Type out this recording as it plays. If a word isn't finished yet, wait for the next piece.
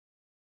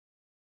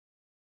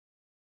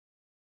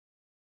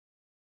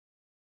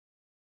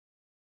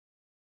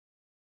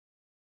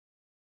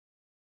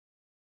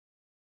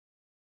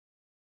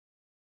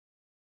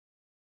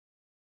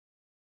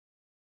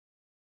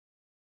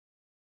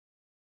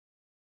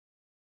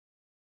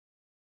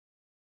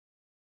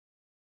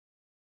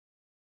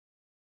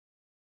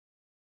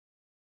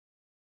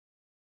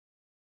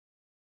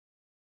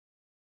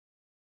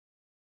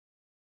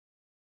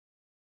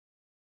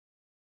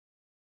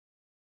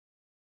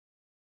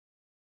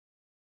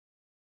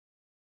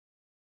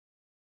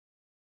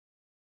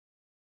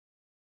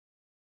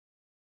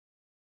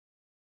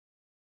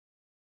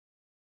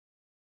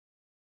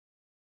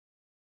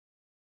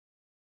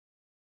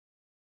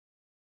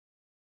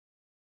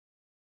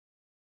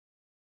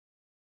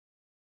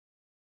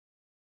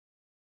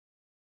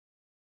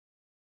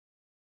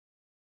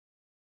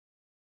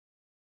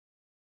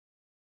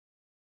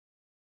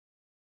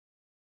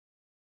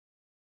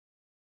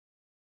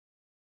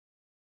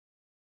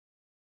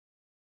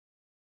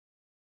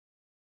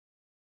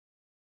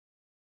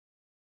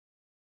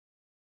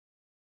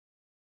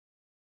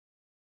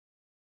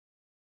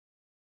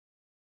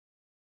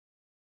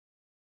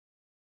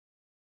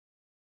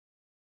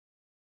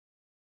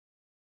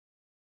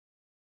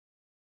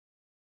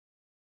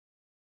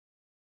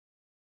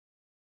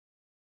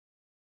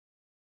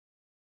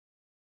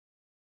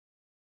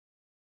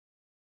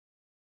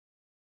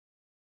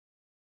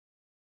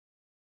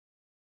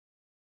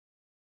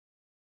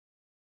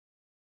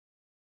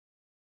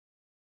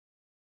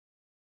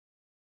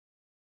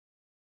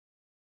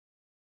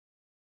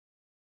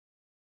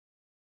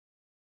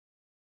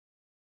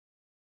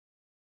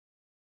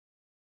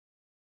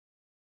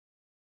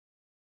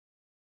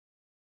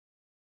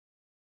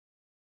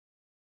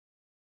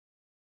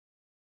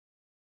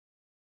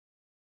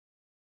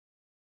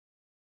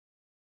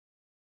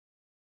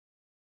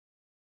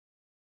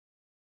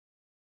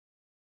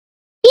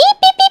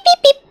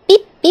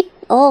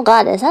Oh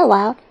god, is that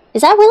loud?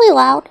 Is that really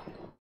loud?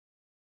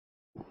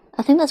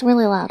 I think that's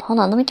really loud. Hold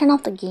on, let me turn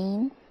off the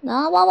gain.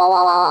 No, whoa, whoa,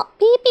 whoa, whoa.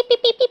 Beep, beep,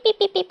 beep, beep, beep, beep,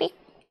 beep, beep, beep.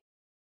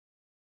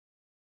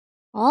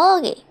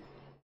 Okay.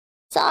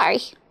 Sorry.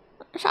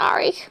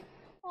 Sorry.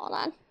 Hold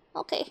on.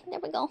 Okay,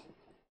 there we go.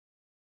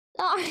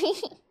 Sorry.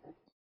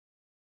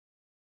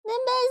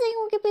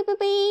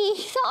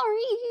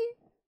 Sorry.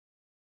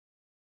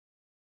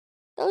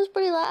 That was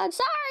pretty loud.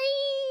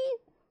 Sorry.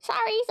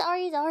 Sorry.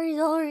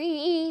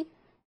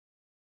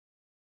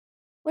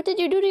 What did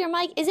you do to your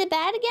mic? Is it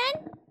bad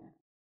again?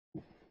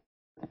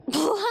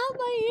 Pull out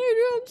my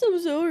eardrums. I'm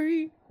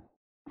sorry.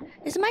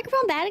 Is the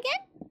microphone bad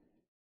again?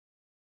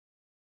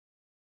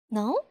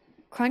 No?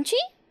 Crunchy?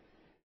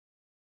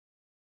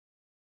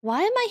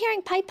 Why am I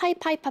hearing pipe? So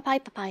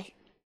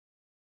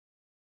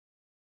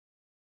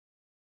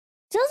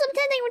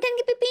sometimes we're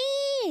telling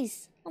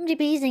pippies.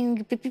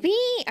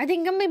 I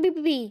think I'm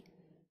pippi.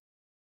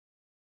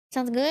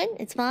 Sounds good.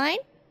 It's fine.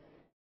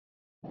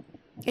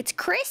 It's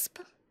crisp.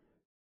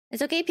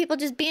 It's okay. People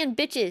just being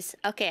bitches.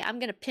 Okay, I'm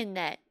gonna pin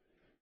that.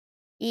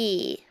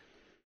 I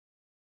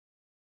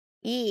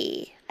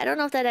don't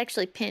know if that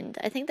actually pinned.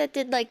 I think that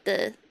did like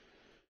the...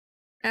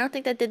 I don't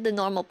think that did the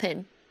normal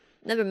pin.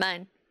 Never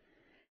mind.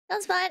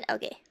 Sounds fine.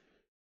 Okay.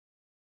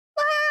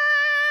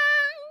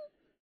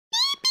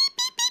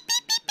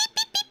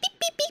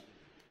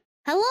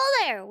 Hello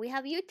there! We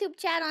have YouTube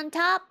chat on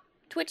top,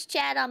 Twitch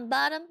chat on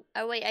bottom.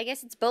 Oh wait, I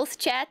guess it's both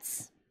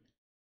chats.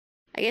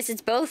 I guess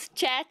it's both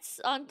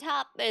chats on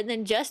top and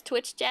then just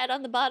Twitch chat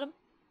on the bottom.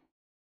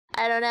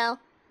 I don't know.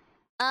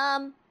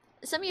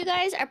 Some of you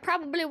guys are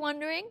probably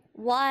wondering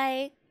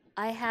why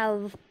I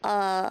have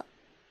a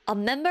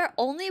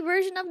member-only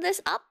version of this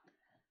up.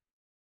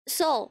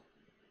 So,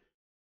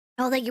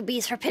 oh, thank you,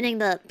 Beast, for pinning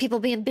the people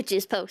being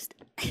bitches post.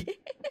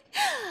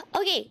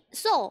 Okay,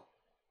 so,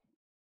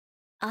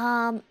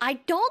 I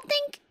don't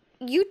think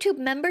YouTube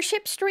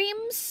membership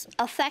streams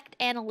affect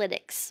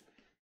analytics.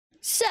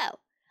 So,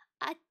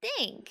 I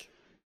think,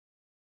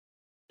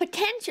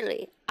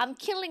 potentially, I'm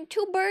killing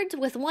two birds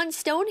with one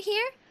stone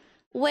here,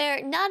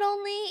 where not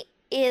only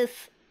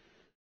if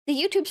the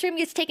YouTube stream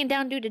gets taken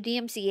down due to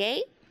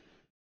DMCA,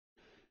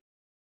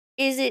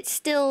 is it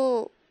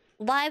still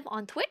live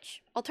on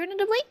Twitch,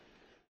 alternatively?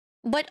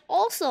 But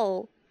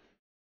also,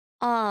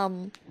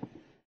 what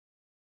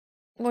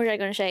was I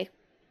gonna say?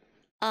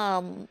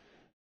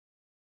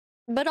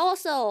 But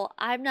also,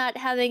 I'm not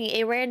having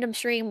a random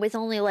stream with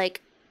only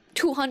like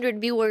 200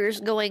 viewers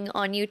going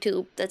on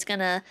YouTube that's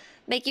gonna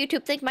make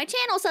YouTube think my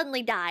channel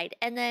suddenly died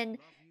and then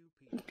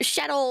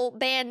shadow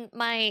ban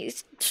my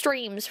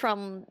streams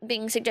from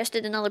being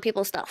suggested in other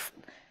people's stuff.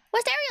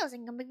 Wisteria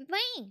income baby.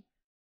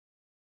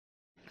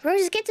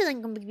 Roses get to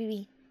income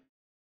baby.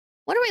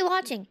 What are we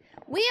watching?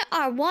 We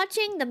are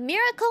watching The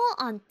Miracle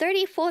on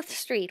 34th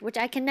Street, which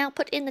I can now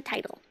put in the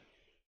title.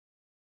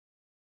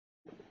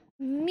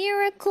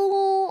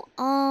 Miracle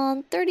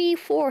on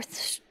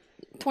 34th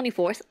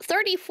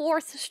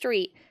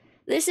Street.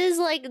 This is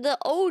like the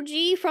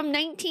OG from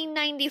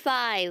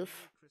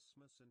 1995.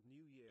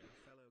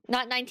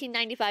 Not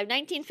 1995,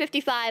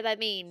 1955, I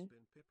mean.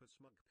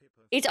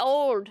 It's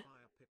old.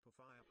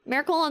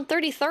 Miracle on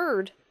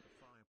 33rd.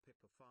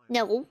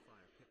 No.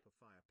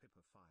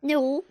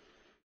 No.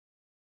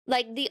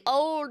 Like the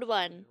old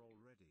one.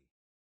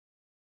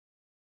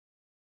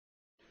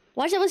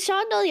 Watched it with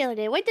Shonda the other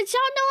day. Wait, did Shonda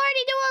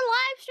already do a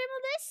live stream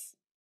of this?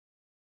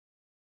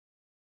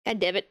 God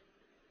damn it.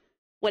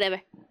 Whatever.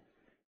 I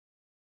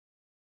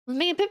was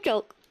making a pip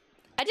joke.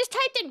 I just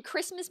typed in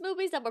Christmas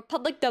movies that were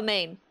public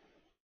domain.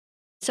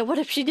 So what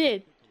if she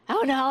did?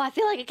 Oh no, I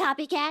feel like a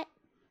copycat.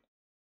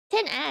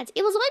 10 ads.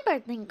 It was my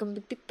birthday.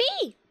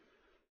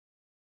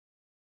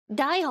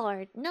 Die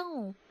Hard.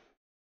 No.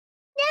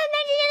 Yeah,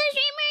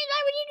 streamers.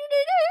 Why would you do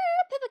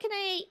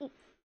that?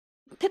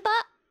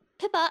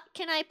 Pippa,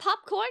 can I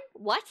popcorn?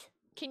 What?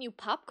 Can you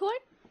popcorn?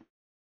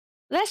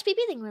 Last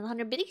PP thing with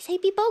 100 biddies. Hey,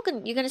 people,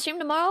 you gonna stream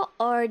tomorrow?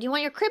 Or do you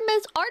want your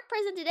Christmas art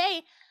present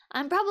today?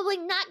 I'm probably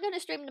not gonna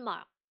stream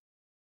tomorrow.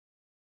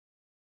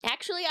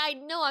 Actually, I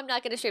know I'm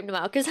not gonna stream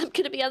tomorrow because I'm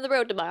gonna be on the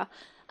road tomorrow.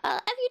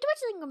 If you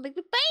Twitch thing,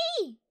 baby.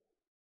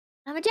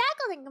 I'm a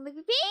jackal thing,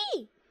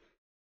 baby.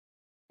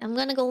 I'm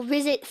gonna go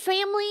visit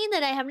family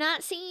that I have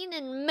not seen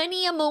in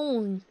many a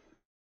moon.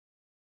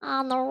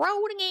 On the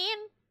road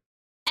again.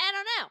 I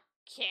don't know.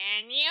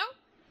 Can you?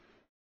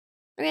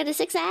 3 out of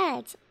 6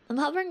 ads. I'm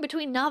hovering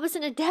between novice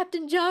and adept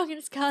in Jong and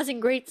it's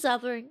causing great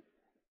suffering.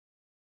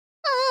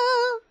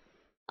 Oh,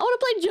 I want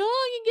to play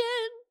Jong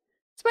again.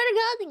 Swear to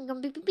God, think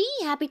I'm be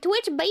happy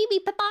Twitch, baby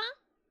Pippa.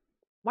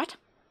 What?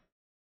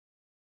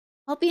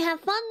 Hope you have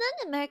fun then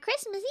and Merry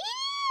Christmas.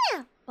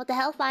 Yeah! What the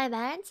hell, 5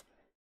 ads?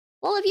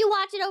 Well, if you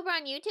watch it over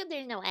on YouTube,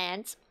 there's no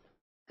ads.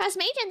 Cross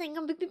Major, think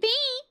I'm be.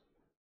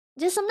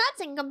 Just some nuts,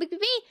 think I'm be.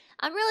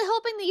 I'm really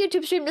hoping the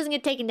YouTube stream doesn't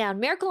get taken down.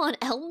 Miracle on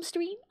Elm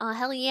Street?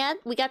 Hell yeah.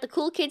 We got the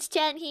cool kids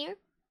chat here.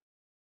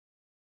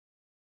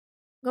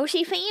 Go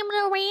see Family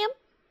Ram.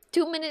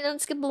 2-minute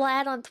unskippable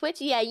ad on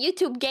Twitch. Yeah,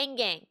 YouTube gang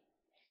gang.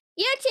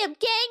 YouTube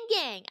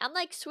gang. I'm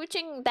like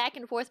switching back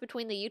and forth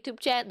between the YouTube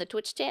chat and the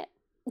Twitch chat.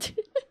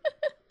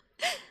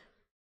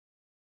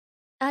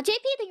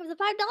 JP, thank you for the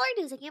 $5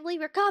 dues. I can't believe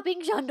you're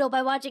copying Shondo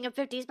by watching a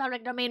 50s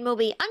public domain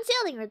movie.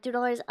 Unsealing for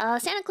 $2.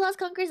 Santa Claus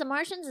Conquers the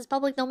Martians is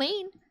public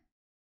domain.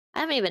 I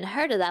haven't even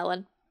heard of that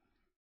one.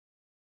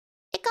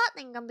 It got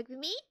thing gonna be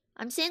me.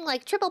 I'm seeing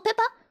like triple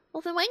Pippa,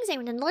 Wolf and Wings,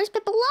 and $10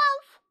 Pippa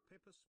Love.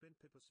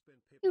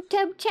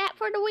 YouTube chat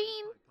for the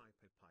ween.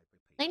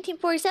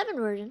 1947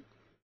 version.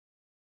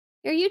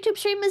 Your YouTube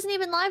stream isn't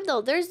even live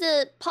though. There's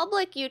the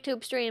public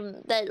YouTube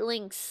stream that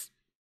links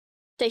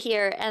to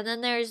here, and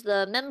then there's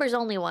the members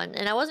only one,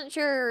 and I wasn't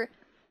sure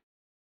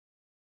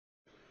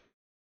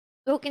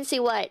who can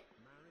see what.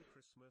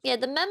 Yeah,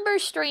 the member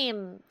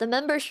stream.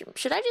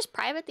 Should I just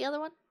private the other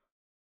one?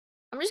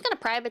 I'm just gonna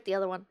private the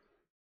other one.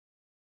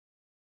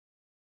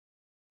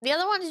 The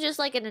other one's just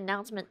like an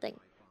announcement thing.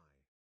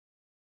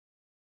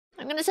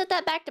 I'm gonna set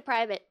that back to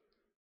private.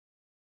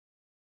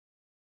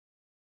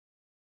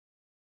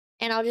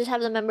 And I'll just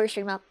have the member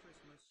stream up.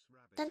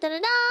 Dun dun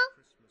dun dun!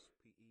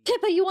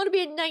 Pippa, you want to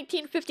be a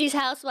 1950s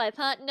housewife,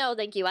 huh? No,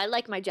 thank you. I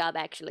like my job,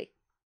 actually.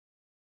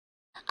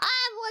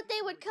 I'm what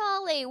they would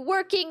call a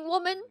working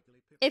woman,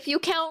 if you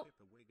count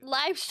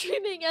live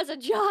streaming as a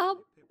job,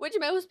 which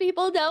most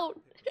people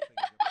don't.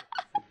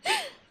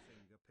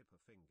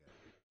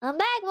 I'm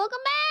back.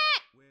 Welcome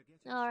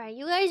back. All right,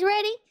 you guys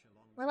ready?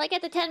 We're like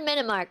at the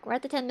 10-minute mark. We're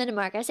at the 10-minute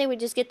mark. I say we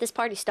just get this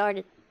party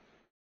started.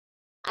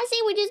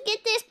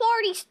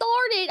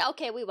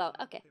 Okay, we won't.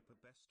 Okay.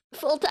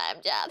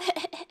 Full-time job.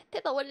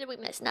 Pippa, what did we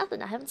miss?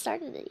 Nothing. I haven't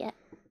started it yet.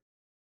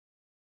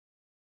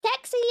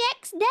 Taxi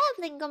X Dev,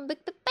 then come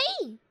big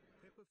Pippa.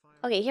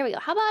 Okay, here we go.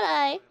 How about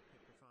I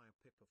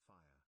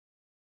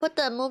put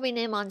the movie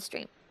name on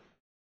stream?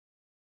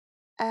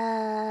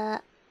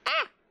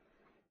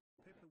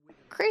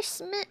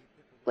 Christmas.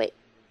 Wait.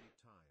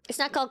 It's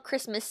not called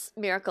Christmas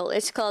Miracle.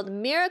 It's called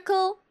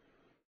Miracle.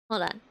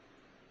 Hold on.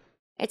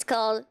 It's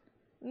called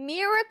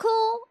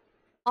Miracle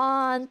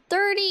on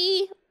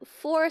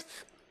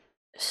 34th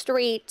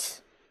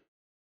Street.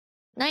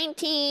 Not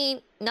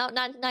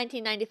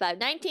 1995.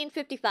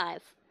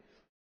 1955.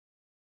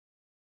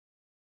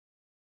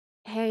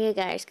 Here you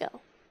guys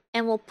go.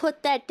 And we'll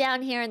put that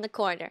down here in the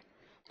corner.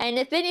 And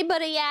if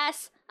anybody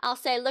asks, I'll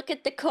say, look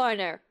at the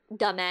corner,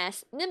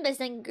 dumbass. Nimbus,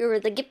 thank you for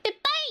the gift pippa.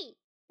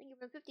 Thank you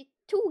for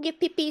 52 gift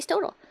pippies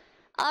total.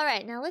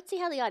 Alright, now let's see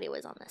how the audio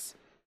is on this.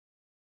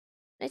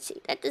 Let's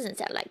see. That doesn't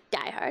sound like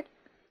Die Hard.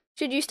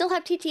 Should you still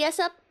have TTS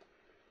up?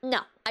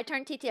 No, I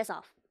turned TTS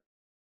off.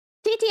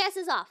 TTS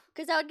is off,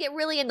 because that would get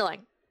really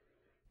annoying.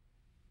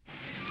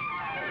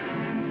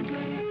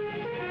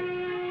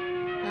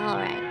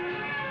 Alright.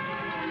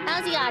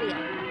 How's the audio?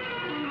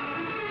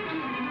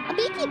 A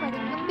beekeeper.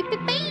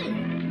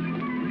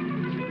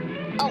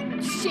 Oh,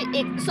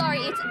 shit. Sorry,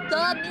 it's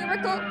The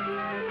Miracle.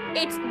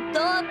 It's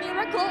The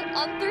Miracle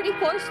on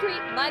 34th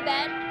Street. My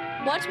bad.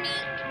 Watch me.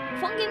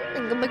 Funkin'.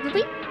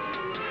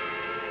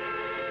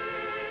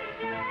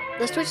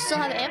 Does Twitch still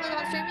have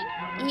Amazon streaming?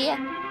 Yeah,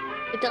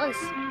 it does.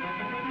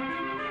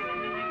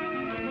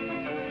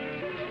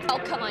 Oh,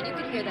 come on, you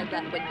can hear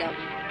that window.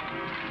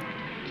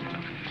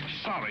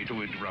 Sorry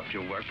to interrupt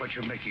your work, but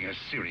you're making a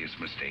serious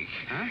mistake.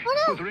 Huh?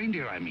 Oh, no. With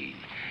reindeer, I mean.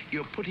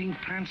 You're putting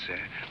Prancer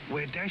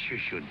where Dasher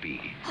should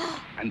be.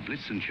 And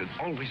Blitzen should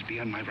always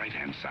be on my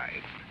right-hand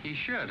side. He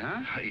should,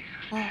 huh?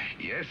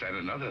 Yes, and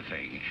another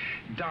thing.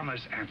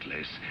 Donna's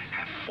antlers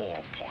have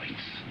 4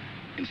 points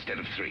instead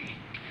of 3.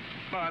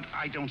 But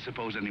I don't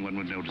suppose anyone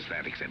would notice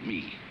that except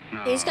me.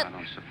 No, I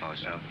don't suppose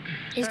so.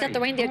 He's got the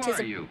reindeer who tism.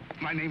 Are you?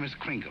 My name is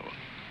Kringle.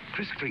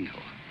 Chris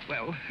Kringle.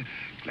 Well,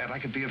 glad I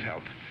could be of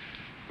help.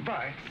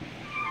 Bye.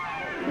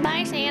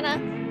 Bye, Santa.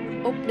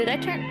 Oh, did I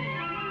turn?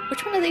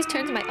 Which one of these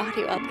turns my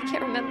audio up? I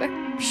can't remember.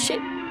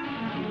 Shit.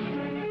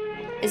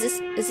 Is this?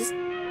 This is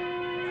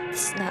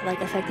not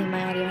like affecting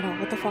my audio at all.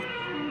 What the fuck?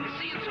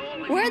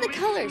 Where are the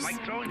colors?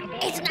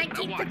 It's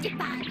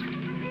 1955.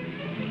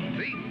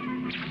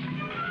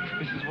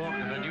 Mrs.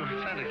 Walker, that new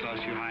Santa Claus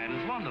you hired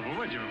is wonderful.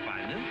 Where'd you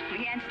find him?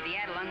 We answered the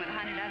ad along with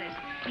 100 others.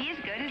 He is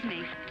good, isn't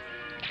he?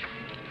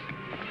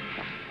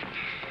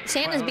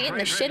 Santa's beating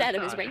the shit out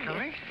of his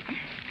reindeer.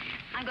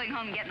 I'm going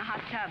home and getting a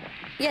hot tub.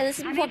 Yeah, this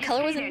is before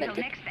color was invented.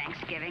 Until next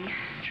Thanksgiving.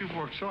 But you've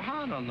worked so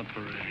hard on the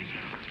parade.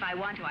 If I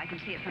want to, I can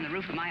see it from the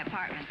roof of my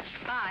apartment.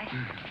 Bye.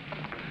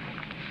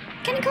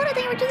 Kenny Coda,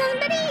 thank you for 2,000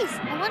 biddies.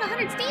 I won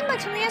 100 Steam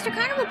bucks from the Astro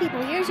Carnival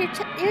people. Here's your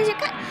cut.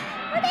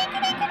 Oh, thank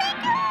you.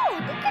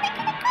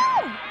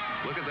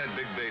 Look at that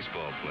big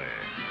baseball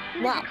player.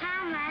 He was a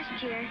clown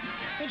last year.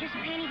 They just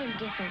painted him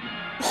different.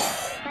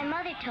 My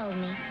mother told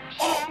me.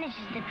 She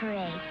manages the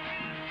parade.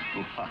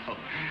 Wow.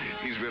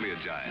 He's really a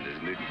giant,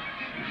 isn't he?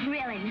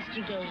 Really,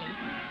 Mr. Gailey.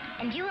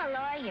 And you a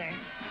lawyer.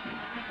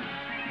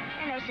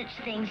 There are no such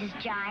things as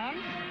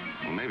giants.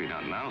 Well, maybe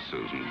not now,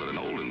 Susan, but in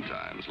olden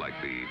times, like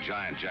the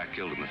giant Jack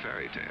killed in the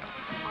fairy tale.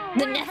 Oh,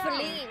 the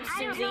Nephilim,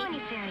 I don't know any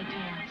fairy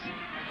tales.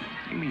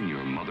 You mean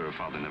your mother or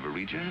father never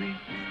read you any?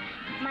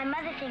 My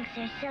mother thinks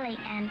they're silly,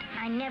 and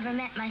I never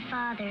met my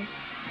father.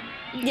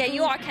 Yeah,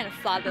 you are kind of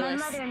My fatherless.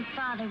 mother and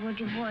father were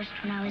divorced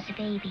when I was a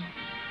baby.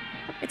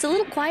 It's a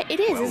little quiet. It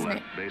is, Well, isn't that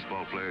it?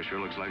 baseball player sure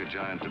looks like a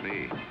giant to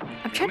me.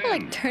 I'm trying to Come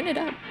in. like turn it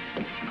up.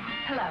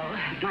 Hello.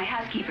 My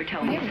housekeeper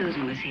told me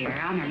Susan was here.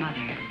 I'm her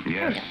mother.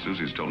 Yes,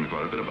 Susie's told me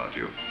quite a bit about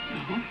you.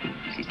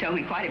 She's told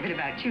me quite a bit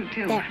about you,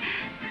 too. There.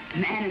 The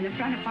man in the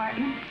front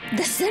apartment.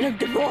 The sin of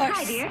divorce.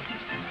 Hi, dear.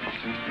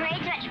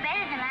 Parade's much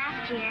better than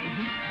last year.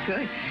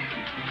 Good.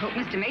 Hope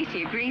Mr.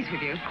 Macy agrees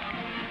with you.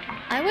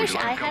 I wish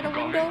Would you I like a had a cup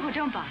of window Oh,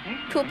 don't bother.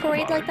 to a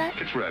parade like that.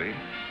 It's ready.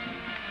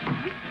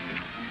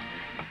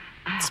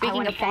 Speaking I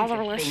want of to thank you for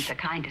fatherless. being so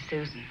kind to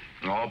Susan.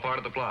 All part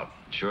of the plot.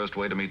 Surest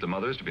way to meet the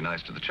mother is to be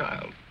nice to the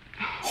child.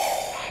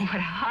 What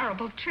a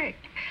horrible trick.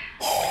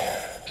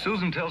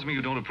 Susan tells me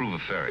you don't approve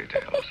of fairy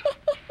tales.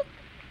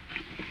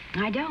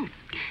 I don't.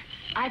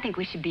 I think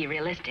we should be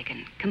realistic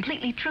and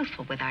completely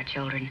truthful with our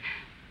children.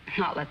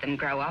 Not let them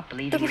grow up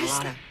believing in a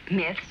lot of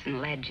myths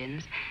and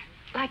legends.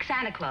 Like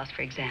Santa Claus,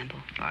 for example.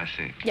 I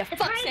see. Yeah, The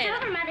fuck party's Santa.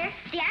 over, Mother.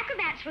 The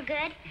acrobats were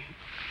good.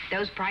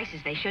 Those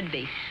prices, they should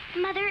be.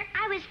 Mother,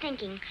 I was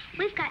thinking,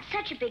 we've got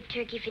such a big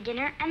turkey for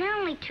dinner, and there are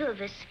only 2 of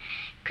us.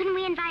 Couldn't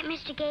we invite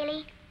Mr.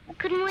 Gailey?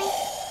 Couldn't we?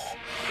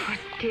 Oh,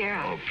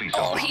 dear. Oh, please Oh,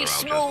 don't bother. he's I'll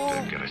small.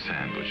 just get a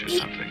sandwich or He-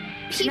 something.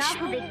 He's An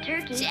awful big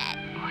turkey. Jet.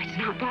 Oh, it's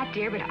not that,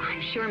 dear, but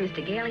I'm sure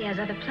Mr. Gailey has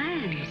other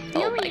plans. Oh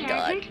No, my he God.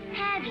 hasn't.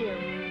 Have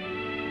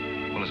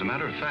you? Well, as a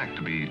matter of fact,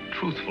 to be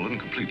truthful and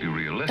completely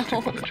realistic Oh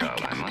with the my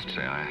child, I must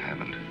say I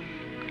haven't.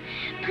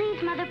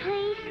 Please, Mother,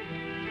 please.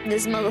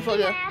 This Can I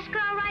motherfucker. ask her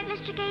all right,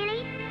 Mr.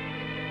 Gailey?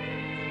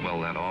 Well,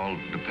 that all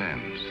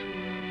depends.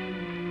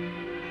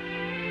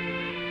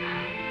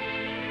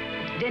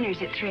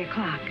 Dinner's at 3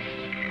 o'clock.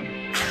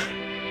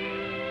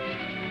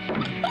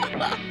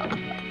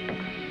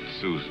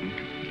 Susan,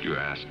 you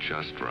asked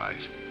just right.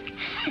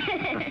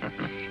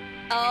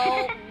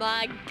 Oh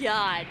my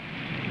God.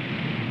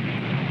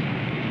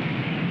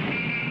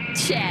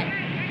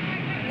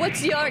 Chet,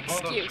 what's your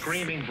Before those excuse?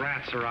 screaming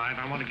brats arrive,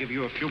 I want to give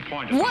you a few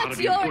pointers. on how What's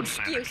to be a your good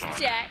Santa excuse, Claus.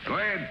 Chet? Go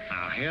ahead.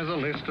 Now, here's a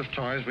list of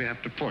toys we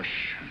have to push.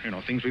 You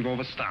know, things we've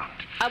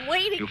overstocked. I'm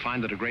waiting. You'll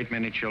find that a great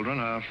many children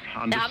are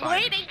undecided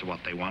waiting. as to what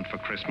they want for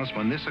Christmas.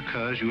 When this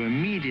occurs, you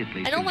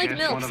immediately I don't like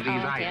suggest one milks. of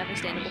these Oh, okay, items.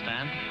 understandable.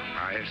 Understand?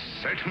 I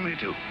certainly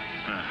do.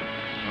 All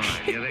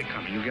right, here they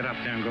come. You get up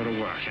there and go to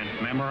work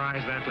and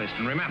memorize that list.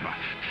 And remember,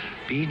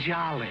 be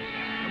jolly.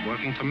 You're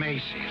working for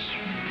Macy's.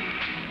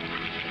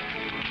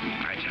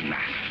 Imagine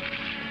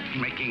that.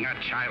 Making a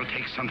child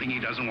take something he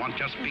doesn't want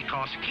just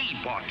because he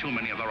bought too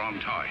many of the wrong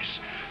toys.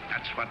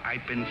 That's what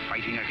I've been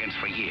fighting against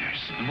for years.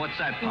 And what's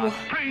that, Pop?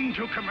 Trying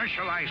to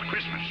commercialize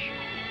Christmas.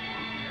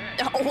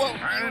 Oh, well,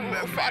 And we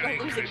a fought a Merry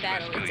losing Christmas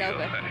battle. to It's you.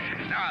 over.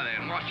 Now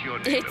then, what's your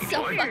deal, It's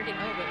so boy? fucking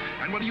over.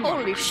 And what do you Holy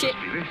want for Christmas, shit.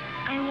 Peter?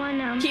 I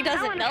want, He doesn't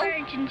I want know. a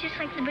virgin, just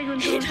like the big one.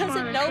 He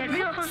doesn't know.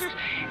 Real houses,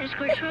 it's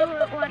squirt through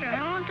water.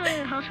 I want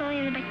the house only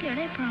in the backyard,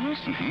 I promise.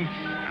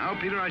 Now,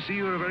 Peter, I see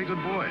you're a very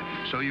good boy.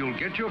 So you'll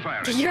get your fire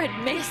engine. You're at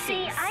See,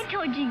 Macy's. I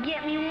told you to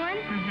get me one.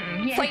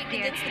 Yes, Fight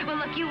dear. against him. Well,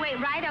 look, you wait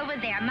right over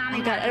there.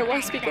 Mommy Oh, God, I don't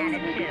want to speak over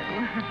Santa, you.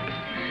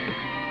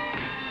 too.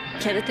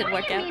 Kenneth didn't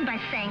What work do you out. mean by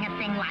saying a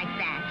thing like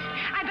that?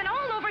 I've been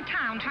all over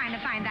town trying to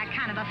find that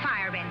kind of a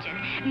fire engine.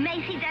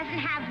 Macy doesn't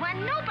have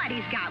one.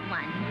 Nobody's got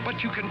one.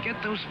 But you can get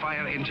those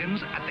fire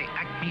engines at the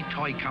Acme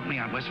Toy Company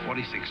on West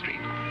 46th Street.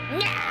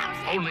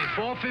 Only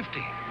 $4.50.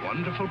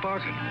 Wonderful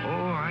bargain.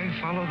 Oh, I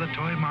follow the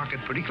toy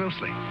market pretty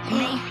closely.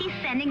 Macy's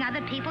sending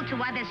other people to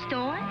other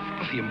stores?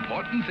 But the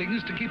important thing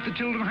is to keep the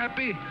children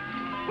happy.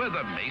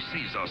 Whether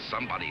Macy's or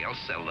somebody else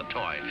sell the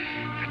toy,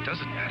 that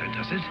doesn't matter,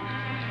 does it?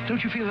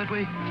 Don't you feel that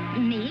way?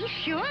 Me?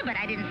 Sure, but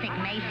I didn't think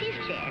Macy's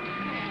did.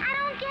 I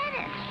don't get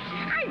it.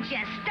 I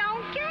just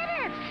don't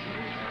get it.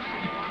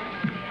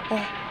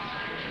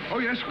 Oh,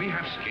 yes, we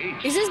have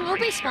skates. Is this movie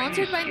Great shiny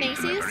sponsored by skates,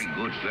 and they're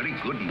Macy's? very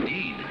good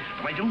indeed.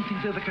 But I don't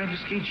think they're the kind of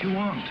skates you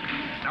want.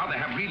 Now, they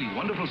have really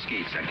wonderful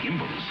skates at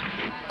Gimbals.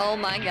 Oh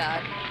my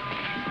God.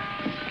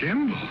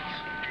 Gimbals?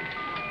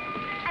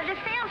 The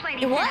sales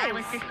lady It said I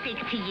was. was to speak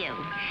to you.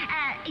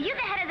 You're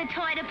the head of the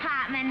toy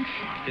department.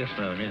 Yes,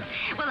 madam, yeah.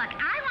 Well, look,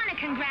 I want to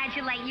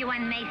congratulate you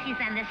on Macy's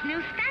and this new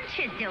stunt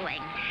you're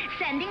doing,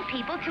 sending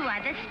people to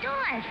other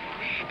stores.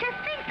 To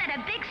think that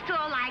a big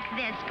store like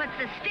this puts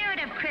the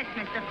spirit of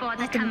Christmas before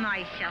the Like the-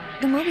 commercial.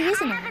 The movie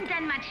isn't I it? haven't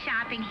done much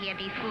shopping here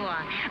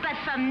before, but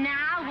from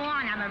now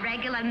on, I'm a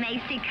regular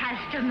Macy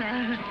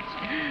customer.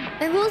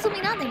 The rules will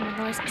be nothing.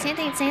 When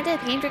Santa ain't Santa,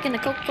 if you ain't drinking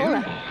the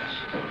Coca-Cola.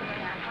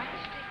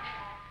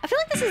 I feel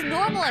like this is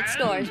normal at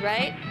stores,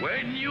 right?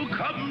 When you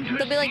come to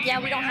They'll be like, see yeah,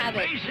 we don't me have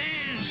at it.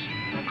 Macy's,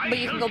 But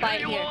you can go buy it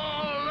I shall here. tell you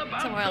all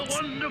about Somewhere the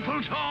else. wonderful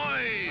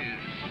toys.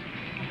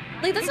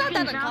 Like, that's This not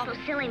that seems awful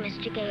uncommon. silly,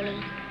 Mr. Gailey.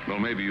 Well,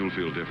 maybe you'll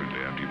feel differently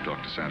after you've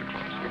talked to Santa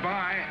Claus.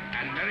 Goodbye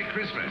and Merry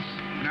Christmas.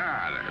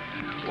 Now,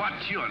 then,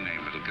 what's your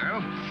name, little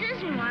girl?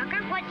 Susan Walker,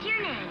 what's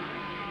your name?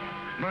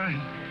 Why,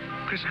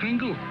 Chris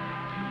Kringle.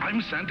 I'm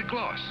Santa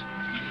Claus.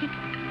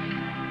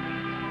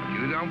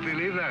 You don't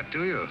believe that,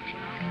 do you?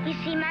 You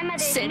see, my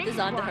mother's Santa's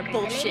Mrs. onto her Walker,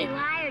 bullshit. the lady who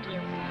hired you.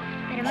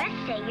 Better I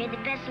must say, you're the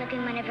best looking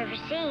one I've ever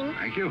seen.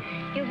 Thank you.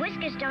 Your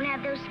whiskers don't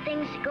have those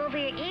things that go over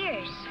your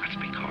ears. That's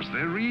because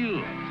they're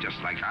real. Just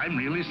like I'm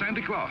really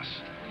Santa Claus.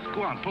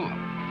 Go on, pull them.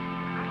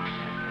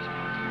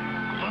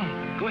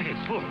 Well, go ahead,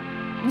 pull.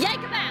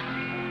 Yank him out!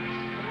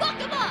 Fuck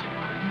him up!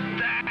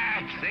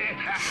 That's it!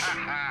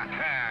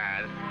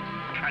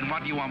 And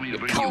what do you want me to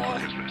bring you for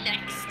Christmas?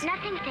 Next.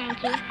 Nothing,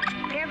 thank you.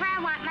 Whatever I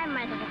want, my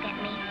mother will get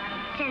me.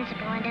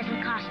 Sensible and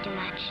doesn't cost too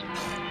much.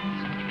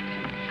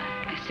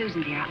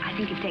 Susan, dear, I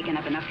think you've taken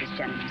up enough of this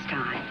gentleman's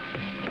time.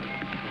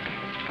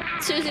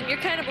 Susan, you're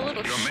kind of a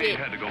little Your shit. maid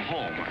had to go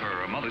home.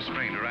 Her mother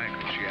sprained her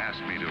ankle. She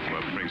asked me to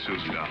bring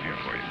Susan down here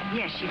for you.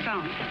 Yes, she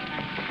phoned.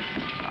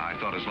 I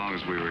thought as long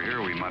as we were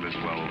here, we might as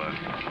well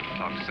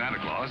talk to Santa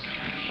Claus.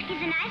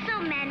 He's a nice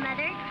old man,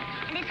 Mother.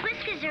 And his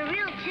whiskers are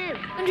real, too.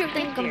 Wonder if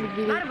they can come Dear, with a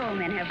me. lot of old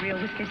men have real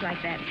whiskers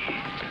like that.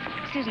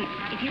 Susan,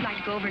 if you'd like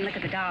to go over and look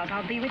at the dolls,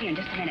 I'll be with you in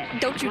just a minute.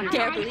 Don't you Wanna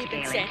dare go believe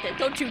in Gaily? Santa.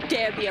 Don't you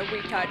dare be a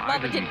retard.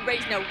 Mama didn't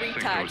raise no think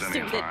there retard, was any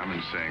Susan. harm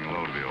in saying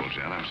hello to the old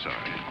gent. I'm sorry.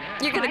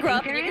 You're gonna I grow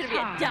think up and there you're is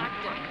gonna be a harm.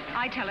 doctor.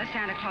 I tell her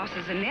Santa Claus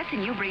is a myth,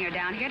 and you bring her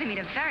down here to meet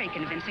a very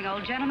convincing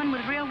old gentleman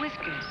with real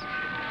whiskers.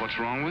 What's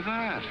wrong with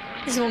that?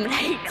 This woman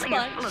hates Silly,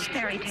 you're full of lunch.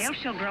 fairy tales.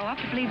 She'll grow up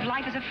to believe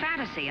life is a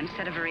fantasy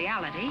instead of a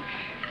reality.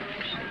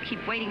 She'll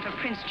keep waiting for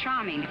Prince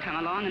Charming to come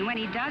along, and when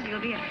he does, he'll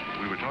be a...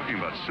 We were talking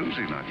about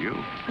Susie, not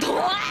you.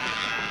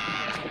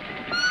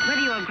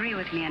 Whether you agree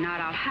with me or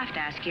not, I'll have to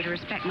ask you to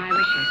respect my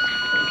wishes.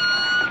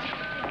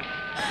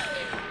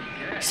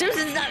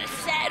 Susan's not a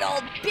sad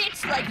old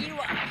bitch like you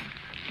are.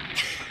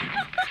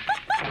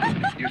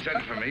 You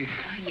sent for me.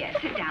 Yes,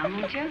 sit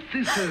down, won't you?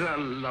 This is a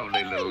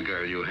lovely little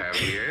girl you have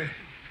here.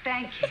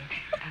 Thank you.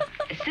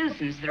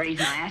 Susan's the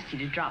reason I asked you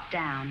to drop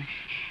down.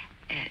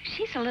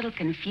 She's a little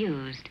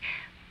confused.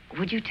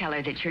 Would you tell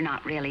her that you're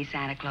not really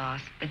Santa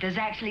Claus? That there's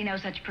actually no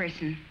such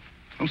person?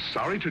 I'm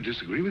sorry to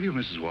disagree with you,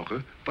 Mrs.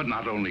 Walker, but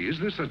not only is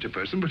there such a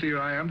person, but here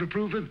I am to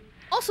prove it.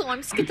 Also,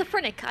 I'm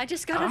schizophrenic. I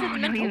just got out of the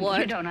mental you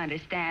ward. don't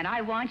understand.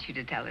 I want you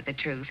to tell her the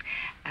truth.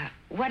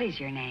 What is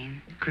your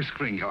name? Chris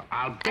Kringle,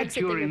 I'll bet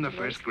said you're they in were the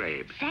divorced. first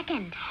grade.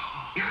 Second.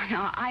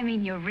 No, I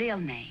mean your real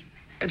name.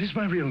 It is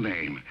my real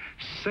name.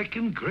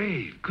 Second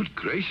grade. Good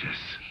gracious.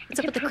 What's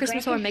up with the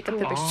Christmas horn makeup?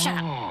 Shut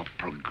up. Oh,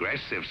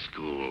 progressive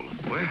school.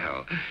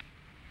 Well,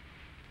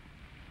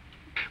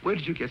 where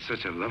did you get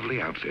such a lovely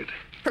outfit?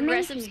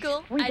 Progressive Macy's.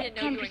 school? We I get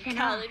didn't know you were in 10% off.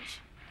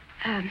 college.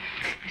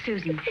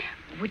 Susan,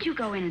 would you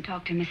go in and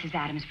talk to Mrs.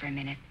 Adams for a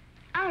minute?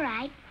 All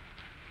right.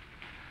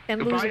 I'm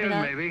Goodbye, losing it young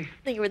up. lady.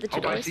 I think you were the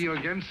Hope I Tudors. see you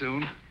again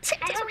soon. I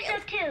Santa's hope real.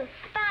 so, too.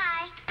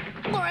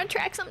 Bye. Laura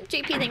tracks some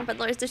JP thing for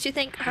Dolores. Does she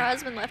think her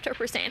husband left her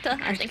for Santa?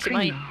 I think she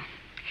might.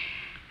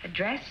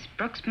 Address,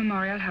 Brooks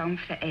Memorial Home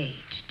for the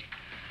Aged.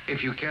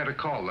 If you care to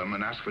call them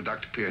and ask for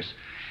Dr. Pierce,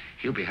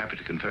 he'll be happy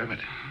to confirm it.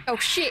 Oh,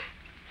 shit.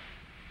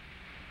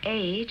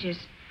 Age is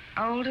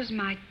old as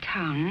my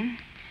tongue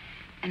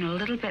and a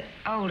little bit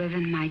older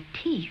than my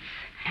teeth.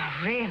 No,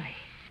 really.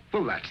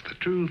 Well, that's the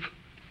truth.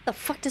 The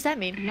fuck does that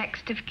mean?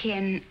 Next of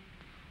kin,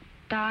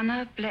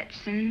 Donna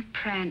Blitzen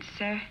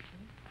Prancer.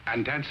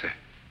 And dancer.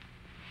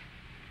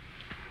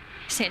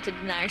 Santa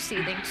denier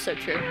seething. So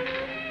true.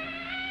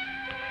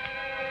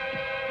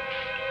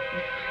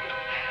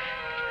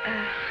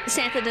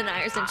 Santa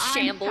deniers in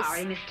shambles.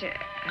 I'm sorry, Mr.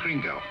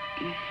 Kringle.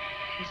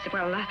 Yes,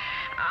 well,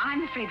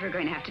 I'm afraid we're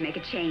going to have to make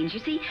a change. You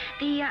see,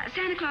 the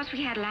Santa Claus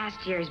we had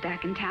last year is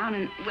back in town,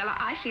 and, well,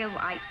 I feel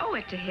I owe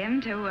it to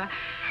him to,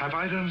 Have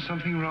I done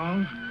something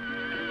wrong?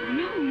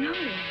 No.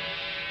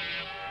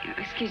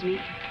 Excuse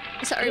me.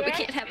 Sorry, we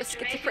can't have a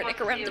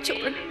schizophrenic around the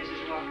children.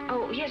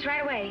 Oh, yes,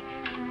 right away.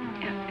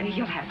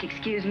 You'll have to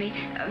excuse me.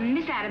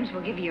 Miss Adams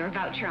will give you your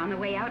voucher on the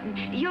way out,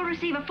 and you'll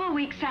receive a full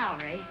week's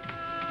salary.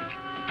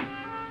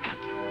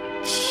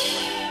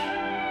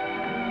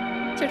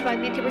 Certified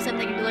 90%.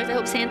 Thank you, Dolores. I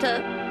hope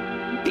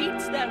Santa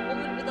beats that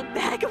woman with a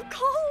bag of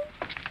coal.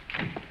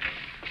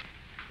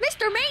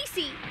 Mr.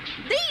 Macy!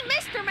 The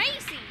Mr.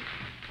 Macy!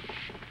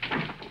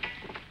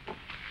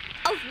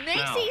 Of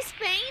Macy's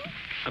fame?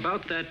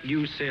 About that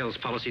new sales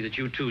policy that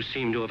you two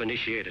seem to have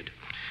initiated.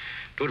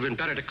 It would have been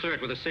better to clear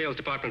it with the sales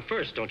department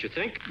first, don't you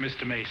think?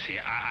 Mr. Macy,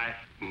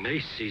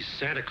 Macy's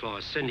Santa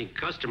Claus sending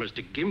customers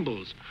to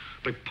Gimbel's.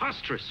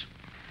 Preposterous.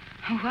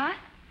 What?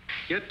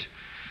 Yet,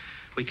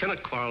 we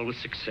cannot quarrel with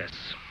success.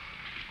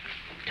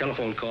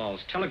 Telephone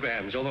calls,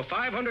 telegrams, over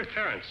 500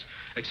 parents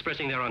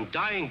expressing their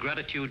undying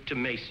gratitude to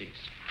Macy's.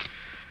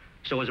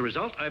 So as a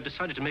result, I've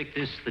decided to make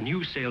this the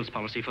new sales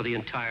policy for the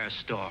entire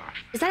store.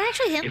 Is that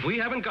actually him? If we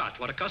haven't got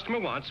what a customer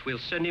wants, we'll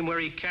send him where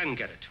he can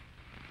get it.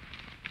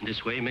 In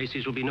this way,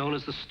 Macy's will be known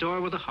as the store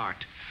with a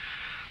heart.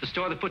 The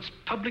store that puts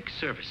public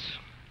service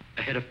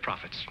ahead of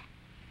profits.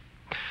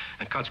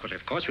 And consequently,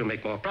 of course, we'll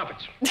make more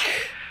profits.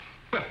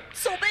 Well,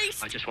 So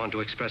based. I just want to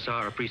express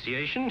our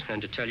appreciation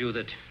and to tell you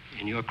that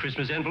in your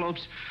Christmas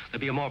envelopes,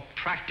 there'll be a more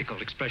practical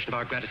expression of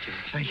our gratitude.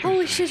 Thank you.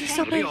 Holy shit, you're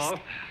so That'll be based.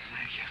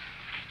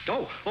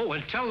 all. Oh,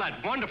 and tell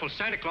that wonderful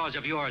Santa Claus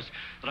of yours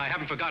that I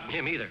haven't forgotten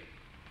him either.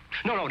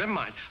 No, never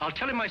mind. I'll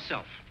tell him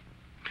myself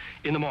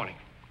in the morning.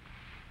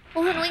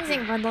 Golden wings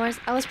and Grundlors.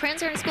 I was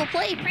Prancer in school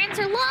play.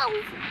 Prancer Love!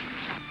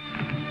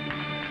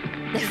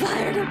 They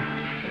fired him.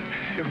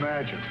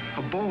 Imagine,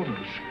 a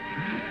bonus.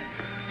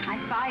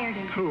 I fired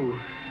him. Who?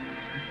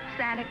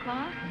 Santa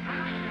Claus?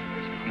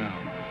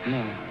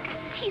 No.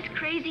 He's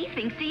crazy,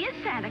 thinks he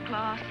is Santa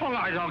Claus. Well,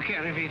 I don't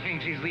care if he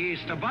thinks he's the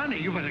Easter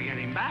Bunny. You better get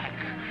him back.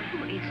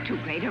 Oh, it's too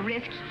great a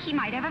risk. He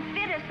might have a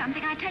fit or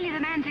something. I tell you, the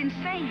man's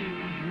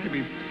insane.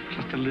 Maybe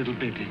just a little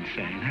bit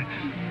insane.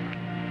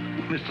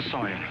 Mr.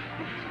 Sawyer.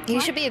 You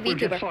should be a We'll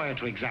get VTuber. Sawyer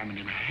to examine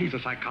him. He's a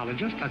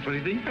psychologist. That's what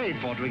he's being paid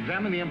for, to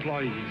examine the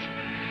employees.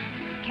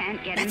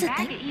 Can't get That's him a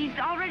back. thing? He's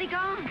already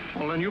gone.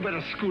 Well, then you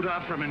better scoot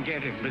after him and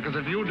get him, because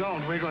if you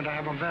don't, we're going to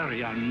have a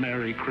very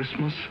unmerry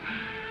Christmas.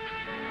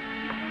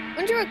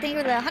 Winter, thank you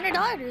for the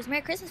 $100 dues.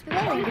 Merry Christmas, people.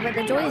 Thank you for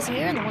the joyous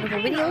year and the wonderful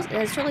videos. It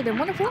has truly been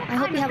wonderful. I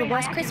hope you have a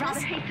blessed Christmas. Rather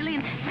hastily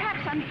and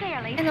perhaps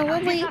unfairly. And a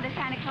lovely this other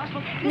Santa Claus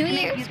will New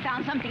maybe Year's. You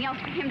found something else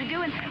for him to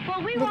do, and well,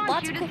 we With want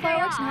lots you of to cool stay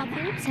fireworks and on.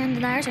 hot foods. And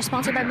deniers are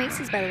sponsored by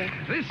Macy's, by the way.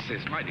 This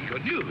is mighty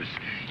good news.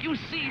 You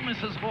see,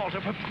 Mrs. Walter,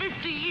 for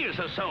 50 years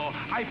or so,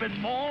 I've been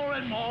more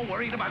and more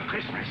worried about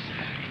Christmas.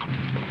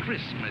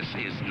 Christmas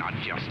is not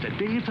just a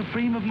day, it's a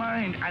frame of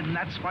mind, and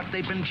that's what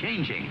they've been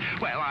changing.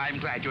 Well, I'm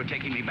glad you're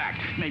taking me back.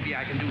 Maybe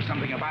I can do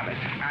something about it.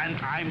 And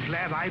I'm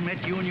glad I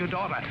met you and your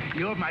daughter.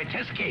 You're my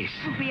test case.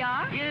 We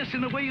are? Yes,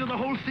 in a way, you're the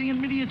whole thing in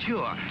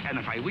miniature. And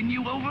if I win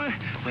you over,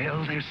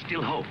 well, there's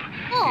still hope.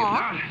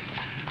 Aw.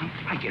 If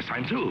not, I guess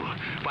I'm through.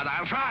 But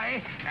I'll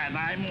try, and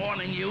I'm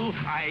warning you,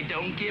 I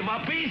don't give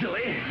up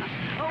easily.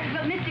 Oh,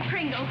 well, Mr.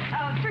 Kringle,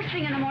 first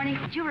thing in the morning,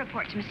 could you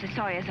report to Mr.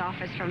 Sawyer's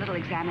office for a little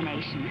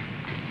examination?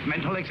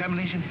 Mental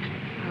examination?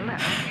 Well,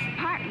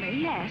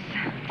 partly, yes.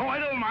 Oh, I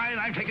don't mind.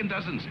 I've taken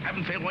dozens.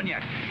 Haven't failed one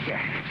yet. Yeah.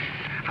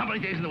 How many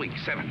days in the week?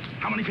 7.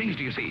 How many things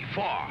do you see?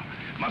 4.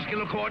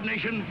 Muscular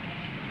coordination?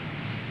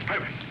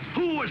 Perfect.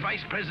 Who was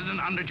vice president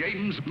under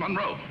James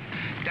Monroe?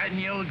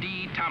 Daniel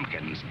D.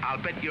 Tompkins. I'll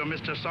bet your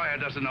Mr. Sawyer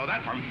doesn't know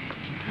that one.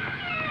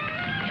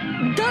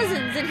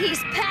 Dozens, and he's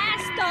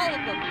passed all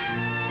of them.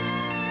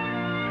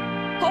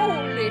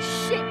 Holy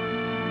shit.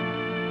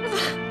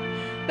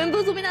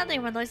 Bamboozle me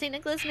nothing, Run. St.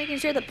 Nicholas making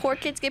sure that poor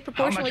kids get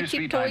proportionally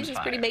cheap toys is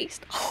pretty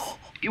based.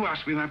 You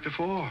asked me that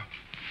before.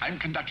 I'm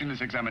conducting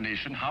this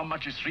examination. How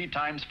much is 3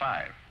 times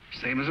 5?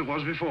 Same as it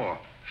was before.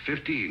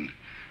 15.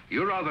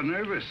 You're rather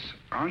nervous,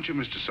 aren't you,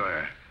 Mr.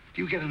 Sawyer?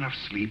 Do you get enough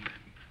sleep?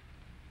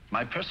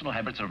 My personal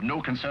habits are of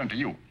no concern to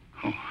you.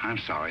 Oh, I'm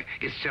sorry.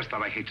 It's just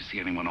that I hate to see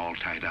anyone all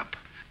tied up.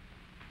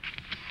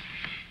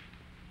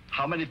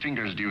 How many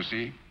fingers do you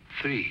see?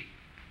 3.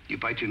 You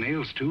bite your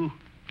nails, too?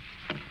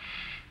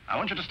 I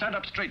want you to stand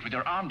up straight with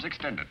your arms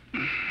extended.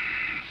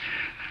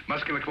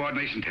 Muscular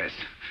coordination test.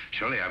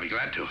 Surely I'll be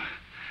glad to.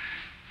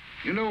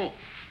 You know,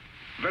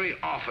 very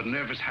often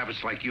nervous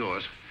habits like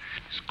yours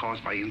is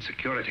caused by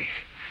insecurity.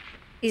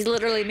 He's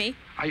literally me.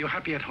 Are you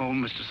happy at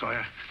home, Mr.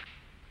 Sawyer?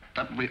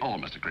 That will be all,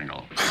 Mr.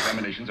 Kringle. The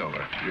examination's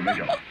over. You may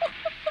go.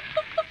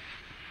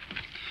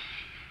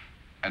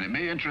 And it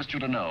may interest you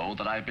to know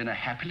that I've been a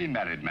happily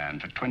married man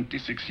for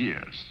 26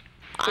 years.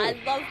 I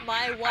love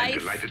my I'm wife,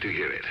 delighted to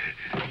hear it.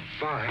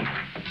 Bye.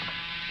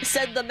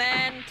 said the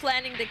man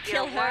planning to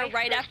kill her wife,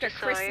 right Mr. after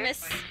Sawyer?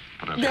 Christmas.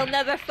 But They'll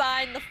never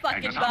find the fucking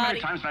Agnes, how many body.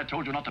 times have I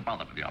told you not to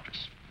bother with the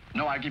office?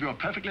 No, I give you a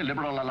perfectly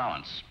liberal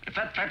allowance. If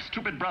that fat,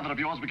 stupid brother of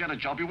yours would get a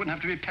job, you wouldn't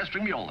have to be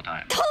pestering me all the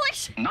time. Holy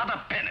shit! Not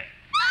a penny.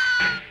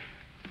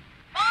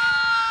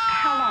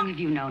 How long have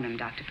you known him,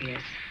 Dr.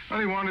 Pierce? Well,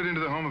 he wandered into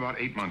the home about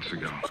 8 months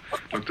ago.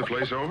 Looked the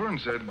place over and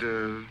said,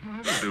 well,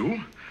 that'll do.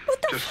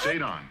 Just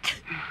stayed on.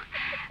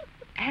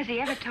 Has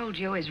he ever told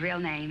you his real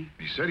name?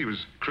 He said he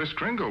was Kris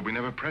Kringle. We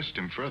never pressed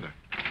him further.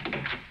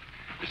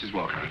 Mrs.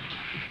 Walker,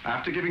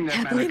 after giving that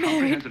man Happily a married.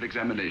 comprehensive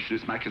examination,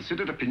 it's my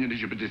considered opinion he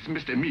should be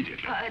dismissed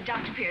immediately.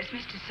 Dr. Pierce,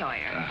 Mr.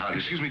 Sawyer.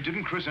 Excuse me,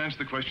 didn't Kris answer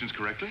the questions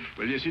correctly?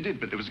 Well, yes, he did,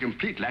 but there was a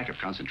complete lack of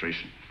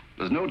concentration.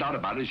 There's no doubt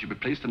about it, he should be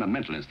placed in a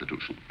mental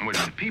institution. Wait a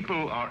minute.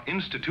 People are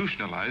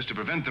institutionalized to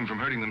prevent them from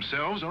hurting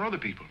themselves or other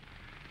people.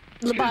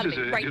 Lobotomy, His is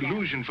a right now.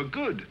 delusion for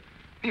good.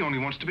 He only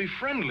wants to be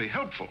friendly,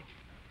 helpful.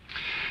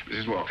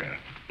 Mrs. Walker,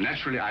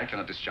 naturally I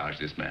cannot discharge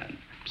this man.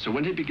 So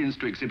when he begins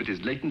to exhibit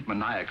his latent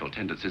maniacal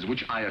tendencies,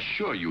 which I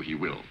assure you he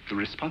will, the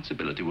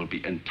responsibility will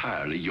be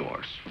entirely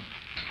yours.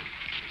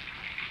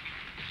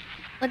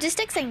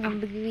 Logistics ain't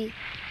gonna be.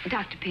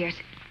 Dr. Pierce,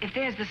 if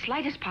there's the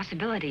slightest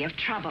possibility of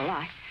trouble,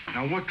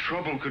 Now, what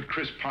trouble could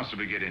Kris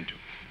possibly get into?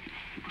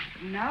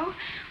 No?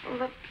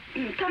 Well,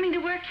 coming to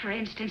work, for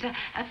instance,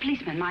 a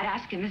policeman might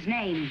ask him his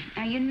name.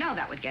 Now, you know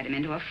that would get him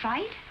into a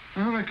fight.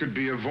 Well, that could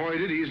be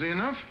avoided easily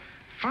enough.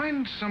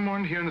 Find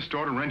someone here in the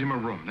store to rent him a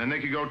room. Then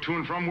they could go to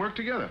and from work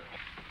together.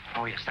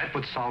 Oh, yes, that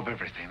would solve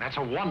everything. That's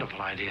a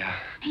wonderful idea.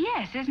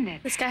 Yes, isn't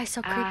it? This guy's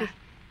so creepy.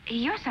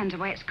 Your son's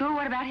away at school.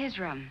 What about his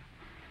room?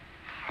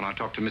 Well, I'll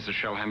talk to Mrs.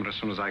 Shellhammer as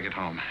soon as I get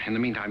home. In the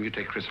meantime, you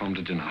take Kris home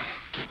to dinner.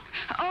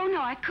 Oh,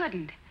 no, I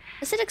couldn't.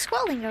 Acidic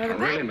squalling over the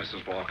Really, back.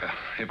 Mrs. Walker,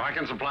 if I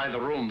can supply the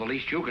room, the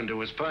least you can do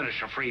is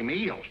furnish a free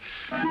meal.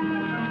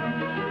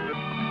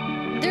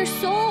 They're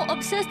so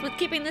obsessed with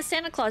keeping this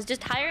Santa Claus.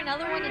 Just hire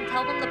another one and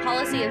tell them the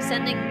policy of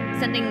sending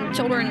sending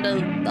children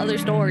to other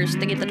stores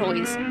to get the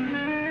toys.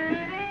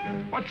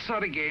 What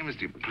sort of games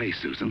do you play,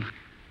 Susan?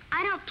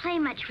 I don't play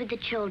much with the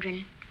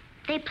children.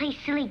 They play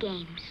silly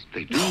games.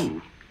 They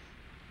do.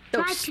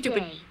 Those Like stupid.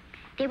 today,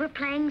 they were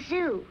playing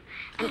zoo,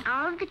 and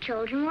all of the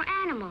children were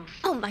animals.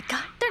 Oh my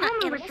God, they're not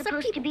Homer animals. was They're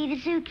supposed to people. be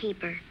the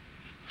zookeeper.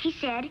 He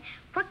said,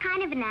 "What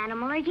kind of an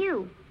animal are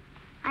you?"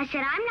 I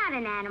said, "I'm not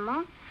an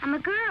animal. I'm a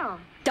girl."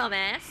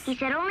 Dumbass. He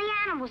said, "Only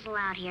animals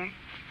allowed here.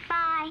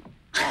 Bye."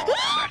 Oh,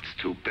 that's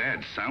too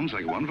bad. Sounds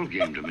like a wonderful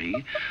game to me.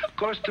 Of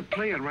course, to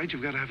play it right,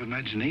 you've got to have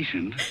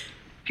imagination.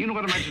 Do you know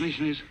what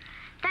imagination is?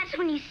 That's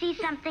when you see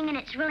something and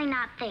it's really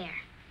not there.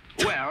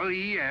 Well,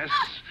 yes.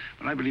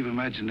 But I believe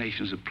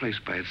imagination is a place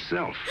by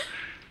itself.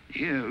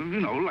 Yeah, you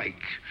know,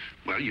 like,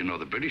 well, you know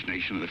the British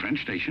nation and the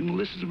French nation. Well,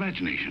 this is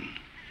imagination.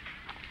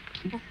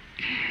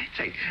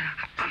 Say,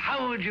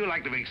 how would you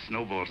like to make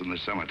snowballs in the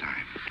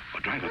summertime? Or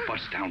drive a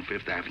bus down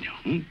Fifth Avenue?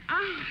 Or be the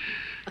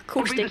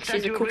Acoustic. She's Statue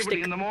of Liberty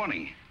acoustic. in the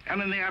morning,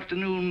 and in the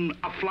afternoon,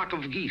 a flock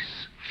of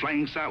geese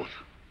flying south.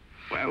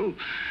 Well,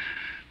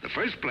 the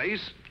first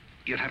place,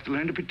 you'd have to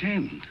learn to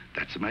pretend.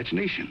 That's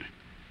imagination.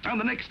 Now,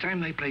 the next time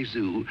they play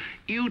zoo,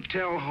 you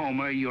tell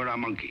Homer you're a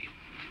monkey.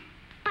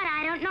 But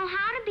I don't know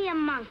how to be a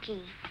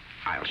monkey.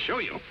 I'll show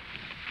you.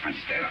 And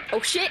stand up.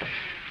 Oh shit.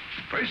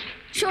 First,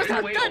 Show us bend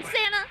how way it's done, over.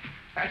 Santa.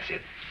 That's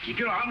it. Keep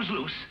your arms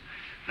loose.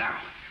 Now,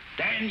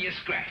 then you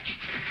scratch.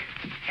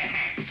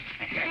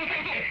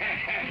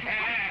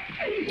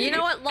 You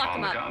know what? Lock On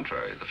him the up.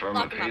 contrary, the firm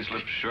Lock of him up.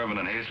 Hayslip, Sherman,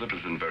 and Hayslip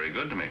has been very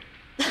good to me.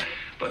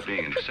 But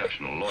being an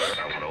exceptional lawyer,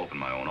 I want to open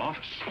my own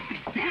office.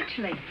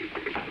 Naturally.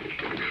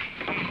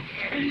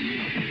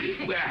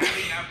 We're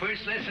having our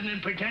first lesson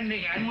in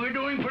pretending, and we're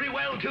doing pretty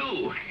well,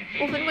 too.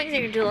 Wolf and Wings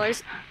here,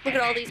 Dolores. Look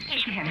at all these.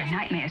 She had her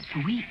nightmares for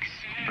weeks.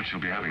 But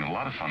you'll be having a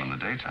lot of fun in the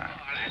daytime.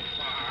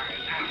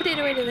 Put it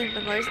away to them,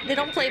 Dolores. They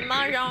don't play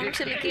mahjong,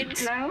 silly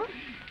kids. Hello?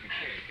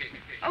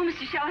 Oh,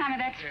 Mr. Shellhammer,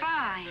 that's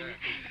fine.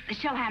 The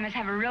Shellhammers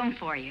have a room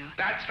for you.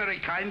 That's very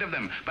kind of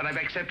them, but I've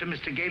accepted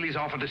Mr. Gailey's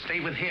offer to stay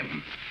with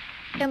him.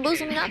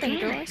 Bamboozle me nothing,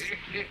 Dolores.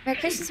 Merry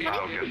Christmas,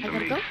 I'll money. get I to gotta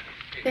meet. go.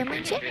 Family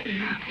and shit.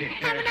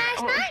 Have a nice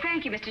Oh, night.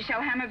 thank you, Mr.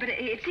 Shellhammer, but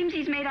it seems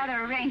he's made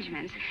other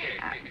arrangements.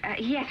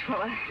 Yes,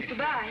 well,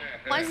 goodbye.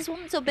 Why is this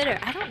woman so bitter?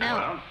 I don't know.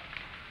 Well, Her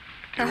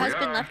here we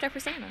husband are. left her for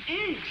Santa.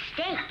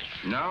 Steak.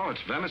 No,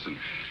 it's venison.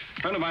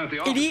 A friend of mine at the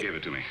office Idiot. gave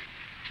it to me.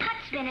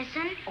 What's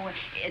venison? Oh,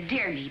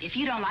 deer meat. If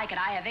you don't like it,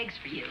 I have eggs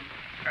for you.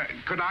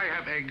 Could I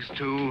have eggs,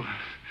 too?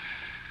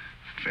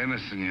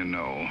 Venison, you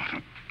know,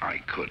 I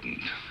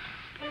couldn't.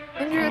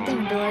 Bring your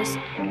thing, Dolores.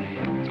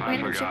 I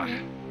forgot.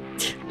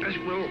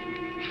 Well,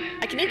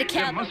 I can eat a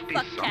cow, there but must be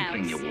fuck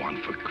something cows. you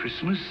want for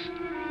Christmas.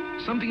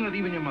 Something that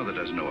even your mother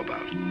doesn't know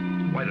about.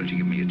 Why don't you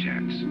give me a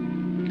chance?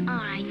 All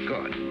right.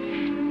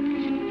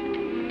 Good.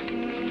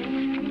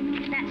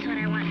 That's what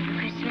I want for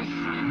Christmas.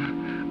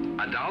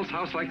 A doll's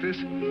house like this?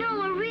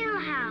 No, a real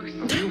house.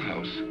 A real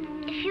house.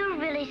 If you're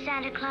really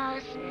Santa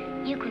Claus,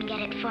 you can get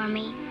it for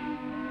me.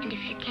 And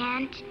if you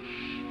can't,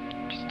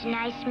 just a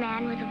nice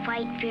man with a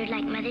white beard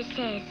like Mother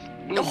says.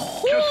 Well,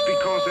 just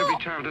because every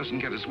child doesn't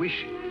get his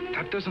wish,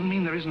 that doesn't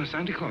mean there isn't a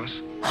Santa Claus.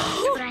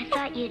 That's what I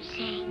thought you'd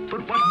say.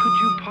 But what could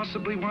you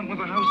possibly want with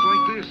a house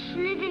like this?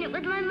 Live in it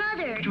with my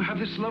mother. You have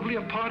this lovely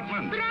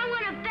apartment. But I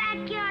want a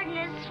backyard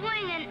and a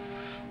swing and...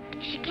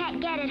 She can't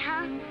get it,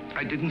 huh?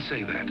 I didn't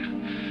say that.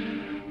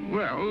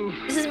 Well...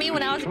 This is me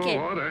when I was a tall kid.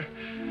 order,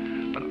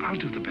 but I'll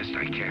do the best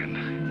I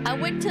can. I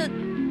went to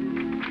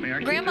May I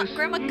keep Grandma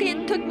this?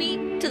 Kid took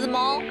me to the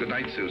mall Good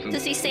night, Susan. to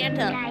see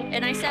Santa,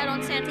 and I sat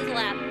on Santa's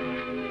lap.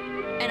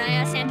 And I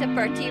asked Santa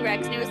for a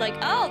T-Rex, and he was like,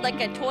 "Oh,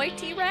 like a toy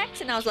T-Rex?"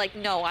 And I was like,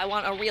 "No, I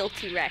want a real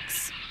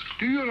T-Rex."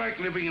 Do you like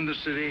living in the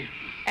city?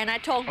 And I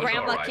told That's all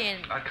Grandma right. Kin,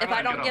 I if kinda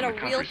I don't out get in a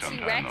the real country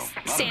sometime, T-Rex, though. Not a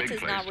big Santa's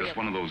place, not real. just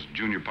one of those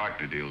junior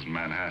partner deals in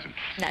Manhattan.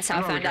 That's how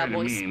I found out,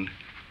 boys. Mean.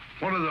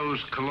 One of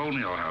those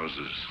colonial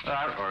houses.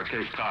 Or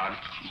Cape Cod.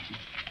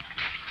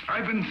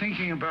 I've been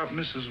thinking about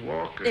Mrs.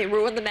 Walker. It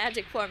ruined the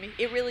magic for me.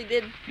 It really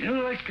did. You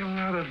know, like a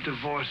lot of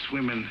divorced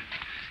women,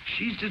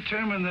 she's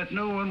determined that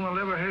no one will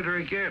ever hurt her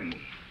again.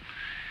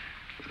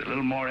 With a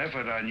little more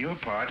effort on your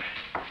part,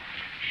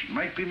 she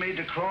might be made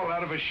to crawl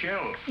out of a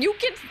shell. You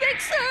can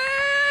fix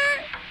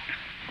her!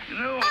 You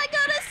know, I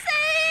gotta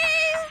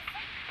save!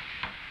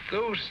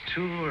 those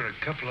two are a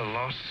couple of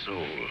lost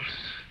souls.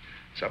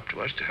 It's up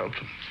to us to help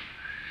them.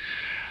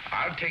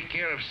 I'll take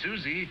care of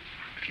Susie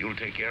if you'll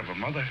take care of her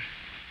mother.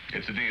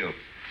 It's a deal.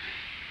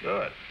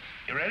 Good.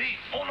 You ready?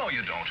 Oh, no,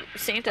 you don't.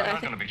 Santa, I'm I not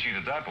think. going to be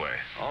cheated that way.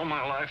 All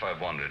my life I've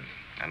wondered,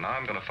 and now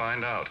I'm going to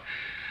find out.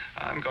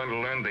 I'm going to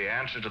learn the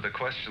answer to the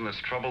question that's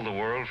troubled the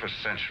world for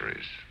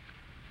centuries.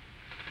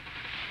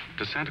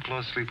 Does Santa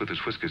Claus sleep with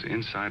his whiskers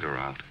inside or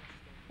out?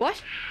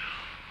 What?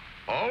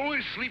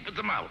 Always sleep with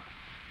them out.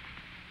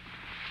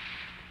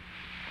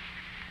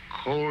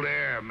 Cold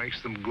air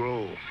makes them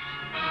grow.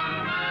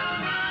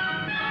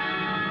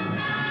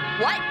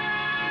 What?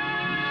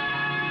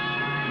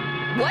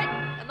 What?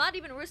 Am Not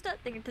Even Rooster,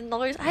 thank you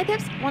 $10. Hi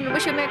Pips, wanted to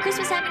wish you a Merry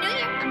Christmas, Happy New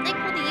Year. I'm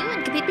thankful to you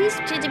and Kapipis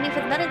for changing me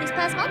for the better these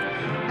past months.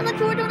 I look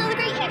forward to another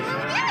great year. Hell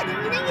yeah,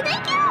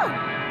 thank you.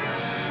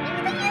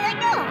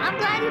 I'm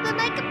glad you've been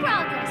making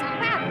progress. I'm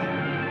proud of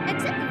you.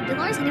 Except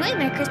 $10. Anyway,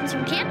 Merry Christmas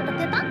from Canada,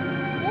 Pippa.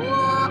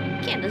 Whoa,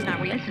 Canada's not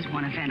real. This is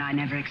one event I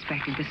never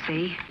expected to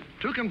see.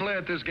 Two can play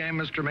at this game,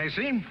 Mr.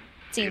 Macy.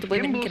 Seems If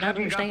women Gimbals cannot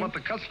hasn't got understand. what the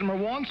customer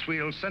wants,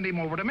 we'll send him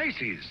over to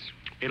Macy's.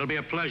 It'll be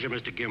a pleasure,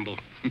 Mr. Gimble.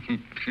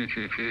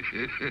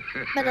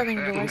 Better than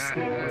yours.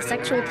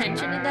 Sexual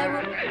tension in that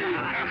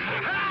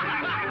room.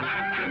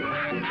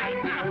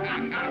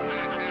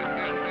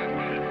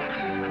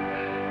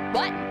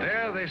 What?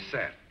 There they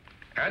sat.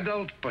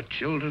 Adult but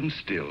children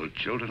still,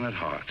 children at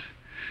heart.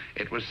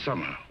 It was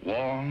summer,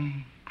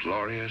 warm,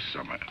 glorious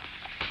summer.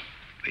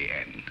 The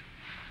end.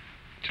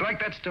 Do you like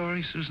that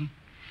story, Susan?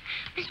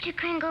 Mr.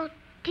 Kringle,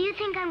 do you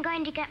think I'm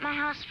going to get my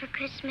house for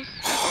Christmas?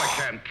 Well, I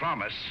can't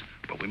promise,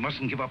 but we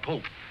mustn't give up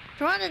hope.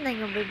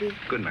 Baby.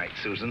 Good night,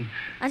 Susan.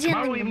 Adieu,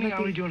 Tomorrow Lingo evening, I'll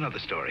Baby. read you another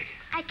story.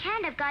 I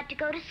can't. I've got to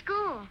go to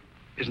school.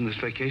 Isn't this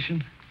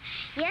vacation?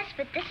 Yes,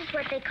 but this is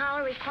what they call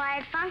a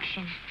required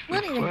function.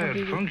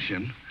 Required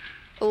function?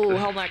 Oh,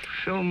 Hallmark.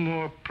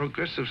 Fillmore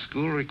Progressive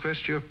School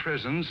requests your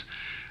presence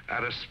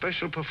at a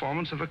special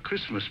performance of a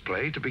Christmas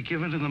play to be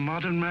given in the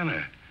modern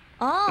manner.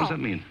 Oh. What does that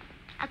mean?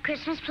 A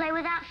Christmas play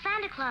without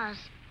Santa Claus.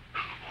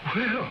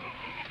 Well,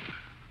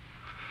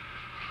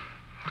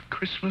 a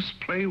Christmas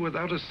play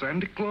without a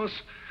Santa Claus?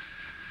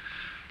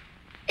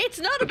 It's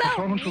not The about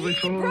performance will be me,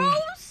 followed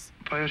bros.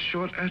 by a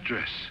short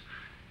address.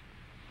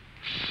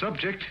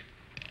 Subject,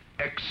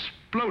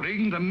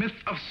 exploding the myth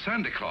of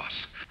Santa Claus.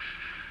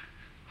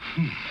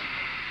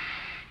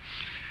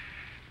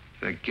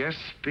 The guest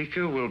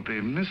speaker will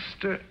be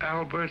Mr.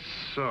 Albert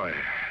Sawyer.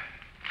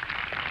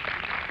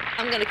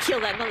 I'm gonna kill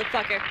that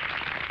motherfucker.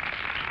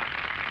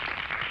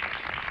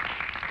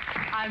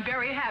 I'm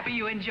very happy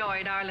you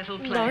enjoyed our little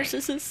play.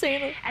 Narcissist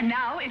Santa. And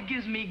now it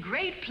gives me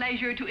great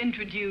pleasure to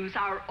introduce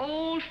our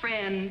old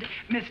friend,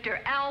 Mr.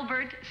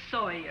 Albert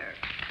Sawyer.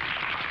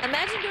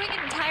 Imagine doing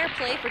an entire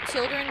play for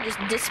children just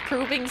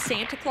disproving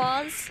Santa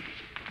Claus.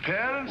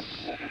 Parents,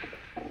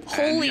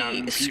 Holy young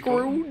people.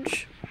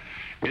 Scrooge.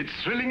 it's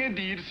thrilling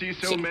indeed to see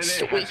so many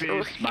Sweet.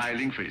 happy,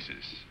 smiling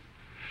faces.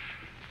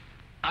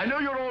 I know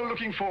you're all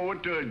looking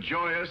forward to a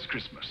joyous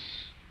Christmas.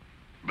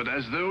 But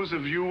as those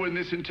of you in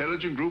this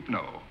intelligent group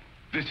know,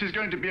 this is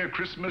going to be a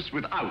Christmas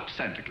without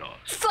Santa Claus.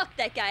 Fuck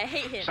that guy, I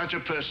hate him. Such a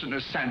person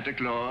as Santa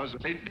Claus,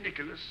 St.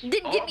 Nicholas,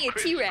 Didn't or give me a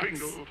Kris T-Rex.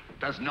 Kringle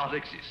does not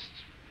exist.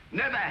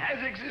 Never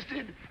has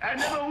existed and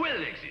never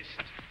will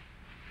exist.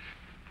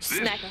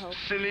 Smack a hoe. This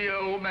silly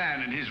old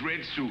man in his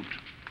red suit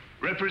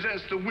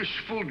represents the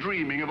wishful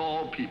dreaming of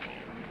all people.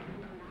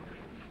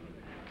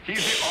 He's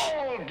the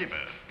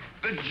all-giver,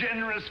 the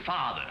generous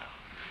father.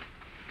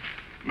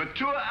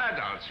 Mature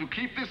adults who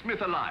keep this myth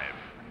alive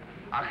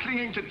are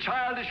clinging to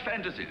childish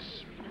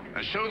fantasies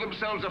and show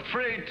themselves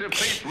afraid to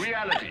face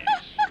realities.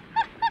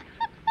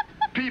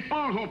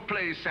 People who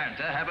play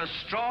Santa have a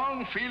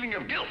strong feeling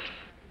of guilt.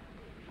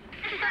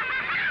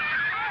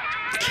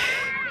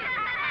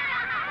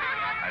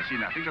 I see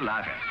nothing to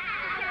laugh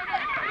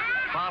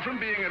at. Far from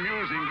being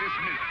amusing, this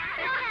myth.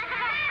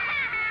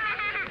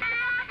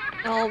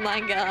 Oh my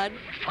god.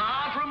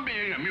 Far from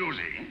being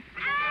amusing,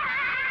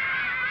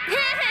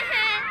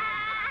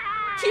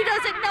 He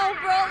doesn't know,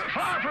 bro.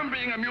 far from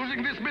being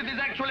amusing, this myth is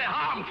actually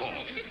harmful.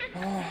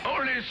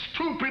 Only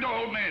stupid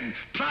old men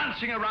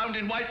prancing around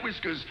in white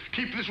whiskers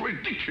keep this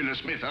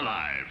ridiculous myth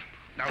alive.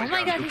 Now Oh it's my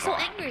gone god, too he's so far.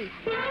 angry.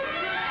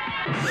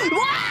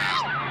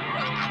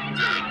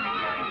 Wow!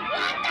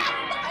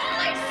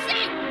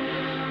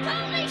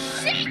 Holy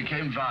shit! He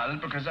became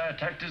violent because I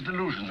attacked his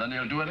delusions, and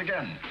he'll do it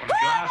again. Well, if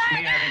you ask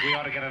me, I think we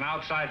ought to get an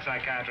outside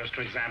psychiatrist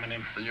to examine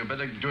him. Then you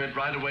better do it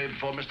right away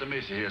before Mr.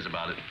 Macy hears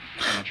about it.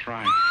 That's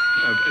right.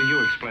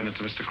 You explain it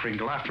to Mr.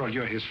 Kringle. After all,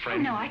 you're his Oh,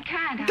 friend. no, I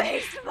can't.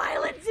 Base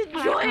violence, Well,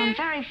 enjoy I'm it.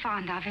 very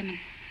fond of him, and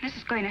this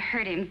is going to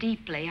hurt him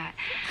deeply.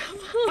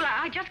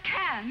 I just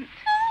can't.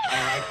 All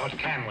right, what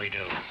can we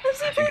do?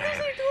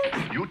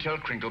 You tell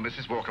Kringle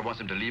Mrs. Walker wants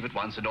him to leave at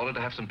once in order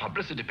to have some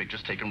publicity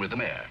pictures taken with the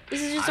mayor.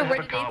 This is just I a have a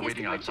Reddit car atheist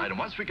waiting convention. outside, and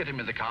once we get him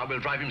in the car, we'll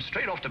drive him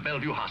straight off to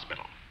Bellevue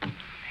Hospital.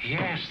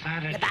 Yes,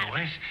 that'd do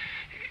it.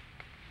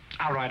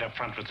 I'll ride up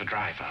front with the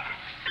driver.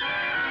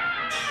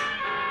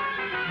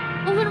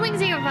 Open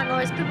wings here, fun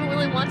lords. People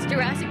really wants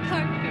Jurassic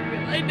Park to be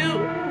real. I know.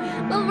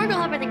 Well, we're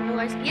gonna hop, I think,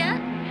 lords. Yeah?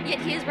 Yet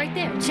he is right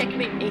there.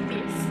 Checkmate,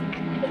 atheist.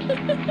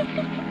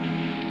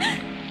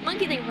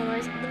 Monkey thing,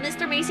 lords. The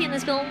Mr. Macy in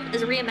this film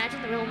is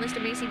reimagined. The real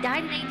Mr. Macy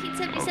died in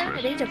 1877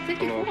 at the age of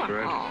 54. Hello,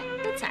 Fred. Aw,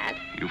 that's sad.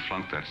 You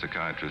flunked that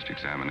psychiatrist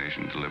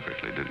examination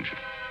deliberately, didn't you?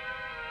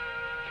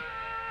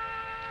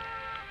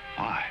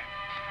 Why?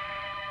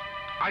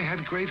 I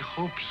had great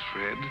hopes,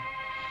 Fred.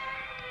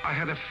 I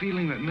had a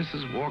feeling that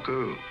Mrs.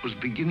 Walker was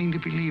beginning to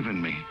believe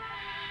in me.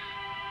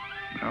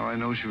 Now I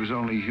know she was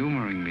only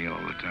humoring me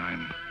all the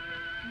time.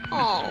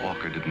 Mrs.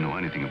 Walker didn't know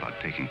anything about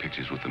taking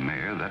pictures with the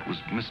mayor. That was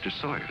Mr.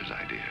 Sawyer's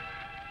idea.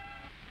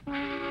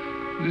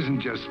 It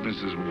isn't just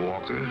Mrs.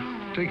 Walker.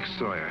 Take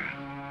Sawyer.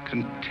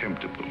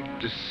 contemptible,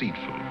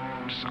 deceitful,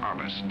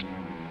 dishonest.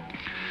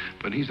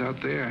 But he's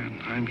out there,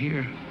 and I'm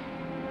here.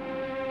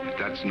 If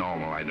that's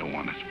normal, I don't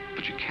want it.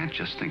 But you can't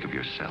just think of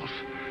yourself.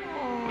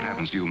 What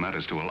happens to you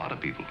matters to a lot of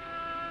people.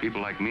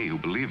 People like me who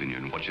believe in you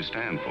and what you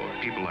stand for.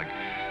 People like,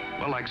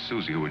 well, like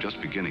Susie, who are just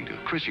beginning to.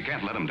 Chris, you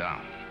can't let them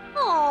down.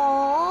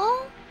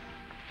 Aww.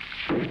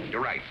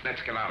 You're right.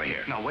 Let's get out of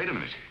here. Now, wait a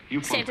minute.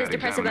 You Santa's punked that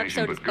depressive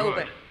examination, episode is but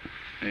over.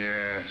 good.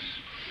 Yes.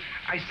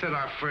 I said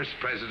our first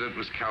president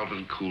was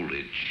Calvin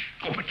Coolidge.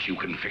 Oh, but you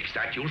can fix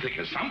that. You'll think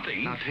of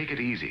something. Now, take it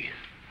easy.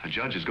 A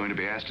judge is going to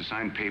be asked to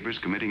sign papers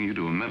committing you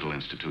to a mental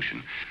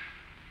institution.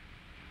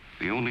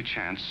 The only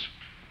chance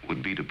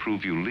would be to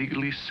prove you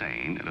legally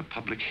sane at a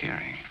public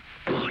hearing.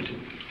 Good.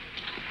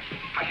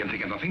 I can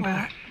think of nothing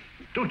better.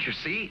 Don't you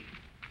see?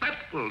 That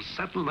will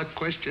settle the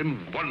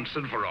question once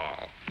and for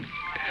all.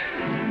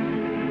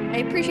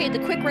 I appreciate the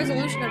quick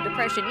resolution of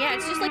depression. Yeah,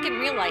 it's just like in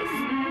real life.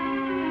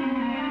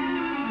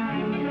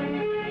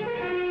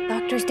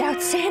 Doctors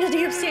doubt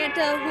sanity of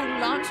Santa,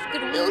 who launched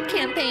goodwill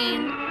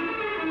campaign.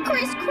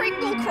 Kris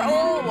Kringle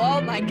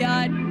oh my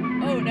god.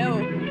 Oh no.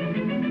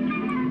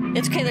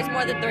 It's okay, there's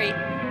more than 3.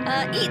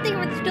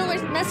 Ethan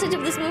Spiller's message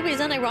of this movie is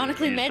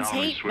unironically Meds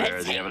hate. Swear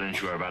Meds the hate.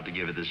 evidence you are about to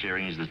give at this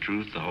hearing is the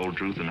truth, the whole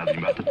truth, and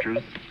nothing but the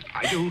truth?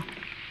 I do.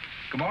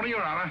 Good morning,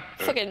 Your Honor.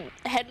 Fucking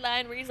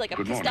headline reads like a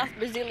Good pissed morning. off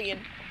Brazilian.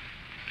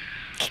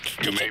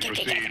 You may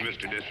proceed,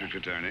 Mr. District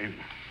Attorney.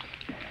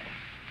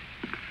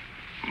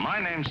 My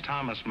name's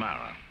Thomas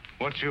Mara.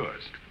 What's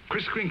yours?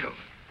 Kris Kringle.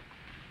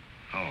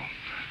 Oh,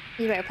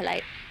 You're very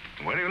polite.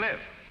 where do you live?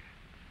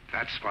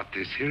 That's what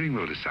this hearing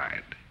will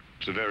decide.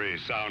 It's a very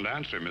sound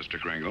answer, Mr.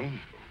 Kringle.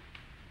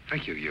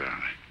 Thank you, Your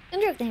Honor.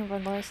 Don't joke thing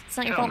about Lois. It's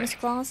not your Tell fault, me, Mr.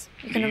 Claus.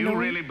 Do you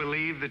really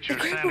believe that you're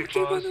Santa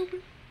Claus?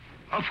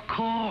 Of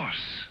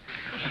course.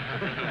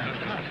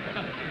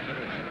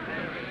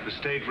 The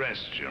state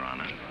rests, Your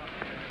Honor.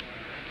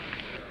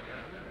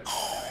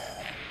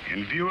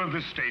 In view of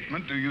this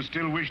statement, do you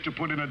still wish to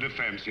put in a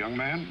defense, young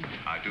man?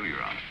 I do,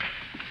 Your Honor.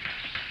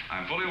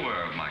 I'm fully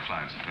aware of my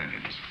client's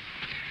opinions.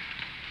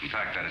 In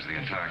fact, that is the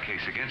entire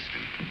case against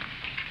him.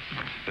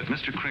 That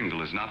Mr.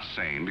 Kringle is not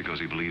sane because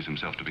he believes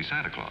himself to be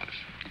Santa Claus.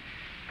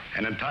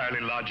 An entirely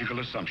logical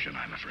assumption,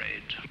 I'm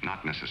afraid.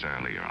 Not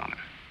necessarily, Your Honor.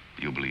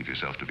 You believe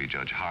yourself to be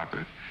Judge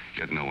Harper,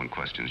 yet no one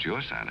questions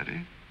your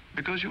sanity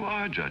because you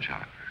are Judge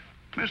Harper.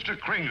 Mr.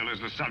 Kringle is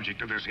the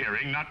subject of this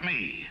hearing, not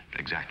me.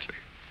 Exactly.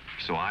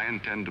 So I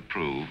intend to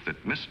prove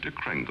that Mr.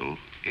 Kringle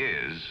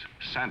is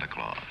Santa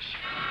Claus.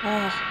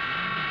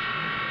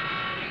 Oh.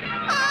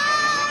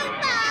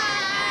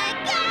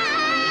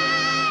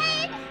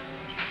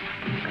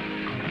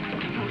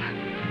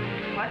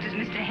 What does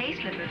Mr.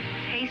 Hayslip of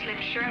Hayslip,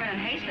 Sherman, and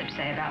Hayslip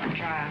say about the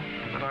trial?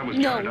 That I was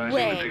No jeopardizing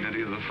way. the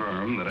dignity of the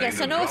firm, that Yes, I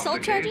so no either dropped assault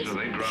the case charges? or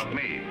they dropped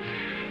me.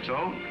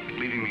 So,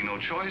 leaving me no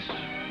choice,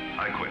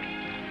 I quit.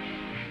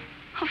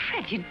 Oh,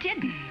 Fred, you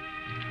didn't.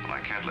 Well,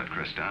 I can't let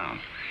Chris down.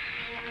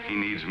 He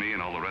needs me,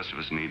 and all the rest of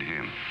us need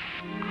him.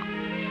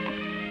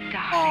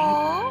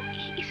 Darling,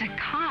 he's a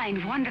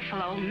kind,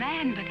 wonderful old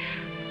man, but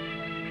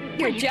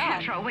Your you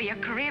can't job. throw away your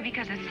career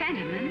because of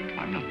sentiment.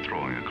 I'm not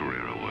throwing a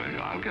career away.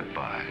 I'll get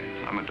by.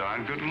 I'm a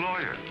darn good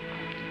lawyer.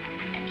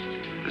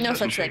 This No doesn't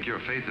such shake thing. your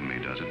faith in me,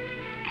 does it?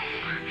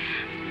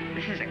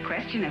 This is a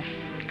question of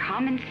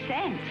common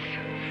sense,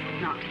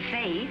 not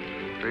faith.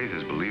 Faith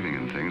is believing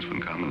in things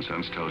when common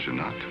sense tells you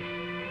not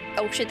to.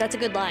 Oh shit, that's a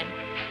good line.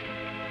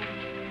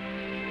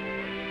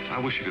 I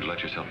wish you could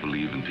let yourself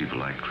believe in people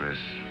like Chris,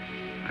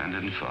 and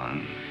in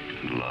fun,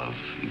 and love,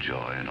 and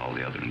joy, and all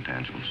the other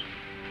intangibles.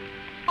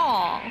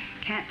 Aw.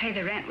 Can't pay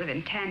the rent with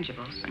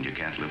intangibles. And you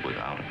can't live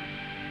without them.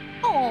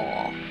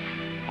 Aw.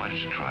 Why don't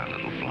you try a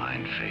little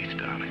blind faith,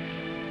 darling?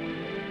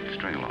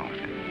 String along with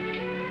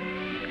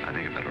me. I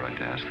think you've got a right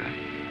to ask that.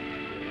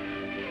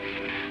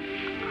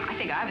 I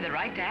think I have the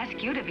right to ask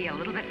you to be a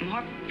little bit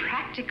more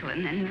practical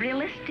and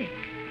realistic.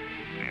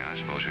 Yeah, I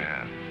suppose you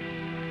have.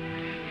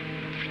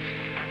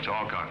 It's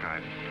all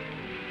cockeyed.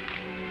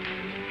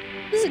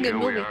 This is a good Here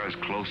we movie. are, as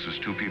close as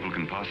two people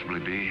can possibly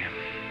be,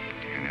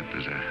 and yet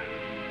there's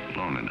a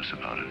loneliness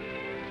about it.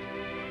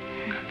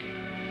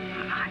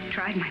 I've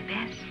tried my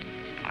best.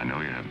 I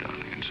know you have,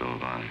 darling, and so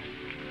have I.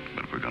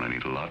 But we're going to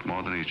need a lot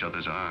more than each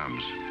other's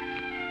arms.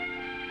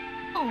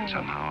 Aw.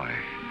 Somehow, I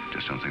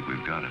just don't think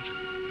we've got it.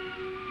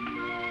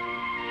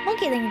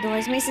 Monkey Thing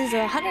Doors. Macy's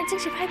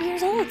 165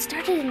 years old. It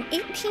started in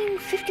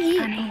 1858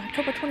 Honey. on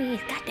October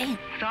 28th. God damn.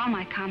 With all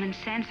my common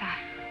sense,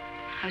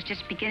 I was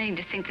just beginning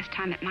to think this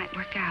time it might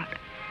work out.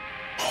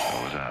 So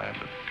was I,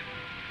 but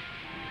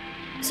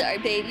Sorry,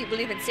 babe. You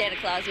believe in Santa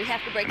Claus. We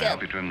have to break can I up.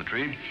 help you trim the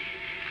tree?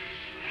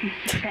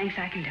 Thanks,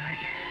 I can do it.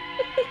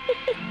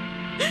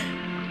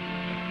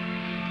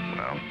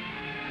 Well,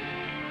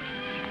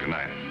 good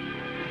night.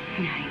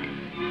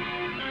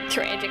 Night.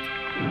 Tragic.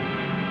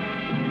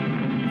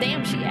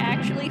 Damn, she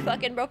actually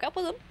fucking broke up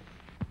with him.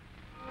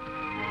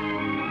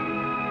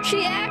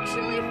 She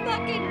actually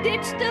fucking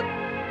ditched him.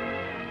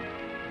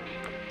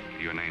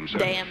 Your name, sir?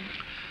 Damn.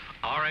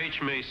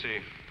 R.H.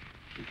 Macy.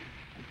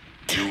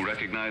 You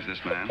recognize this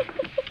man?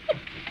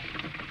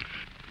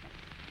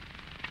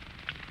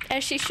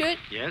 As she should.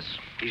 Yes,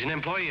 he's an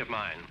employee of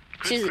mine,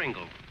 Chris She's-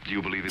 Kringle. Do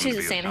you believe him She's to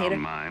a be Santa of hater.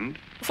 sound mind?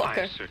 Fuck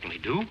her. I certainly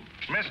do.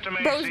 Mr.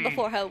 Macy, Bros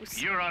before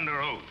hoes. you're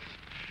under oath.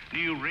 Do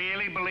you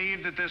really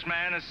believe that this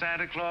man is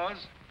Santa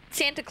Claus?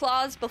 Santa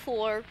Claus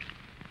before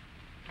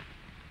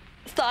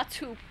thoughts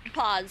who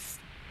pause.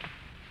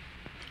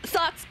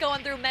 Thoughts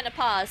going through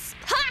menopause.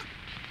 Ha!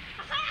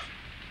 Ha!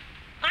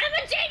 I'm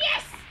a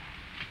genius!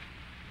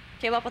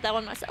 Came up with that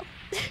one myself.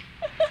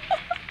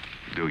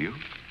 Do you?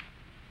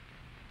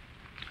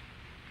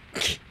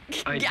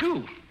 I Yeah.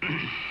 do.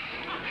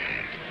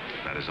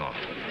 That is all.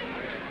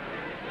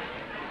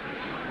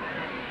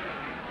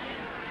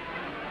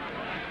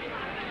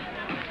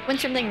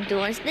 When's your thing,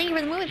 Dolores? Thank you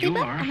for the movie, You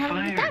people. are I'm having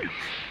a good fired. time.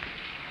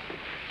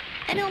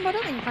 I know about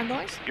everything, friend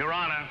Dolores. Your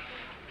Honor,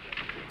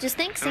 Just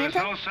think, there is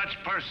Santa. no such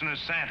person as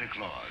Santa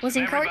Claus. Was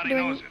in court Everybody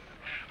doing- knows it.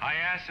 I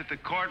ask that the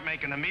court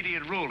make an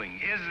immediate ruling.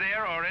 Is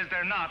there or is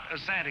there not a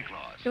Santa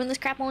Claus? Doing this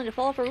crap only to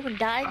fall off a roof and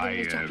die. I,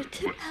 Then just jump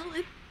into w-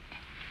 Ellen.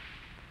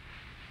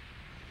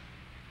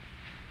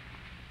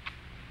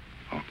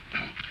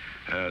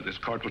 This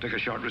court will take a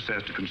short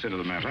recess to consider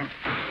the matter.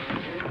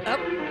 Oh.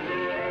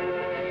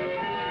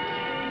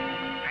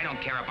 I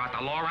don't care about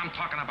the law. I'm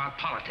talking about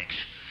politics.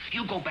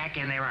 You go back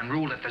in there and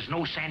rule that there's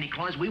no Santa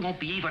Claus, we won't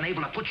be even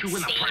able to put you in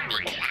the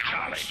primaries.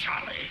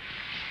 Charlie.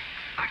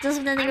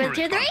 Doesn't I'm anything a with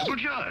tier 3? responsible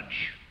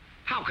judge.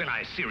 How can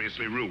I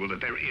seriously rule that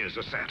there is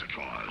a Santa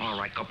Claus? All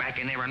right, go back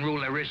in there and rule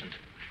there isn't.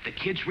 The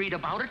kids read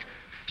about it,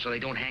 so they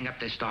don't hang up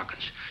their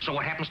stockings. So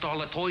what happens to all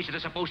the toys that are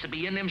supposed to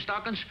be in them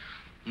stockings?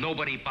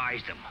 Nobody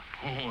buys them.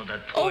 Oh,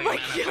 the Oh toy my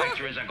God.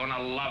 manufacturers are gonna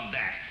love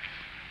that.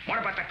 What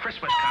about the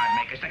Christmas card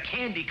makers, the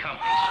candy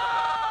companies?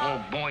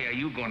 Oh, boy, are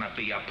you gonna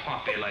be a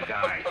popular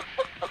guy.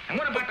 And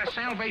what about the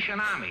Salvation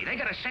Army? They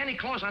got a Santa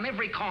Claus on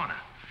every corner.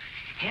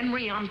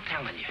 Henry, I'm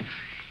telling you,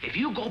 if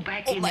you go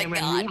back Oh in my there and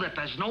God. rule that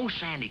there's no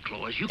Santa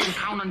Claus, you can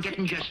count on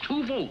getting just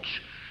 2 votes.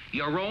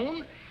 Your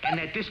own and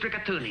that district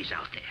attorney's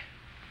out there.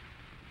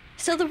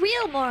 So the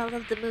real moral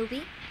of the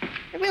movie,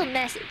 the real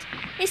message,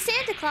 is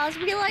Santa Claus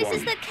realizes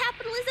Warning. that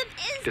capitalism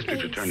is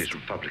District based. Attorney's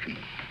Republican.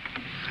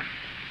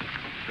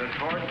 The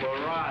court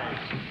will rise.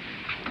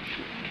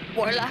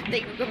 Warlock,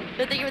 they were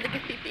the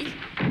good pee-pee.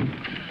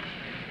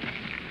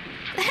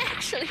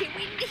 Actually,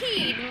 we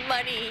need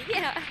money,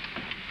 yeah.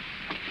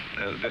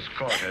 This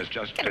court has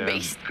just Kinda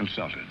based.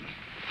 consulted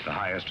the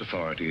highest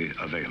authority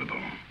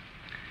available.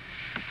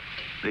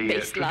 The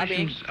Based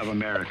lobbying. traditions of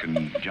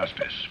American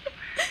justice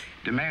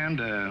demand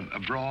a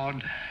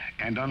broad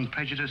and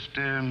unprejudiced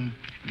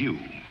view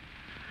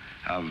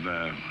of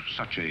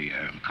such a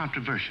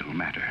controversial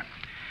matter.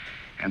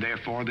 And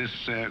therefore,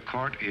 this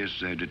court is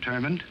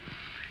determined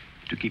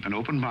to keep an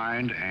open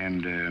mind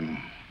and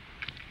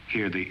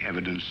hear the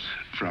evidence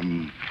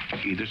from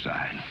either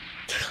side.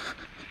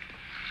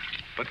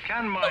 But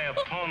can my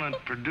opponent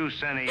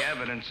produce any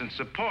evidence in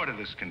support of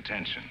this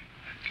contention?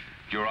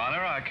 Your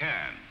Honor, I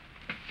can.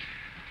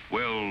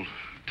 Will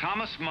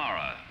Thomas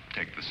Mara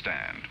take the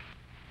stand?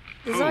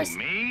 This is Who, ours.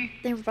 me?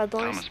 They're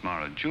brothers. Thomas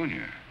Mara,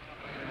 Jr.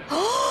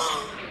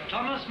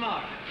 Thomas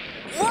Mark.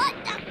 What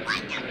the?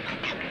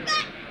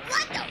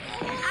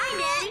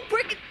 Hi, Daddy.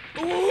 Break it.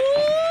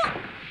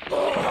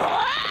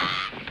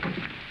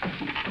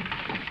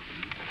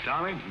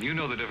 Tommy, you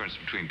know the difference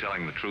between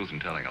telling the truth and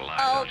telling a lie,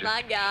 Oh don't you?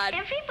 my God.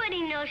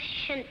 Everybody knows you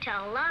shouldn't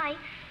tell a lie,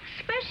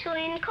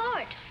 especially in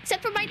court.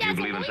 Except for my Do you dad's a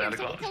believe in lawyer, Santa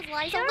so he Claus? tells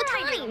lies Sure all the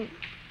I time.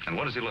 And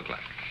what does he look like?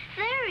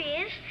 There he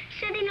is,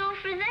 sitting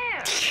over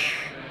there.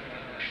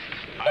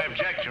 I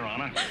object, Your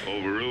Honor.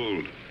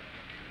 Overruled.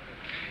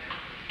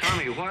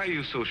 Tommy, why are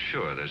you so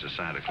sure there's a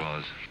Santa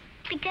Claus?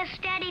 Because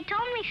Daddy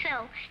told me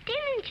so.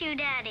 Didn't you,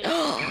 Daddy? And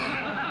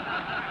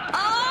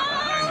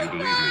you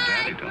believe your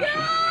daddy, don't you?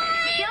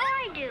 Sure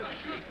I do.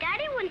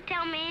 Daddy wouldn't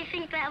tell me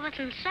anything that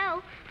wasn't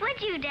so. Would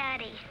you,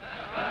 Daddy?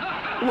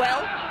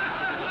 Well,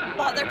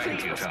 Father, Thank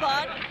please you,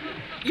 respond.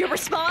 Your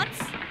response?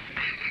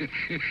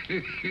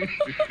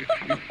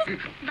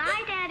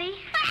 Bye, Daddy.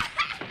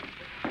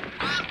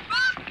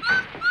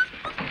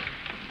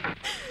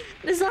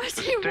 This is our The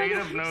state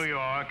of New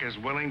York is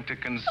willing to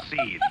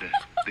concede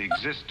the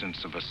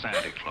existence of a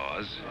Santa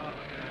Claus.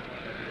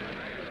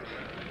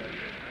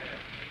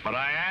 But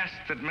I ask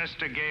that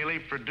Mr. Gailey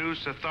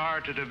produce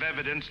authoritative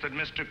evidence that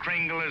Mr.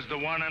 Kringle is the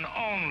one and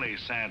only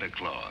Santa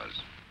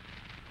Claus.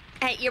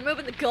 Hey, you're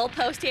moving the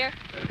goalpost here.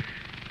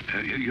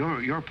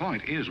 Your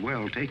point is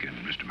well taken,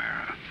 Mr.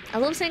 Mara. I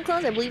love Santa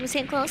Claus. I believe in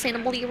Santa Claus. Santa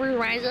believer,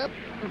 rise up.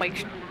 Bye.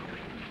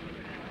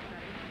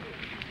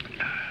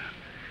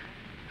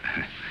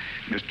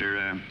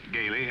 Mr.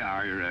 Gailey,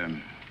 are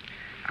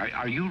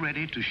you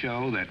ready to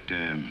show that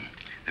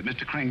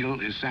Mr.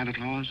 Kringle is Santa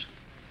Claus?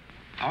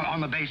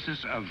 On the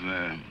basis of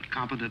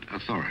competent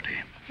authority.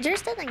 There's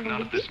still thing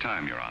Not at this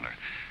time, Your Honor.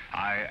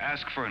 I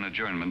ask for an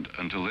adjournment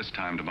until this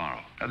time tomorrow.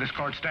 This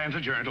court stands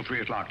adjourned till 3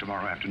 o'clock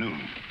tomorrow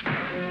afternoon.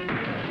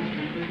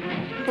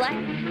 Black,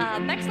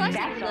 backslash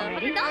That's for the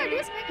already. $100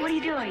 dues. What are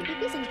you doing?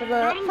 Thanks for the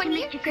Writing to fun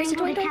year. Mr. Here's the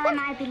Kringle to tell 2024. him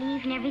I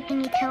believe in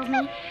everything he told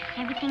me.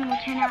 Everything will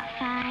turn out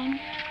fine.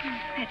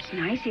 That's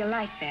nice. He'll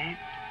like that.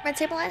 Red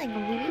table, I think.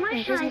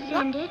 Where should I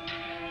send it?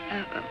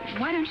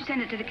 Why don't you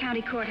send it to the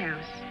county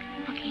courthouse?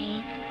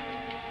 Okay.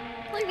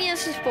 Let me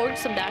just forge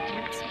some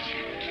documents.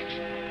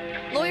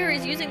 Lawyer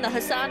is using the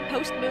Hassan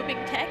post-moving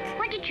tech.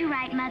 What did you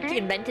write, Mother? He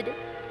invented it.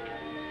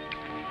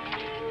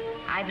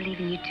 I believe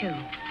in you too,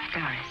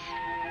 Doris.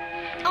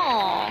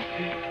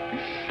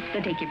 Aww.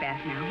 Go take your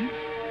bath now.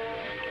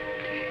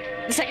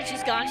 The second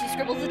she's gone, she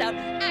scribbles it out.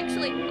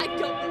 Actually, I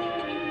don't believe it.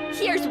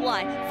 Here's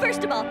why.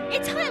 First of all,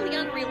 it's highly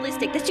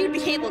unrealistic that you'd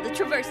be able to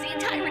traverse the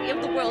entirety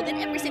of the world in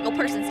every single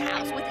person's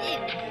house within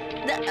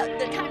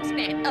the time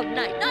span of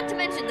night. Not to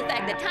mention the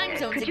fact that time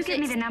zones Could you exist. give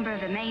me the number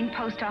of the main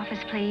post office,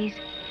 please?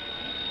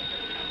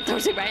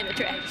 Throws it right in the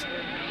trash.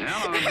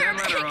 Hello, the mail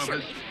letter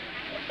office.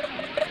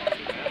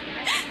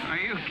 Are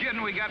you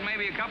kidding? We got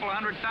maybe a couple of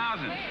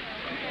 100,000.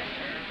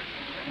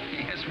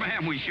 Yes,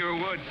 ma'am, we sure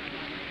would.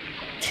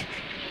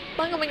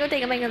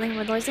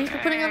 Thanks for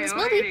putting on this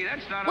movie. Lady,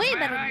 that's not Way a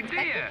bad better than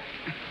idea.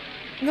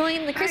 expected. Going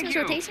in the Christmas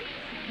you. rotation,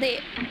 they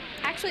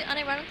actually,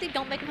 unironically,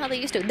 don't make them how they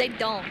used to. They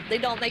don't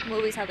make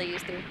movies how they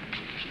used to.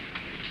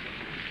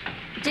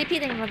 JP,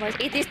 thank you for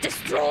Atheist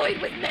destroyed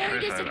with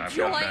marriages and I've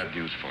joy. got bad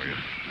news for you.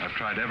 I've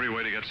tried every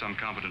way to get some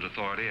competent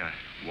authority. I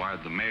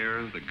wired the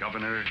mayor, the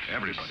governor,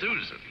 everybody.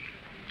 Susan.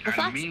 The That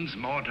fox? means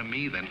more to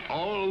me than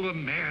all the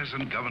mayors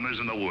and governors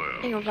in the world.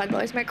 Thank you for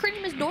 $5. Merry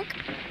Christmas, Dork.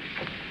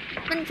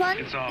 Been fun.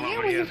 It's all Here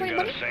over. with He your hasn't funny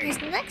got buddy. a thing. Here's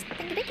the next.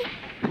 Thank you.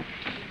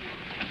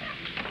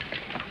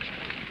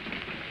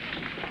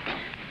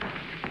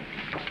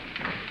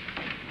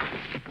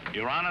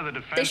 Your Honor, the They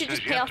defense should has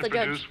just pay yet off to the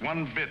judge. produce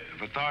one bit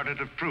of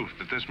authoritative proof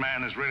that this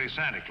man is really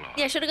Santa Claus.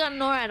 Yeah, should have gotten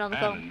NORAD on the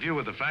And phone. in view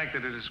of the fact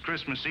that it is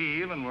Christmas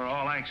Eve and we're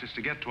all anxious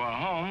to get to our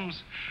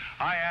homes,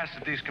 I ask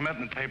that these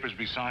commitment papers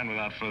be signed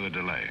without further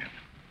delay.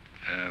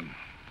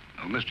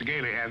 Mr.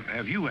 Gailey,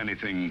 have you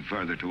anything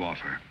further to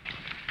offer?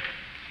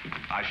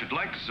 I should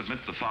like to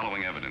submit the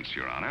following evidence,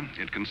 Your Honor.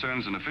 It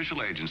concerns an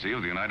official agency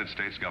of the United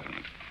States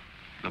government.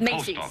 The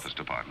Macy's. Post Office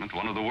Department,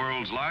 one of the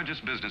world's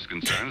largest business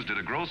concerns, did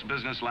a gross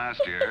business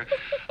last year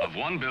of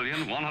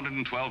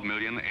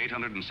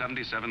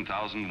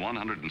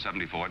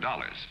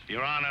 $1,112,877,174.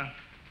 Your Honor,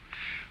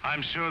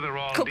 I'm sure they're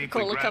all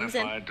Coca-Cola deeply comes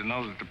in. gratified to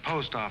know that the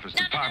Post Office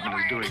Department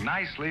is doing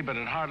nicely, but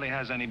it hardly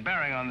has any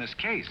bearing on this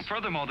case.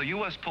 Furthermore, the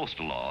U.S.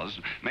 postal laws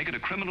make it a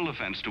criminal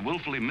offense to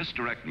willfully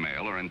misdirect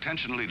mail or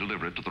intentionally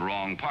deliver it to the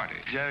wrong party.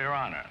 Yeah, Your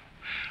Honor.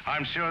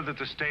 I'm sure that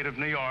the state of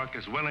New York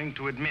is willing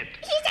to admit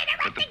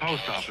that the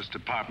Post Office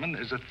Department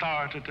is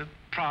authoritative,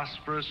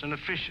 prosperous, and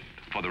efficient.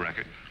 For the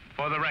record.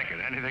 For the record,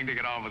 anything to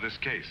get on with this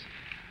case.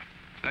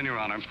 Then, Your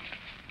Honor,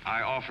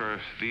 I offer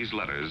these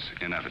letters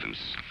in evidence.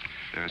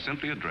 They're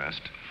simply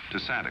addressed to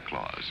Santa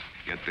Claus,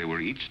 yet they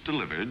were each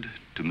delivered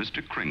to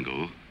Mr.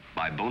 Kringle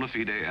by bona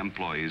fide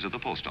employees of the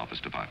Post Office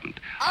Department.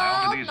 I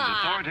offer these as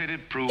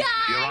authoritative proof.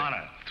 Your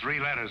Honor, 3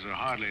 letters are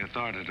hardly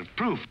authoritative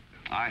proof.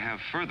 I have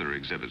further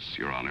exhibits,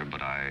 Your Honor,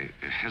 but I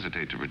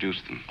hesitate to produce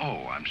them.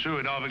 Oh, I'm sure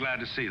we'd all be glad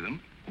to see them.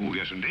 Oh,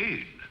 yes,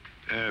 indeed.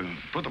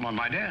 Put them on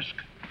my desk.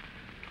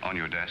 On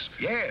your desk?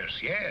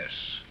 Yes, yes.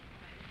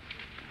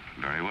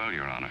 Very well,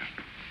 Your Honor.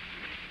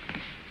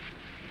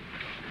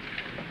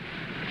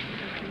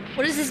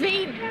 What does this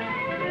mean?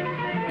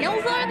 Yellow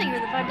Thorn, thank you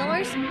for the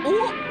 $5.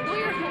 Oh,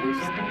 lawyer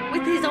host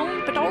with his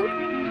own petard.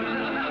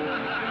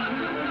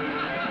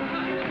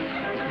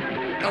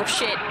 Oh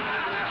shit.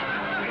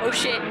 Oh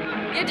shit.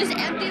 Yeah, just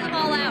empty them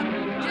all out.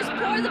 Just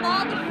pour them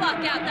all the fuck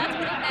out. That's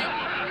what he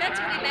meant. That's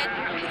what he meant.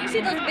 You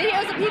see those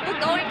videos of people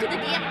going to the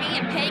DMV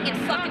and paying in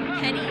fucking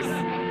pennies?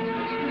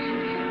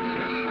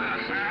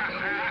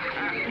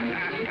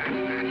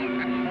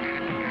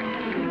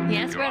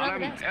 Yes, Your right on Honor,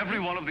 the desk. every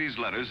one of these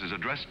letters is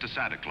addressed to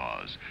Santa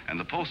Claus, and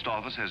the post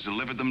office has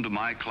delivered them to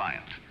my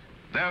client.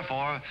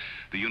 Therefore,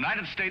 the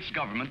United States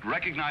government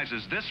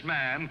recognizes this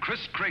man,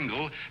 Chris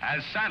Kringle,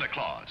 as Santa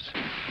Claus.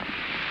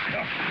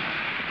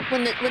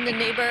 When the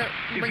neighbor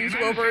brings you If the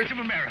United over, States of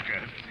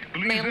America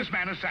believes ma'am. this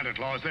man is Santa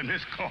Claus, then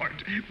this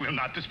court will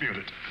not dispute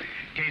it.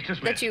 Case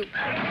dismissed.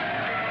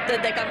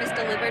 that got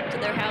misdelivered to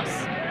their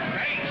house,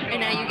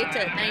 and now you get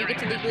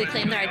to legally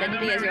claim their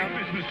identity as your own.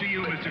 Christmas to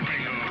you, Mr.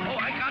 Kringle. Oh,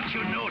 I got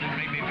your note. It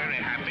made me very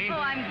happy. Oh,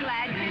 I'm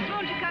glad. Chris,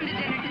 won't you come to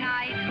dinner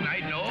tonight? I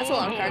know. That's a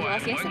lot of cars, I'm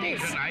Ross. Yes, it working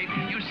is. Tonight.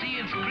 You see,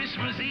 it's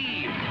Christmas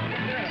Eve.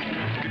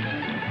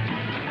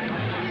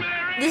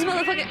 This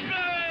motherfucker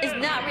is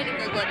not reading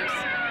those letters.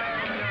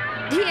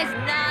 He is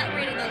not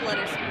reading those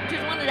letters.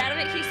 Just wanted out of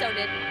it. He so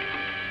did.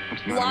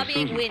 What's the matter with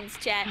Lobbying Susan? wins,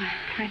 chat.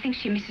 I think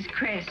she misses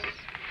Chris.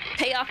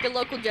 Pay off your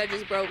local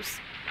judges, bros.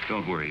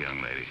 Don't worry,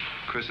 young lady.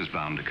 Chris is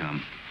bound to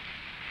come.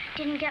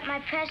 Didn't get my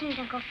present,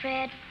 Uncle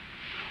Fred.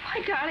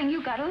 Why, darling,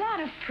 you got a lot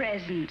of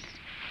presents.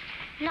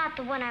 Not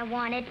the one I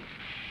wanted.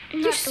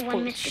 You Not the one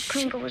spoiled Mr.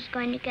 Kringle was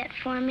going to get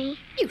for me.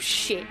 You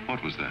shit.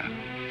 What was that?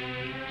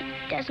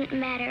 It doesn't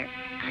matter.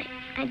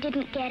 I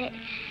didn't get it.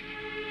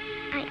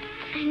 I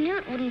knew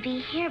it wouldn't be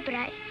here, but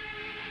I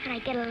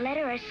get a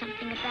letter or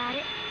something about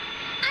it.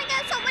 I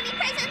got so many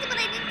presents, but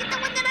I didn't get the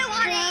one that I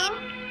wanted.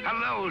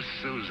 Hello,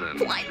 Susan.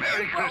 Why,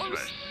 Merry Rose?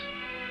 Christmas.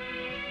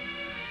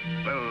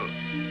 Well,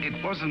 it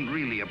wasn't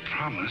really a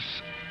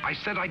promise. I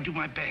said I'd do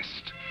my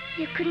best.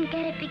 You couldn't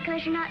get it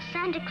because you're not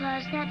Santa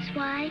Claus, that's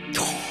why.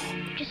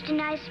 Just a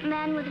nice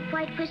man with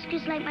white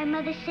whiskers like my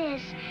mother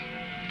says.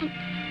 And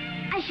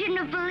I shouldn't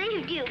have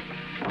believed you.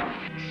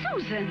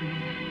 Susan!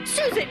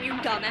 Susan, you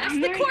dumbass!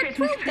 The court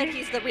proved that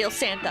he's the real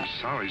Santa.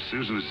 Sorry,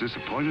 Susan is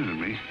disappointed in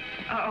me.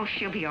 Oh,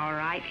 she'll be all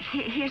right.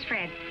 Here's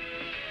Fred.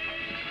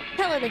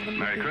 Tell her they can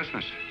Merry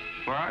Christmas.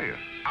 Where are you?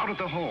 Out at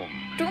the home.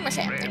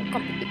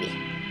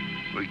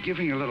 We're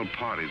giving a little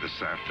party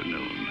this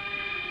afternoon.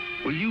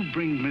 Will you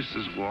bring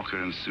Mrs. Walker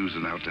and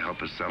Susan out to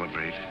help us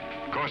celebrate?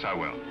 Of course I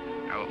will.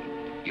 Now,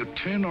 you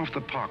turn off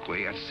the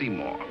parkway at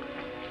Seymour.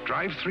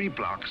 Drive 3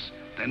 blocks,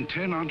 then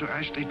turn onto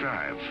Ashley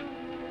Drive.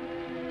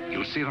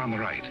 You'll see it on the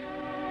right.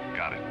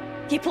 Got it.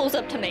 He pulls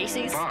up to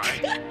Macy's.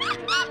 Bye.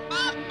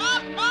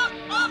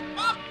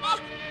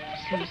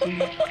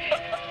 Susan,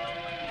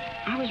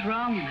 I was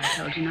wrong when I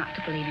told you not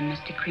to believe in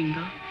Mr.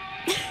 Kringle.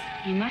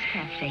 You must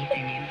have faith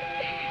in him.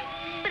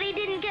 But he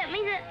didn't get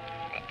me that.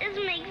 That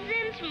doesn't make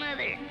sense,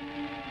 Mother.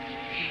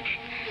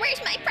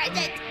 Where's my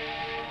present?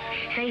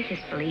 Faith is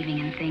believing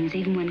in things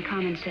even when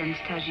common sense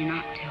tells you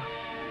not to.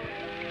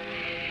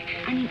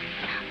 I mean,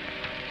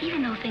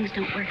 even though things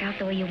don't work out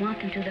the way you want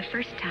them to the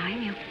first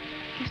time, you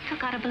still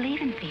gotta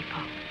believe in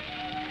people.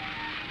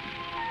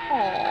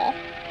 Aww.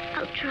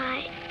 I'll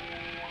try.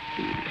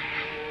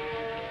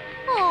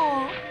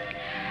 Aww.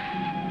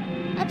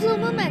 Absolute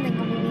moment, then,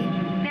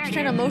 maybe. She's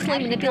trying to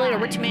emotionally manipulate a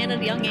rich man at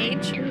a young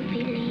age. I do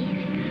believe.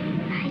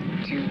 I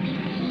do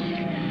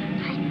believe.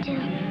 I do.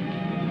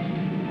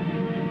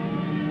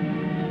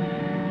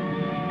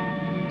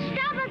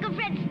 Stop, Uncle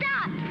Fred,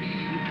 stop!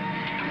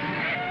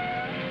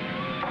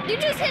 You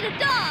just hit a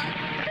dog!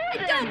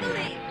 I don't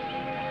believe!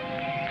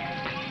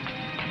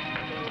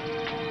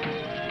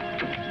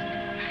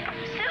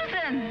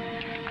 Susan!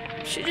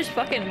 She just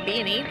fucking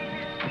beanie.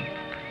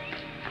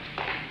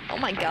 Oh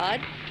my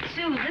god.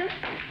 Susan, you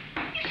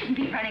shouldn't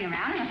be running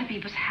around in other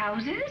people's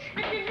houses.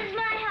 But this is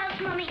my house,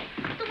 Mommy.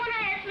 The one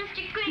I asked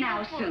Mr. Kringle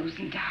Now, for.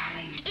 Susan,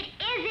 darling. It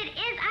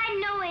is. I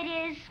know it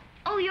is.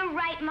 Oh, you're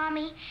right,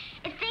 Mommy.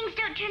 If things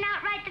don't turn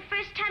out right the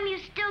first time, you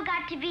still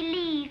got to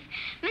believe.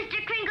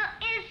 Mr. Kringle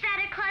is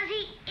Santa Claus.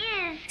 He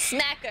is.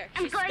 Snacker.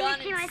 I'm She's going gone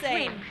to see my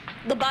insane.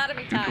 twins.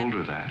 Lobotomy You time. told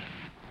her that?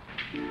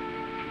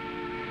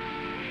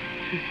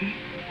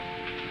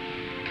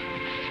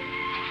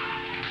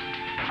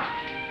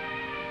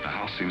 The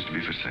house seems to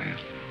be for sale.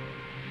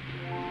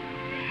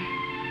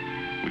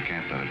 We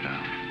can't let her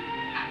down.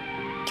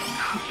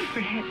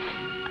 Fred.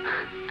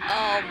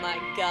 Oh my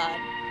god.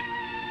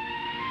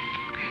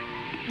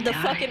 The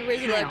Darling, fucking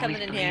Rizzler I coming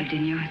always in here. believed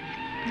in you.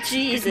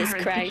 Jesus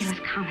It's Christ. ridiculous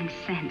common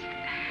sense.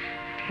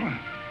 Well,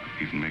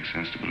 it even makes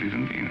sense to believe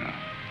in me now.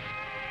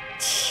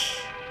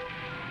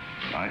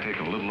 I take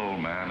a little old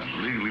man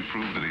and legally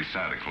prove that he's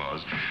Santa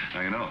Claus.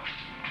 Now, you know.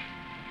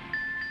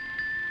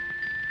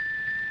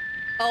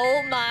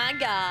 Oh my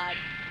god.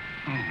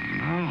 Oh,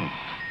 no.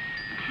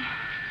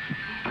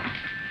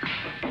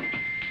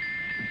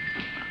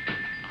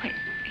 Wait,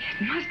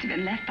 it must have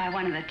been left by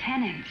one of the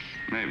tenants.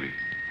 Maybe.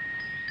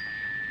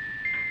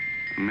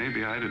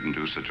 Maybe I didn't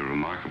do such a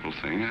remarkable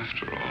thing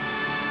after all.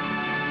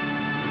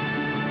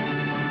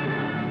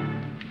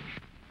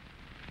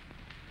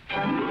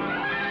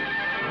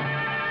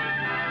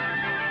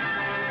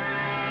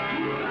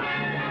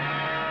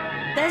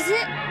 That's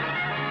it?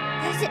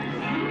 That's it?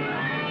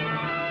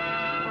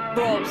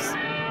 Bros.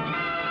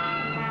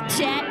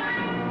 Chat.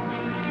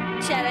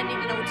 Chat, I need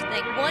to know what you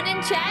think. 1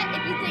 in chat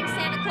if you think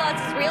Santa Claus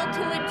is real.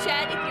 2 in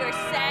chat if you're a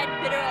sad,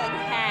 bitter old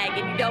hag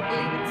and you don't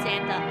believe in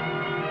Santa.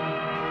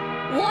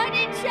 1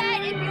 in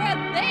chat if you're a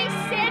base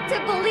Santa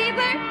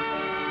believer.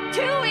 2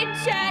 in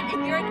chat if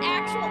you're an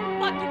actual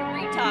fucking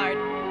retard.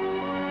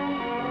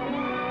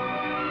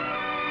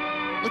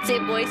 Let's see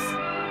it, boys.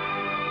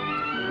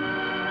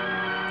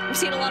 We've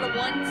seen a lot of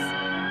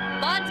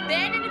 1s. Mods,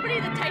 ban anybody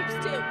that types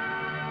 2.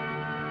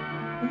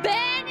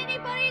 Ban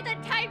anybody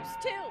that types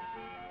 2.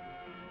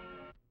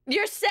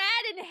 You're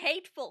sad and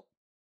hateful.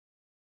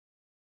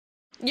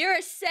 You're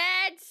a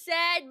sad,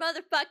 sad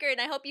motherfucker, and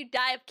I hope you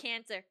die of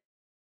cancer.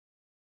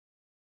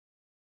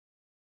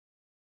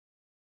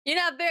 You're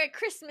not very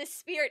Christmas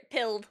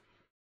spirit-pilled.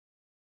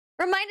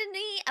 Reminded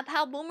me of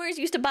how boomers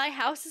used to buy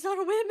houses on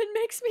a whim and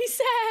makes me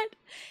sad.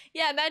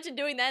 Yeah, imagine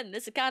doing that in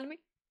this economy.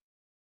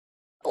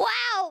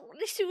 Wow,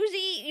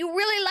 Susie, you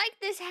really like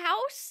this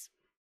house?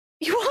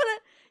 You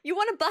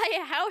wanna buy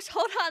a house?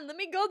 Hold on, let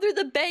me go through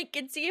the bank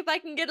and see if I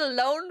can get a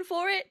loan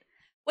for it.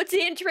 What's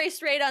the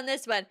interest rate on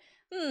this one?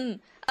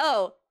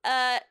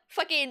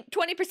 Fucking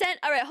 20%.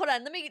 All right, hold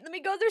on. Let me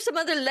go through some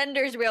other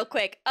lenders real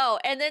quick. Oh,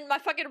 and then my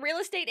fucking real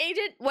estate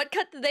agent. What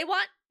cut do they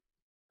want?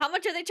 How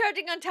much are they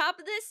charging on top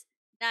of this?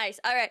 Nice.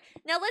 All right.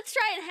 Now let's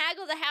try and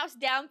haggle the house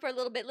down for a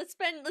little bit. Let's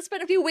spend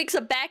a few weeks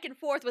of back and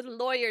forth with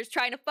lawyers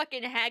trying to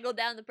fucking haggle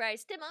down the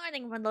price. Tim, I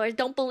think my lawyers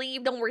don't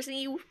believe, don't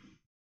receive.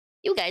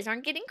 You guys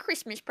aren't getting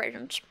Christmas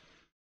presents.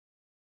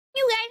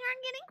 You guys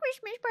aren't getting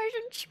Christmas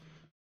presents.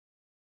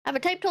 I have a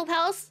type 12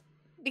 house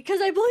because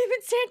I believe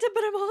in Santa,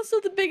 but I'm also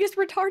the biggest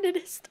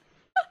retardedest.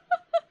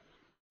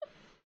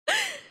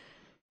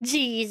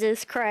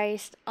 Jesus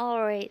Christ.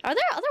 Alright. Are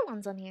there other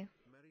ones on here?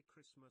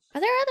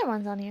 Are there other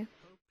ones on here?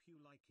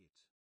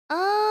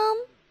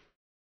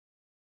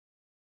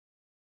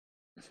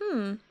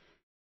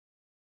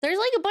 There's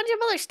like a bunch of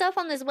other stuff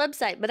on this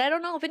website, but I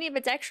don't know if any of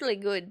it's actually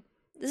good.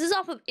 This is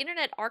off of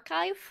Internet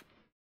Archive.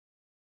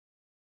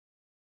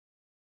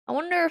 I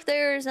wonder if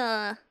there's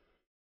I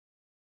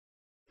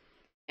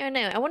don't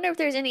know. I wonder if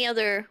there's any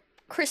other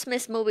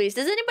Christmas movies.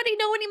 Does anybody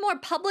know any more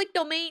public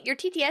domain? Your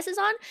TTS is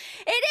on?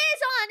 It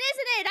is on,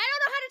 isn't it? I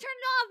don't know how to turn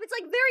it off. It's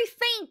like very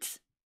faint.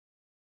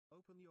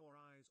 Open your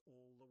eyes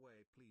all the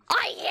way, please.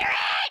 I hear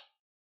it!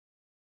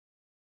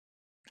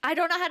 I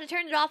don't know how to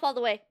turn it off all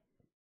the way.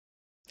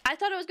 I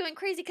thought I was going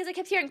crazy because I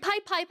kept hearing pie,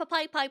 pie, pie,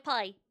 pie, pie,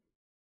 pie.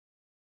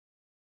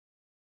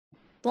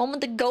 The one with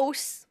the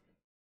ghosts.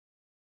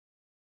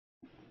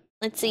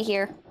 Let's see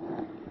here.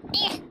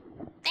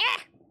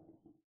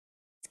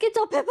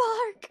 Schizo Pippa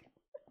Arc.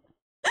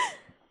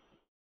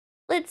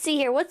 Let's see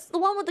here. What's the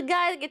one with the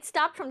guy that gets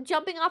stopped from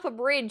jumping off a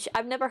bridge?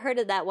 I've never heard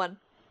of that one.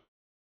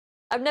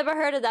 I've never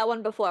heard of that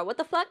one before. What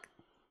the fuck?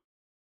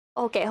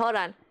 Okay, hold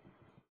on.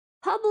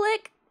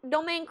 Public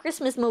domain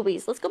Christmas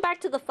movies. Let's go back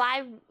to the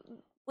 5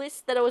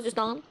 list that I was just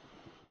on.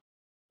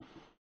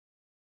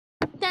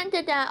 Dun,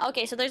 dun, dun.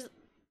 Okay, so there's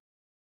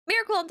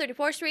Miracle on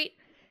 34th Street.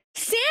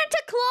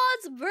 Santa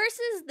Claus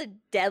versus the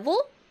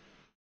Devil.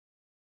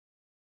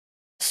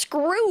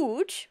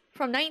 Scrooge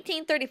from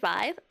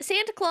 1935.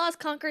 Santa Claus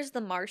Conquers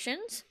the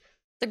Martians.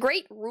 The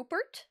Great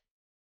Rupert.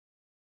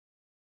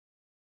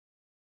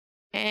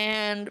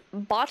 And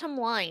Bottom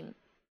Line.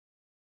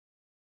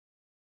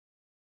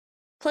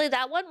 Play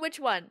that one? Which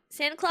one?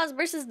 Santa Claus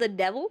versus the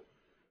Devil?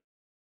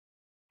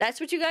 That's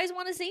what you guys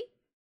want to see?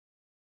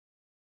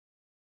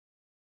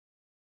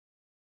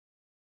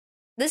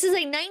 This is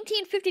a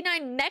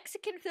 1959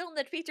 Mexican film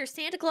that features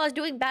Santa Claus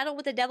doing battle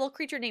with a devil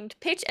creature named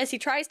Pitch as he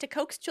tries to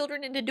coax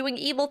children into doing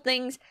evil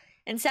things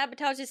and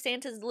sabotages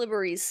Santa's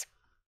deliveries.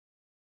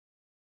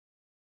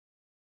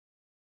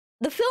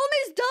 The film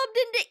is dubbed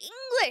into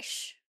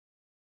English.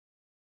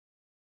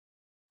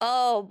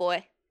 Oh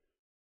boy.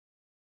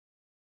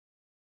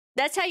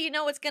 That's how you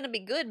know it's gonna be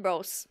good,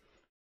 bros.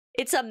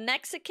 It's a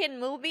Mexican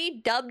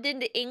movie dubbed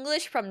into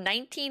English from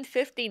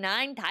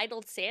 1959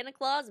 titled Santa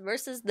Claus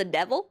versus the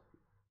Devil.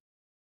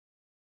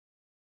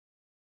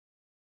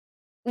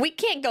 We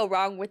can't go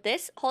wrong with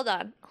this. Hold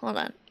on.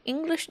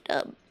 English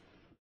dub.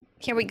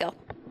 Here we go.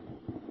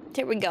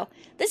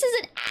 This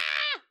is an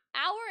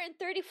hour and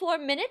 34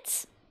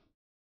 minutes.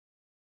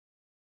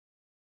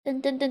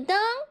 Dun dun dun dun.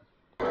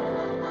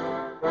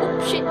 Oh,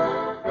 shit.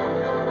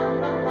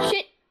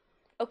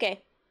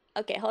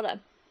 Okay, hold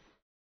on.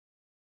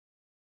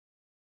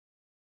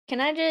 Can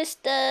I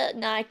just,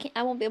 no, I can't,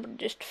 I won't be able to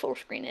just full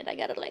screen it. I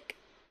gotta like,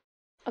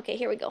 okay,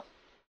 here we go.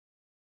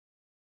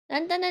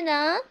 Dun dun dun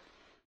dun.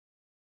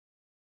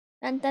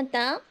 Dun dun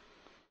dun.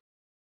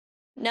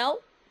 No,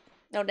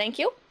 thank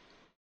you.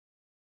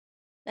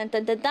 Dun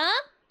dun dun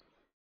dun.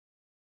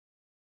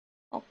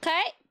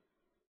 Okay.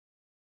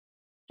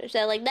 Just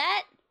that like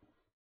that.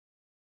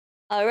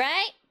 All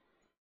right.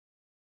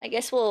 I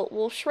guess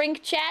we'll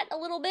shrink chat a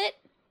little bit.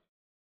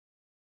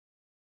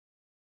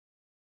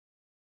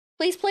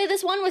 Please play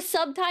this one with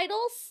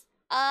subtitles.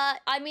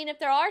 I mean, if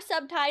there are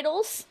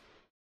subtitles.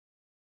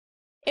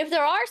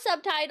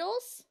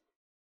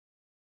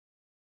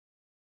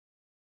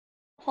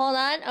 Hold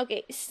on.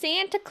 Okay,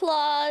 Santa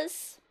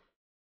Claus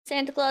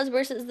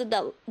versus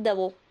the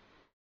devil.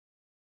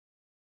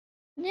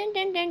 Dun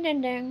dun dun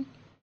dun dun.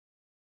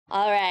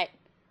 All right.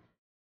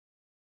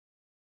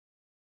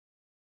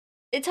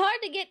 It's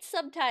hard to get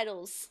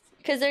subtitles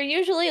because they're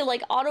usually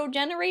like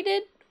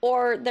auto-generated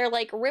or they're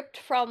like ripped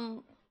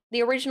from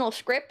the original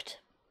script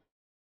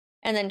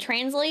and then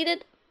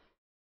translated.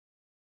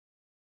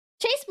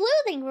 Chase Blue,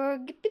 I think we're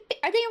gonna for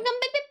 3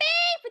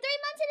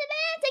 months in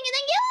advance. Thank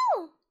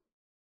you.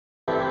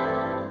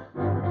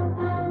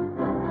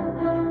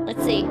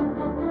 Let's see,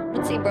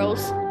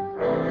 bros.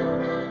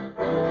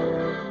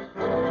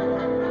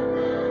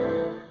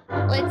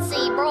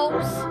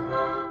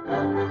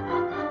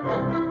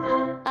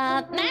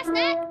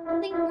 Master,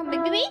 thank you for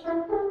Big Baby.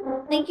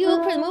 Thank you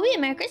for the movie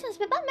and Merry Christmas,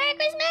 Pippa. Merry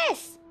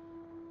Christmas.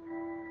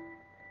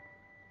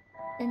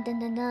 Dun dun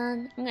dun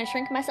dun. I'm gonna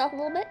shrink myself a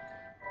little bit.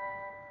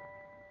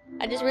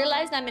 I just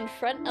realized I'm in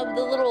front of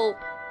the little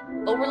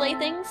overlay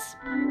things.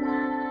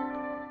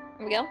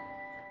 Here we go.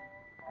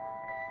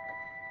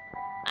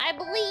 I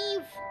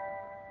believe.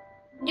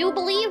 Do you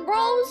believe,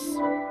 bros?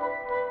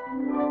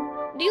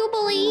 Do you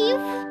believe?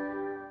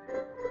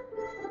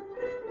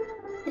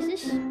 Is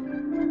this?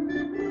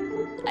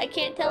 I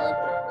can't tell if...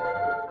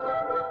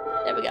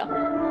 There we go.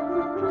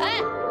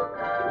 Ah!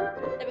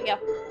 There we go.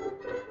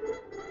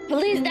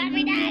 Please not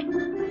be dead!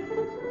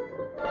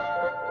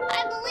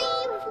 I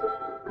believe!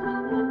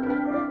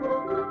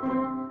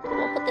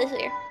 We'll put this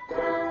here.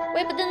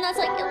 Wait, but then that's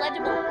like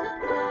illegible.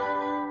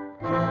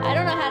 I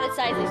don't know how to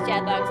size these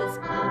chat boxes.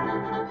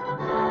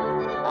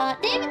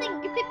 Damn it,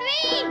 thank you, Pippa!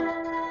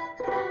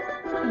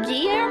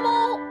 Guillermo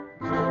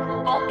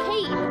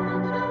Arcade.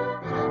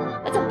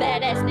 That's a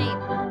badass name.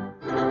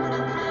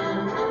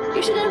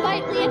 We should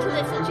invite Leah to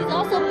this, and she's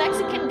also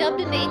Mexican dubbed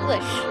into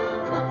English.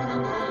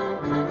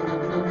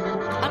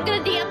 I'm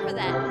gonna DM her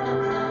that.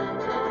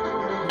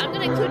 I'm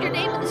gonna include your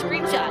name in the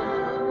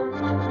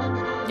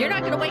screenshot. You're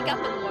not gonna wake up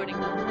in the morning.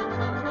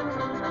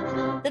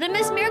 Did I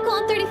miss Miracle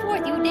on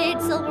 34th? You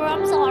did, Silver.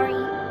 I'm sorry.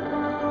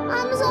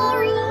 I'm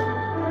sorry.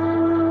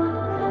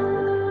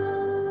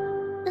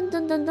 Dun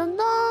dun dun dun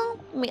dun.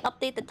 Let me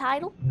update the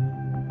title.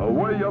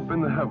 Away up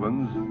in the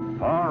heavens,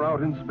 far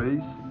out in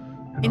space,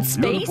 in a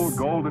space? beautiful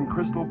golden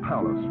crystal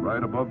palace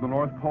right above the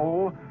North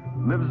Pole,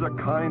 lives a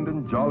kind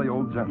and jolly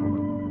old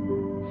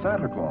gentleman,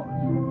 Santa Claus,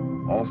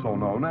 also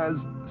known as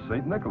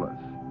St. Nicholas.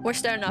 We're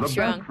starting off the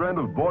strong. Best friend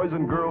of boys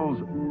and girls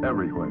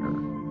everywhere.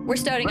 We're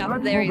starting But off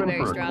let's very, move in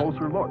very for strong. a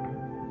closer look.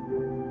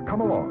 Come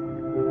along.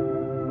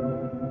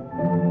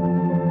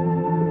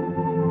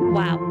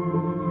 Wow.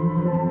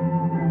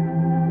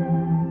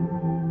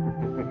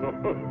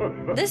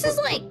 This is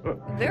like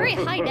very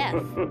high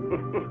def.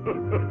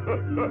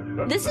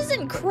 This is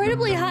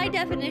incredibly high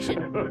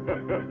definition.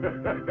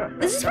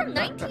 This is from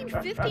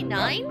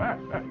 1959?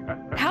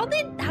 How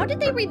did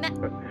they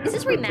is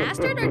this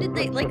remastered, or did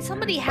they, like,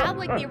 somebody have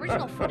like the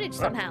original footage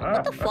somehow?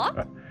 What the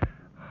fuck?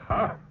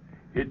 Ha!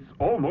 It's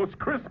almost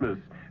Christmas,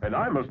 and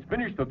I must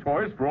finish the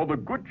toys for all the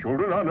good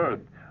children on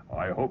Earth.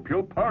 I hope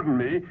you'll pardon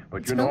me,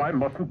 but you know I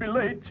mustn't be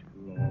late.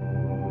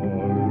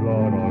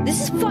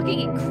 This is fucking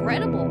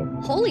incredible.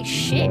 Holy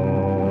shit.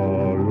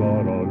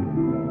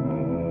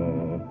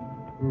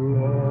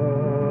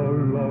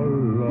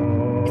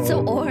 It's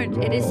so orange.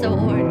 It is so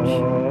orange.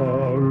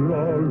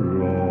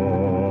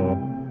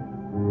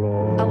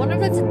 I wonder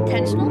if that's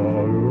intentional.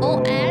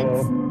 Oh,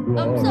 ads.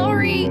 I'm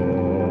sorry.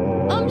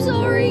 I'm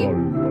sorry.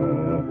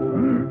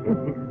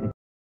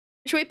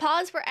 Should we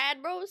pause for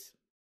ad bros?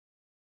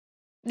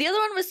 The other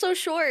one was so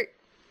short.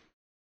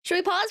 Should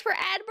we pause for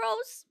ad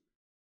bros?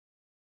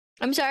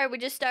 I'm sorry, we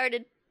just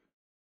started.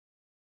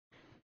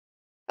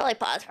 Probably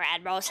pause for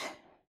ad bros.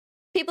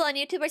 People on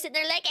YouTube are sitting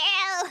there like,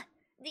 ew,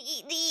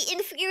 the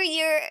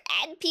inferior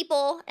ad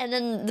people. And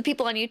then the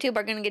people on YouTube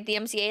are gonna get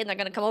DMCA and they're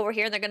gonna come over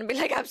here and they're gonna be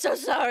like, I'm so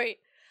sorry.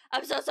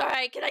 I'm so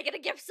sorry. Can I get a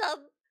gift sub?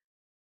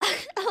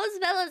 Oh,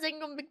 Svella's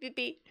income big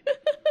pee.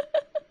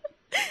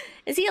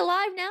 Is he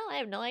alive now? I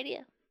have no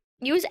idea.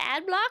 Use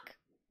ad block?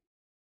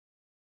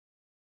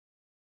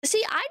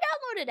 See, I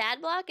downloaded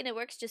Adblock and it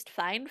works just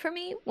fine for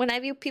me when I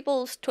view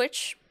people's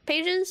Twitch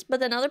pages, but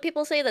then other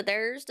people say that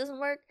theirs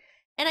doesn't work.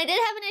 And I did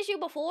have an issue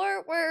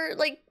before where,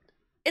 like,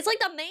 it's like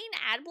the main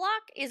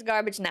Adblock is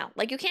garbage now.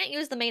 Like, you can't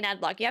use the main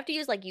Adblock. You have to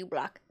use, like,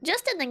 uBlock.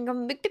 Just a thing.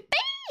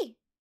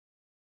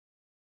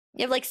 You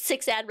have, like,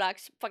 6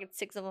 Adblocks. Fucking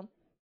 6 of them.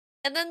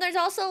 And then there's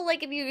also,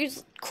 like, if you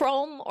use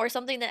Chrome or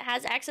something that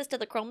has access to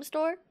the Chrome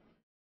store,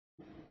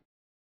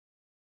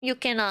 you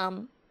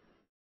can,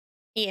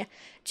 yeah.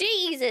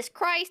 Jesus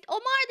Christ.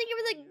 Omar, thank you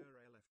for the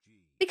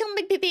become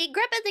big PP.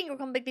 Grandpa, thank you for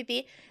become big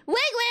PP.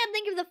 Wigwam,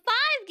 thank you for the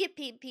 5 gift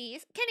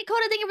PPs. Kenny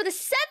Coda, thank you for the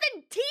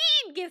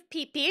 17 gift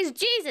PPs.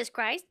 Jesus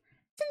Christ.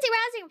 Cincy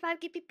Rousing, 5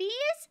 gift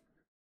PPs.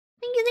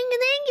 Thank you, thank you,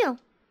 thank you.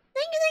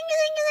 Thank you, thank you,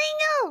 thank you, thank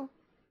you.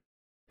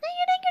 Thank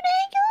you, thank you,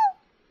 thank you.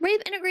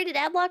 Brave integrated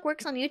adblock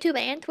works on YouTube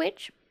and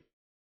Twitch.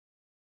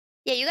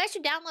 Yeah, you guys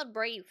should download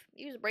Brave.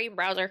 Use Brave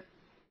browser.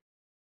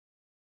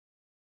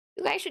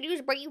 You guys should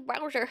use Brave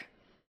browser.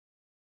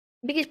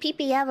 Biggest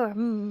PP ever.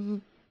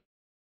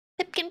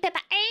 Pipkin Pippa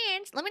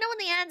ads. Let me know when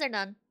the ads are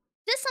done.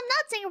 Just some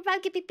nuts saying for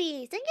 5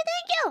 PPs. Thank you,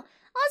 thank you.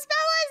 All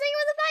spellers, thank you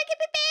for the 5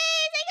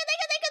 PPs. Thank you,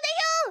 thank you, thank you, thank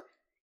you.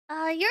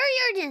 You're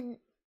Urgent.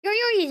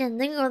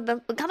 Thank you for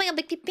becoming a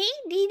big PP.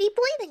 DD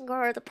boy, thank you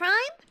for the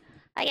prime.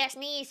 I guess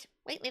sneeze.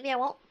 Wait, maybe I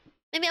won't.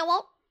 Maybe I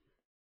won't.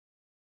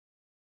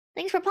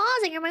 Thanks for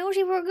pausing. You're my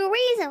Oshi for a good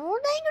reason. Well,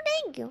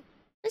 thank you.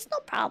 It's no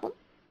problem.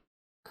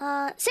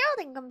 Sarah,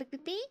 thank you for big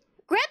PP.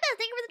 Grandpa,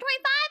 thank you for the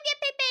 25 gift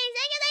PPs.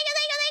 Thank you, thank you,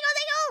 thank you, thank you,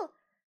 thank you.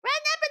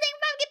 Rat Napper, thank you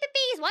for 5 gift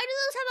PPs. Why do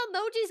those have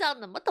emojis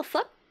on them? What the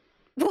fuck?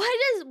 Why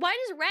does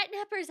Rat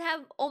Nappers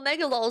have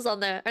Omega Lols on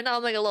there? Or not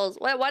Omega Lols.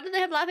 Why do they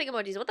have laughing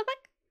emojis? What the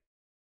fuck?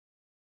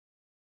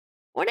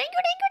 Well, thank you,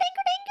 thank you, thank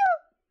you, thank you.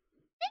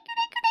 Thank you,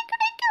 thank you, thank you,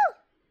 thank you.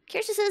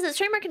 Kirsten says the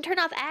streamer can turn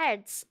off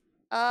ads.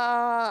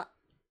 I'm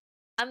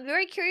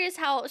very curious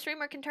how a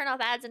streamer can turn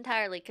off ads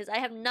entirely, because I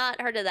have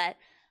not heard of that.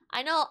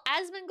 I know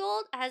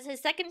Asmongold has his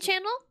second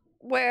channel,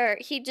 where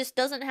he just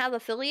doesn't have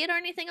affiliate or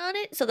anything on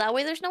it, so that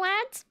way there's no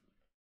ads.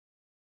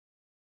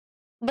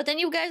 But then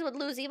you guys would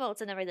lose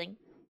emotes and everything.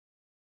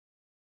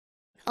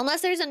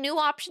 Unless there's a new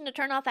option to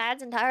turn off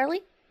ads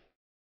entirely.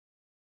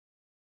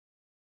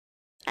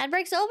 Ad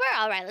break's over?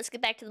 Alright, let's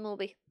get back to the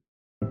movie.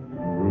 This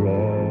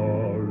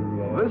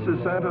is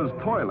Santa's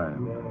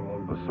Toyland,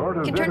 a sort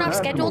of Can turn off international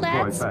scheduled toy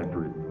ads?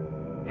 factory.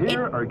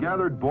 Here are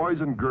gathered boys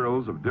and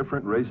girls of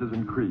different races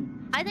and creeds.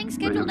 I think They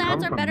scheduled have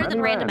ads come are from better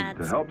than many random lands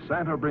ads. to help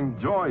Santa bring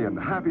joy and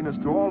happiness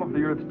to all of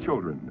the Earth's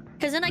children.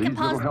 Because then I can These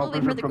pause little the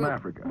movie helpers for are the from group.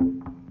 Africa.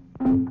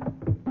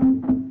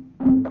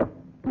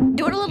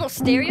 Doing a little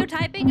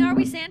stereotyping, are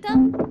we, Santa?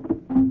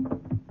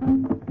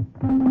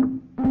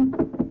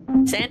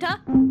 Santa?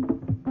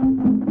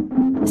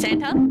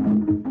 Santa?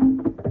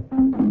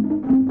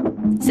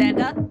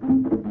 Santa?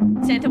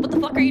 Santa, what the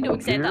fuck are you doing,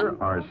 Santa? Here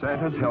are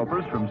Santa's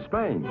helpers from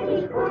Spain.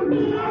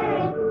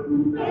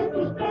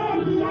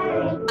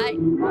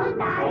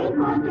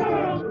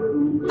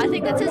 I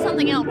think that says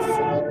something else.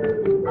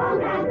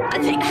 I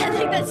think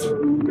that's... You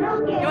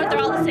know what,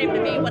 they're all the same to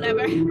me,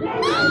 whatever.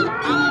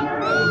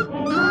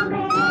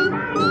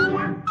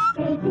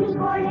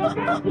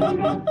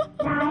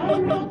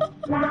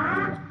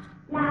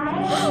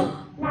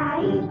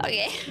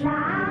 Okay.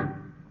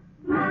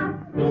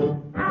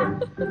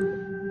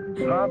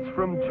 Tots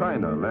from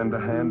China lend a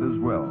hand as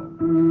well.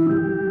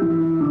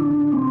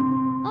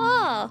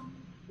 Oh.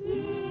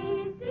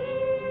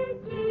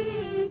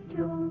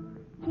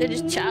 They're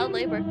just child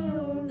labor.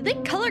 Did they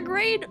color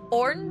grade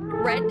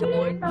red to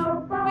orange?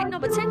 Wait, no,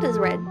 but Santa's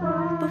red.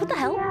 But what the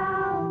hell?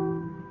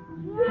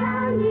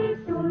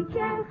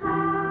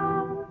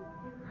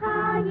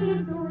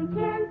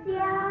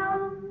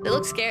 They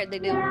look scared, they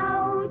do.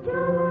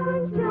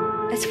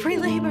 It's free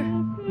labor.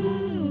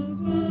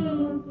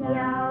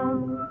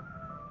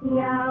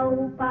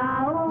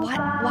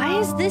 Why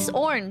is this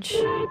orange?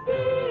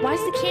 Why is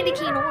the candy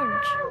cane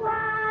orange?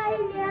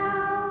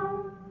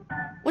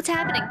 What's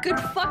happening? Good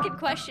fucking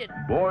question.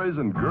 Boys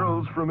and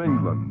girls from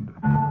England.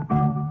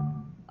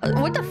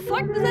 What the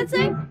fuck does that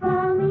say?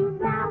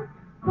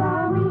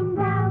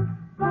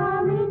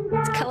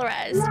 It's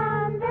colorized.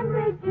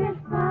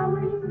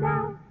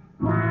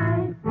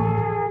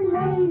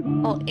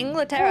 Oh,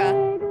 Inglaterra.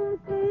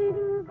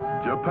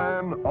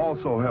 Japan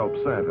also helps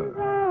Santa.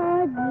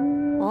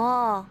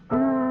 Oh.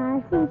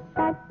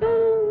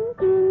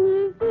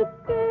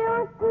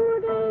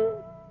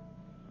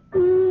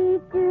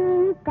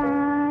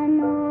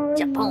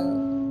 Japan.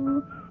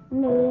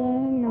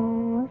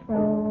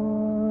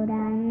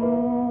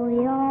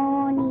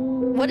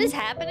 What is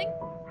happening?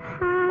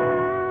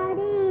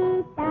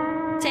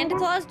 Santa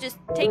Claus just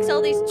takes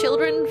all these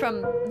children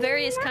from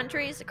various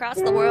countries across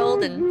the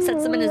world and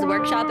sets them in his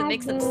workshop and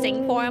makes them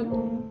sing for him.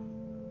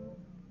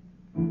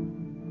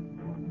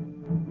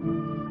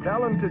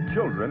 Talented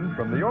children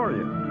from the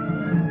Orient.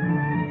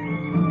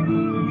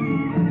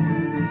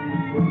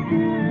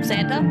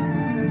 Santa?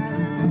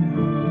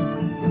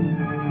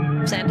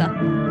 Santa.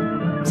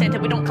 Santa,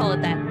 we don't call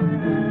it that.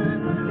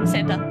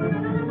 Santa.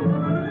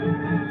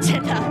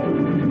 Santa.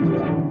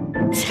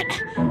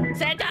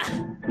 Santa!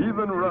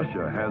 Even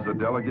Russia has a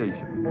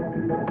delegation.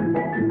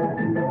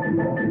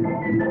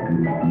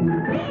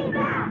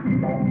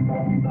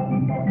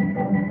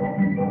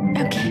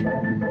 Okay.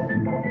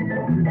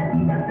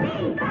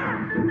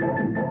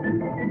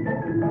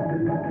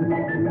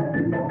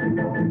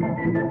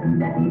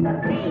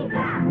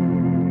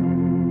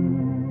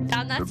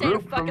 I'm not saying a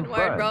fucking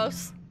word,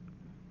 Rose.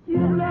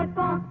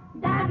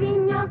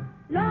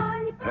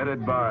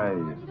 Headed by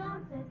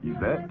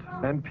Yvette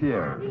and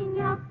Pierre.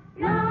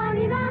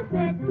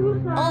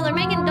 Oh, they're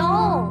making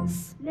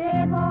dolls.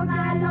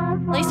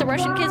 At least the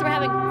Russian kids were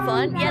having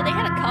fun. Yeah, they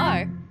had a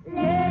car.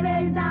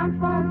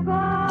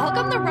 How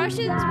come the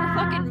Russians were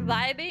fucking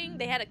vibing?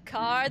 They had a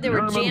car. They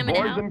were jamming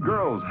boys out. And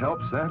girls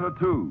help Santa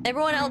too.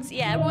 Everyone else,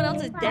 yeah, everyone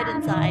else is dead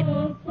inside.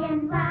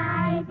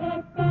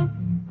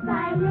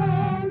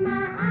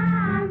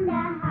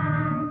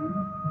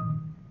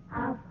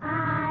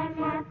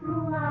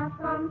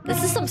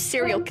 This is some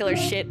serial killer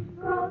shit.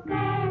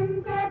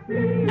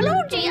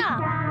 Hello, Gia!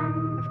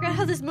 I forgot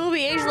how this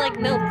movie aged like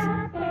milk.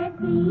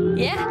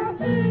 Yeah?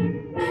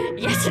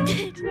 Yes, it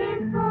did.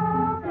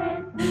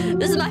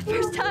 This is my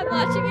first time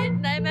watching it,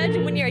 and I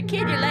imagine when you're a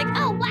kid, you're like,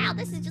 oh wow,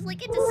 this is just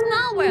like It's a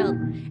Small World.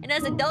 And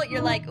as an adult,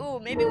 you're like, ooh,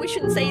 maybe we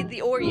shouldn't say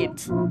the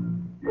Orient.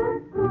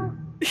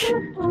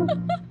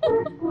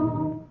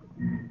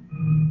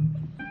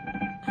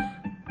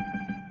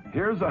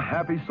 Here's a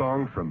happy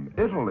song from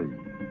Italy.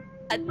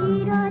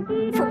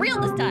 For real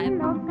this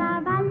time.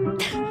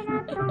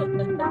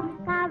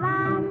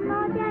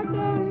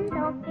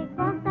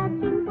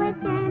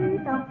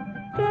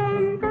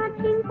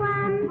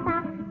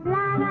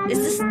 Is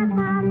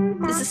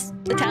this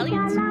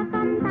Italians? Is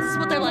this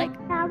what they're like?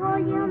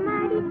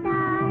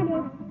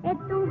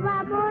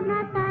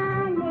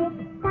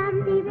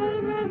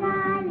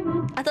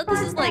 I thought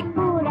this is like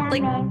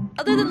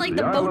other than like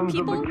the boat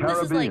people,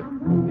 this is like.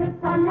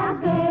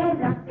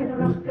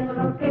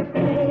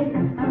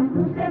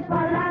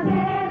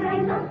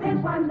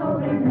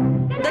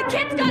 The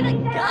kid's got a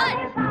gun!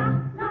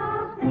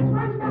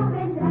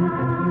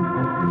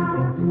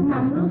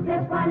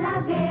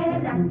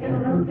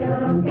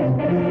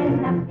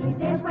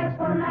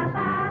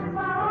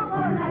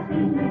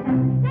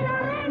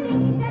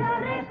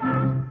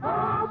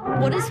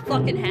 What is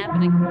fucking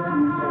happening?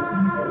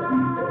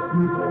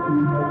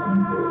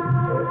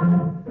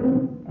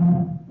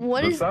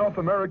 The South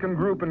American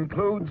group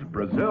includes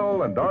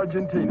Brazil and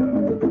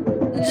Argentina.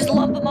 Just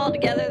lump them all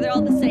together, they're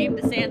all the same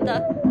to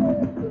Santa.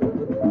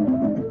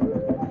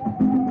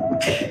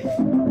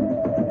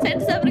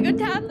 Santa's having a good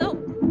time though.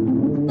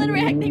 Letter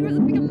acting for the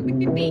become a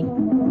big pee.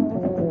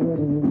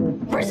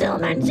 Brazil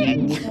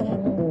mentioned.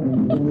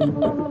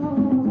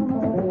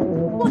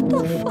 What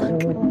the fuck?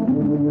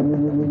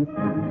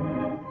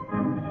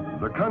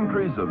 The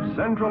countries of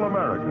Central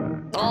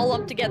America. All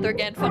lumped together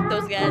again. Fuck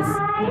those guys.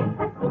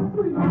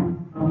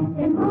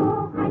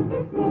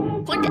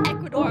 Point to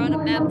Ecuador on a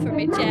map for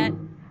me, chat.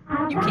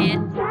 You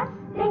can't.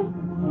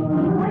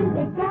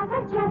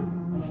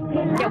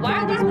 Yeah, why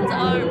are these ones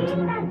armed?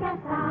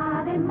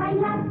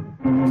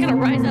 It's gonna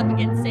rise up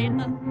against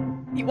Santa.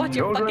 You watch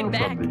your fucking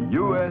back. Children from the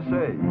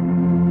USA.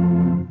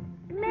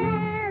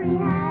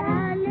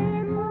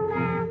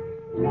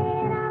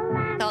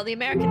 Oh, the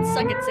Americans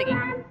suck at singing.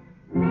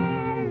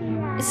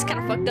 This is kind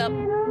of fucked up.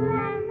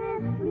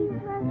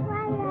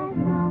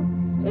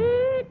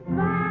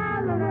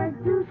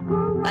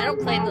 I don't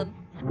claim them.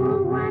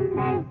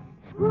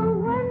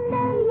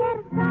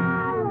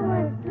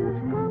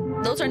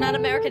 Those are not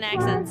American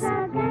accents.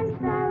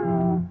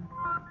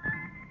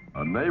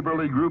 A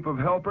neighborly group of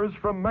helpers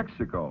from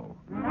Mexico.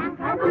 Look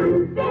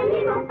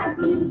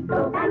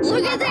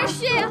at this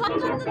shit! How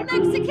come the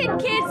Mexican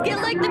kids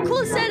get like the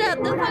cool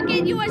setup? The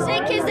fucking USA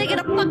kids, they get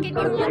a fucking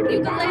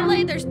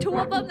ukulele. There's two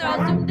of them, they're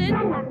all zoomed in.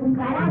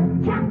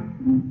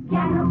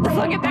 The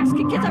fucking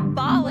Mexican kids are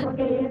balling.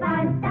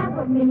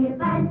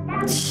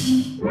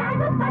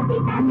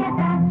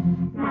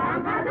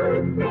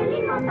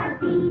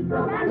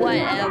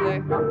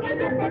 Whatever.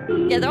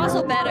 Yeah, they're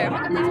also better.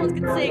 How come these ones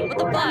can sing? What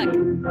the fuck?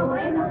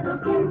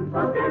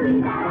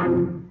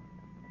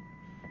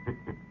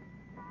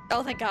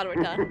 Oh, thank God we're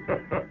done.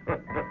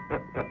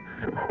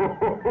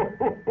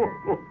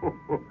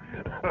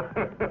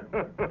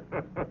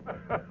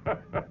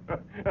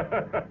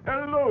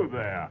 Hello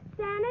there.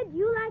 Santa, do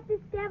you like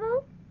this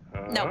devil?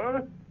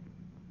 No.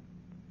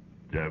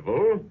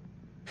 Devil?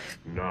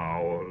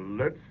 Now,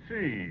 let's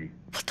see.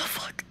 What the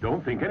fuck?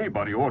 Don't think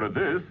anybody ordered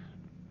this.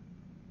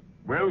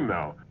 Well,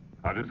 now,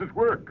 how does it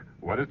work?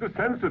 What is the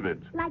sense of it?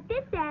 Like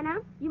this,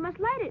 Santa. You must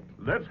light it.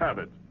 Let's have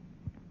it.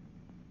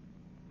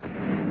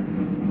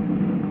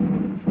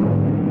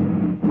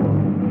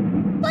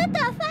 What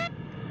the fuck?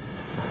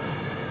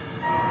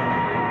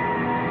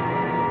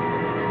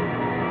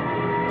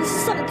 This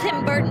is some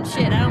Tim Burton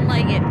shit. I don't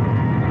like it.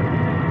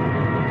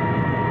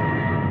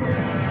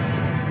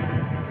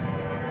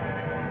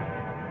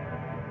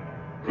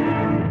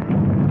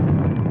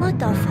 What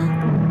the fuck?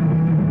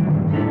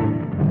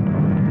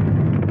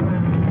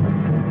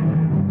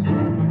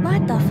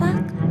 What the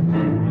fuck?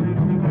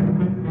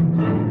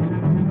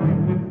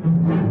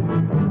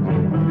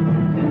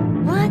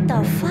 What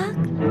the fuck?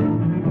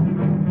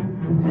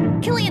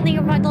 Killing and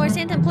thinking $5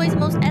 Santa employs the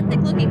most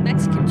ethnic-looking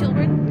Mexican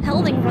children.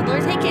 Hell, thinking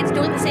 $5. Hey kids,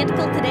 join the Santa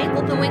Club today.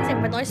 Open wings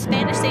and $5.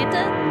 Spanish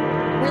Santa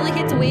really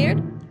hits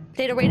weird.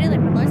 Data rated like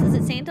 $5. Is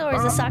it Santa or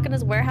is it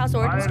Sakana's warehouse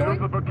origin story?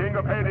 I, Lucifer, King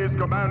of Hades,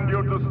 command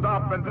you to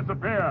stop and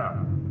disappear.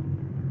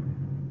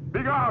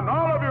 Begone,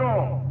 all of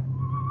you!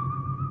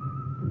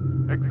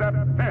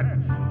 Except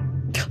Pitch.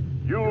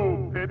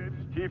 You, Pitch,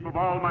 chief of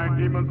all my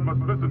demons,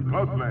 must listen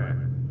closely.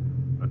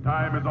 The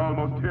time is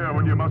almost here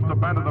when you must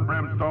abandon the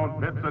brimstone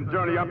pits and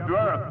journey up to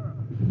Earth.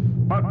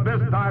 But this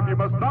time you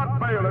must not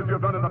fail as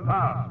you've done in the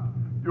past.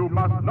 You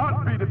must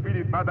not be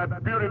defeated by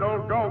that bearded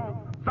old ghost,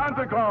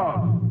 Santa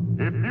Claus.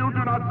 If you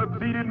do not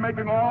succeed in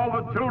making all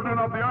the children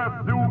of the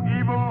earth do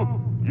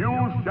evil, you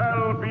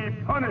shall be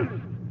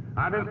punished.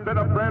 And instead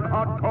of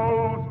red-hot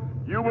coals,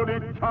 you will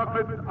eat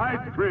chocolate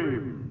ice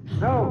cream.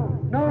 No,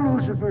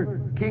 Lucifer,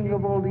 king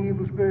of all the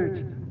evil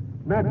spirits.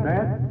 Not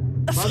that.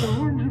 By the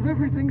horns of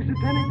everything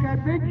satanic, I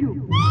beg you.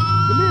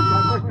 To live,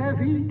 I must have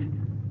heat.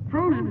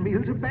 Frozen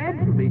meals are bad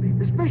for me,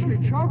 especially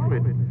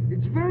chocolate.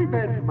 It's very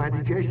bad for my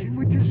digestion,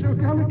 which is so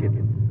delicate.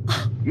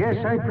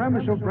 Yes, I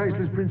promise, O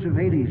priceless Prince of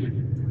Hades,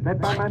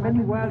 that by my many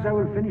wiles I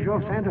will finish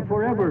off Santa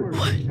forever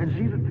and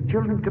see that the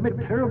children commit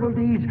terrible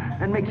deeds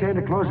and make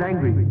Santa Claus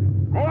angry.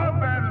 Go on,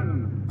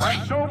 then,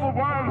 and show the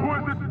world who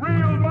is its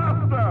real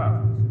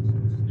master.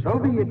 So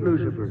be it,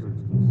 Lucifer.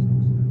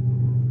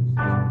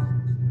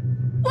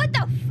 What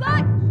the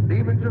fuck?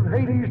 Demons of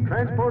Hades,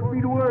 transport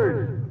me to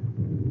Earth.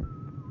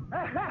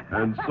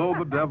 And so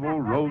the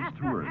devil rose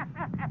to earth.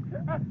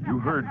 You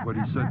heard what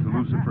he said to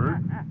Lucifer,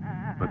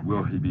 but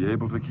will he be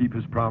able to keep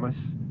his promise?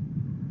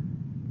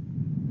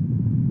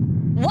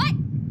 What?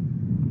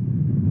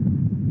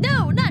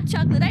 No, not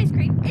chocolate ice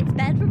cream. It's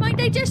bad for my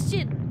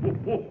digestion.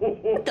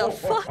 What the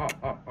fuck?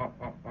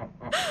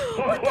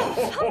 What the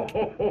fuck?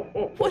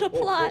 What a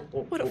plot.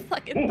 What a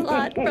fucking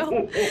plot,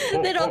 bro.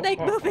 They don't make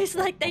movies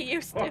like they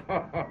used to.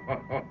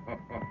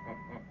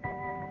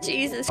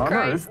 Jesus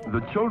Christ. On Earth,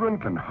 the children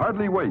can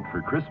hardly wait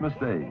for Christmas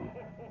Day.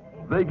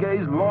 They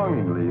gaze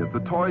longingly at the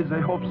toys they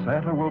hope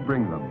Santa will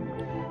bring them.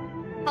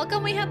 How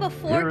come we have a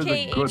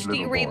 4K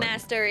HD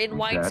remaster in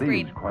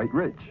widescreen? Daddy's quite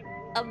rich.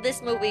 Of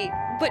this movie,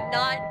 but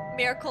not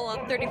Miracle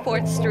on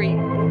 34th Street.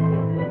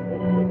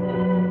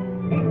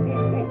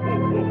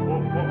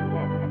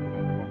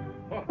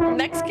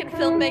 Mexican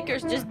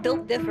filmmakers just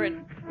built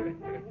different.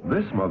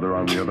 This mother,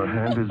 on the other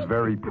hand, is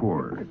very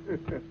poor.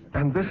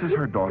 And this is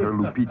her daughter,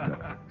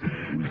 Lupita,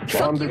 whose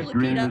fondest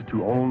dream is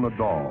to own a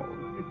doll.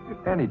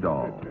 Any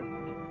doll.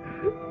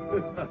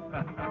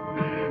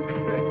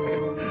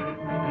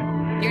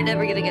 You're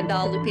never getting a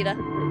doll, Lupita.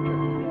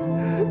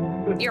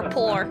 You're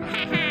poor.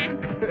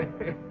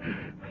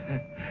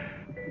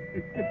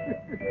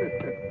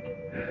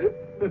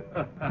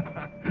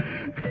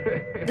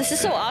 This is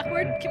so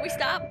awkward. Can we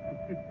stop?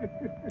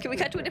 Can we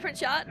cut to a different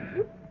shot?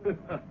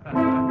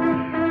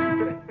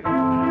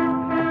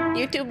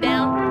 YouTube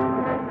down.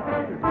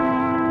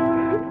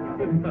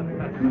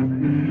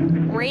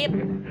 Rip.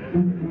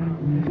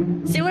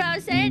 See what I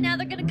was saying? Now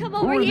they're gonna come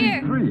over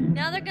here.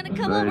 Now they're gonna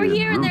come over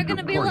here and they're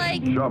gonna be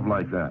like... Shove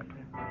like that.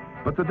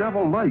 But the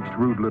devil likes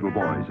rude little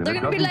boys, and They're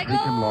it gonna be doesn't like, take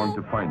him long "Oh,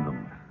 to find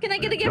them. Can I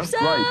get a gift Just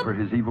sub? right for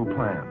his evil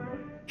plan.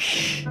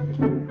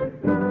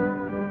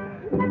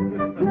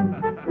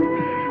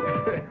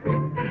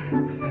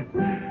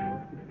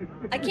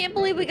 I can't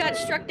believe we got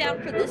struck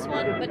down for this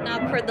one, but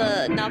not for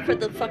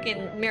the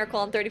fucking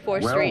Miracle on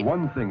 34th Well, Street.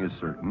 one thing is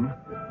certain.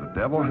 The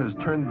devil has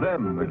turned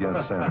them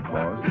against Santa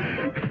Claus.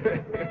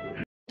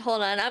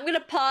 Hold on, I'm gonna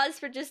pause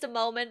for just a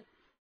moment.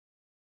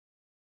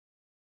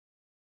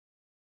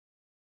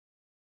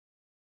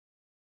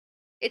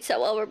 It's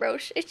so over,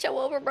 bros. It's so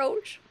over,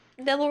 bros.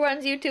 Devil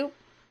runs YouTube.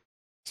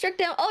 Struck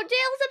down. Oh,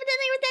 jail something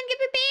with 10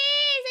 KPP.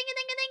 Thank you,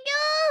 thank you, thank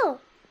you.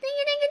 Thank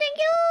you, thank you, thank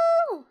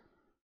you.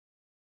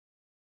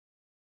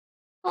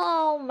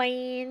 Oh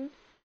man.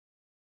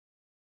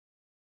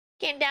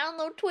 Can't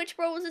download Twitch,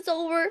 bros. It's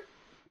over.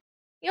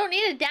 You don't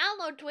need to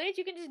download Twitch.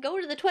 You can just go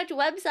to the Twitch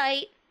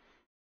website.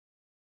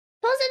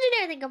 Post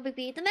engineer, thank you,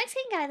 BB. The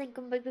Mexican guy, thank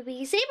you,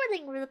 BB. Saber,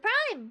 thank you for the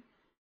prime.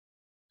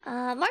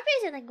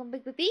 Marfacer, thank you,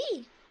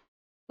 BB.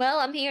 Well,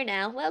 I'm here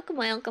now. Welcome,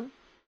 welcome.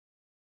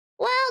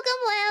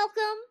 Welcome,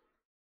 welcome.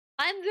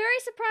 I'm very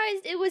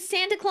surprised it was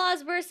Santa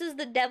Claus versus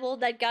the devil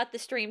that got the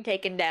stream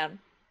taken down.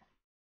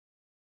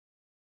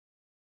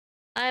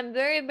 I'm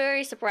very,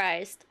 very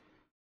surprised.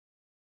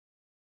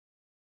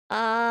 Oh,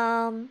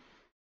 and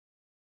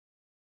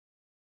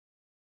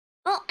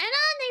on,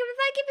 thank you for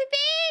 5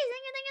 KPPs.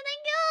 Thank you, thank you,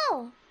 thank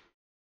you.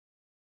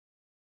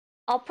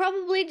 I'll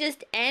probably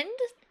just end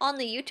on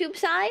the YouTube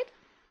side.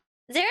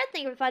 Zara,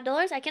 thank you for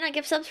 $5. I cannot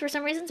give subs for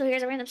some reason, so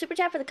here's a random super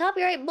chat for the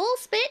copyright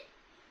bullspit.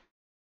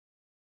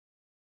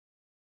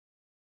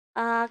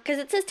 Because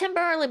it says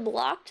temporarily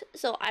blocked,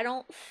 so I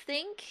don't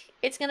think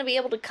it's gonna be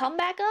able to come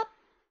back up.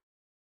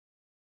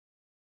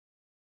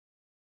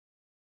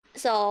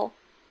 So,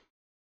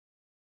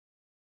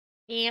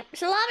 yep.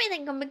 Salami,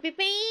 thank you, big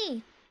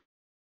me.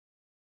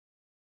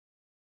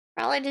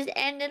 Probably just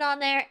end it on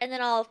there, and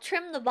then I'll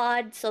trim the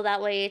VOD so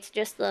that way it's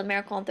just the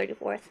Miracle on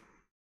 34th.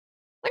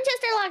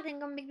 Winchester locked in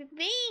gonna be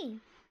me.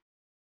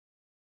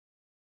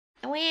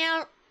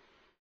 Well,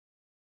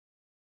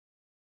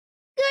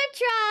 good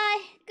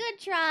try, good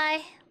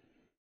try.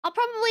 I'll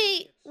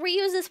probably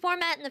reuse this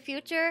format in the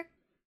future,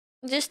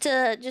 just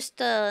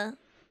because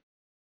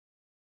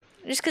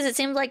it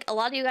seems like a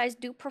lot of you guys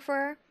do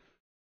prefer,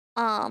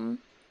 at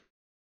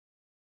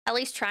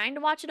least trying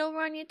to watch it over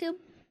on YouTube.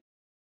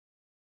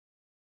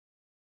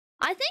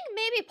 I think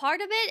maybe part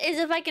of it is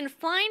if I can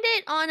find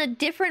it on a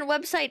different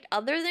website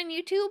other than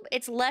YouTube,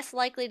 it's less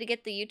likely to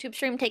get the YouTube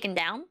stream taken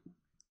down.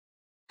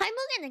 Hi,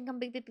 Mugen, and come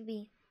big. Pippa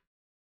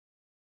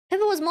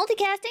was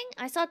multicasting.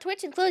 I saw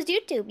Twitch and closed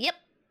YouTube. Yep.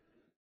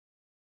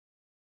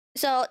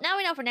 So now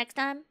we know for next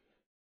time.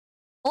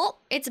 Oh,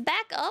 it's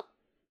back up.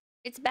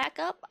 It's back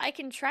up. I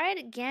can try it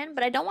again,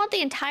 but I don't want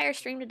the entire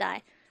stream to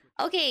die.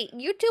 Okay,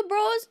 YouTube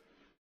bros,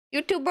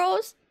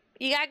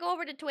 you gotta go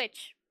over to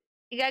Twitch.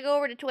 You gotta go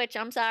over to Twitch.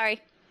 I'm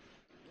sorry.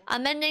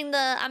 I'm ending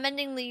the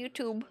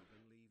YouTube.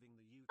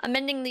 I'm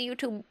ending the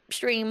YouTube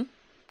stream,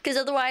 because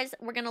otherwise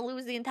we're gonna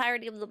lose the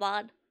entirety of the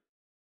VOD.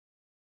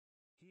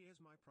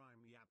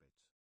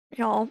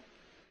 No.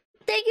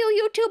 Thank you,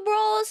 YouTube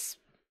bros.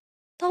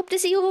 Hope to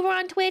see you over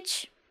on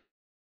Twitch.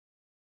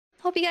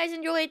 Hope you guys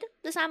enjoyed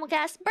the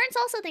simulcast. Burns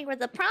also thank you for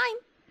the prime.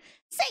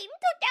 Satan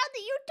took down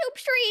the YouTube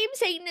stream.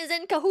 Satan is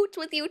in cahoots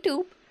with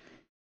YouTube.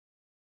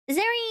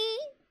 Zeri.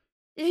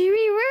 I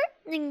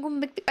think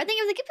it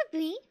was a gift for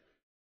me.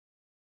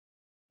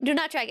 Do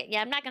not try it.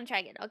 Yeah, I'm not gonna try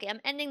it. Okay, I'm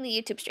ending the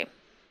YouTube stream.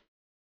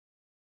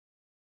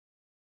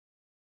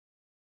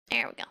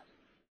 There we go.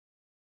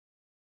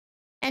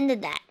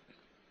 Ended that.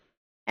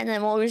 And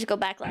then we'll just go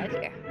back live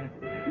here.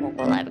 We'll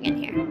go live again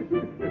here.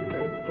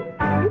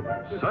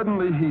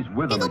 Suddenly he's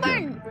with them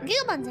again.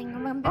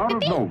 Out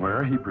of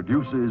nowhere, he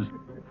produces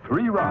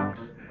 3 rocks.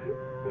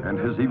 And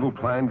his evil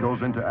plan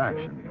goes into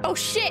action. Oh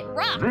shit,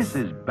 rocks! This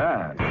is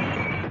bad.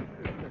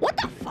 What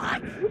the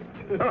fuck?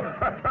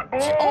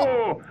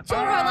 Oh! So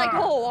we're like,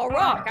 oh, a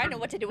rock. I know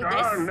what to do with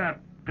this. Darn that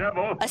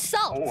devil.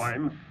 Assault. Oh,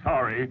 I'm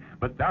sorry,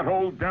 but that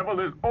old devil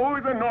is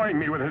always annoying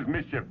me with his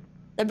mischief.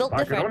 They're built If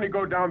I different. could only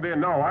go down there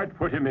now, I'd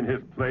put him in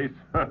his place.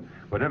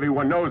 But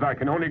everyone knows I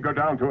can only go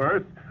down to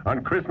Earth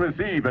on Christmas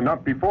Eve and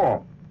not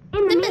before.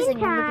 In the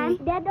meantime,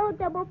 that old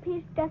double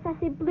piece just as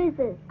it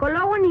blizzes.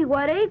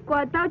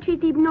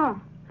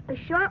 A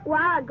short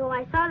while ago,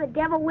 I saw the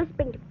devil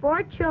whispering to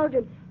 4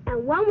 children,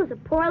 and one was a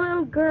poor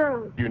little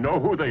girl. Do you know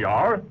who they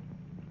are?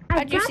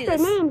 I got their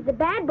names. The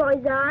bad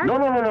boys are.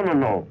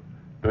 No.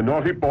 The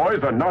naughty boys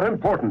are not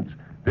important.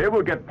 They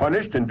will get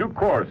punished in due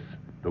course.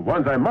 The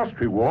ones I must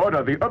reward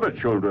are the other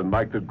children,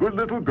 like the good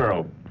little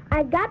girl.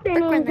 I got their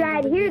names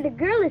right here. The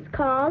girl is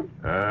called.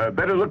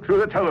 Better look through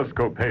the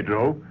telescope,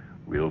 Pedro.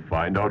 We'll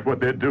find out what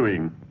they're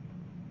doing.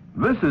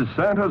 This is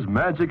Santa's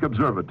Magic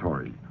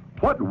Observatory.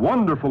 What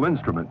wonderful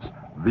instruments.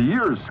 The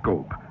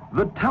earscope,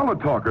 the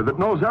teletalker that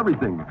knows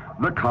everything,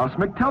 the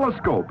cosmic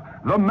telescope,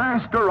 the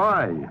master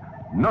eye.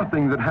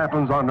 Nothing that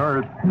happens on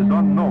Earth is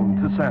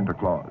unknown to Santa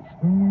Claus.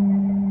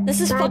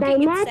 This is By thy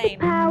fucking magic insane.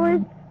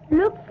 powers,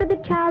 look for the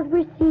child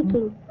we're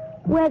seeking,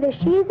 whether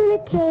she's in a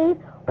cave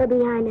or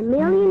behind a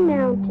million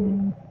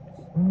mountains.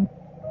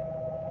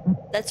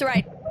 That's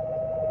right.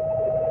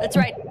 That's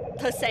right.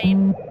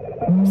 Hussein.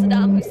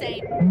 Saddam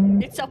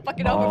Hussein. It's so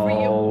fucking over for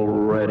you.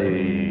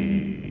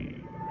 Already.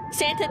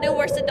 Santa knew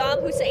where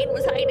Saddam Hussein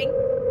was hiding.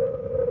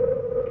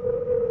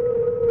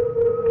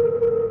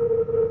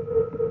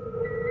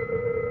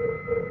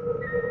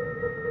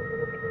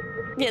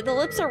 Yeah, the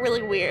lips are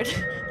really weird.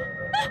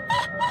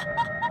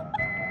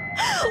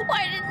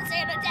 Why didn't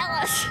Santa tell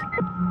us?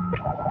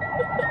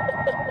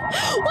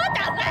 What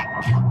the fuck?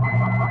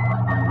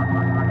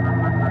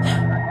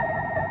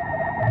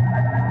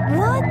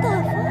 What the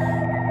fuck?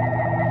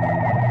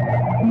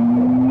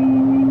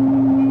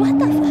 What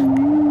the fuck?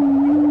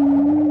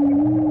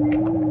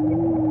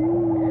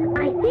 I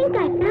think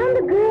I found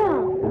the girl.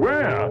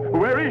 Where?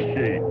 Where is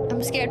she?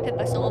 I'm scared,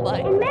 Pippa, so am I.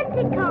 In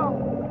Mexico.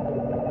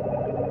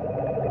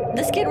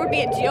 This kid would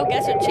be a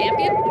geoguessr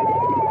champion?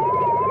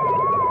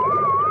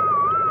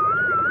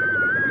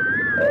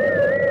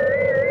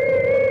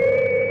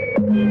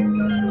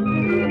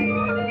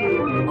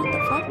 What the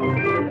fuck?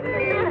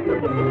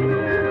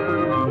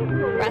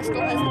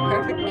 Rascal has the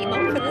perfect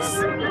emote for this.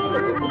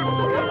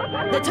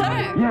 That's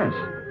her! Yes,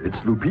 it's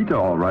Lupita,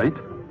 all right.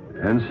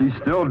 And she's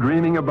still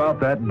dreaming about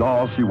that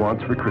doll she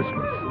wants for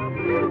Christmas.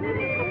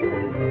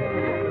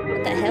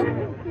 What the hell?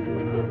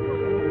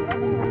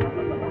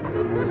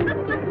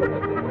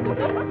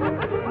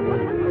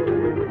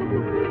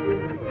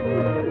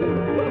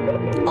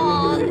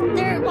 Oh,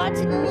 they're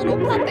watching a little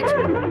puppet.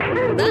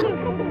 Oh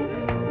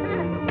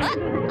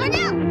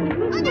no!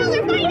 Oh no,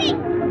 they're fighting!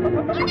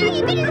 Oh no,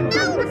 you bit his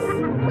nose!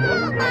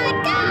 Oh my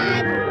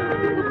god!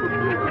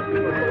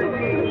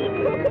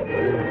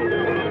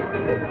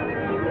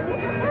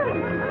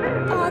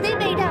 Oh, they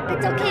made up.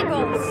 It's okay,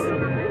 Rose.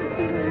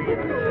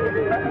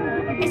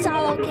 It's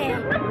all okay.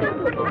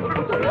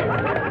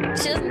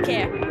 She doesn't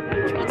care.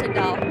 She wants her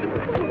doll.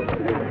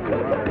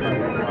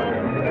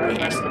 They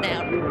hashed it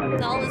out.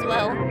 All is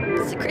well.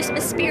 It's a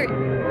Christmas spirit.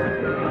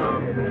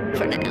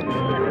 For now.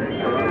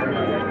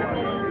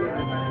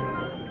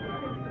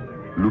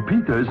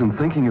 Lupita isn't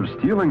thinking of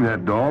stealing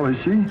that doll, is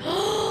she?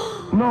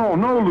 No,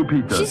 no,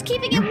 Lupita. She's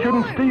keeping it You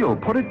shouldn't warm. steal.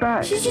 Put it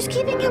back. She's just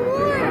keeping it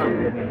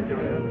warm.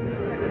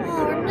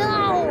 Oh no.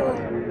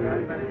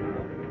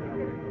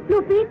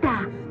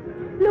 Lupita!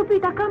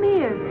 Lupita, come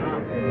here.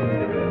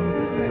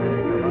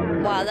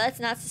 Wow, that's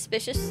not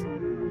suspicious.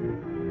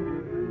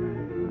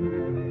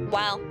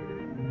 Wow.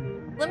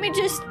 Let me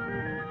just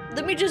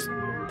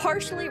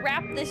partially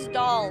wrap this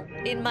doll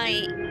in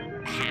my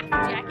half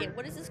jacket.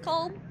 What is this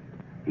called?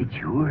 It's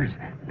yours.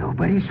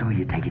 Nobody saw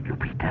you take it,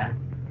 Lupita.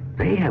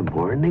 They have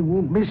more, they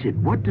won't miss it.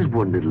 What does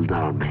one little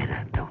doll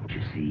matter, don't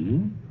you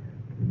see?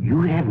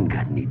 You haven't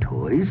got any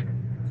toys.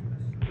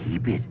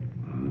 Keep it.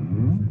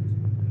 Hmm?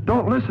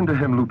 Don't listen to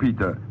him,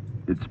 Lupita.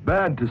 It's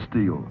bad to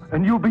steal,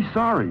 and you'll be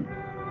sorry.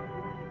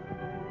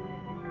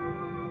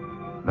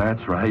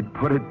 That's right.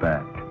 Put it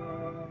back.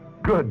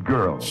 Good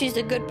girl. She's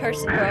a good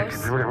person,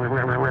 Rose.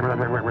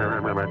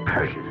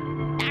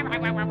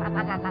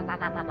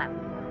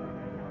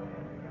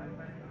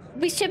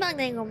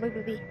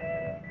 Baby.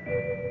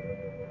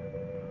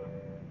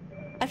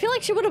 I feel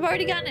like she would have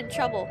already gotten in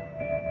trouble.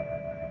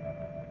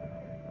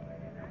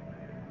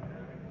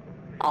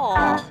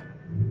 Aww.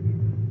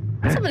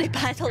 Somebody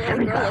buy the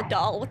little girl a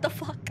doll. What the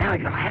fuck? Now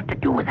you'll have to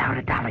do without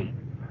it, Dolly.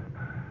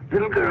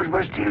 Little girls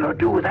must steal or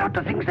do without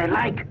the things they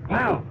like.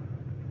 Well,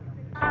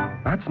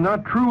 That's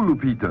not true,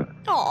 Lupita.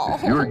 Aww.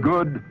 If you're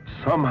good,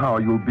 somehow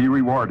you'll be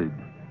rewarded.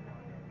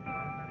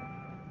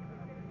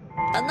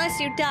 Unless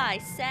you die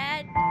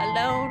sad,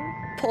 alone,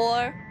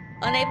 poor,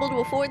 unable to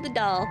afford the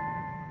doll.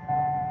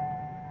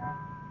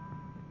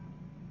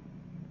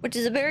 Which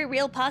is a very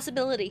real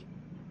possibility.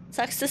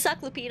 Sucks to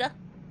suck, Lupita.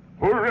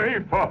 Hooray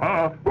for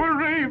her!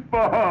 Hooray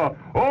for her!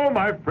 All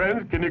my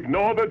friends can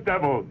ignore the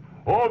devil.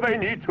 All they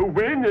need to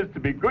win is to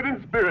be good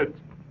in spirit.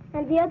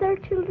 And the other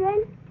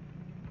children?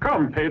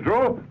 Come,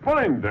 Pedro,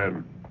 find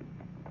them.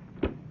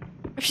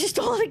 If she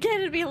stole it again,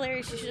 it'd be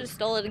hilarious. She should have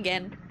stole it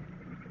again.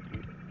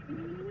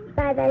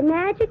 By thy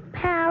magic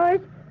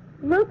powers,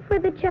 look for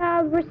the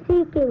child we're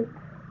seeking,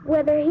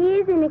 whether he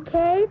is in a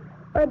cave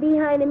or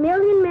behind a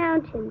million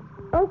mountains.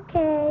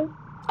 Okay.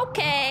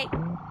 Okay.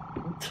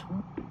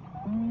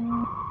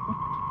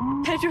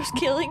 Pedro's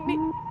killing me.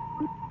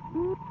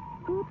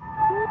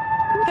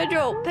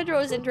 Pedro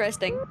is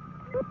interesting.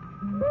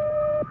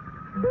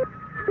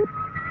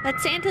 That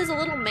Santa's a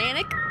little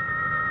manic.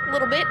 A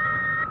little bit.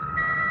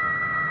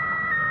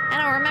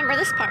 I don't remember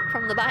this part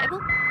from the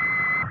Bible.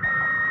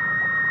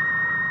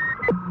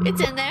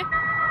 It's in there.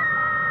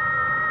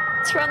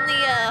 It's from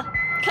the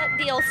cut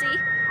DLC.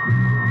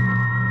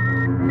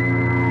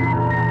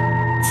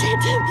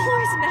 Santa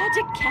implores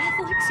magic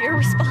Catholics. Your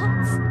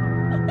response.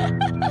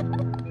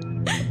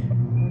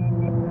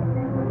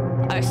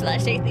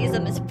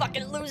 R/atheism is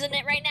fucking losing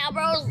it right now,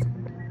 bros.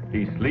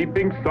 He's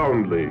sleeping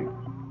soundly.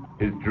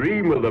 His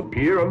dream will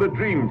appear on the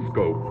dream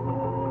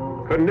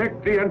scope.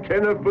 Connect the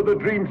antenna for the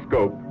dream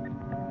scope.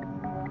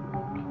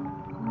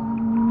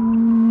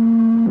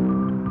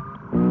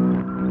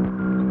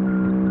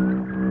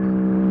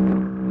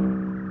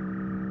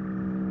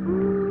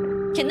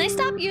 Can they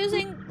stop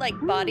using, like,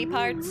 body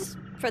parts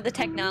for the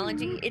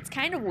technology? It's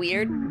kind of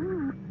weird.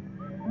 Do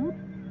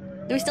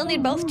we still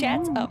need both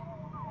chats? Oh.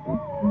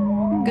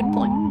 Good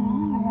point.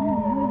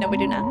 No, we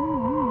do not.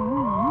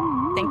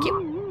 Thank you.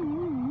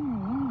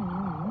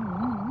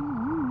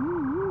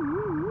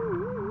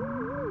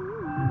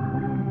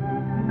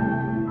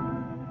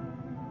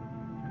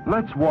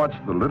 Let's watch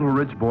the little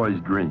rich boy's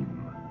dream.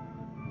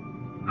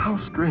 How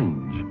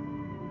strange.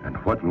 And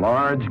what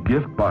large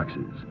gift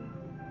boxes.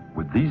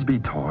 Would these be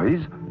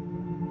toys?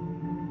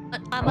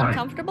 I'm Why,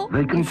 uncomfortable?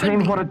 They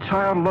contain what a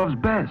child loves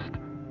best.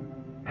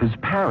 His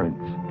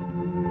parents.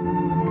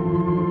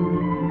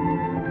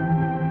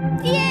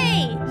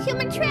 Yay!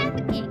 Human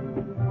trafficking!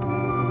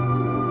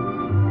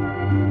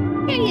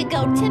 Here you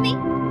go, Timmy.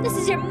 This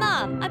is your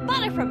mom. I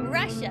bought her from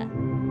Russia.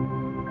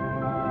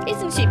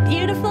 Isn't she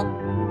beautiful?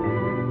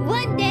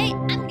 One day,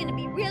 I'm gonna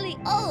be really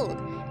old.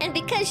 And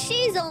because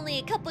she's only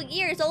a couple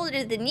years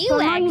older than you,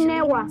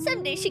 actually,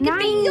 someday she could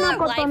be your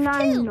wife,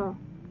 too.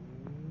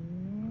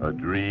 A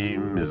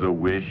dream is a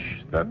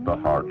wish that the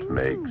heart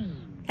makes.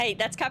 Hey,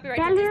 that's copyright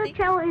That to little Disney.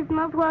 child is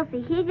not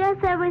wealthy. He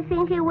gets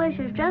everything he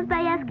wishes just by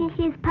asking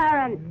his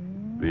parents.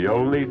 The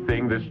only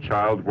thing this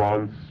child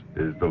wants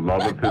is the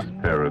love of his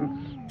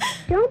parents.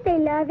 Don't they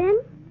love him?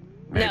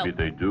 Maybe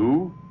they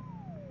do,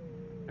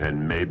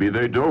 and maybe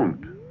they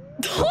don't.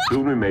 But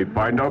soon we may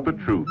find out the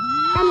truth.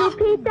 And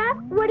Lupita,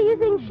 what do you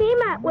think she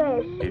might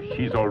wish? If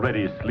she's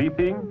already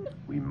sleeping,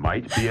 we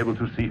might be able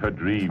to see her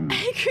dream.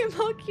 Angry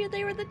Monkey,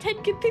 they were the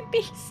 10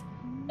 Kapipis.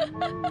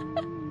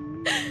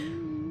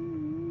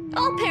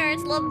 All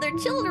parents love their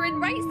children,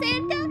 right,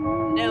 Santa?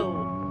 No.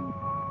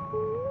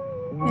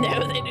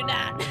 No, they do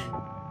not.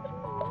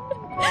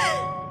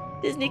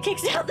 Disney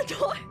kicks down the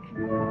door.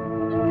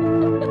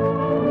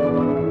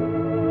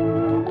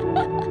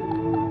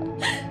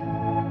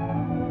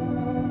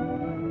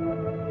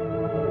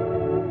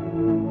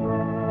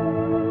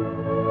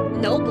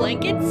 No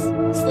blankets?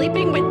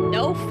 Sleeping with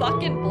no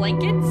fucking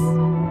blankets?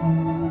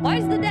 Why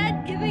is the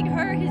dad giving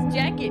her his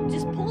jacket?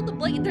 Just pull the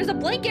blanket. There's a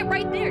blanket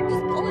right there.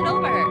 Just pull it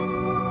over her.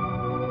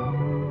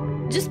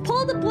 Just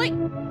pull the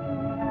blanket.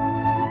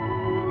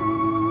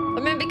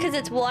 Or maybe because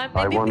it's warm.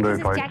 Maybe I wonder because if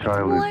his our jacket's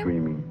child warm. is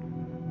dreaming.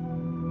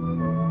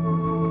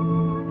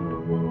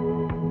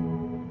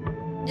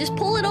 Just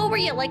pull it over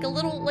you like a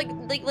little, like a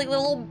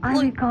little. I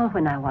recall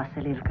when I was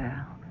a little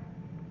girl.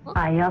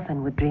 I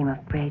often would dream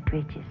of great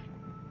riches.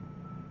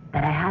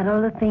 That I had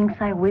all the things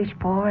I wished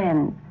for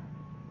and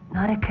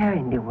not a care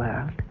in the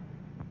world.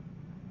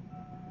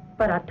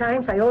 But at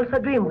times I also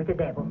dream with the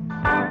devil.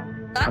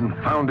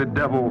 Confounded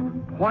devil.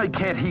 Why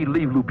can't he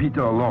leave Lupita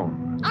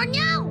alone? Oh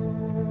no!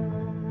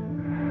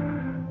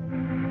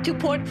 2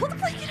 point. Pull the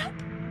blanket up.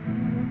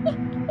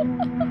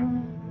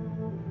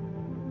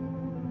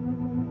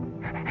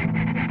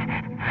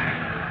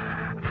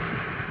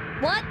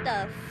 What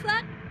the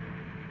fuck?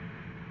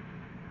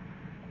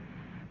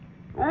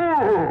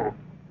 Oh,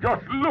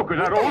 just look at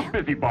that old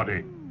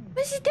busybody.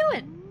 What's he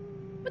doing?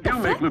 What the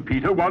He'll make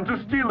Lupita want to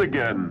steal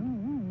again.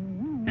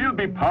 He'll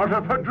be part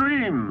of her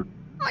dream.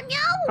 Oh no!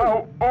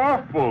 How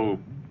awful.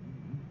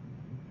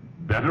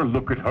 Better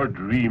look at her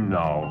dream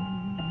now.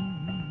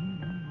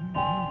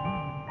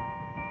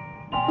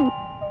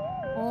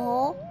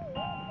 Oh.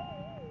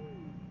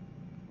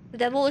 The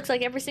devil looks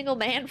like every single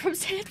man from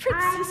San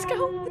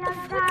Francisco. What the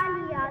fuck?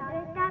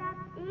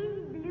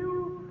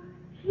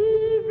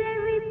 She's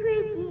very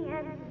pretty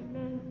and her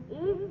name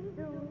is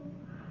Sue.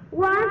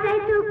 Once I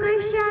took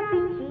her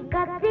shopping, she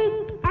got sick,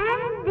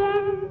 and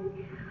then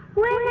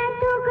when I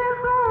took her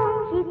home,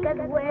 she got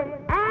well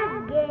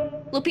again.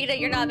 Lupita,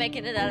 you're not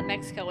making it out of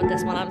Mexico with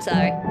this one. I'm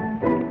sorry.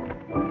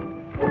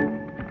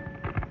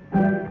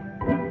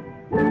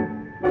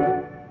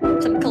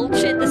 Some cold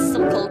shit. This is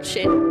some cold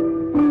shit.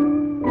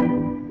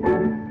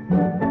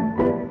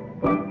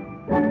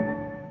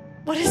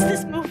 What is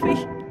this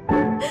movie?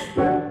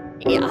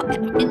 Yeah,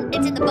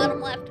 it's in the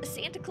bottom left.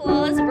 Santa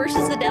Claus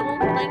versus the Devil,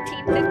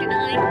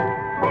 1959.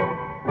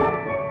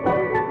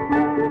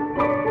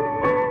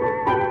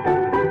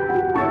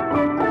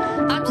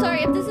 I'm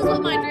sorry if this is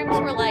what my dreams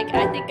were like.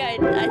 I think I'd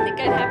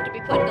have to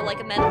be put into like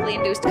a medically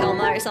induced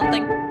coma or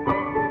something.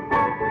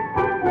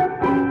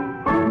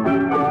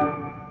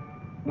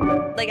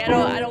 Like I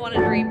don't want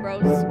to dream,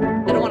 bros.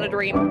 I don't want to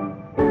dream.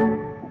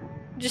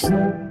 Just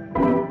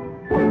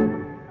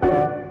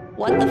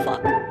what the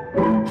fuck?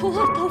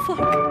 What the fuck?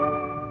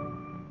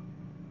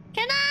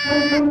 Can I?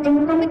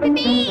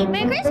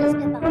 Merry Christmas,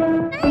 Pippa.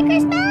 Merry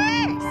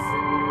Christmas!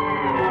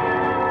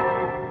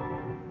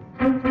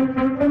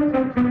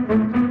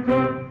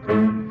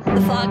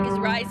 panic is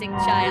rising,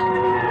 child.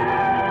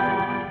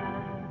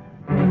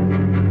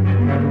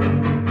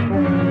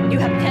 You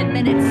have 10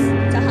 minutes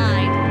to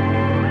hide.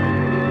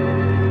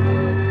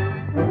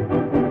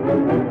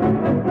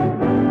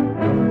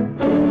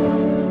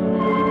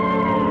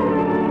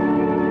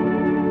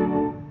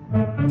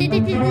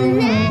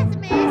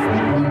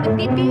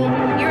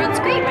 You're on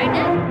screen right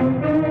now.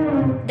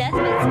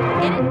 Deathmas,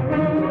 get it?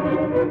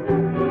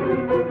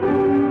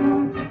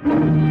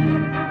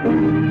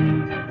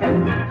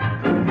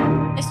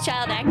 This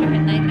child actor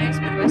had nightmares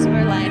for the rest of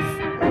her life.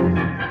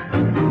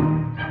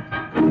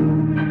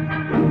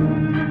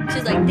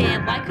 She's like,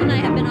 damn, why couldn't I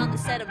have been on the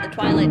set of the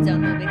Twilight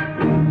Zone movie?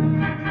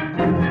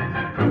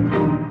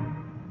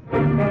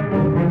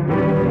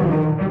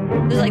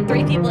 There's like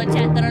 3 people in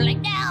chat that are like,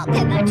 no,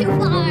 Pippa, too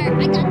far.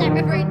 I got that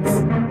reference.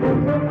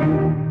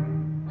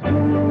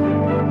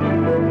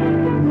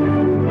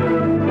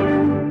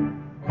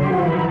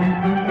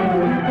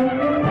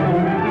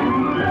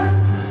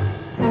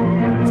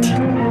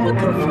 What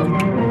the fuck?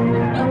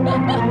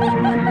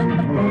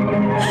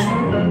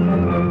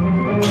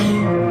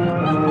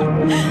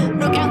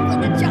 Look out for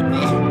the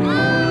chocolate.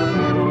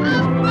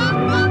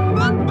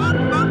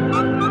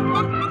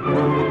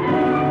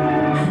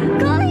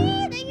 Golly,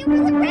 thank you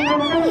for the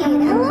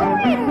brownie. Hello,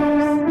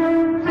 Raiders.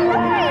 Hello,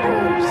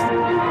 Raiders.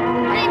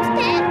 My name's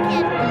Ted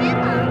and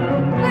Pippa.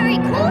 Very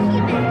cool he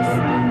is.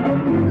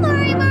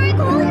 Very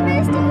cool he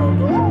is.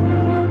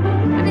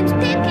 My name's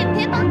Ted and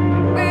Pippa.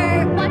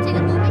 We're watching a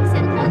movie,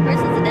 Santa Claus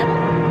versus the Devil.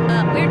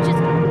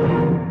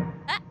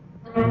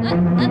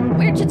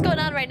 Weird shit's going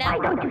on right now.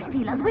 Why don't you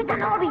steal us? We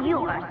can all be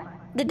yours.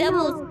 The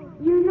devil's... No,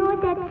 you know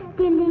that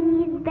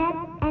stealing is bad,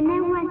 and I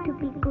want to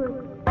be good.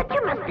 But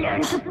you must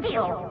learn to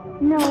steal.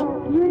 No,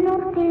 you know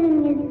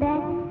stealing is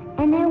bad,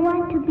 and I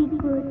want to be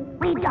good.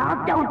 We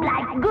dolls don't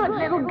like good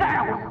little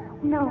girls.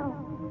 No,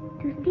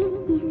 to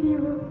steal is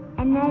evil,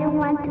 and I don't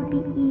want to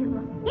be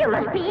evil. You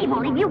must be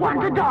evil if you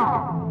want a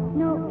doll.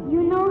 No,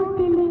 you know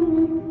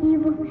stealing is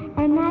evil,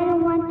 and I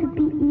don't want to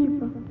be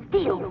evil.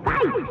 Steal,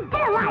 fight,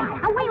 tell lies,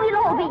 and we will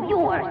all be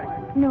yours.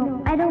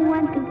 No, I don't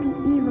want to be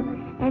evil,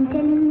 and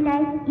telling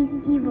lies is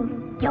evil.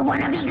 You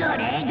want to be good,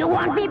 eh? You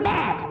won't be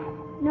bad.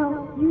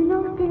 No, you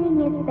know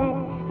stealing is bad,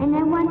 and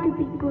I want to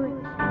be good.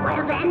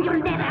 Well, then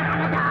you'll never have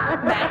a doll.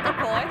 Back and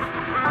forth.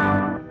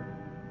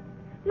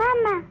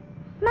 Mama!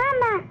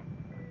 Mama!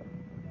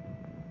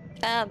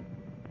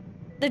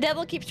 The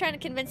devil keeps trying to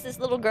convince this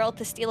little girl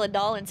to steal a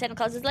doll, and Santa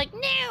Claus is like,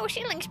 no,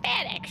 stealing's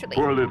bad, actually.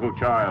 Poor little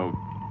child.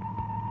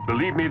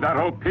 Believe me, that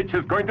old pitch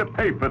is going to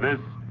pay for this.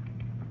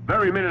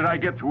 Very minute I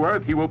get to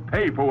Earth, he will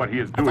pay for what he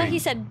is doing. I thought he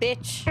said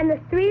bitch. And the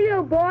 3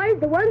 little boys,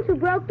 the ones who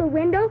broke the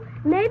window,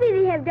 maybe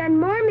they have done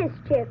more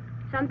mischief.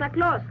 Santa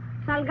Claus,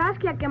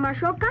 ¿salgaste a quemar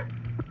choca?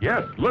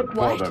 Yes, look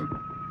for them.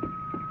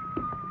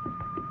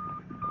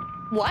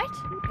 What?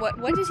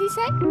 What did he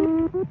say?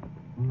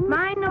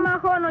 Mai no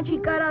maho no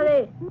chikara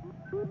de.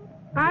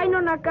 Ai no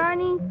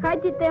nakani,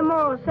 haiti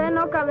temo,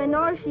 seno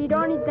kabeno,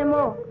 shironi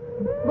temo.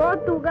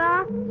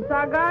 Botuga,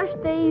 sagash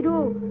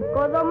teiru,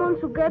 kodomon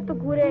suketo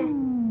kure.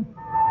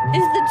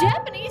 Is the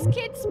Japanese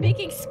kid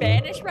speaking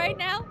Spanish right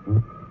now?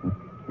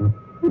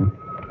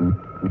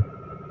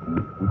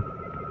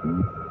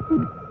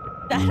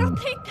 I don't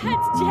think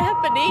that's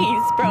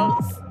Japanese,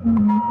 bros.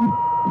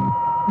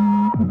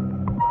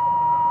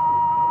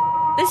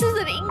 This is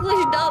an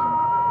English dub.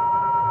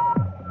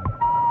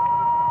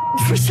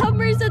 For some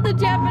reason, the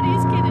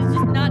Japanese kid is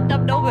just not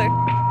dubbed over.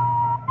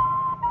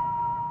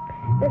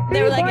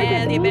 They were like,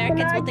 eh, the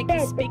Americans will think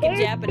he's speaking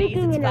Japanese.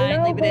 It's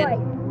fine, leave it in.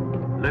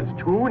 Let's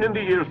tune in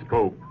the ear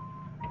scope.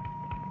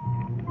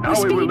 Now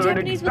We're we will speaking learn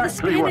Japanese with a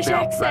exactly what Spanish they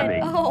are accent.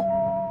 planning. Oh.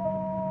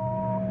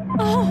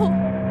 Oh.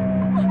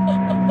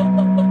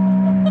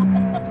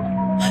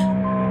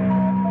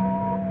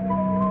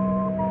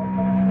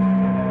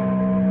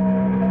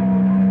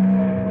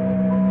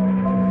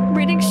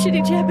 Reading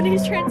shitty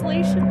Japanese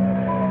translation.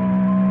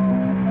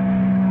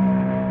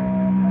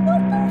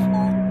 What the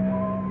fuck?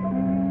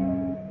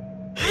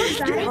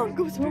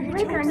 We'll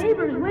break our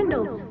neighbor's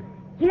windows.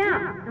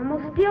 Yeah, and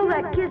we'll steal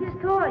that kid's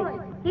toys.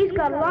 He's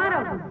got a lot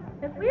of them.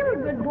 If we were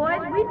good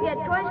boys, we'd get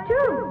toys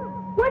too.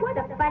 What's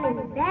the fun in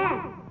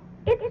that?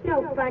 It's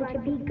no fun to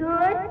be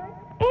good.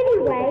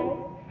 Anyway,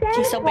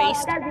 Santa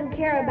Claus doesn't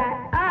care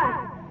about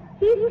us.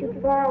 He's too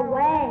far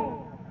away.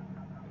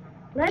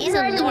 Let's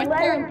write him a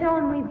letter and tell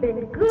him we've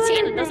been good.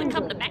 Santa doesn't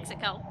come to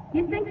Mexico.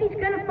 You think he's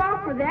gonna fall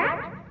for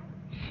that?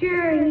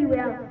 Sure he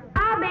will.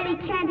 I'll bet he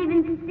can't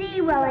even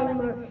see well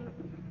anymore.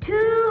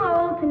 Too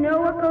old to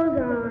know what goes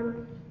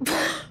on.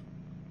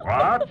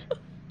 What?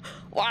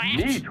 What?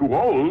 Me too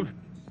old?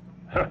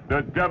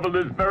 The devil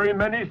is very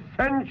many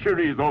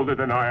centuries older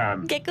than I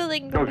am.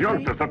 Those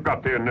youngsters have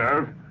got their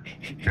nerve.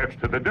 Next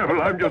to the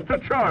devil, I'm just a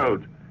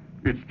child.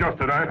 It's just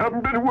that I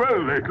haven't been well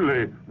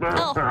lately.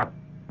 Oh,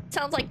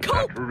 sounds like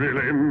coke. That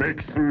really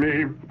makes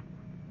me...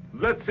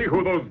 Let's see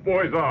who those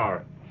boys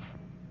are.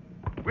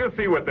 We'll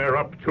see what they're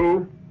up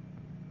to.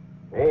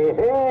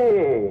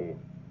 Oh-ho!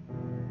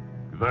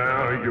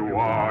 There you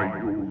are,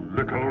 you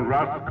little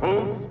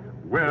rascals.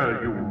 Well,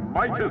 you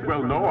might as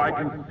well know I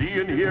can see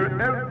and hear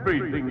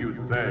everything you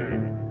say.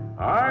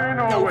 I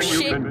know when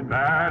you've been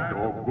bad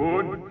or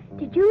good.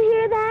 Did you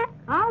hear that?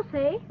 I'll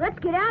see. Let's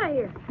get out of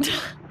here.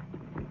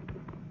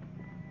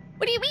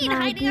 What do you mean My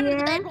hiding under the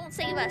dear bed won't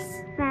save us?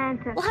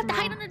 Santa We'll have to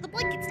hide Claus. under the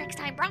blankets next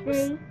time, Bronx.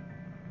 The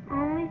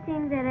only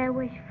thing that I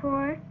wish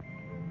for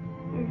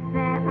is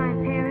that my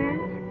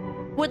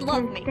parents would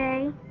love can me.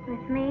 Stay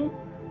with me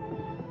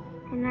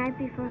the night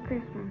before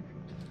Christmas.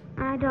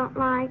 I don't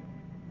like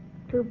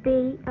to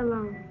be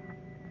alone.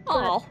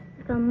 Oh.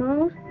 But the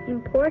most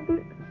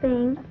important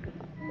thing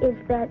is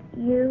that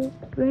you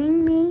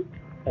bring me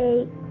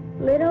a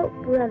little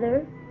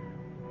brother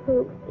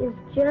who is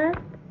just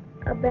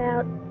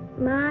about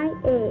my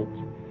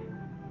age,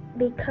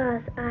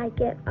 because I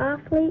get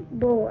awfully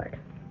bored.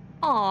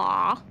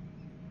 Aww.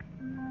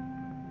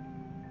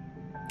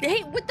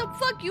 Hey, what the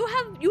fuck? You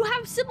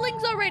have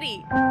siblings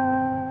already.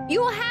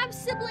 You have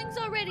siblings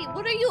already.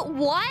 What are you?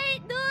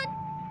 What, dude?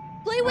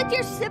 Play with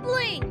your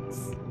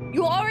siblings.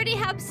 You already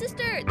have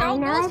sister. They're all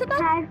girls, it's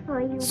hard for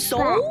you.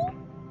 So?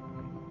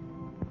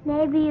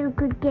 Maybe you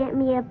could get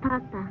me a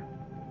papa.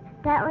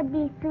 That would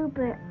be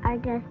super. Or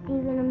just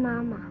even a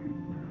mama.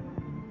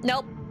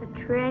 Nope. A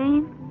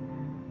train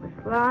with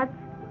lots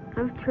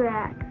of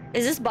tracks.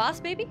 Is this Boss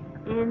Baby?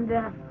 And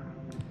a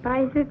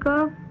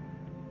bicycle.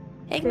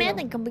 Eggman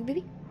and come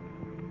baby.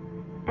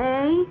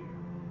 A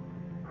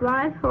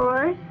live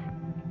horse.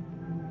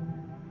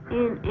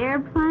 An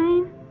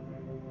airplane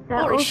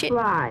that Holy will shit.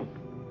 fly.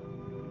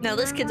 No,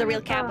 this kid's a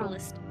real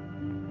capitalist.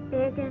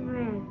 Big and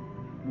red.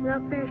 No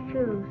pair of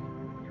shoes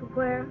to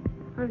wear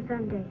on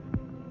Sunday.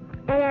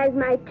 And as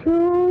my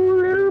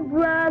two little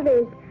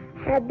brothers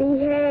have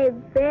behaved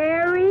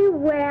very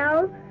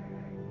well,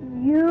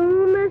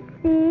 you must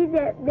see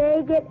that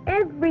they get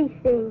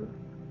everything.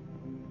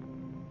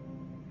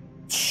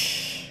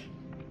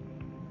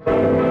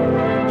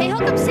 Hey, how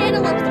come Santa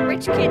loves the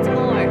rich kids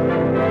more?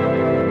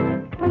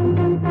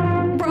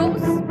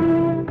 Bros?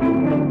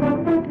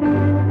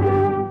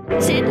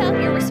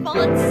 Santa, your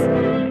response?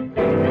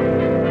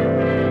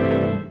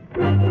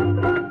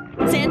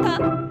 Santa?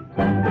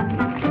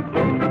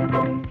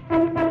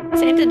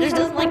 Santa just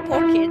doesn't like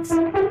poor kids.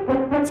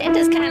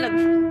 Santa's kind of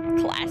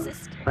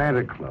classist.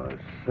 Santa Claus,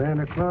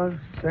 Santa Claus,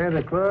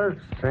 Santa Claus,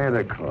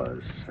 Santa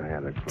Claus,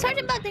 Santa Claus.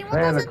 Sergeant Buck, they want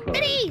those in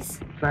biddies.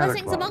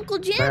 Blessings of Uncle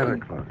Jim. Santa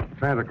Claus,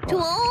 Santa Claus. To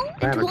all,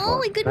 and to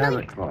all, and good Santa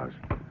night. Claus,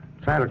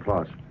 Santa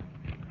Claus.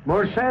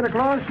 More Santa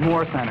Claus?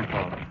 More Santa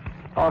Claus.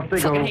 Off they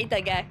Fucking go. hate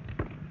that guy.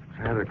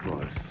 Santa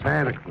Claus,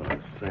 Santa Claus,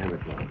 Santa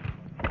Claus.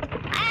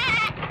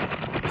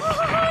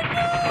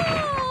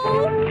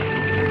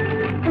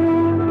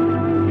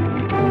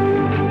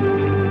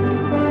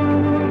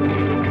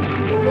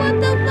 What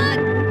the fuck?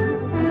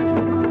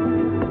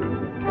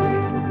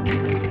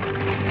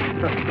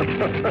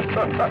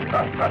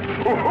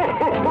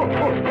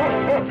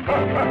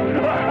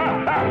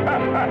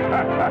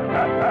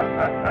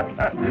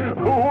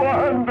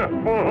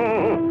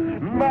 Wonderful!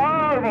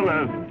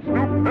 Marvelous!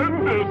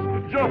 Stupendous!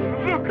 Just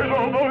look at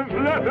all those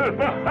letters!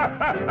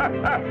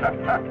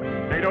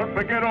 They don't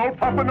forget old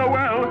Papa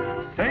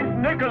Noel, St.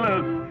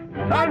 Nicholas,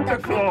 Santa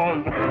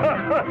Claus!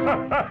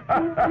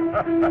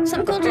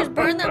 Some cultures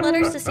burn their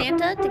letters to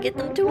Santa to get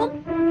them to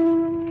him.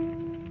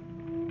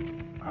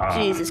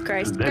 Jesus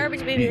Christ. let's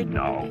Garbage baby. see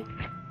now.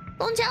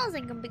 Don't tell us,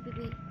 big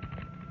baby.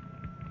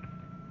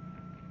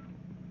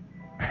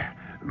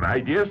 My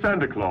dear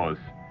Santa Claus,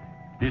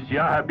 this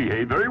year I have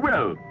behaved very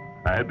well.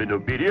 I have been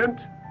obedient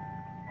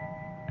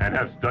and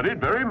have studied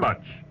very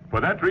much. For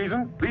that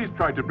reason, please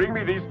try to bring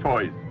me these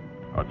toys.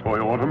 A toy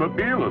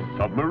automobile, a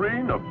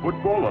submarine, a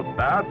football, a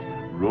bat,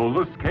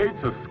 roller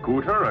skates, a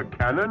scooter, a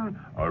cannon,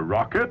 a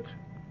rocket,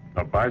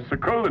 a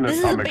bicycle, an This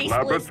is a atomic base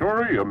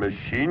laboratory, a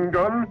machine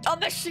gun. A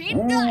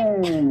machine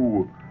gun?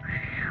 Ooh.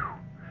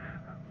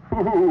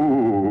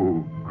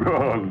 Ooh,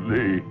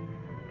 golly.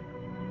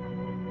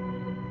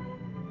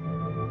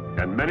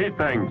 And many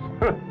thanks.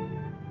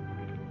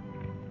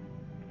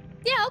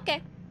 Yeah,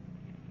 okay.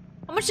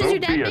 How much does your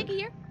dad be make it. a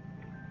year?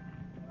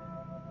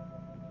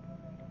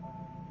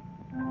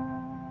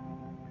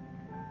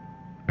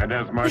 And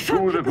as my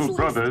two little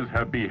brothers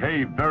have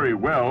behaved very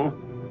well,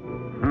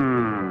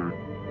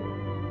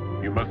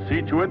 you must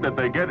see to it that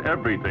they get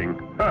everything.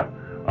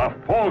 A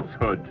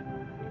falsehood.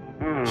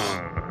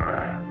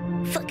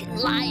 Fucking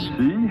lying.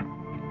 See?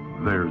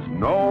 There's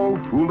no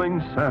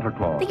fooling Santa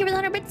Claus. Thank you for the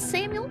 100 bits,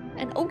 Samuel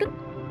and Odin.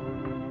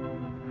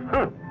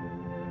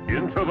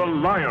 Into the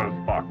liar's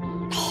box.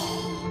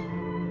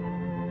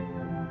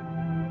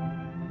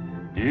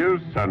 Dear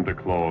Santa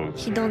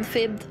Claus, He don't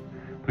fib.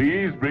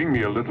 please bring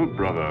me a little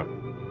brother.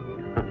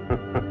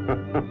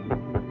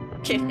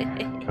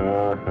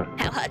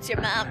 How hot's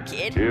your mom,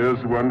 kid?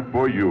 Here's one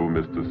for you,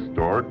 Mr.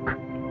 Stork.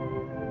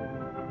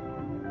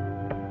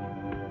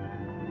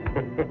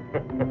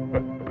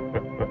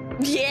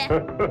 Yeah.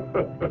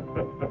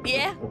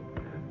 Yeah.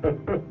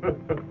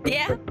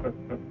 Yeah.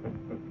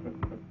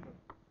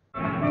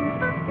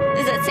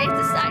 Is that safe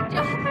to side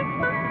job?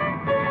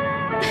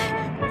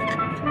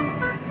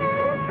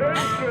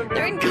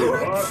 They're in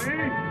courts.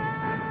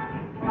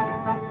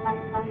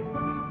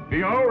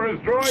 The hour is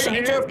drawing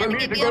Santa's near for gonna me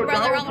give to you a go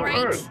brother down on to the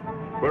Earth,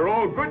 where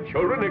all good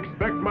children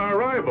expect my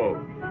arrival.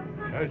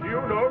 As you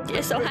know,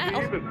 Yeah, so Christmas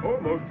how? Eve is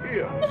almost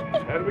here,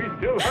 and we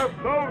still have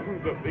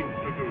thousands of things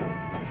to do.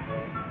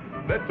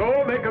 Let's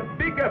all make a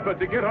big effort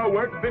to get our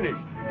work finished.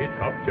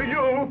 It's up to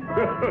you.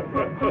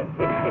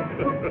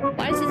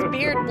 Why is his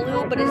beard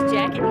blue but his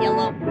jacket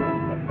yellow?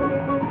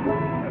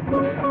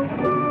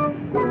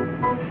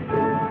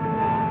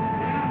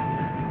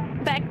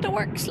 Back to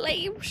work,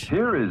 slaves.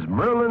 Here is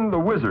Merlin the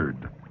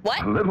Wizard.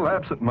 What? A little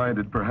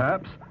absent-minded,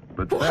 perhaps,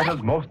 but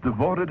Santa's most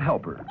devoted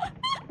helper.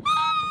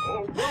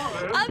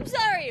 I'm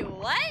sorry,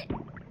 what?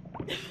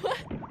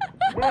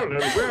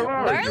 Merlin, where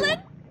are Merlin?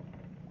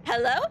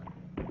 Hello?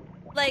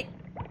 Like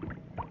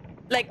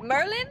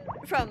Merlin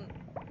from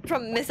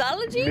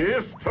mythology?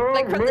 Mr.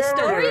 Like from the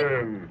story?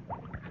 Merlin.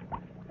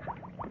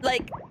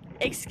 Like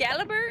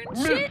Excalibur and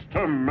shit?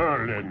 Mr.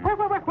 Merlin.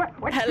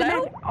 What's Hello? the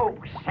matter? Oh,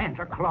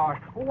 Santa Claus,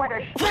 what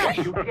a start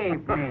you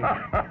gave me.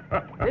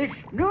 This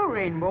new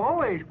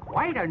rainbow is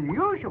quite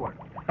unusual.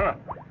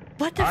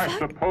 What the I fuck?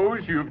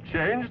 suppose you've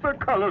changed the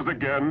colors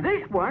again.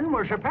 This one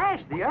will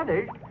surpass the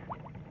others.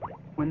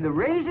 When the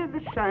rays of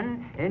the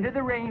sun enter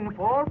the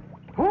rainfall,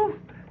 poof,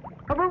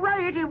 a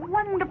variety of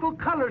wonderful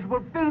colors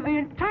will fill the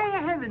entire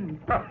heavens.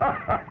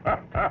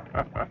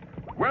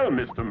 Well,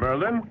 Mr.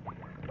 Merlin,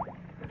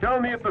 tell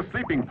me if the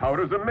sleeping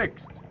powders are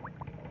mixed.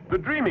 The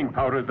dreaming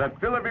powders that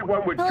fill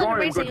everyone with Well, joy and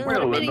racing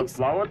goodwill, and the minis.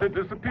 flower that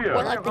disappear.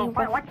 What like the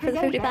for the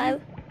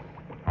 55?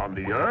 On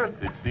the Earth,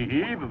 it's the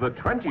eve of the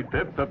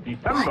 25th of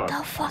December. What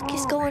the fuck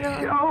is going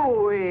on?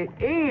 Oh, it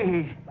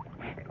is.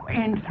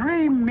 In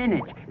 3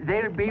 minutes,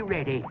 they'll be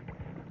ready.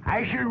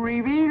 I shall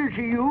reveal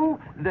to you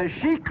the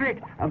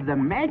secret of the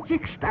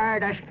magic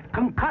stardust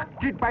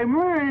concocted by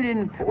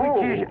Merlin,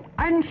 which is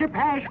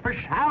unsurpassed for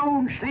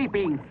sound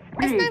sleeping.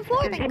 It's Please, not for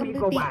let me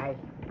go movie. by.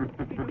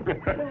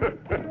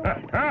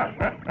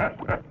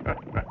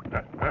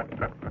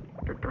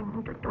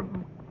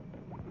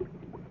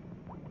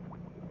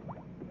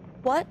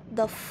 What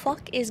the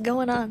fuck is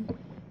going on?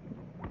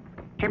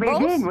 To Rose?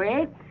 begin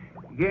with,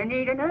 you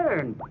need an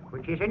urn,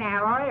 which is an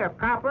alloy of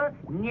copper,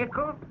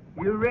 nickel,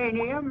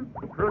 uranium,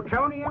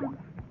 plutonium,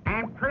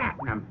 and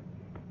platinum.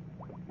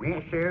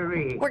 Yes,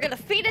 sirree. We're gonna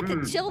feed it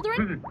to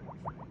children?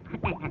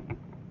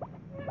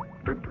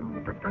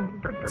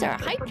 Is there a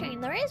hype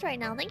train? There is right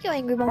now. Thank you,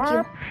 Angry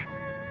Monkey.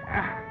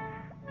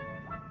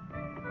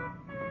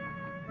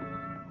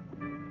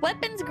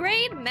 Weapons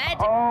grade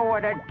magic. Oh,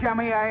 what a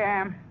dummy I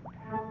am.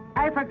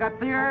 I forgot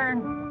the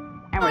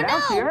urn. And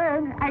without the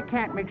urn, I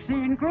can't mix the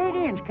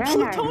ingredients,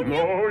 can I? Plutonium?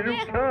 No,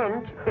 you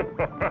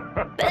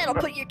can't. That'll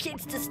put your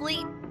kids to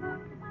sleep.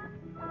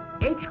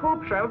 8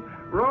 scoops of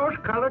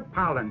rose-colored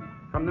pollen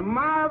from the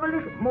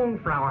marvelous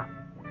moonflower.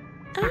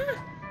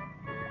 Ah.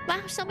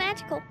 Wow, so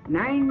magical.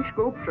 9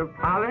 scoops of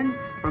pollen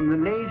from the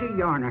lazy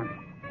yawner.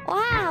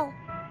 Wow.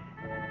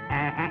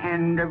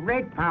 And the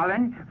red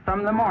pollen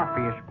from the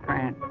Morpheus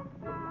plant.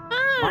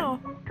 Oh.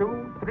 1,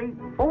 2, 3,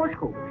 4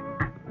 scoops.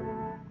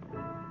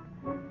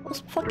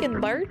 Those fucking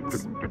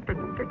birds.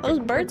 Those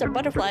birds are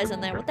butterflies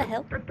in there. What the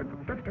hell?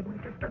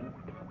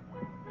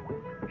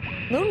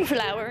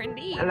 Moonflower,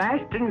 indeed. The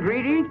last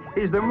ingredient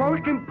is the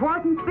most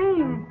important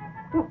thing.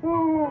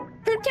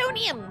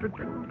 Plutonium.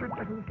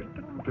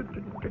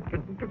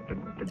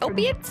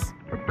 Opiates?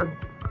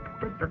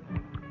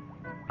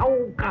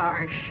 Oh,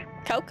 gosh.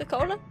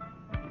 Coca-Cola?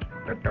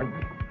 What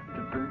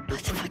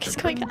the fuck is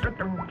going on?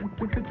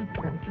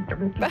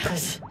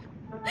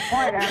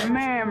 What a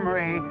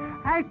memory.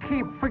 I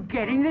keep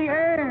forgetting the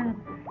urn.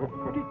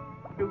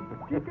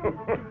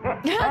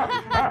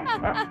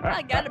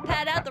 I gotta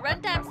pad out the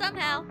runtime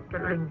somehow.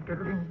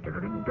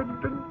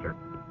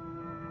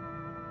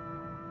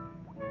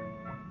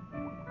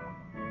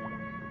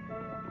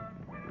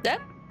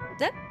 Zip,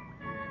 zip.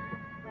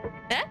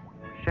 Eh?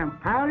 Some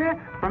powder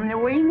from the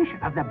wings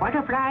of the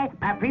butterfly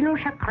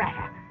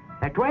Papilosacrata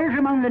that dwells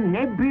among the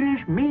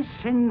nebulous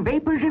mists and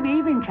vapors of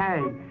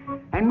eventide,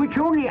 and which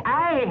only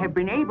I have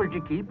been able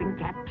to keep in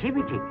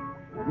captivity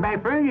by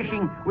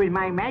furnishing with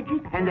my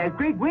magic and that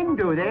great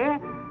window there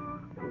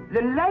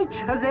the lights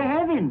of the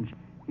heavens.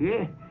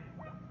 Yeah.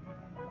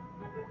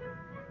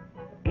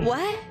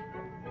 What?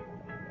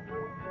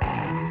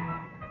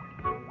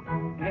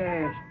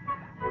 Yes.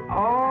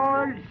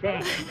 All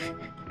set.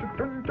 What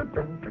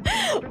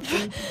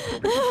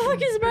the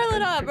fuck is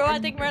Merlin on? Bro, I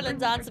think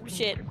Merlin's on some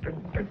shit.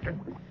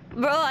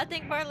 Bro, I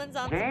think Merlin's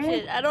on some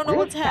shit. I don't know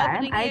what's This time,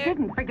 happening I here.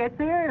 didn't forget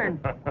the urn.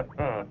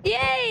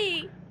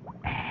 Yay!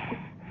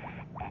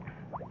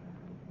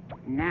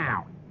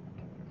 Now.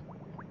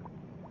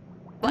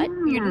 What?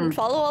 You didn't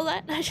follow all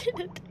that? I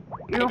didn't.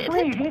 You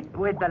freeze it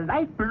with the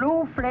light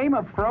blue flame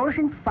of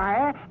frozen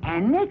fire,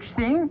 and next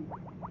thing,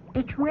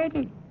 it's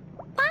ready.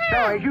 Wow. So,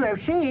 as you have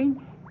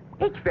seen,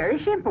 it's very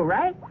simple,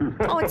 right?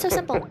 Oh, it's so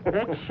simple.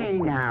 Let's see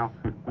now.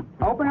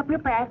 Open up your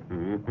pack.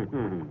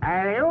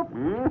 Alley-oop.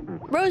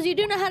 Rose, you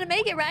do know how to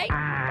make it, right?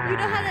 You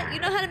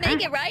know how to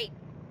make it, right?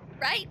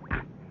 Right?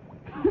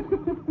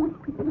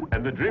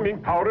 And the dreaming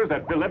powders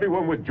that fill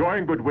everyone with joy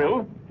and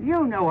goodwill?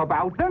 You know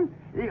about them.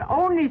 The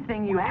only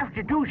thing you have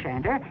to do,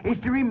 Santa, is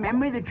to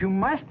remember that you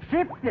must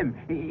sift them.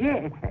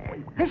 Yeah,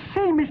 the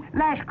same as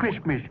last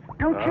Christmas.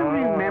 Don't you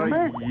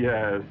remember?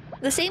 Yes.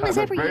 The same as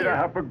every I'm afraid year. I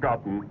have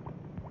forgotten.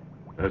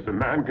 As a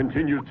man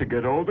continues to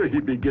get older, he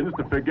begins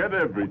to forget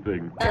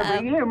everything.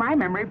 Every year, my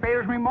memory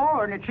fails me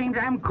more, and it seems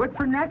I'm good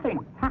for nothing.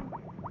 Huh.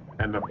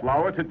 And the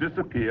flower to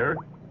disappear?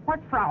 What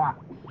flower?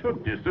 To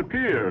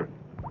disappear.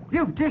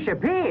 You've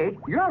disappeared?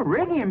 You're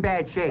really in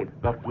bad shape.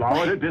 The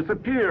flower to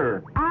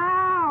disappear.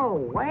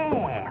 Oh,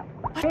 well.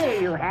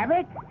 Here you have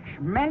it.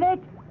 Smell it,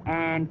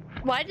 and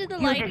why did the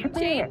you lighting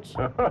disappear. change?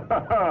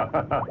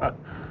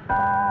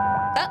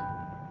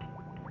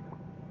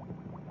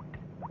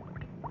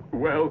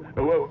 Well,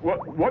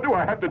 what do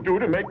I have to do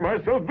to make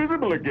myself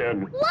visible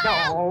again?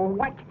 So,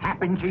 what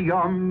happened to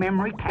your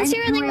memory? Can't Is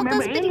there you anything with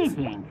remember those goodies?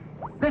 anything?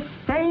 The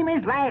same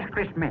as last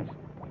Christmas.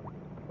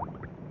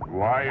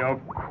 Why, of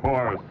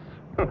course.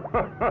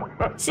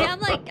 See, I'm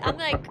like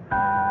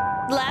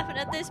laughing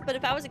at this, but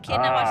if I was a kid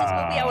and I watched this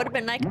movie, I would have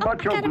been like, oh,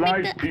 Much I gotta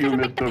obliged to you,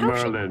 make the Mr. potion.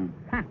 Merlin.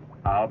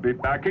 I'll be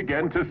back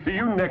again to see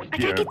you next I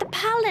year. gotta get the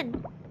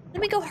pollen.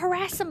 Let me go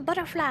harass some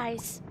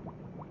butterflies.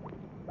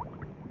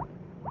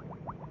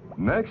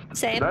 Next,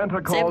 Same. Santa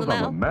Same calls on the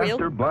amount. master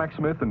Real.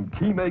 blacksmith and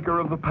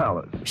keymaker of the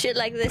palace. Shit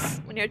like this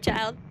when you're a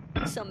child.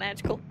 It's so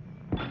magical.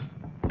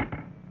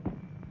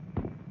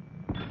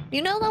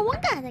 You know the one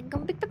guy that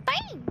gonna be the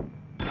bang.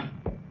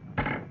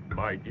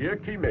 My dear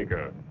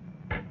Keymaker.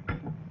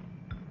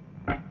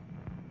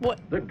 What?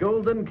 The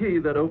golden key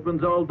that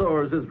opens all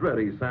doors is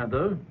ready,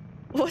 Santa.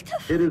 What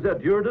the It is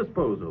at your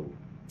disposal.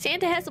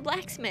 Santa has a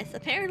blacksmith,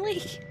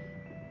 apparently.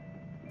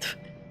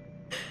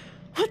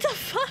 What the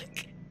fuck?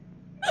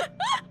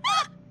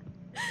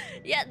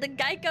 Yeah, the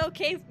Geico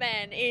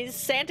caveman is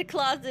Santa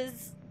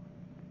Claus's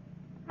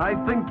I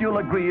think you'll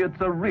agree it's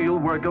a real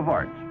work of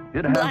art.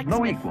 It has no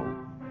Blacksmith. equal.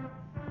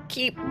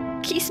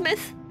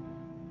 keysmith.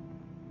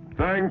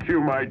 Thank you,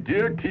 my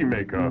dear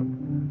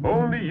Keymaker.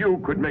 Only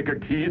you could make a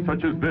key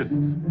such as this,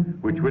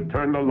 which would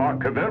turn the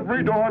lock of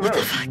every door on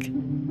Earth.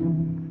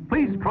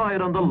 Please try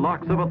it on the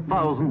locks of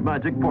 1,000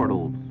 magic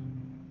portals.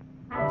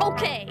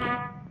 Okay.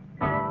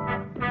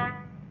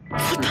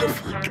 What the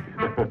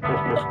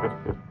fuck?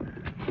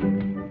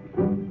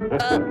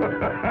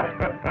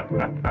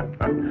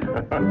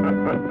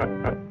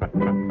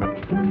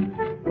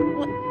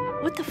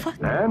 What the fuck?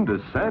 And as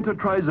Santa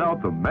tries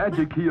out the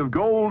magic key of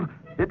gold,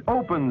 it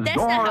opens That's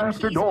door not how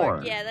after keys door.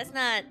 work. Yeah,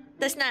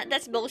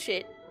 that's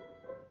bullshit.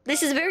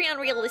 This is very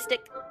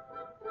unrealistic.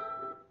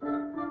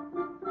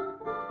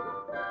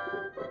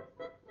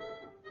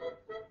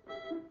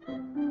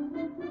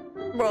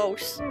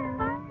 Rose.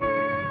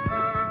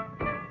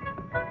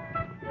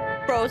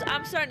 Rose,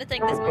 I'm starting to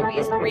think this movie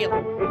isn't real.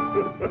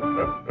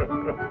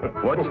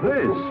 What's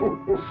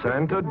this?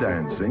 Santa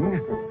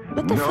dancing?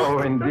 No,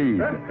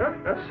 indeed.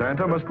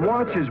 Santa must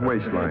watch his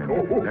waistline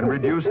and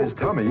reduce his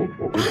tummy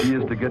if he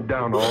is to get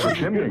down all the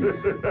chimneys.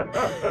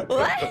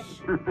 What?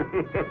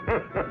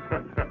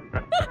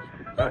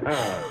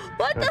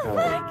 What the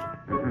fuck?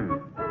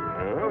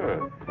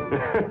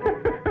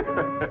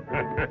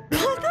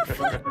 What the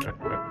fuck?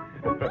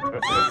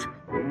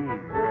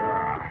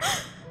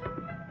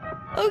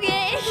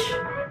 Okay.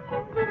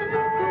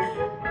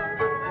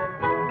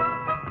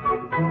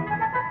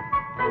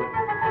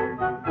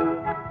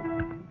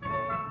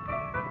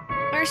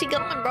 Where's he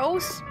going,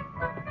 Rose?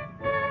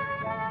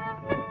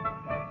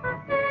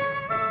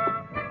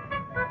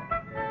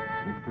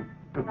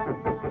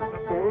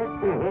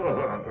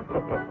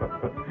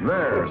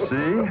 There,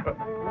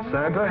 see?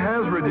 Santa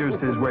has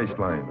reduced his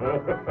waistline.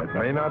 It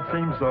may not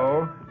seem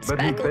so,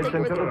 but he fits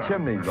into the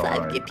chimneys all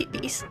right.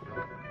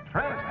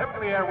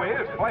 Trans-Heavenly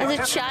Airways flight As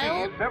a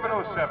child,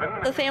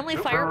 707, the family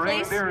Super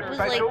fireplace Reindeer was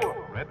Special,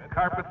 like- red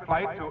carpet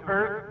flight to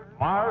Earth,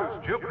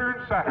 Mars, Jupiter,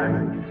 and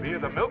Saturn via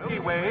the Milky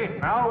Way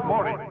now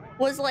boarding.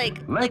 Was like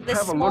Let's the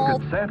have a small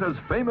look at Santa's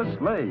famous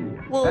sleigh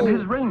Well, and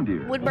his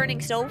reindeer.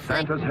 wood-burning stove thing.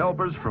 Santa's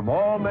helpers from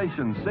all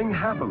nations sing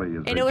happily as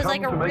And they it was come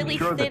like a to make really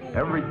sure thin that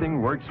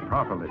everything works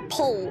properly.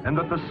 pole And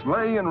that the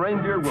sleigh and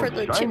reindeer will for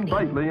the shine chimney.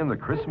 brightly in the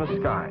Christmas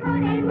sky.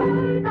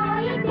 And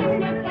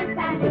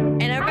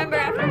I remember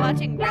after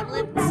watching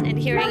Gremlins and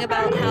hearing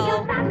about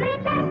how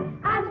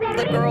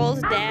the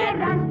girl's dad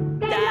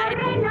died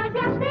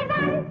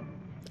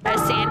as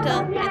Santa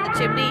in the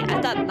chimney,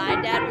 I thought my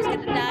dad was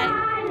gonna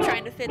die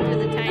trying to fit through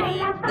the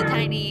tiny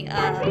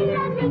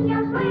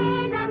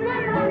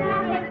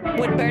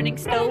wood-burning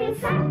stove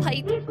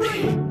pipe.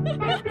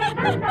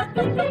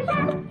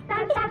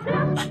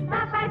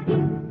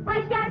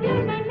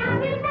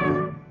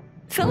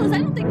 Fellas, I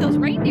don't think those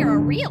reindeer are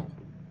real.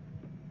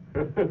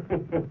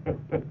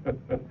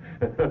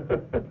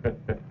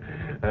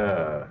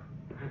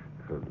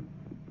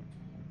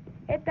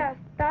 Это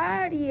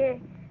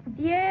старые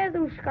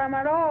дедушка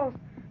Мороз.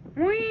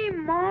 Мы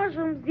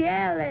можем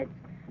сделать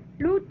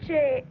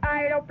лучший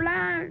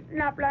аэроплан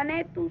на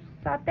планету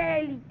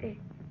сателлите.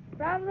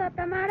 Правда,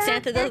 Тамара?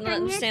 Santa doesn't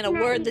understand a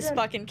word this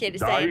fucking kid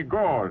is saying.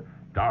 Igor,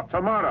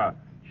 Tamara,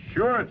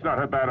 Sure, it's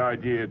not a bad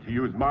idea to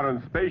use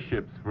modern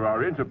spaceships for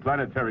our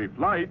interplanetary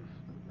flights.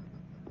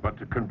 But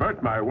to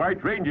convert my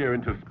white reindeer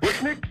into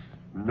Sputniks?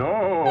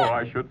 No,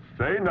 I should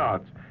say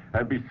not.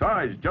 And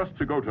besides, just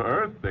to go to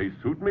Earth, they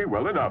suit me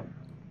well enough.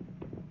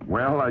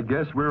 Well, I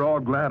guess we're all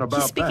glad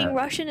about He's speaking that.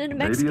 Russian in a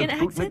Mexican Maybe a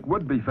Sputnik accent.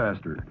 would be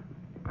faster.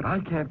 But I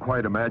can't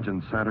quite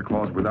imagine Santa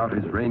Claus without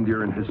his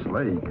reindeer and his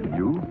sleigh. Can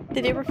you?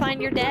 Did you ever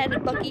find your dad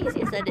at Buc-ee's?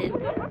 Yes, I did.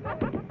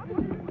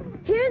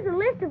 Here's a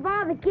list of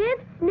all the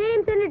gifts,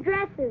 names, and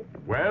addresses.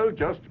 Well,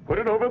 just put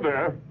it over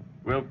there.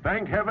 Well,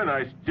 thank heaven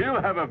I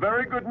still have a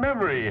very good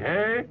memory,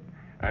 hey?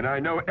 And I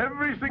know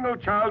every single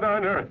child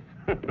on Earth.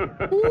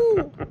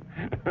 Ooh.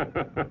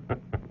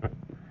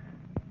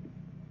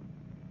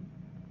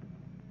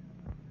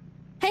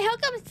 Hey, how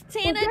come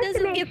Santa Well, just to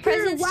doesn't make give sure,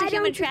 presents why to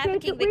human don't you take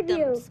trafficking it with you?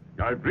 victims?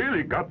 I've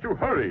really got to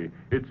hurry.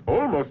 It's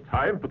almost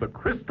time for the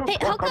crystal Hey,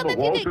 how clock on come the if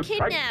wall you to get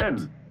strike kidnapped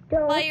 10.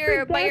 by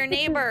your forget that you've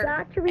neighbor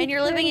got to and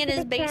you're living return in to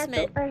his the castle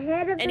basement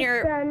ahead of and the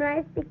you're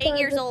sunrise 8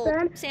 years because old, the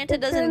sun Santa will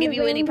doesn't turn give the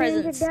you any rainbow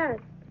into presents? dust.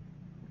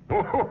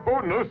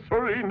 Oh, no,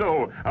 sorry,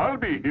 no. I'll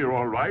be here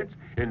all right.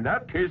 In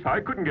that case, I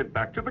couldn't get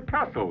back to the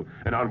castle.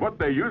 And on what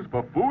they use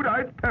for food,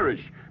 I'd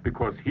perish.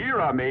 Because here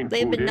our main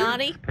They've food been is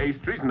naughty?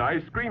 pastries and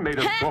ice cream made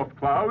of soft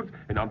clouds.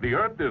 And on the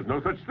earth, there's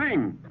no such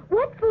thing.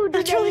 What food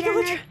do they eat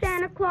on Earth,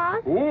 Santa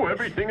Claus? Oh,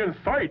 everything in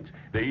sight.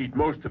 They eat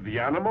most of the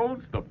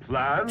animals, the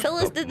plants,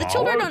 Phyllis, the did the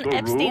children flowers, on the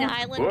Epstein roots,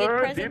 Island get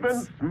birds, presents?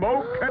 even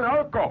smoke and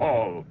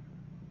alcohol.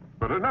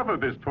 But enough of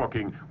this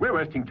talking. We're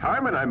wasting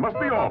time and I must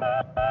be off.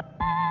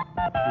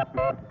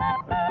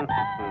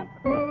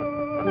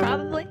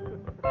 Probably.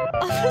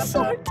 Of a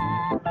sort.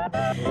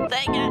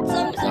 They got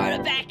some sort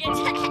of package.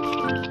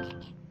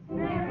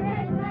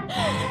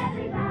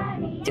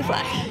 Too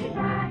far.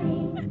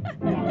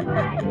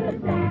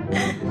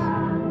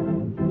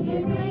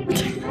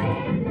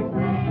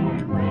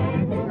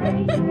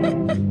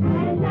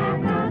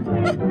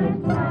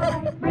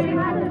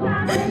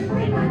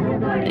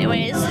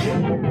 Anyways.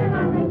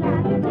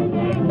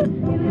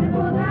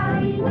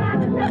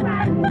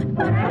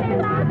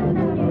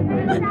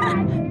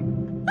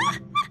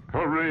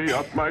 Hurry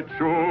up, my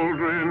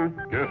children.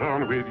 Get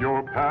on with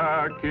your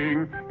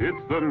packing. It's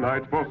the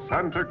night for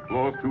Santa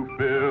Claus to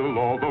fill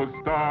all those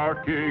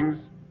stockings.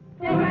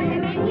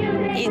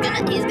 He's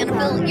gonna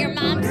fill your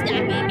mom's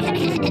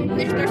stocking.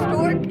 Mr.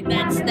 Stork,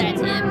 that's him.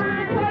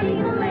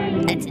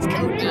 That's his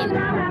code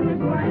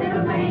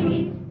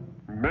name.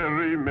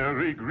 Merry,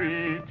 merry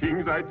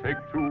greetings I take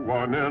to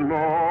one and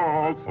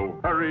all. So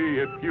hurry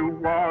if you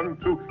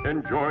want to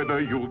enjoy the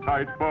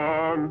Yuletide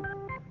fun.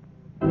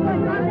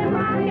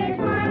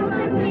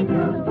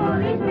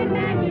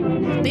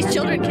 These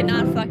children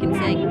cannot fucking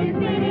sing.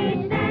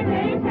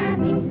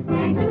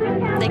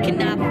 They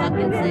cannot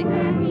fucking sing.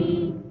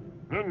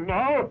 And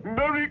now,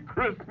 Merry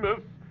Christmas!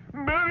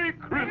 Merry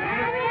Christmas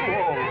to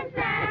all!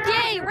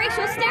 Yay,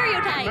 racial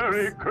stereotypes!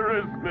 Merry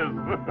Christmas!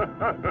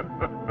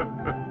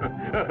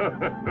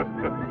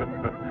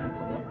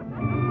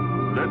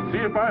 Let's see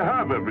if I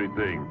have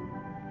everything.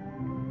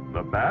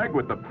 The bag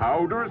with the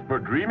powders for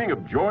dreaming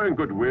of joy and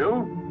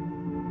goodwill.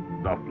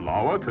 The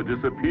flower to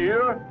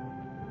disappear.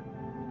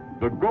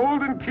 The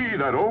golden key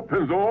that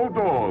opens all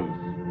doors.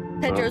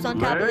 Pedro's on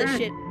top of this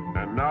shit.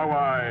 And now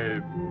I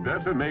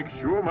better make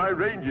sure my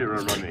reindeer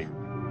are running.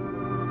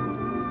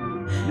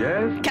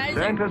 Yes, Kaiser,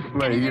 Santa's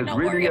sleigh is don't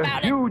really worry a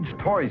about it. huge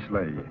toy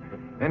sleigh.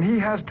 And he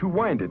has to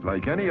wind it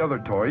like any other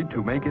toy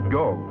to make it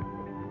go.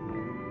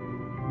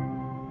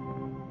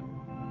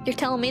 You're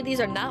telling me these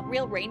are not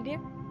real reindeer?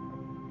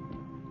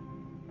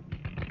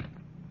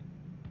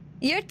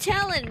 You're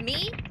telling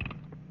me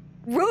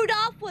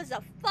Rudolph was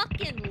a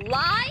fucking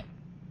lie?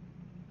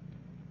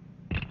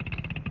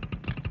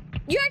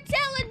 You're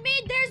telling me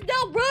there's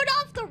no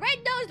Rudolph the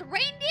Red-Nosed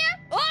Reindeer?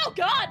 Oh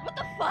God, what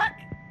the fuck?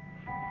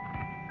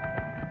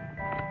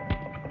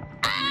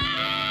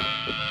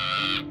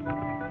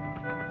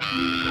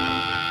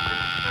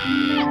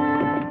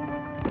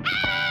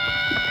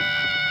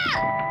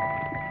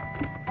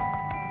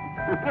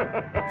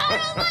 I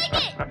don't like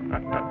it!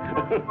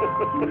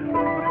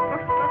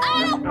 I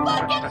don't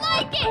fucking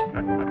like it!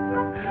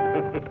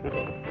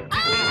 Ah!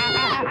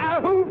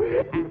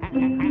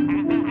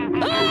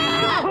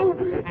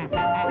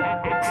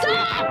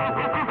 Stop!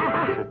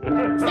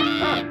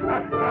 Stop!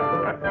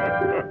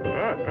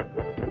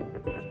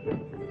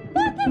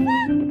 What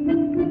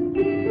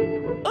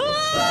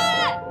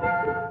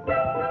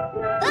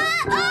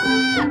the fuck?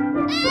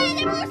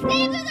 They won't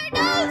stay to their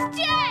nose,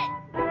 Jet!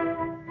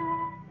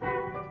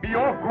 Be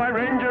off, my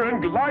reindeer, and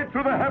glide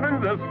through the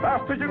heavens as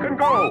fast as you can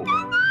go.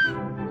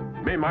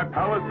 May my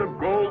palace of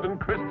gold and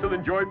crystal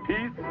enjoy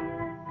peace.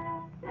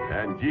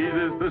 And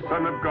Jesus, the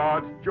Son of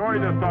God,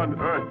 join us on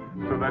earth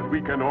so that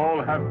we can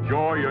all have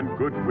joy and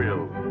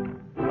goodwill.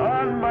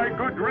 On, my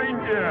good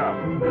reindeer!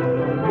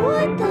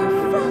 What the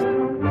fuck?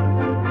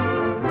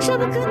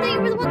 Shabakun,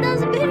 thank you for the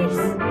 1,000 pennies.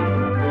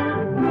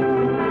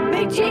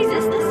 May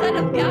Jesus, the Son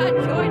of God,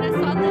 join us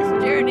on this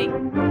journey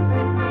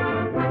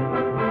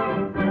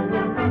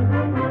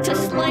to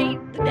slay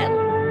the devil.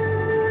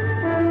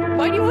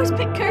 Why do you always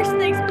pick cursed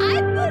things? I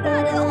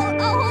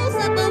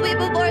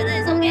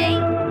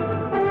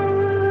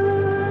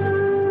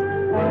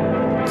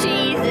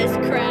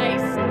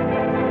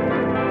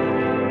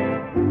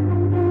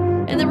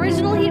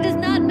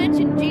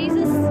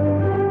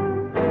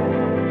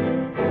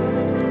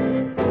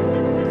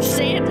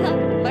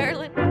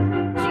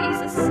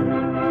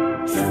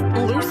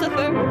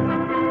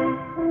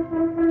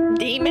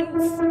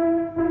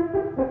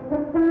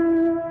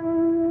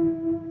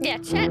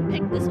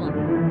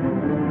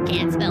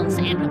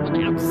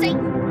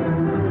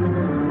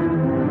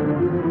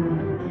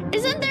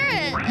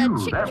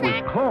That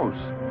track? was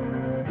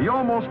close. He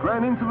almost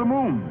ran into the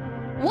moon.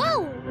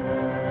 Whoa!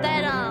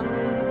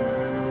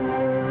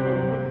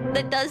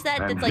 That does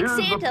that. And That's like here's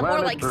the Santa, more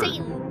planet like Earth.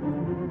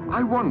 Satan.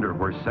 I wonder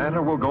where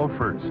Santa will go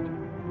first.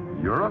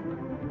 Europe?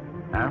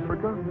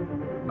 Africa?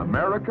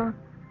 America?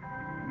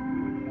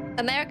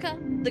 America,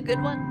 the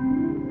good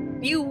one.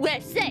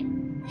 USA!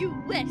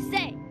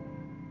 USA!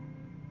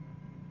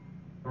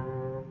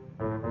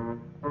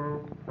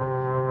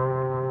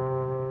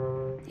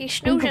 He's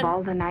Think snoozing. of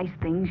all the nice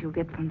things you'll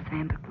get from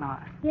Santa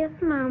Claus. Yes,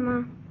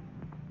 Mama.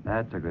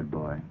 That's a good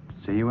boy.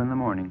 See you in the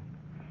morning.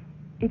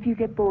 If you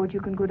get bored, you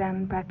can go down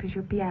and practice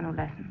your piano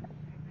lesson.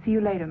 See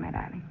you later, my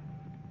darling.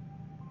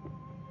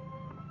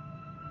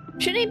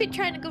 Shouldn't he be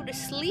trying to go to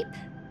sleep?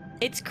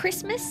 It's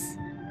Christmas?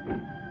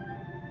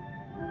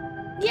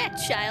 Yeah,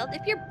 child,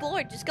 if you're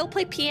bored, just go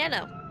play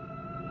piano.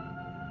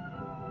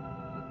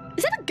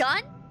 Is that a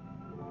gun?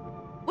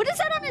 What is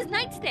that on his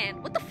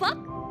nightstand? What the fuck?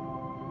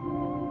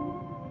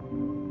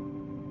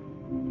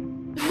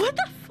 What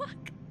the fuck?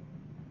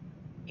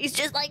 He's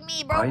just like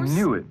me, bro. I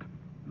knew it.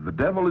 The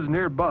devil is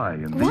nearby,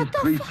 and these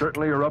three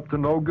certainly are up to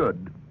no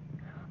good.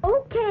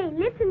 Okay,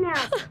 listen now.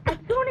 As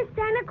soon as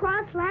Santa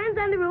Claus lands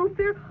on the roof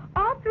here,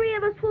 all three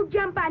of us will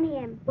jump on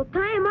him. We'll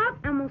tie him up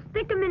and we'll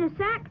stick him in a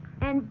sack,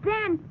 and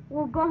then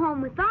we'll go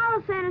home with all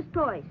of Santa's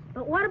toys.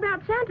 But what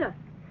about Santa?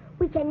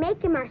 We can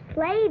make him our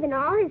slave, and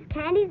all his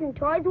candies and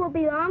toys will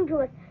belong to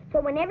us.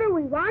 So whenever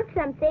we want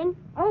something...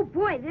 Oh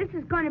boy, this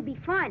is going to be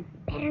fun.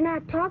 Better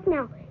not talk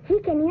now. He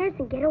can hear us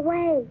and get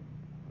away.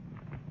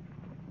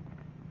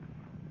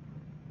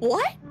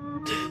 What?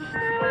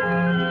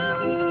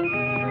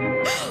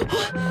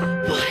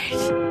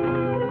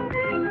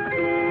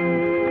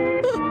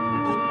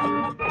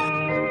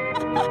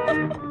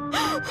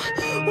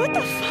 What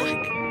the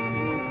fuck?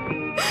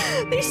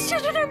 These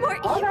children are more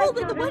evil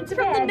than the ones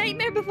from the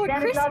Nightmare Before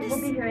Christmas. Santa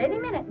Claus will be here any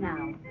minute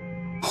now.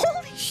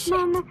 Holy shit!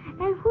 Mama,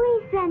 and who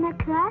is Santa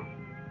Claus?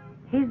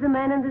 He's the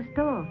man in the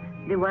store.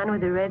 The one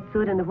with the red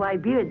suit and the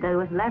white beard that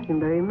was laughing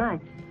very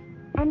much.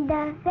 And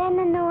does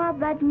Santa know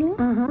about me?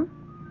 Mm-hmm.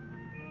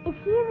 Is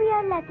he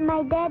real like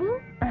my daddy?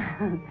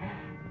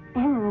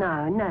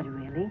 No, not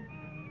really.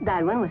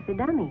 That one was a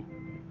dummy.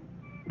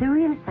 The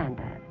real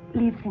Santa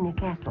lives in a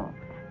castle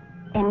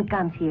and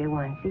comes here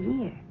once a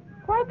year.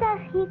 What does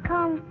he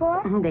come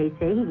for? They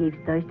say he gives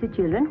toys to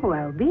children who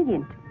are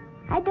obedient.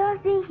 I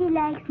don't think he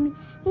likes me.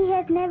 He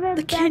has never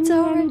given me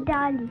any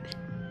dollies.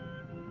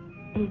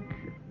 It's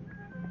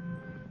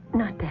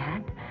not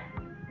that.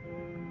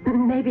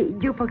 Maybe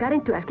you've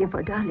forgotten to ask him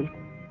for dollies.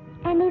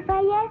 And if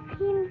I ask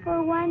him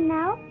for one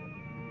now?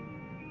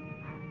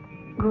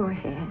 Go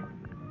ahead.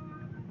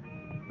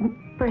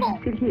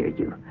 Perhaps he'll hear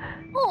you.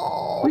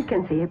 Oh. We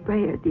can say a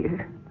prayer,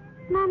 dear.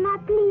 Mama,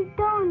 please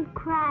don't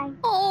cry.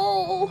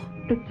 Oh.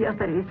 It's just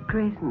that it's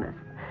Christmas.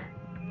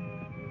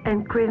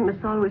 And Christmas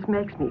always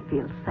makes me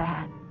feel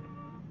sad.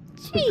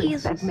 It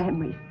brings back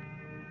memories.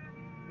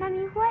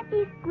 Mommy, what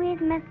is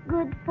Christmas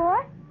good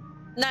for?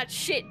 Not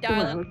shit,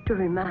 darling. Well, to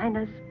remind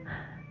us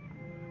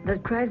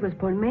that Christ was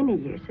born many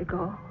years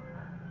ago.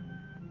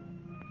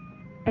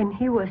 And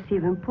he was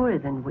even poorer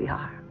than we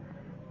are.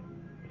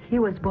 He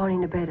was born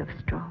in a bed of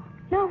straw.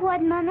 Know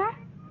what, Mama?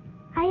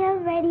 I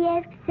already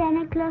asked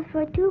Santa Claus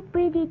for 2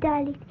 pretty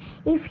dollies.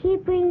 If he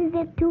brings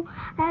the 2,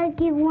 I'll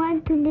give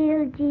one to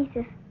little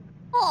Jesus.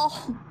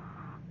 Oh.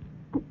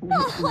 My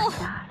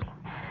darling.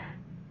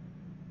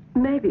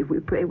 Maybe we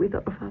pray with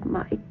all of our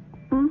might.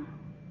 Hmm?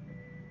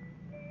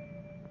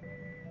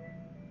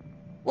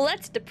 Well,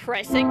 that's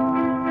depressing.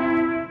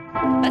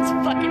 That's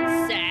fucking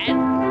sad.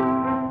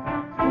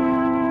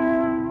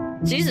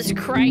 Jesus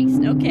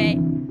Christ, okay.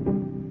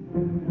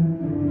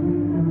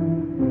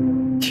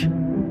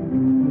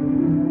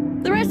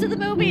 The rest of the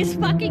movie is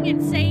fucking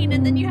insane,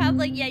 and then you have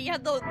like, you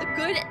have the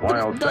good,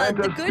 While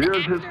Santa the good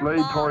steers his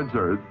sleigh towards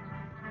Earth,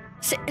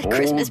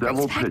 Christmas old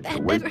Devil brings back Pitch bad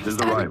awaits memories, his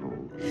darling. arrival.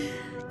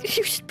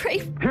 You should pray.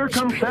 Here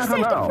comes Santa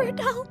now. For a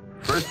doll.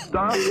 First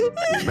stop,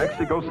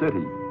 Mexico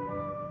City.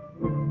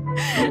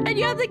 And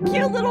you have the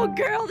cute little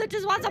girl that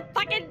just wants a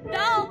fucking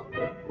doll.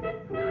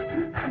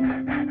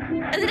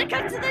 And then it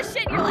comes to this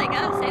shit, and you're like,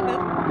 oh, say boo.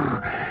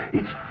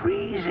 It's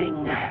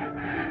freezing.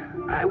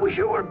 I wish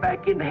I were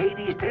back in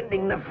Hades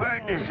tending the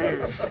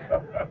furnaces.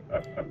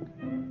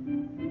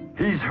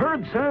 He's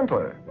heard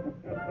Santa.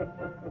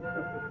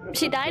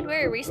 She died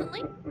very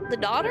recently? The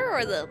daughter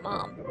or the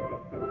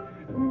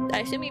mom? I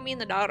assume you mean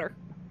the daughter.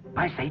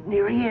 By Satan,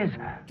 here he is.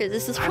 Because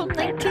this is from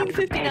Pants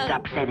 1959.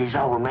 upset his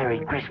old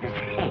Merry Christmas.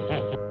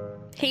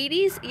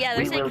 Hades? Yeah,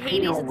 they're We saying will Hades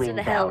feel instead wind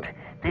of hell. out.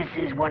 This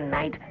is one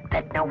night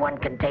that no one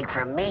can take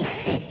from me.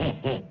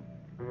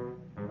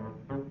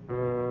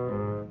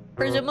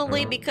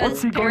 Presumably because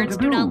What's he going parents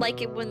to do do? not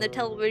like it when the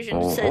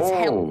television says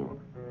hell.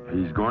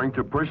 He's going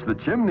to push the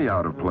chimney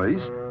out of place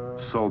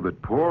so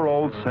that poor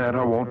old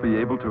Santa won't be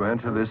able to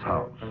enter this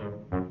house.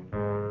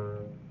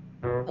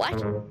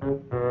 What?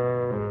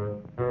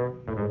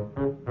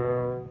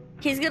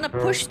 He's gonna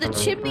push the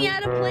chimney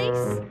out of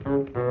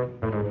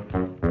place?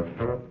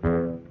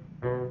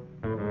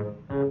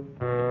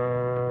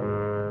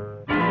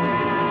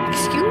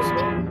 Excuse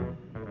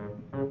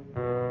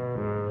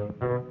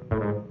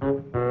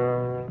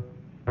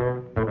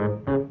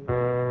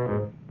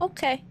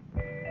Okay.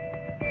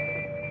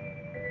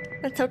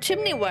 That's how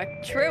chimney work.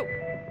 True.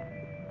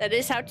 That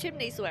is how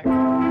chimneys work.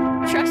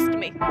 Trust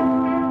me.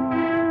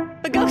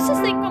 The ghost is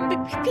thinking on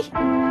Big Pippi.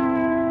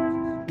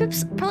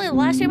 Pip's probably the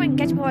last time I can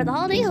catch before the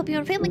holiday. Hope you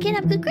and family can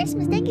have a good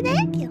Christmas. Thank you,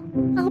 thank you.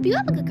 I hope you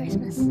have a good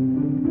Christmas.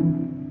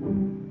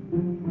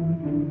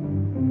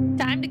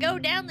 Time to go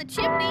down the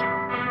chimney.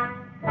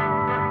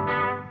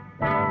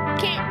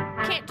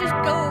 Can't just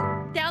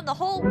go down the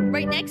hole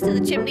right next to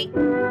the chimney.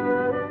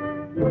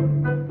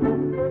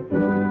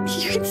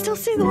 You can still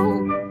see the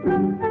hole.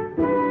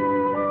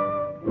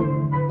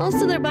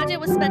 Most of their budget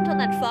was spent on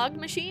that fog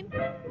machine.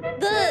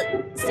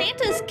 The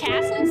Santa's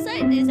castle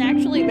set is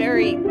actually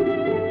very,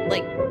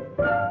 like,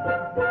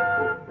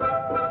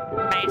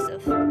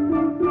 massive.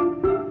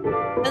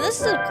 And this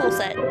is a cool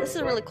set. This is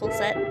a really cool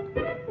set.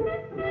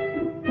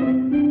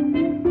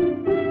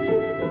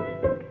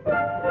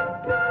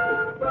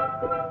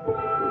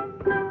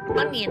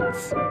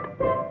 Onions.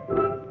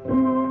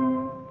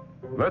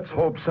 Let's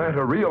hope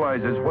Santa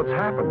realizes what's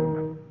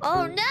happened.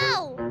 Oh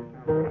no!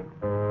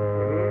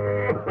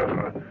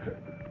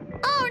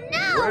 Oh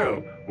no!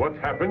 Well, what's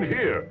happened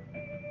here?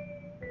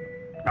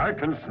 I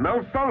can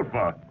smell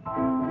sulfur.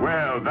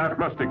 Well, that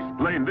must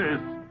explain this.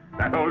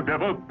 That old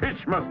devil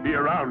Pitch must be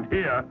around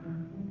here.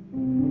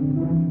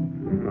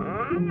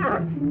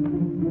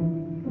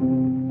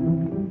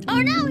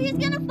 Oh no, he's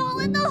gonna fall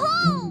in the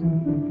hole!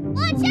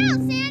 Watch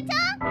out,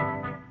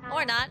 Santa!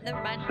 Or not,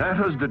 never mind.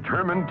 Santa's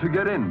determined to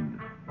get in.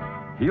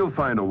 He'll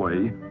find a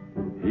way.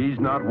 He's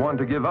not one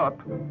to give up.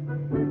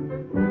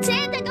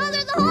 Santa, go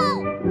through the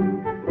hole!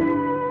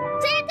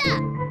 Santa!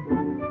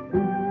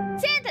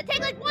 Santa,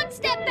 take like one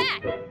step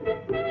back!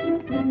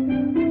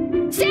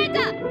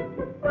 Santa!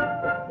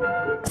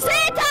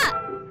 Santa!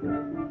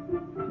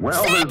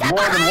 Well, Santa, there's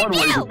more than one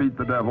way you! to beat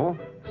the devil.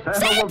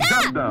 Santa will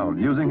jump down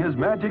using his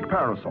magic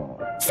parasol.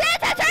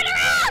 Santa, turn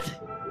around!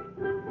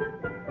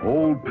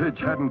 Old Pitch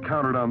hadn't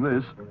counted on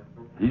this.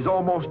 He's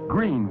almost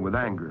green with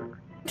anger.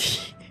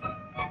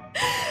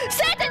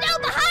 Santa, no,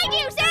 behind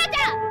you,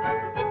 Santa!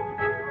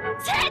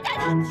 Santa!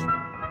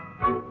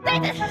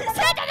 Santa,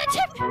 Santa, the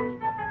chimney!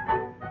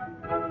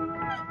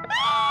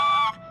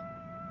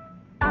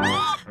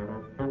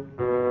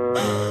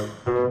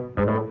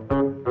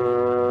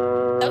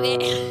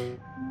 Okay.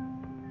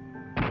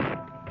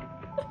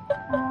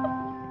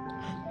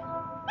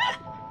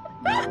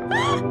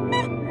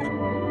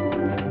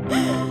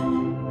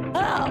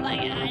 Oh my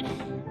god.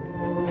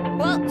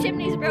 Well,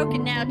 chimney's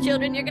broken now,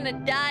 children. You're gonna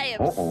die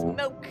of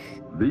smoke.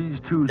 These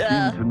two seem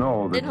to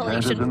know that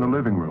inhalation. Santa's in the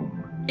living room.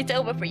 It's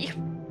over for you.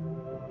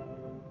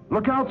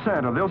 Look out,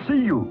 Santa. They'll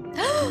see you.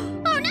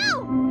 Oh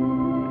no!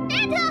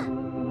 Santa!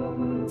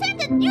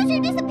 Santa, use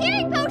your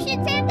disappearing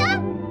potion, Santa!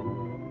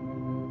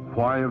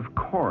 Why, of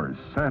course,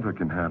 Santa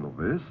can handle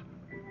this.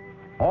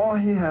 All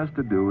he has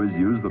to do is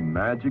use the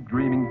magic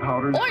dreaming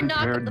powders Or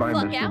knock prepared the by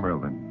fuck Mr. out.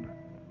 Merlin.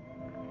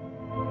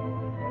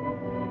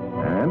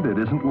 And it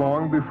isn't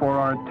long before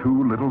our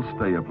two little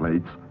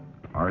stay-a-plates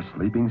are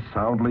sleeping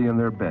soundly in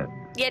their bed.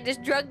 Yeah,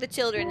 just drug the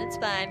children. It's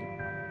fine.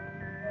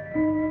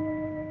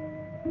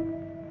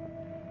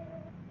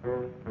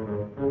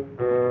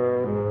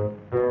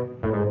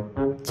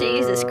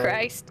 Jesus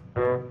Christ.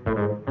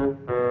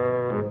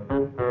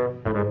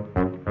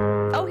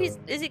 Oh,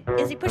 is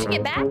he pushing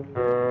it back?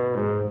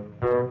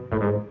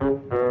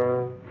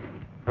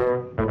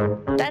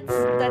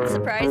 That's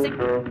surprising.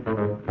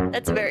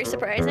 That's very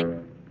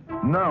surprising.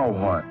 Now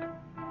what?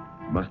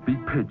 Must be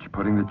Pitch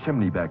putting the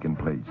chimney back in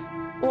place.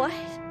 What?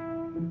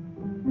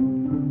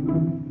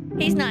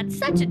 He's not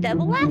such a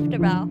devil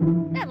after all.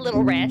 That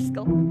little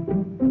rascal.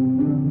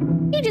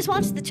 He just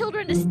wants the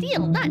children to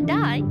steal, not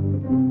die.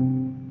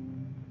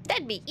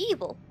 That'd be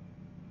evil.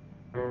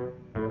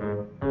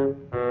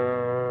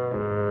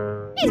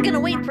 He's gonna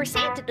wait for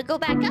Santa to go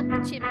back up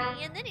the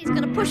chimney, and then he's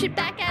gonna push it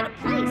back out of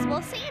place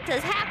while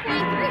Santa's halfway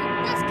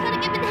through, thus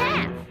cutting him in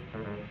half.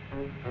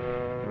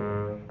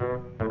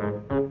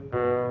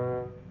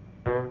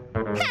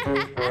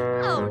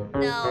 Oh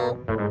no.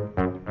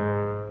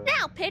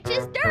 Now Pitch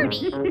is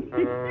dirty.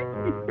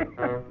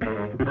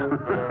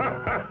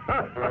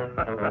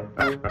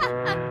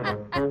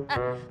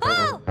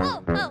 Oh,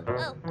 oh, oh,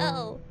 oh,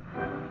 oh.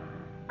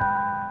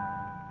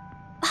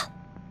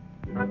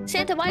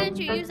 Santa, why didn't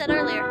you use that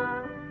earlier?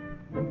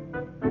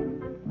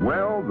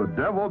 Well, the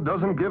devil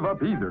doesn't give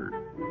up either.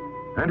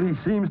 And he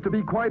seems to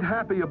be quite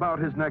happy about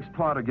his next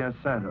plot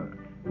against Santa.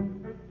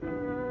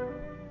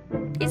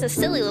 He's a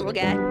silly little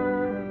guy.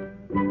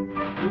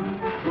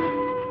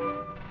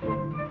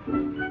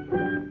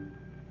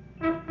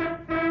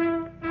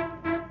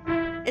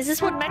 Is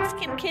this what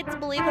Mexican kids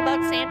believe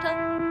about Santa?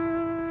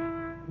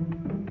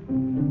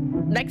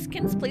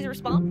 Mexicans, please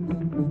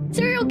respond.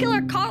 Serial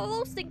killer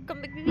Carlos, think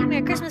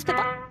Merry Christmas,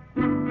 Pippa.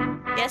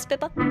 Yes,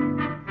 Pippa?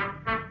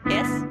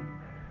 Yes?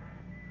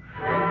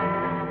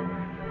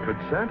 Could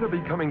Santa be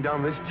coming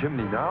down this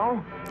chimney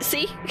now?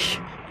 See?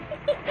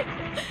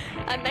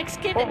 I'm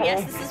Mexican, and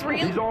yes, this is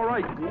real. He's all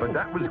right, but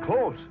that was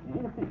close.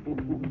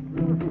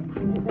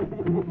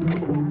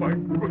 Oh, my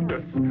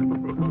goodness.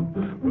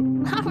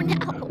 Oh,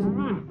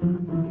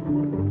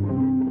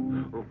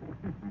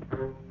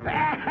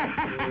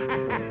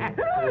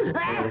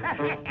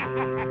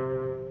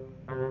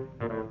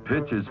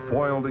 Pitch is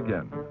foiled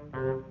again.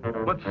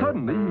 But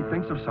suddenly he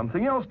thinks of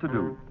something else to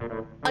do.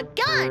 A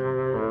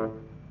gun!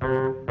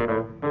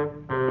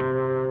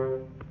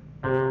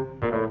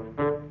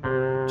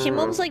 He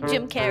moves like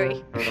Jim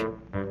Carrey.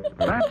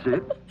 That's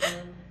it.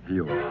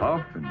 He'll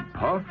huff and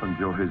puff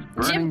until his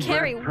burning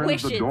Carrey breath turns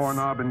wishes the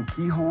doorknob and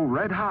keyhole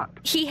red hot.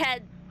 He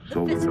had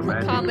So the physical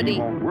magic comedy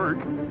won't work,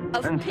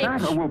 of and Pitch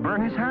Santa will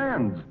burn his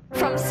hands.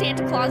 from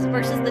Santa Claus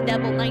versus the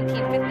Devil,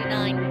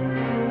 1959.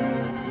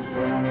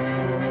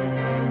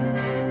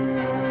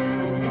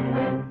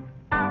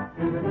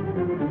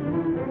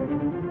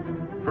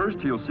 First,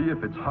 he'll see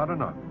if it's hot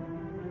enough.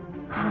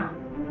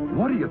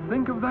 What do you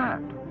think of that?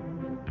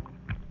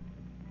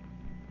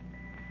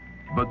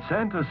 But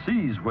Santa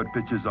sees what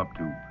Pitch is up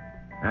to,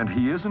 and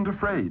he isn't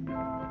afraid.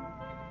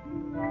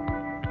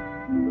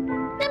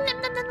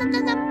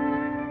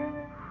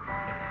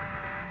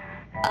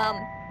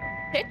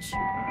 Pitch?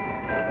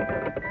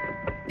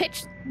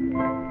 Pitch?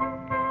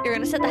 You're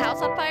gonna set the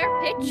house on fire?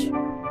 Pitch?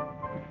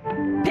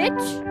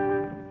 Pitch?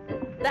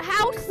 The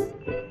house?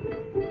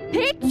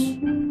 Pitch?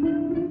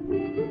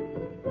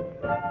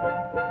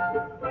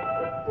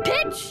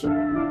 Pitch?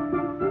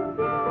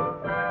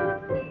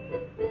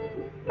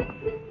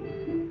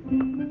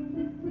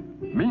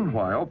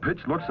 Meanwhile, Pitch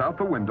looks out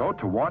the window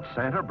to watch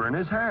Santa burn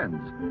his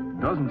hands.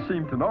 Doesn't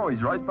seem to know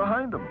he's right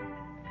behind him.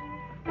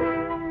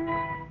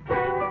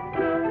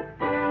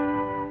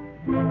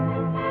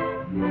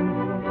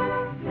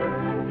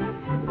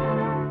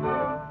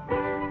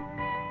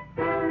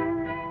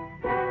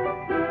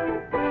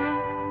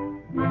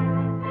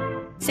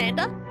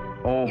 Santa?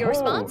 Oh, Your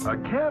response? a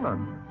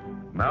cannon.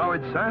 Now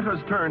it's Santa's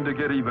turn to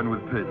get even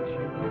with Pitch.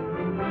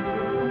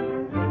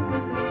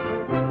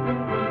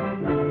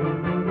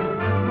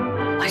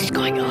 What is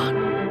going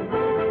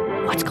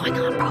on? What's going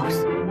on,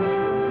 Rose?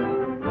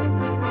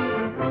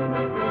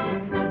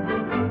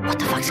 What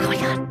the fuck's going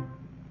on?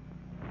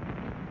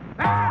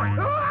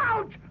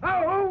 Ouch!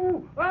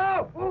 Oh!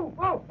 Oh! Oh!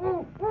 Oh!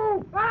 Oh!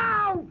 Oh!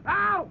 Ow!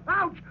 Ow!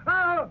 Ouch!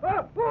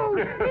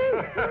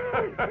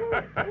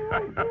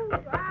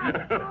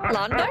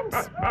 Lawn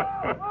darts?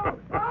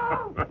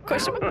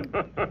 Question mark?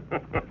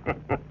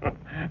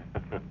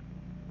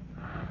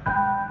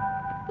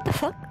 What the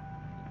fuck?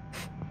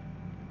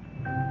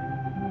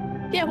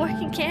 Yeah,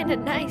 working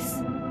cannon, nice.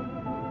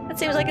 That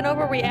seems like an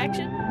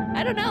overreaction.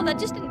 I don't know, that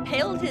just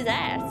impaled his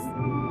ass.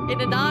 In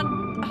a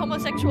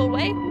non-homosexual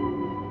way.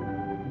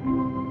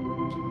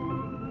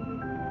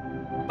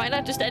 Why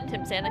not just end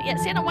him, Santa? Yeah,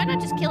 Santa, why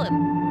not just kill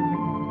him?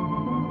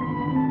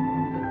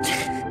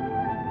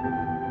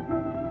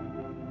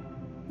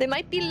 They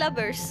might be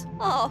lovers.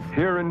 Oh.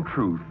 Here in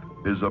truth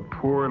is a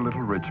poor little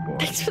rich boy.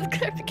 Thanks for the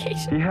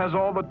clarification. He has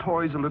all the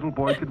toys a little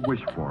boy could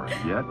wish for,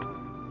 and yet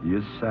he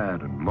is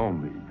sad and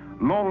lonely.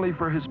 Lonely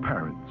for his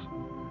parents.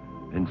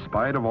 In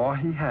spite of all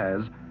he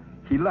has,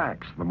 he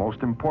lacks the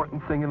most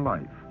important thing in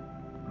life.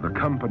 The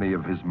company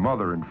of his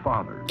mother and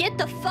father. Get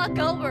the fuck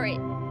over it.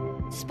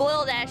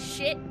 Spoiled ass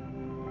shit.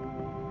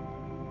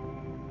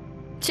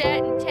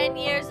 Chat, in 10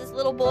 years, this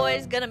little boy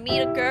is gonna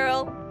meet a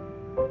girl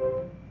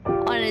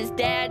on his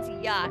dad's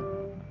yacht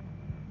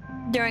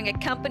during a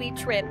company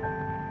trip.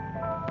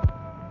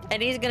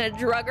 And he's gonna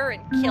drug her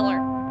and kill her.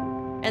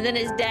 And then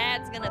his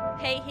dad's gonna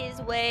pay his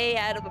way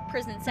out of a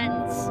prison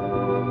sentence.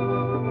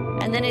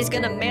 And then he's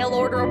gonna mail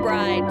order a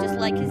bride, just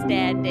like his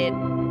dad did.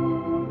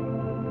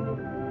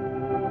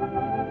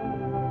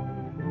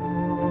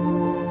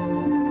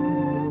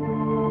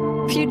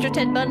 Future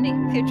Ted Bundy,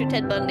 future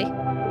Ted Bundy.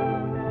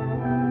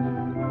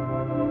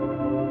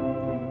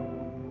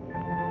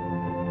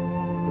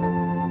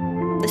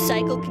 The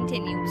cycle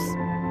continues.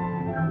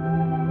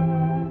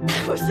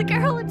 That was the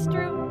girl, it's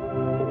true.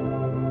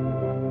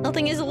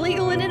 Nothing is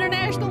illegal in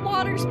international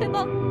waters,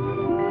 Pippa.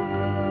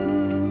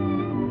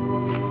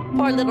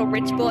 Poor little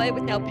rich boy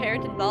with no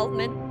parent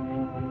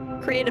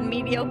involvement. Create a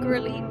mediocre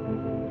elite.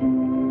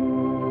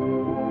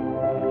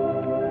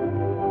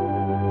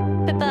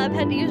 Pippa, I've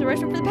had to use the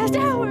restroom for the past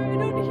hour. I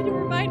don't need a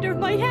reminder of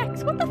my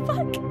ex. What the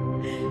fuck?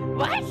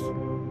 What?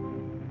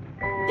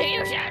 Do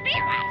you show me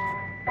what?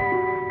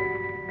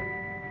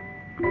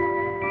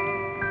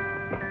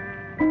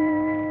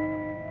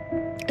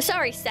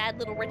 Sorry, sad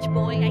little rich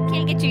boy. I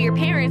can't get you your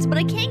parents, but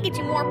I can get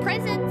you more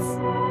presents.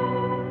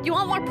 You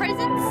want more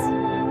presents?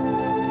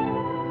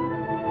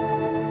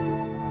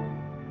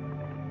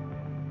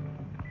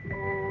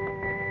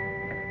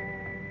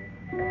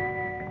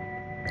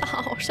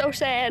 Oh, so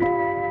sad.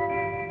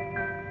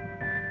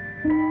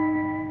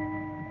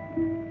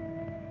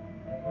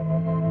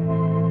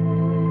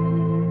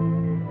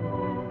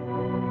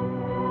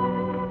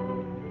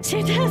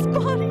 Santa's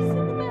bodies in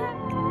the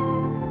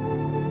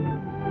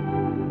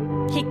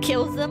back. He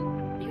kills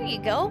them. Here you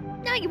go.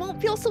 Now you won't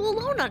feel so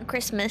alone on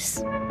Christmas.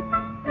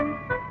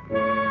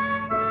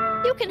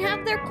 You can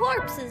have their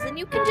corpses and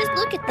you can just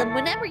look at them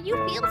whenever you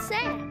feel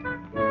sad.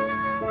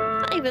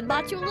 I even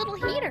bought you a little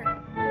heater.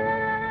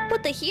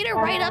 Put the heater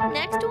right up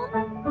next to him.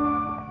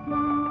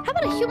 How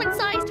about a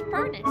human-sized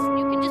furnace?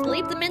 You can just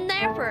leave them in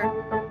there for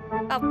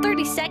About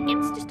 30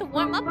 seconds just to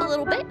warm up a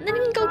little bit, and then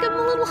you can go give him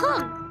a little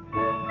hug.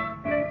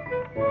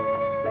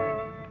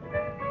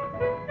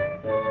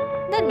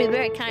 That'd be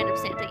very kind of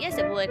Santa. Yes,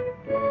 it would.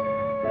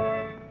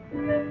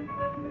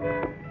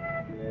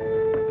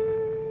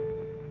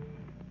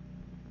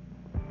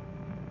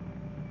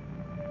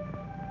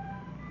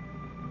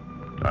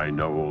 I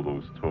know all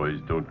those toys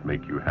don't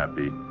make you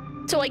happy.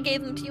 So I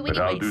gave them to you anyways.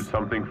 But I'll do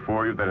something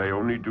for you that I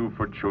only do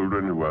for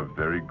children who are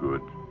very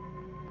good.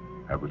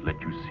 I would let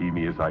you see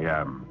me as I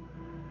am.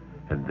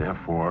 And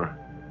therefore,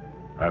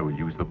 I will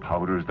use the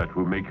powders that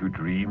will make you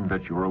dream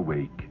that you're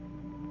awake.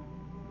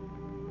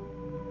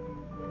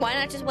 Why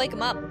not just wake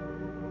him up?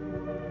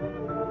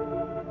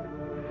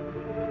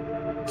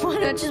 Why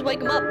not just wake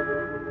him up?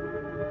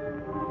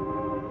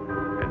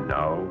 And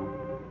now,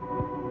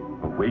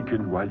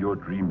 awaken while you're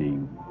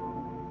dreaming.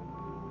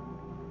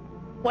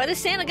 Why does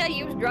Santa gotta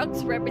use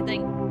drugs for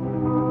everything?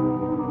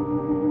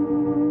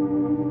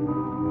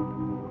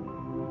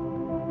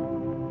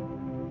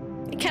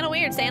 You're kinda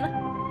weird, Santa.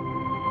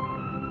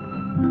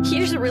 You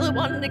just really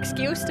want an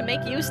excuse to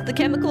make use of the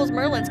chemicals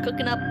Merlin's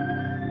cooking up.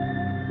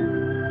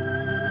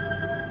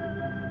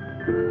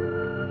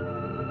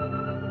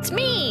 It's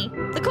me,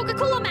 the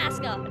Coca-Cola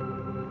mascot.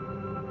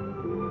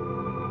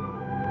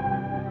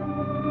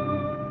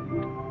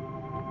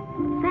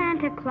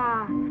 Santa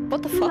Claus.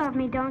 What the You fuck? love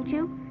me, don't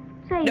you?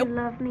 Say Nope. you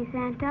love me,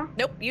 Santa.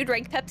 Nope, you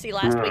drank Pepsi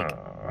last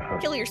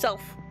week. Kill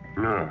yourself.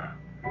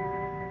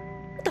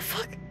 What the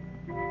fuck?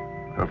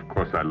 Of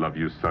course I love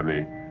you,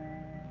 Sonny.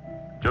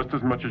 Just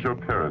as much as your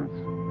parents.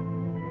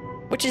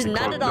 Which is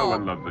not Because at all. no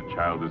one loves a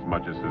child as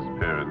much as his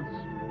parents.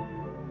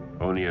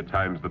 Only at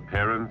times the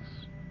parents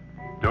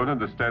don't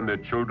understand their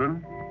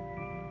children,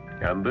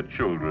 and the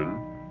children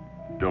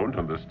don't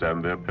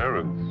understand their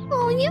parents.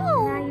 Oh, yeah.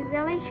 Are you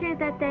really sure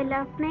that they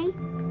love me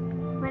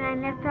when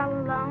I'm left all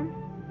alone?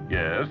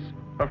 Yes,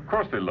 of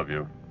course they love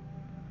you.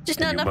 Just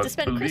not And you enough to must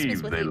spend Christmas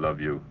believe with they you. love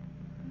you.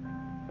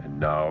 And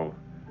now,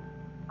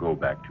 go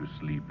back to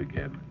sleep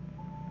again.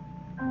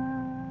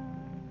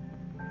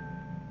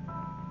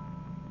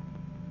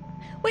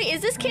 Wait,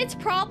 is this kid's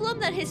problem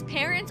that his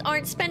parents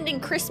aren't spending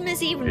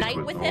Christmas Eve night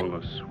It was with all him?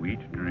 a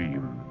sweet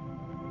dream.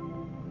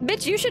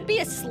 Bitch, you should be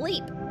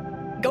asleep.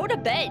 Go to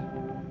bed.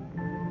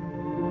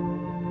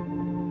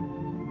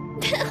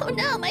 Oh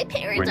no, my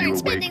parents When you aren't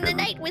spending the awaken-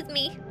 night with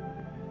me.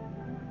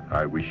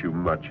 I wish you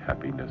much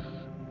happiness.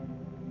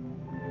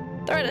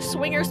 They're at a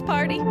swingers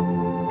party. I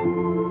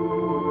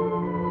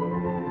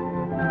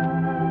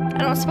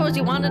don't suppose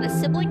you wanted a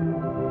sibling?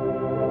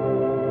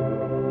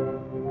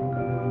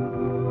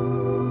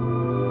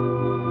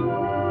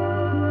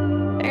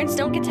 Parents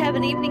don't get to have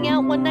an evening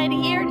out one night a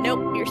year?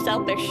 Nope, you're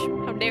selfish.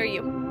 How dare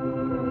you?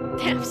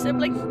 Damn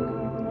sibling.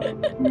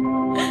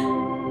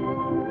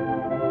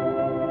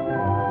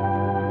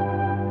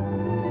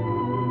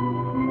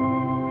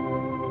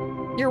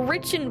 You're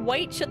rich and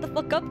white, shut the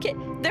fuck up, kid.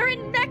 They're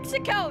in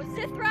Mexico,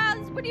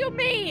 Zithras, what do you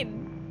mean?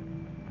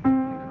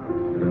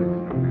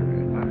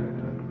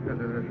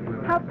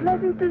 How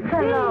pleasant to see you.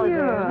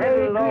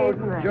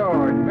 Hello,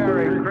 George.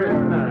 Merry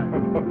Christmas.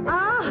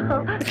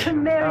 Oh,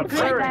 Merry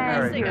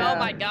Christmas. Oh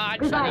my god,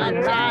 shut Goodbye,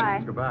 up,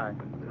 Jack. Goodbye.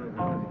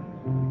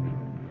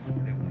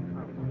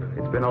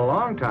 It's been a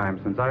long time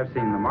since I've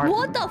seen the Martins.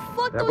 What the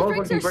fuck? They're Those both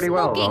drinks looking are pretty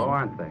well, smoking. though,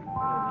 aren't they?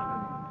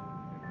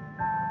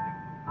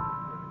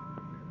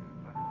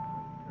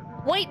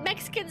 White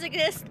Mexicans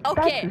exist?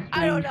 Okay,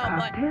 I don't know,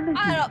 but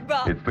I don't,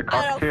 bro. It's the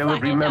I don't cocktail of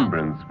fucking know.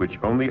 remembrance which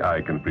only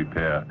I can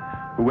prepare.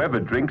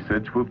 Whoever drinks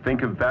it will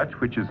think of that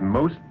which is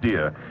most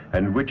dear,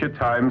 and which at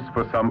times,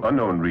 for some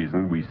unknown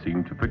reason, we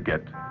seem to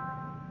forget.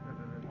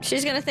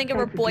 She's gonna think of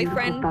her That's a beautiful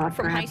boyfriend thought.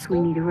 from high Perhaps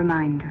school. we need a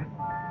reminder.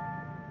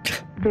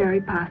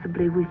 Very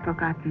possibly we've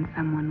forgotten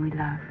someone we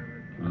love.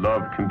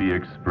 Love can be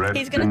expressed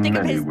He's gonna in think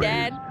of many his ways,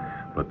 dad.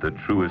 but the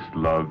truest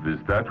love is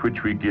that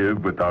which we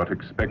give without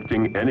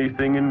expecting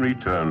anything in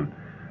return.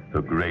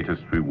 The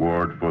greatest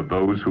reward for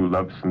those who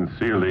love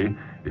sincerely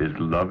is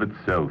love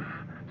itself.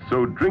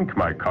 So drink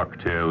my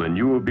cocktail, and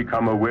you will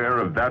become aware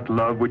of that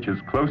love which is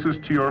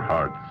closest to your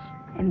hearts.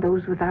 And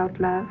those without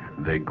love?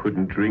 They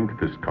couldn't drink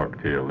this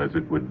cocktail, as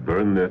it would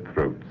burn their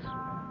throats.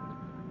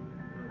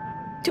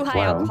 Too high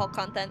Well. alcohol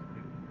content.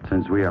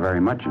 Since we are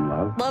very much in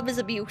love, Love is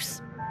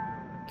abuse.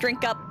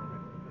 Drink up.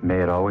 may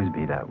it always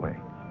be that way.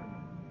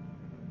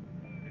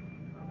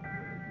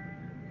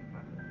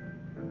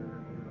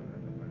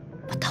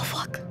 What the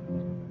fuck?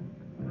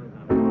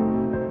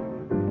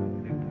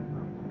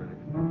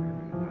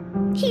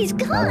 He's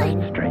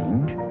gone.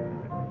 Strange.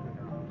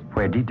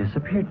 Where'd he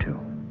disappear to?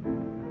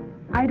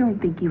 I don't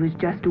think he was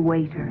just a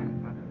waiter.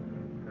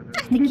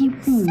 He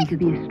didn't seem to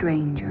be a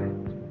stranger.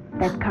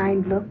 That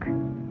kind look,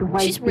 the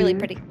white She's really beard.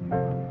 pretty.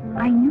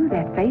 I knew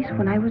that face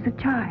when I was a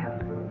child.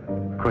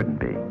 Couldn't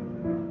be.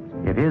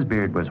 If his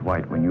beard was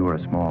white when you were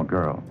a small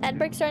girl, Ad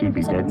break starting he'd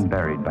be in 3 dead seconds. and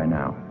buried by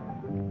now.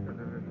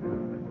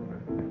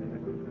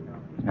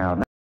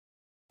 Now,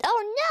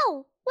 Oh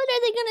no! What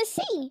are they gonna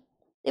see?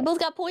 They both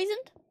got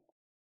poisoned?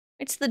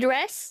 It's the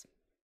dress?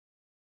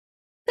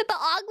 Pippa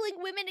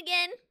ogling women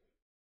again?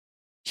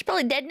 She's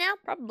probably dead now?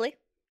 Probably.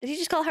 Did he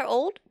just call her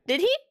old?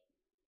 Did he?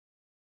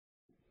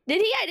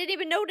 Did he? I didn't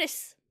even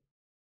notice.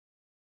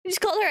 He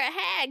just called her a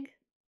hag.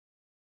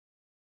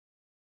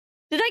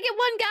 Did I get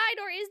one guide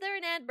or is there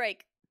an ad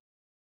break?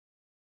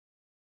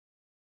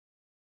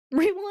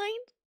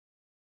 Rewind?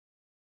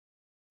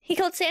 He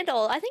called Santa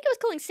old. I think I was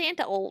calling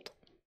Santa old.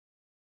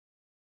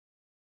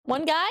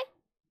 One guy?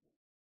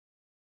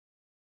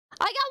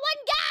 I got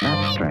one guy!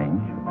 That's strange.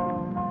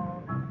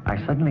 I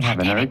suddenly have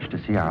an urge to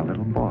see our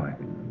little boy.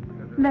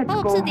 Let's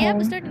Oh, go so the ad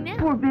was home. starting now.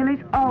 Poor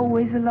Billy's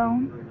always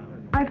alone.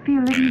 I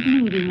feel that he's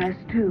needing us,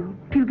 too.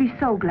 He'll be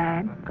so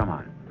glad. Come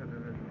on.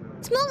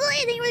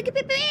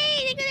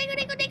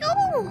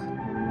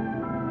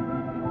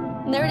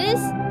 And there it is.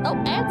 Oh,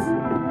 ads.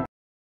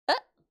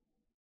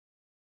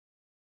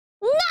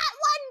 Not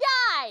one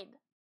died!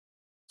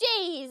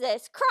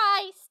 Jesus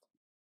Christ!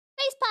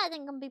 Face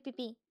pausing on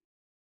BPP.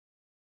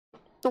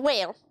 The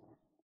whale.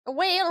 A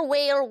whale,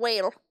 whale,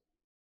 whale.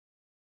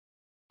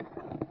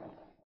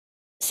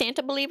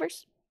 Santa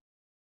believers.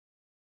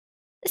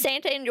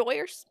 Santa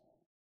enjoyers.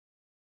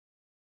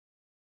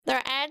 There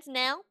are ads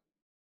now.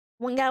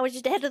 One guy was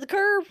just ahead of the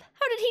curve.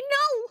 How did he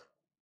know?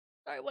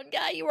 Sorry, one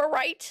guy, you were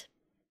right.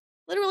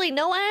 Literally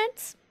no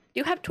ads. Do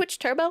you have Twitch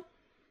Turbo?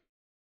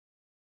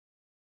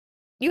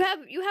 You have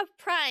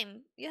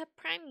Prime. You have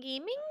Prime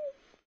Gaming?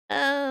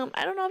 I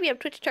don't know if you have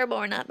Twitch Turbo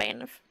or not,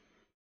 Banff.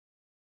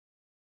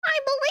 I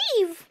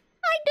believe.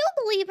 I do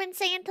believe in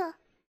Santa.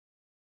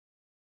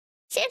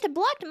 Santa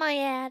blocked my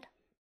ad.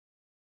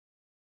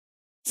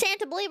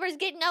 Santa believers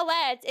get no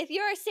ads. If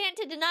you're a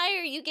Santa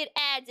denier, you get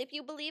ads. If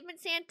you believe in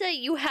Santa,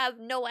 you have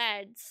no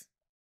ads.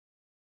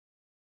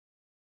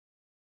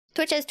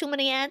 Twitch has too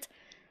many ads.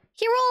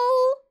 Hero,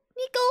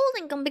 Nico,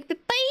 and come big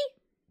big bye.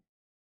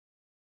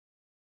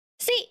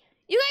 See,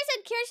 you guys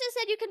said Kirsten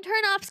said you can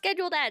turn off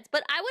scheduled ads,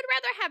 but I would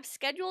rather have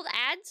scheduled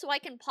ads so I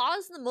can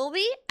pause the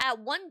movie at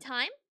one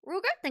time,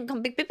 Ruger, than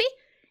come big big bye.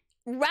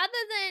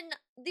 Rather than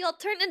the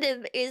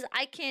alternative is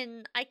I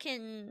can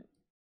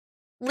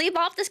leave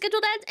off the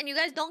scheduled ads and you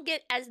guys don't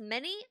get as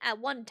many at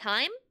one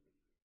time.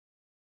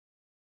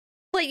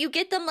 But you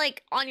get them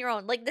like on your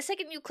own. Like the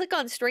second you click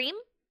on stream,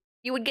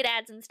 you would get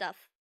ads and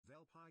stuff.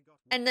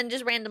 And then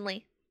just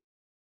randomly.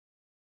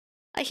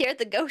 I hear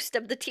the ghost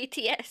of the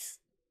TTS.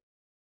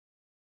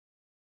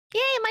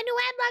 Yay, my new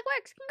ad block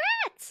works.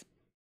 Congrats!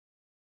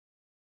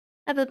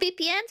 I have a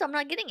VPN, so I'm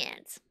not getting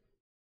ads.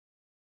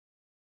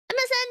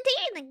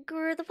 MSNT, the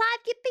girl, the 5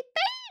 get big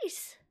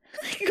base.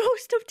 The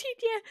ghost of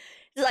TTS.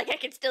 It's like I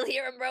can still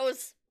hear him,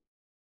 Rose.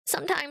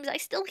 Sometimes I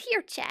still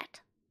hear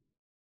chat.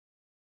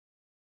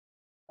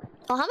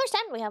 Oh, how much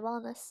time do we have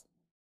on this?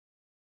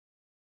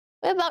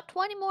 We have about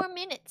 20 more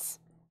minutes.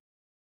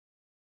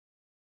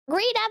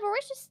 Great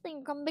avaricious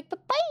thing from Big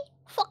Pippa.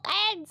 Fuck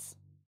ads.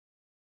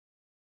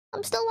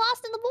 I'm still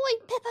lost in the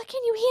void. Pippa,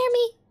 can you hear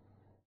me?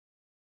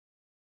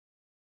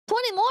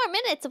 20 more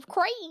minutes of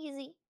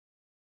crazy.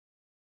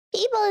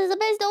 People is the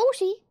best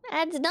Oshi.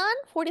 Ads done.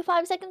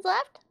 45 seconds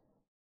left.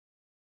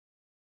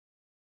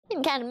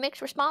 And kind of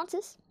mixed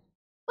responses.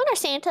 When are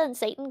Santa and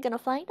Satan gonna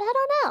fight? I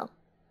don't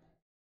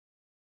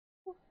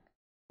know.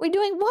 We're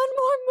doing one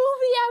more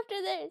movie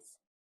after this.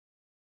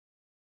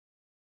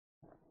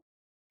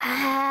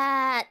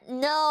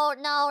 No,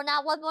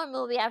 not one more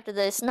movie after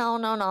this.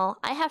 No.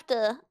 I have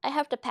to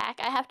pack.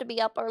 I have to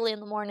be up early in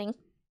the morning.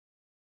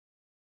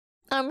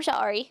 I'm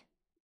sorry.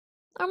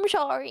 But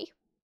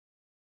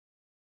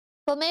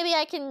maybe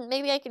I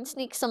can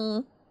sneak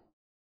some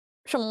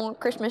more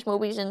Christmas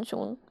movies in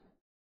soon.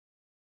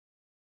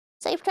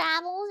 Safe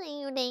travels,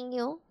 thank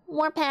you.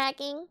 More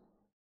packing.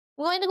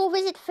 We're going to go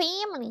visit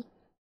family.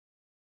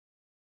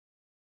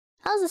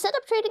 How's the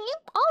setup treating you?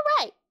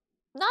 Alright.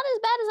 Not as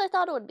bad as I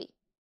thought it would be.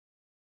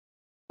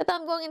 If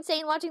I'm going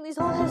insane watching these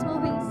whole ass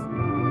movies.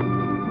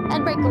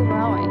 And break over,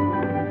 alright.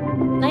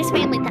 Nice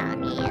family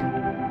time, yeah.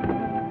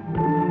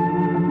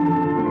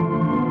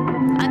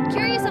 I'm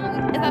curious if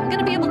I'm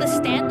gonna be able to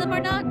stand them or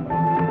not.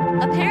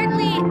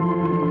 Apparently,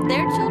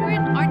 their children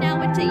are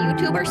now into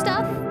YouTuber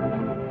stuff.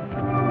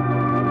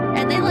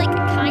 And they like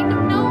kind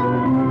of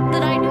know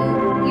that I do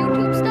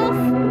YouTube stuff.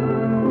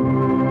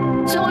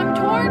 So I'm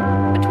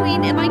torn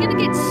between, am I gonna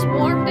get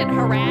swarmed and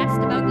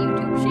harassed about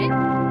YouTube shit?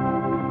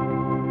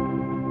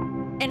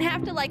 And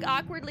have to like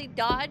awkwardly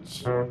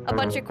dodge a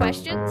bunch of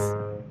questions?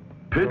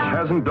 Pitch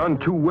hasn't done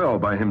too well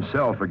by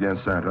himself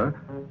against Santa,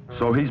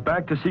 so he's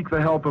back to seek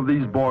the help of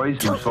these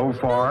boys who so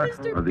far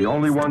are the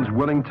only ones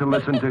willing to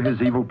listen to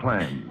his evil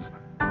plans.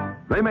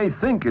 They may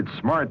think it's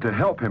smart to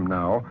help him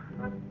now,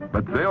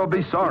 but they'll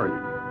be sorry,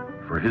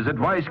 for his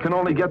advice can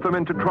only get them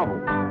into trouble.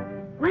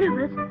 One of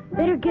us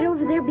better get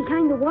over there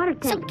behind the water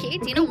tank. Some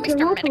kids, you know, Mr.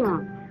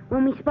 Watchalong.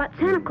 When we spot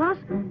Santa Claus,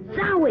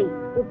 Zowie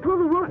will pull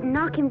the rope and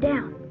knock him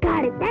down.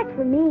 Got it, that's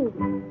for me.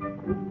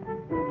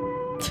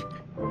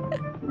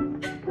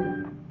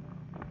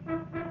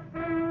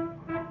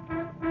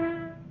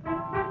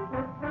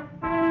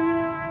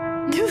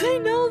 Do they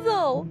know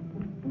though?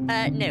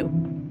 No.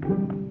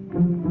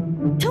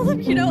 Tell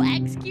them you know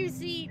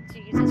XQC.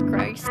 Jesus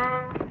Christ. See?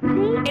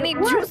 Any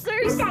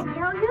juicers? Did that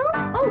tell you?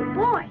 Oh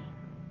boy.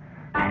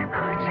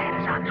 good.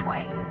 Santa's on his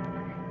way.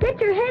 Get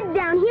your head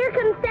down. Here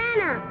comes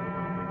Santa.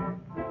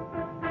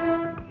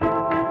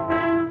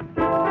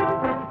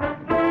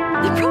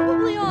 They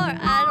probably are.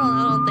 I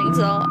don't think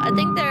so. I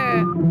think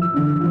they're...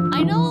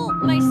 I know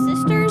my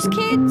sister's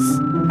kids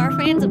are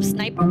fans of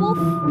Sniper Wolf.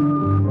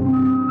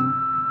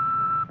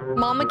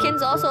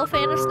 Mamakin's also a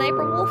fan of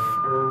Sniper Wolf.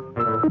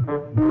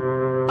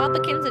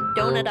 Papakin's a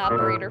donut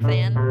operator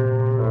fan.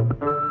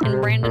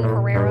 And Brandon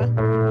Herrera.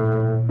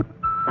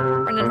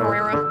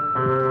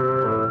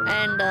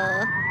 And,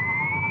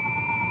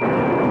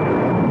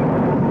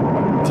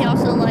 he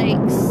also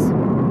likes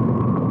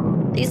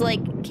these,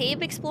 like,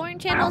 cave exploring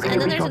channels,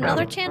 and then there's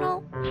another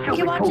channel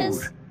he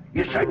watches.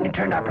 You certainly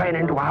turned our plan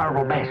into a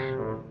horrible mess.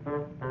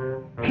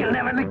 He'll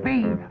never lick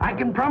me. I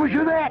can promise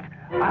you that.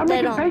 I'll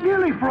make him pay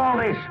dearly for all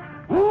this.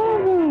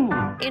 Woo!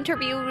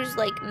 Interviews,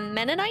 like,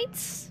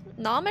 Mennonites,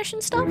 Amish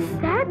and stuff.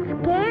 That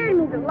scared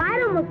me. The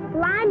light almost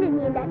blinded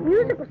me, and that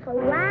music was so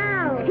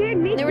loud. Scared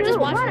me They were just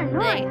watching What a the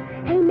noise. day.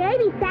 Hey,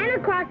 maybe Santa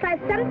Claus has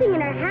something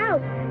in our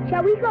house.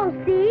 Shall we go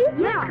see?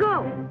 Yeah. Let's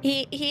go.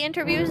 He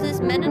interviews this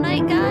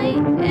Mennonite guy,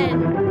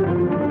 and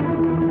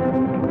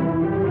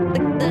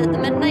the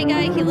Mennonite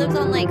guy, he lives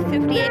on like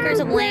 50 acres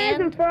of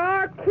land. For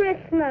our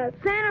Christmas.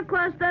 Santa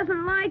Claus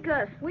doesn't like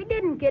us. We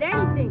didn't get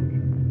anything.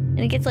 And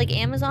he gets like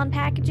Amazon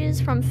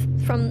packages from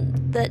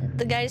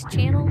the guy's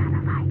channel.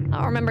 I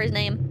don't remember his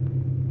name.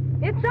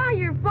 It's all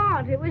your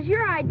fault. It was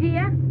your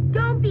idea.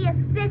 Don't be a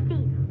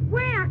sissy.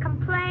 We're not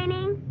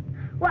complaining.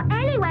 Well,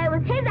 anyway, it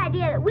was his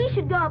idea that we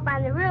should go up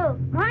on the roof.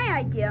 My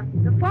idea.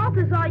 The fault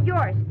is all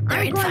yours.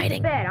 I'm going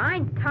to bed.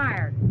 I'm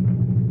tired.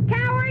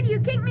 Coward, you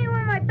kicked me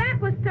when my back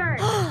was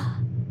turned.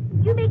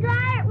 You be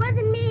glad it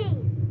wasn't me.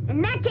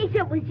 In that case,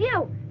 it was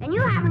you. And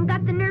you haven't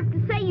got the nerve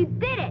to say you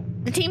did it.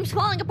 The team's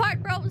falling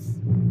apart, bros.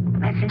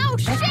 Oh,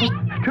 shit!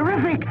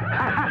 Terrific!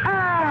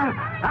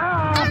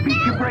 I'll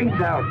beat your brains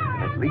out.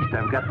 At least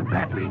I've got the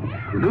battling.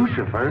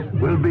 Lucifer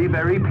will be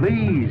very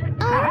pleased.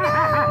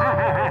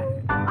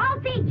 I'll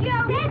teach you.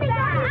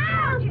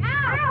 Ouch! Ouch!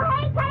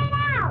 Hey, cut it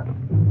out!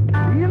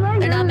 See you later.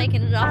 They're not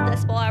making it off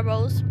this ball,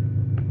 bros.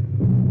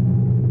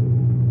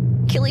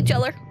 Kill each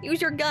other. Use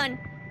your gun.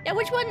 Yeah,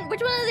 which one of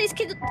these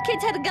kids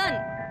had a gun?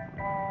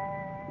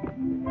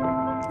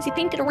 Is he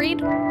painted a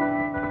reed?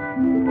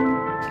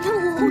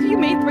 No, you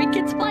made 3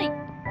 kids fight.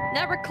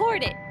 Now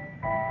record it.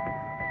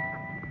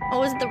 Oh,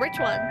 was it the rich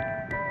one?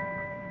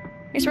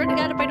 I swear to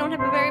God, if I don't have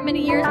very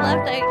many years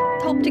left, I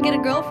hope to get a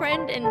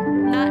girlfriend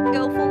and not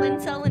go full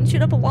incel and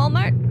shoot up a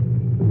Walmart.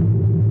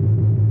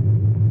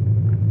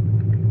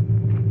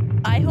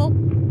 I hope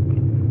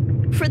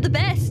for the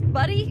best,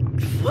 buddy.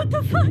 What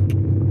the fuck?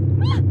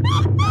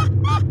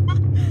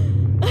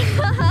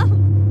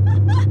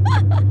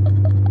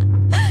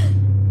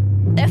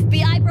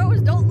 FBI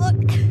bros, don't look.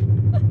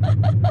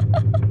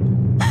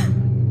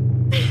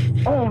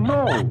 Oh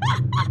no!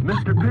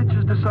 Mr. Pitch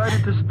has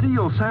decided to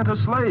steal Santa's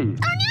sleigh. Oh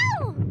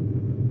no!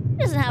 He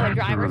doesn't have a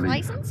driver's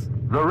license.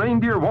 The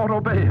reindeer won't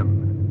obey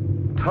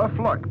him. Tough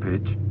luck,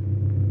 Pitch.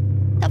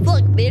 Tough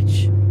luck,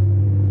 bitch.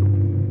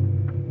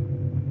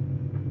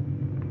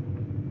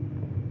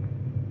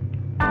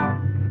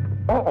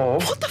 Uh-oh.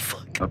 What the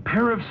fuck? A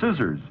pair of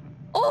scissors.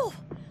 Oh!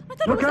 I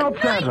thought Look it was out, a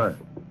knife. Santa!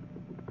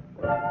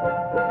 I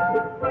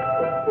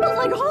was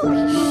like,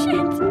 holy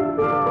shit!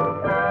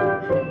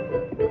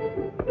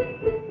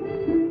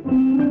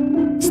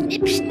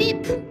 Snip,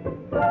 snip.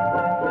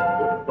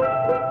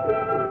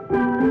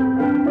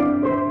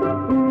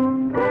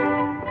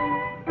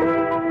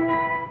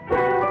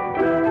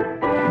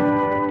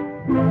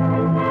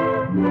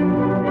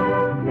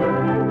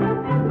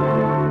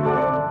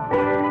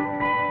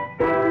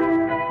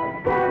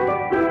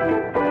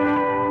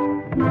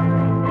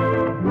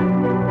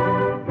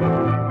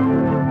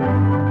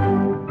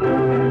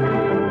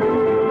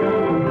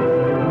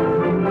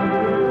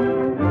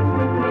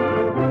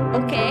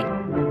 Okay.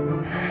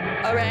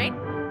 All right.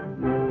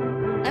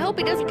 I hope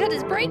he doesn't cut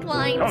his brake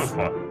lines.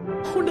 Alpha.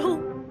 Oh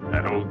no.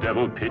 That old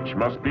devil Pitch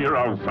must be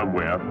around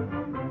somewhere.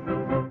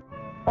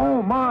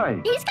 Oh my!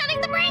 He's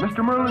cutting the brakes.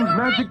 Mr. Merlin's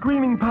magic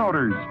greening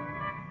powders.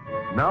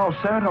 Now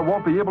Santa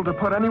won't be able to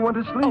put anyone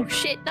to sleep. Oh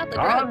shit, not the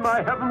On drugs.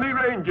 my heavenly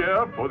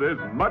reindeer, for there's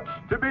much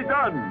to be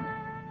done.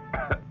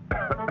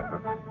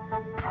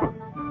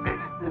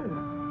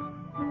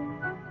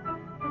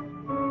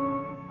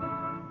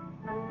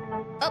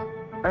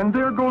 And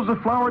there goes the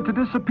flower to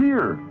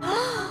disappear.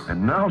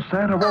 And now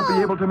Santa won't be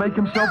able to make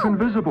himself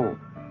invisible.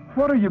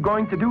 What are you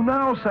going to do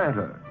now,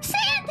 Santa?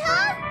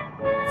 Santa!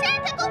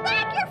 Santa, go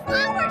back your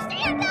flower!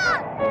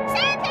 Santa!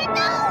 Santa,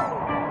 no!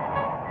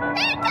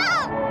 Santa!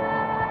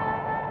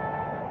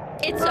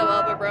 It's so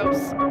over, bros.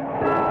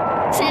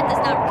 Santa's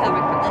not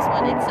recovering from this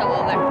one. It's so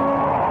over.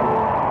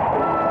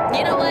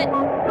 You know what?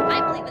 I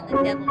believe in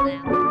the devil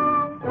now.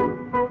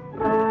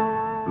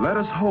 Let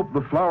us hope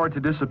the flower to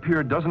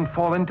disappear doesn't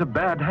fall into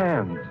bad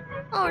hands.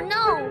 Oh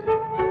no!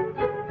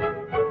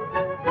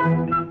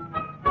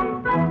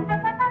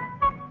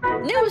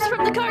 News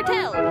from the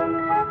cartel!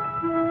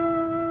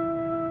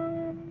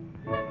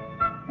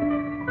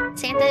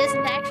 Santa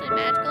isn't actually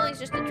magical, he's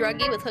just a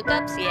druggie with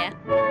hookups? Yeah.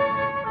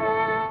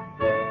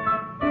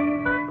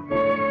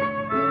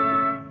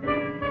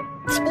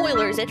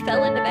 Spoilers, it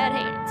fell into bad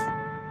hands.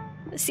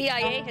 The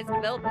CIA has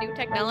developed new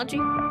technology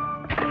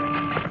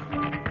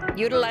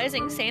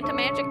utilizing Santa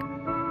magic.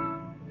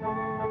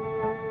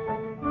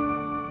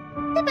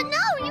 Yeah, but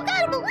no, you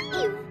gotta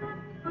believe.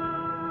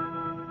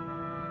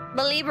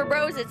 Believer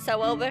bros, it's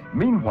so over.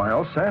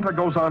 Meanwhile, Santa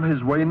goes on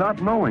his way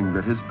not knowing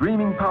that his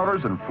dreaming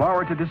powders and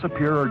flour to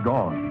disappear are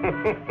gone.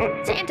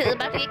 Santa's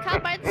about to get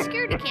caught by the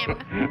security camera.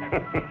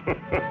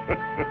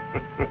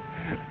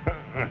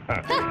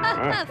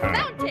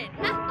 Fountain!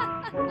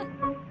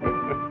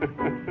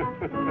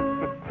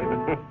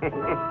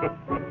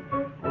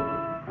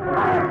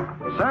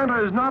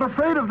 Santa is not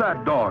afraid of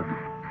that dog.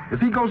 If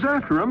he goes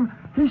after him,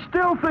 he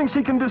still thinks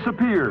he can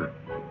disappear.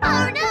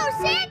 Oh no,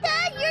 Santa,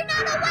 you're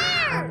not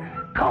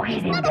aware. Go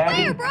get him, Not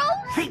Daddy. aware, bros.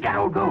 See that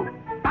old goat.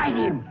 Bite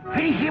him.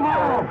 Finish him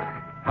off.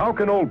 How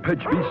can old Pitch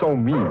be so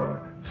mean,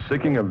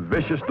 sicking a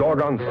vicious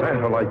dog on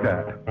Santa like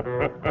that?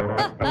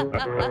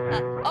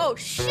 Oh,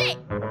 shit!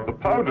 The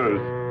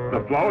powders.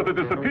 The flour to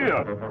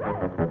disappear.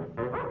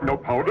 No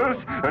powders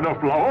and no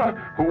flour.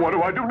 What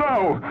do I do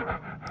now?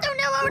 Oh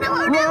no, oh no,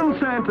 oh no. Run,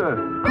 Santa!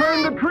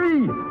 Climb the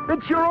tree!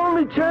 It's your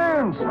only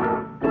chance!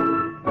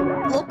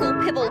 Local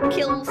Pibble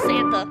kills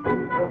Santa.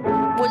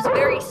 Was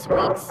very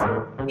sweet.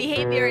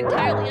 Behavior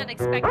entirely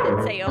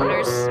unexpected, say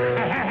owners.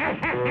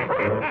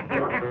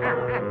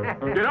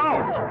 Get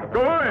out!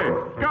 Go away!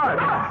 God!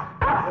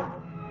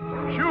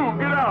 Shoo,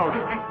 get out!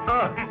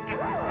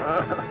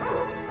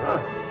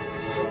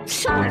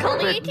 Someone call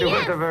the It was a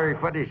ATF. very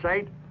funny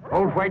sight.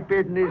 Old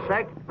Whitebeard in his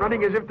sack,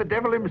 running as if the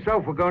devil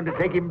himself were going to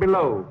take him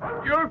below.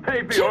 You'll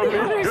pay for Jimmy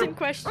your Owner's in mischief.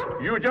 question.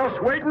 You just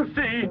wait and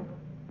see.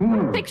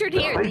 Pictured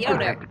here, Well, the you have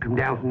owner. to come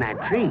down from that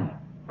tree.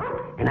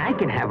 And I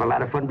can have a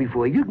lot of fun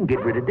before you can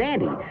get rid of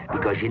Daddy.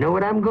 Because you know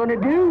what I'm going to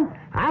do?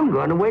 I'm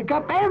going to wake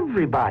up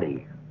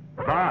everybody.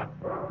 Ah,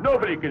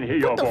 nobody can hear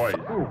your voice.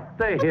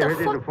 They hear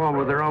it in the form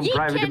of their own Ye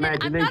private cannon, I'm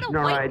not a imagination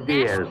or white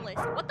ideas. nationalist.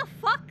 What the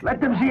fuck?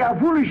 Let them see how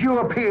foolish you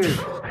appear.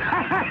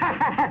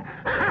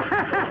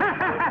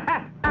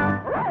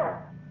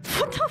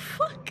 What the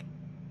fuck?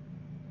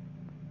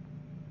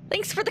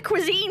 Thanks for the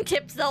cuisine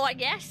tips, though, I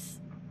guess.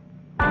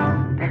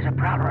 There's a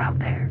prowler out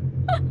there.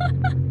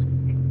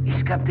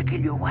 He's come to kill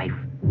your wife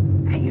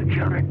and your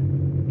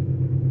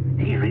children.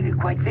 He's really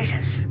quite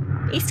vicious.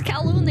 East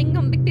Kowloon,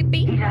 big beep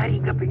beep. He's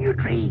hiding up in your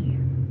tree.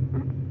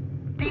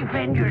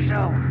 Defend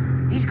yourself.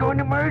 He's going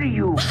to murder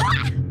you.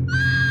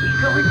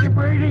 He's going to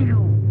murder you.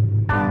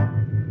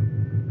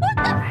 What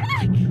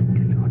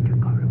the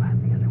fuck?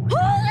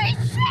 Holy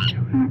shit!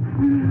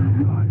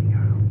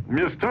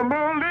 Mr.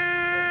 Merlin!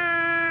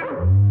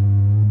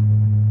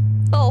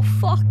 Oh,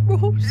 fuck,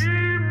 bros.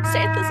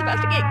 Santa's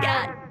about to get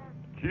got.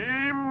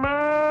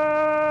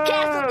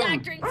 Castle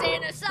Doctrine,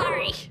 Santa,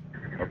 sorry.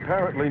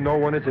 Apparently no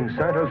one is in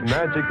Santa's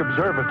magic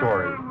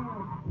observatory.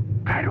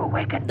 Try to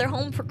awaken. They're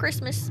home for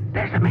Christmas.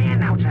 There's a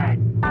man outside.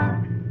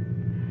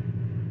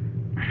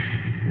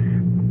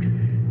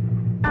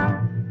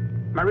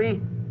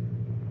 Marie?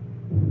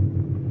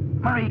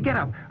 Marie, get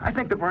up. I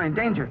think that we're in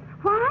danger.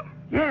 What?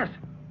 Yes.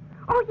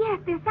 Oh, yes,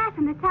 the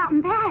assassin that's out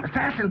in back.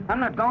 Assassin, I'm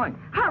not going.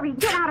 Hurry,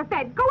 get out of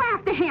bed. Go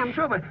after him.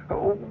 Sure, but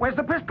where's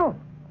the pistol?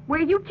 Where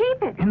you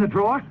keep it? In the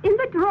drawer? In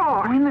the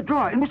drawer. Oh, in the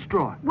drawer. In which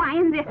drawer? Why,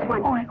 in this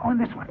one. Oh, in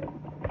this one.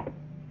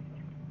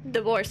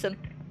 Divorce him.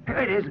 Here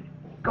it is.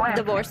 Go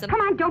after Divorce him.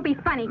 Come on, don't be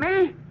funny.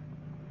 Me?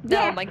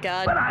 Oh, my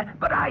God.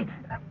 But I...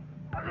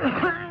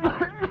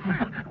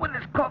 when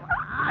this cough,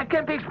 I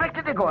can't be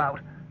expected to go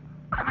out.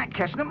 I might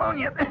catch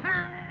pneumonia.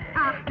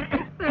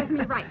 Serves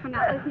me right for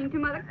not listening to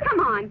Mother. Come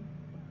on.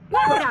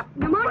 Wrap it up.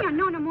 Pneumonia,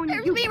 no pneumonia.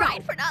 Serves you me go.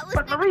 right for not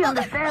listening But Marie, to Mother.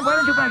 understand. Why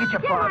don't you go get your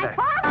Get father? my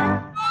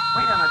father?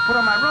 Wait on, I put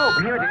on my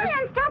robe. Here it is.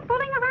 Ryan, stop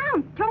fooling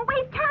around. Don't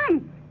waste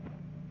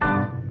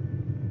time.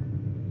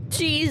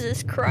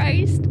 Jesus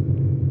Christ.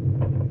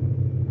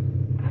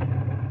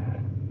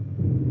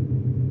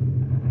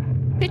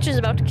 Bitch is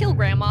about to kill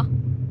Grandma.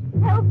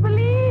 Help,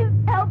 police!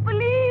 Help,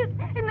 police!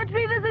 In the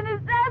tree there's an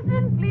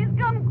assassin. Please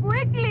come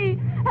quickly.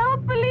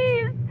 Help,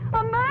 police!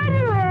 A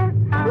murderer!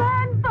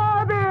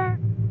 Grandfather!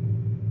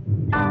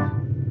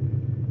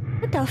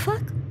 What the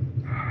fuck?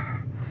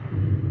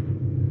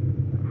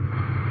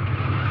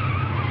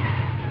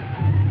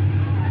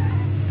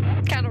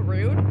 Kind of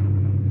rude.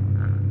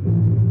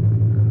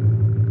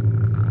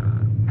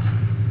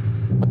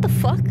 What the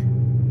fuck?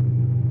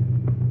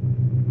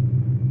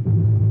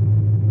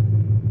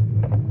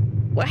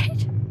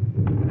 What?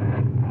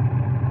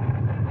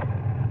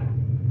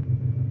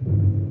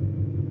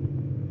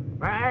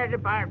 Fire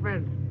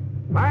department!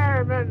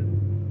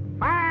 Firemen!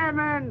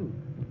 Firemen!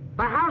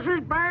 The house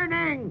is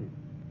burning!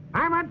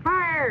 I'm on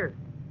fire!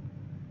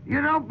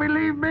 You don't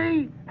believe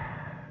me?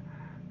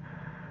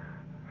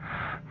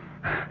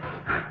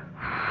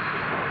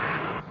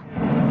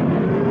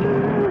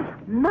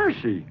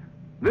 Mercy!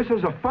 This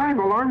is a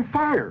 5-alarm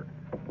fire.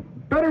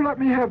 Better let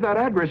me have that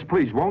address,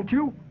 please, won't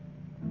you?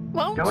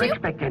 Won't Don't you?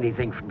 expect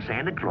anything from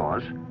Santa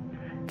Claus.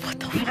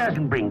 He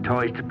doesn't bring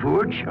toys to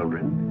poor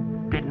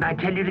children. Didn't I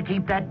tell you to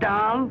keep that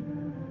doll?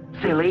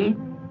 Silly.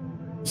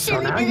 So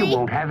Silly now Billy. you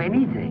won't have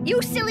anything.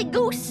 You silly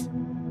goose.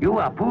 You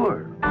are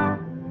poor. Mama,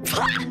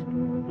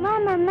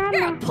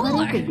 You're poor.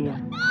 What is it, dear?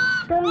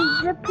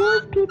 don't the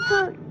poor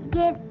people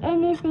get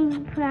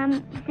anything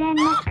from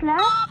Santa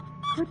Claus?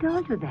 Who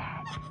told you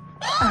that?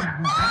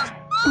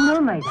 No,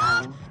 my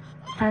darling.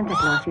 Santa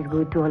Claus is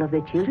good to all of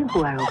the children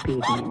who are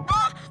obedient.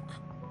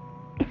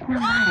 It's no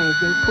matter if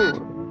they're poor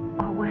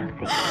or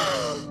wealthy.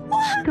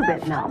 To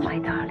bed now, my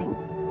darling,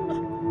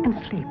 and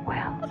sleep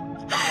well.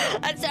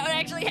 That's how it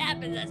actually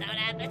happens. That's how it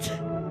happens.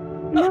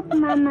 Look,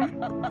 Mama,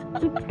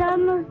 it's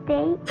almost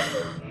day,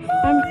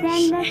 and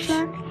Santa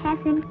Claus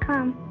hasn't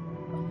come.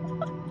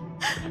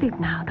 Sleep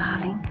now,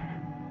 darling.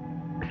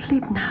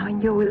 Sleep now,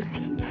 and you will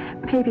see.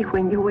 Maybe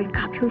when you wake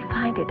up, you'll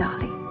find it,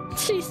 darling.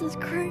 Jesus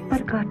Christ.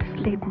 But go to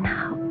sleep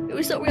now. It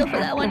was so real for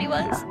that one, he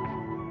was.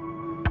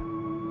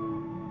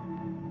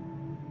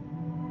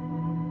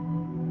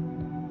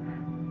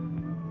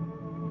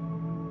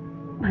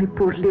 My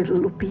poor little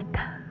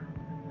Lupita.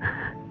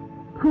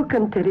 Who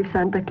can tell if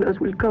Santa Claus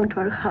will come to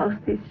our house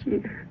this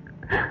year?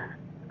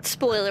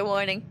 Spoiler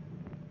warning.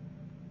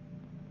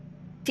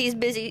 He's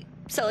busy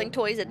selling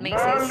toys at Macy's.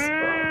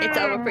 It's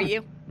over for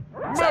you.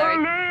 Sorry.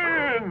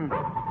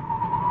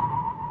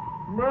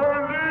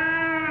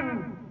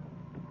 Merlin!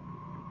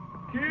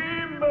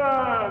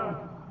 Keyman!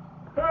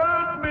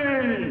 Help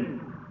me!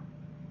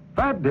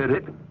 That did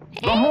it.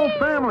 The whole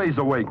family's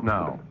awake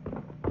now.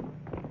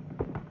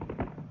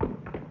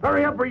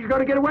 Hurry up or he's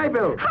going to get away,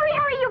 Bill. Hurry,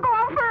 you go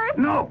out first.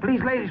 No,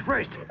 please, ladies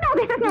first. No,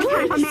 this is no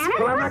time for manners.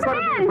 Well, I'm not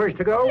going to be the first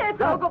to go.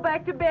 Let's all go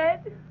back to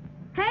bed.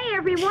 Hey,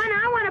 everyone,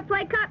 I want to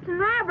play cops and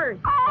robbers.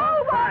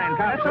 Oh, Fine,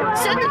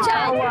 Send the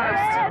child.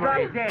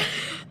 Right there.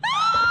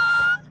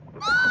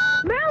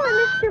 Merlin,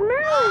 Mr.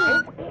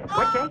 Merlin.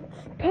 What's that?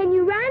 Can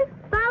you run?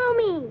 Follow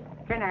me.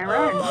 Can I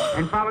run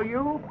and follow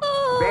you?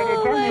 Oh,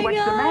 Better tell my me what's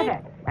the God. matter,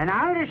 and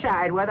I'll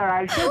decide whether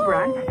I should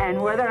run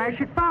and whether I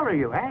should follow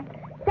you, eh?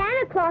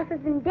 Santa Claus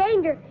is in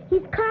danger.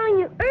 He's calling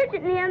you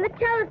urgently on the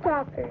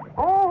teletalker.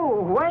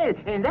 Oh, well,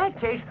 in that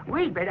case,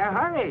 we'd better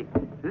hurry.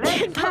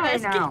 Let's try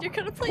Dumbass now. kid, you're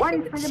gonna play One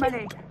with for the the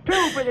money,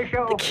 two for the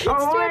show. kid's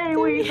Away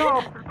we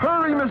go.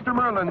 Hurry, Mr.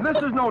 Merlin. This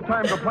is no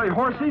time to play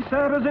horsey.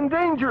 Santa's in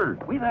danger.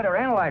 We better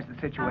analyze the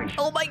situation.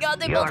 Oh my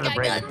God, they You're both the got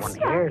bravest guns.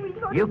 one here.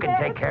 You can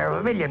take care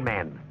of 1,000,000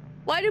 men.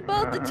 Why do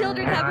both the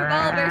children have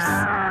revolvers?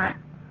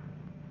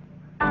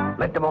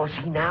 Let them all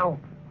see now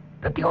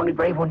that the only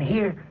brave one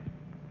here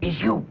is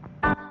you.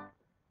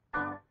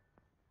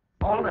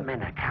 All the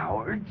men are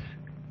cowards.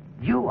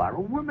 You are a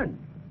woman.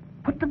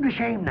 Put them to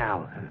shame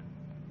now.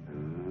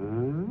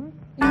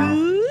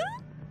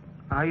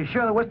 Are you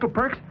sure the whistle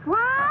perks? What?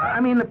 I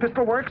mean, the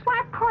pistol works? Why,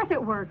 of course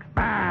it works.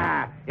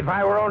 Ah, if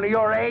I were only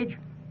your age.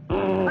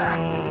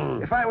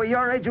 If I were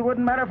your age, it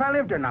wouldn't matter if I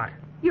lived or not.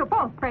 You're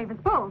both brave as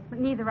bulls, but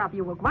neither of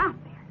you will go out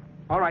there.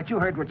 All right, you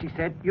heard what she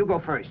said. You go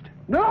first.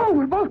 No,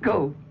 we'll both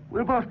go.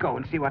 We'll both go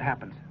and see what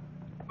happens.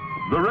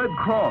 The Red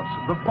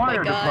Cross, the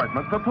fire God.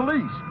 department, the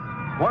police.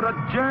 What a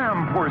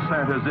jam poor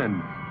Santa's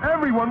in.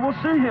 Everyone will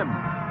see him.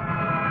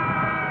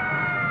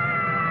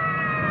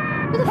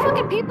 Who the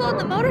fucking people on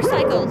the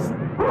motorcycles?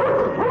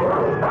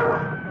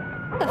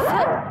 The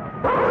fuck?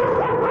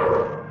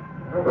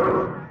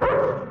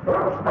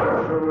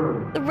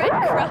 The Red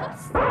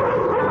Cross?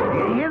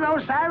 You hear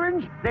those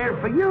sirens? They're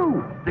for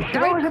you. The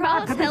show Red is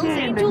about to Cross, Hells begin,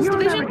 and Angels you'll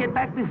Division? never get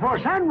back before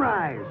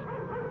sunrise.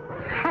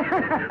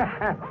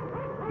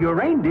 Your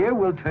reindeer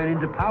will turn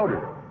into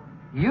powder.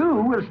 You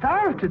will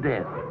starve to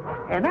death,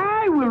 and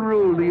I will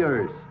rule the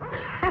earth.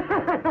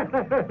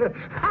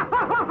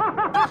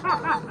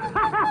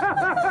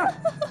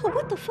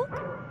 What the fuck?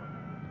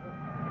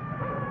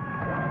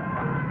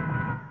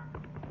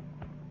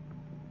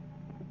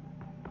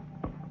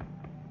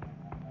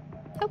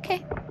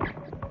 Okay.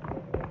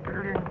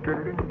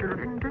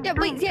 Yeah,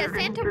 wait, yeah,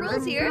 Santa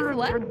rules the earth,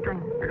 what?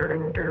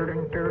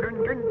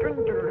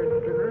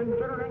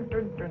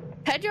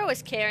 Pedro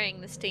is carrying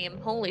this team,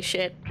 holy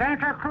shit.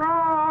 Santa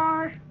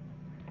Claus!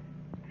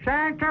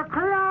 Santa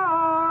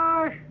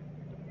Claus!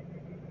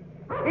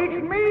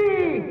 It's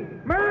me,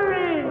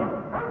 Merlin!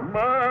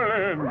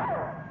 Merlin!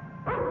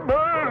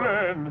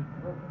 Merlin!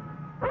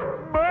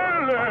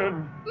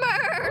 Merlin!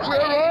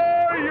 Where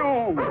are you?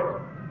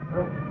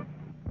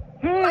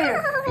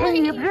 Here, in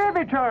the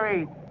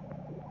observatory.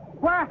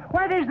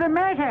 What is the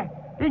matter?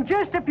 In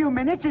just a few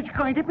minutes, it's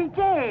going to be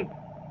day.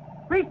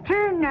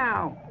 Return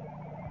now.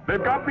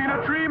 They've got me in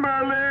a tree,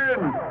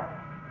 Merlin!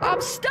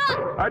 I'm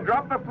stuck! I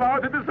dropped the flower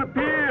to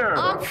disappear!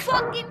 I'm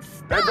fucking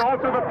stuck! And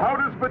also the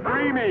powders for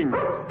dreaming!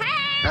 Help!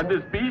 And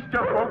this beast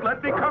just won't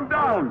let me come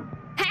down!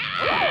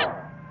 Help!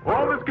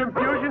 All this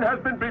confusion has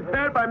been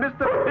prepared by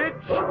Mr.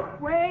 Pitch!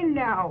 Well,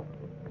 now.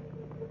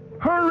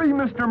 Hurry,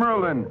 Mr.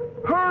 Merlin.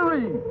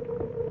 Hurry.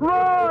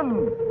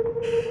 Run.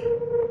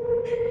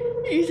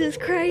 Jesus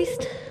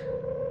Christ.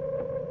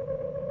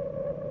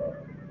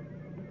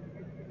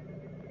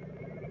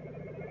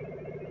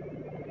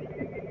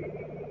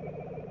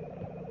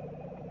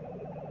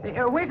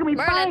 Where can we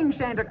Merlin. find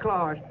Santa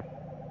Claus?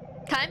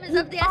 Time is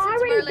of the He's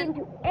essence, already Merlin.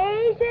 been to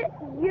Asia,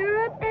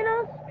 Europe, and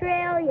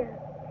Australia.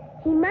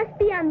 He must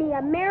be on the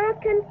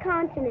American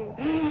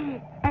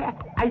continent.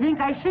 I think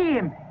I see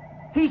him.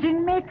 He's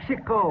in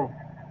Mexico.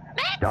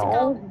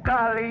 Oh,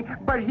 golly,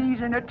 but he's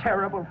in a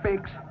terrible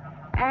fix.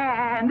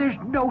 And there's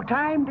no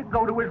time to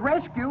go to his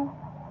rescue.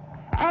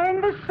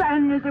 And the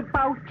sun is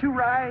about to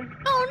rise.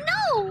 Oh,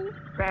 no!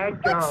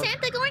 Bad dog. What's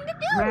Santa going to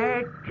do?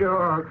 Bad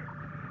dog.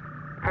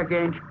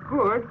 Against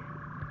good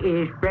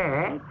is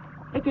bad.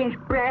 Against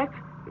black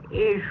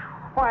is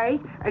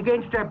white.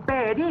 Against a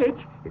bad itch,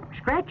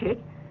 scratch it.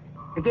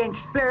 Against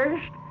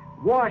thirst,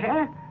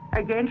 water.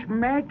 Against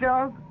mad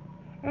dog.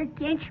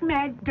 Against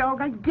mad dog.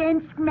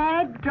 Against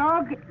mad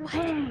dog.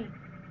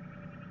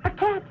 A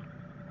cat.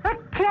 A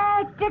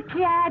cat. A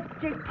cat.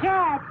 A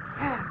cat.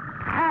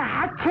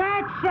 A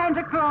cat,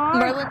 Santa Claus.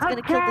 Merlin's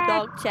gonna kill the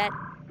dog, chat.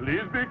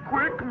 Please be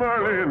quick,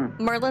 Merlin.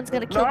 Merlin's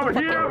gonna kill Now the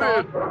fucking hear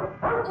dog.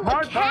 this.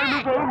 My time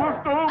is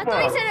almost over. I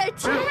thought he said a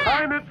This cat.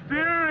 time it's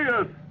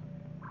serious.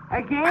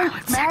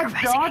 Against mad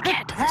dog,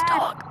 a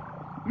cat.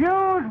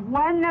 Use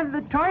one of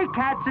the toy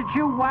cats that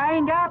you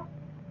wind up,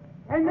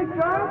 and the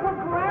dog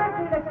will grant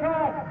you the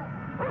cat.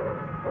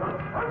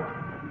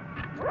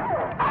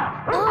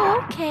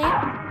 Oh, okay.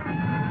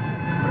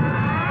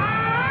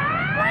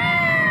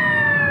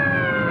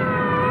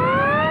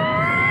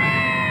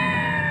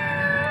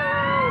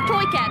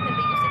 Toy cat that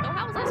they used to know.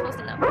 How was I supposed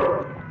to know?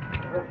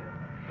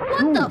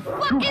 What the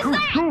fuck is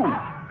that?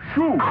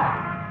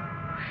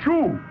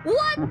 Shoo!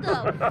 What the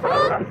fuck?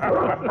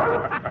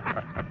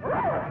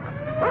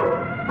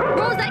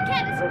 Rose, that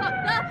cat is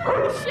fucked up.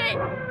 Holy shit.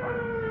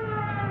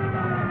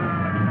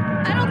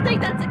 I don't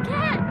think that's a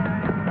cat.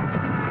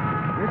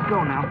 Let's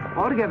go now.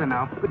 All together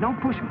now. But don't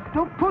push me.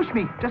 Don't push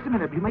me. Just a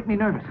minute. You make me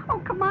nervous. Oh,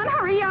 come on,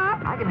 hurry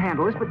up. I can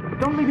handle this, but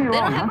don't leave me They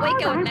alone. don't have huh?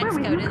 Waco in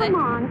Mexico, do they? Come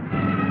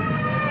on.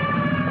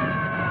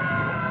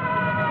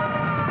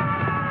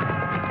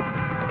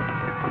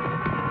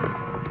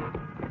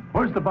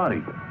 Where's the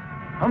body?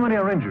 How many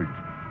are injured?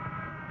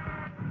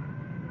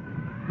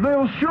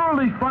 They'll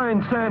surely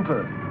find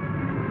Santa.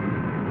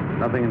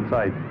 Nothing in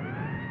sight.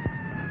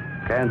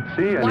 Can't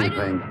see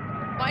anything.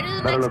 Why do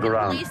the Better look Mexican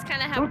around. police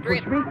kind of have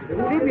grip?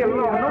 Leave me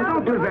alone.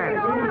 Don't do that.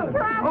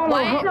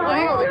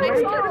 Why are the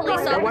Mexican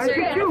police officer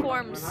you?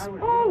 uniforms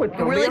Oh, it's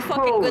really only a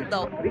fucking hole. good,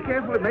 though? Be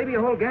careful, it may be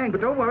a whole gang,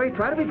 but don't worry.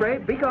 Try to be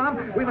brave. Be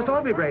calm. We must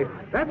all be brave.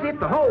 That's it,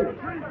 the hole.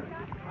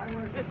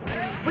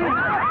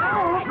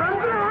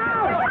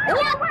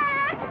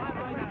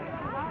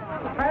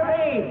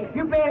 Hurry!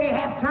 You barely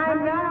have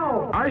time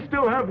now. I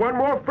still have one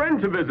more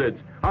friend to visit.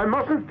 I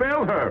mustn't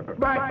fail her.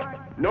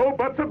 But No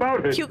buts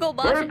about it. Hugo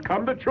Boss. First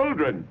come the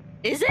children.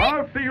 Is it?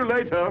 I'll see you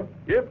later,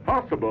 if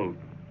possible.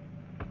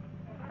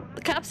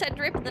 The cops had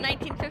drip in the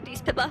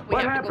 1950s, Pippa. We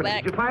what have happened? to go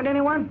back. Did you find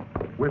anyone?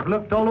 We've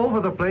looked all over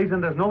the place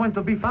and there's no one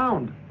to be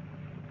found.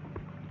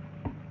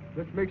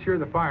 Let's make sure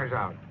the fire's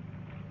out.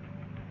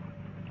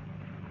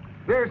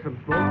 There's some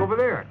smoke over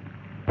there.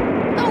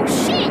 Oh,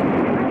 shit!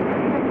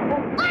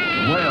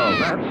 Well,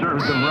 that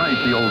serves him right,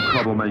 the old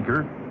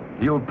troublemaker.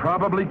 He'll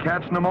probably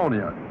catch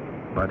pneumonia,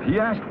 but he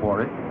asked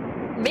for it.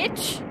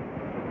 Mitch?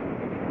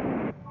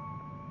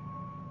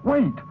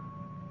 Wait,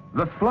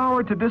 the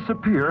flower to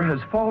disappear has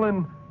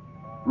fallen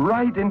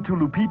right into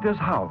Lupita's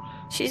house.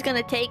 She's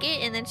gonna take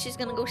it, and then she's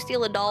gonna go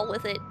steal a doll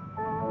with it.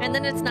 And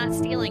then it's not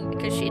stealing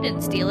because she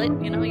didn't steal it.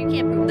 You know, you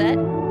can't prove that.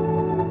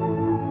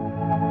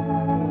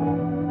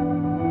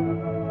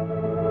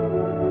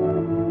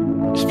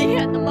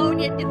 Yeah,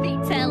 pneumonia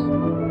defeats hell.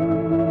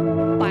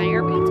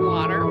 Fire beats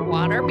water.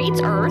 Water beats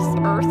earth.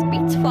 Earth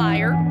beats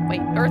fire.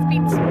 Wait, earth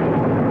beats...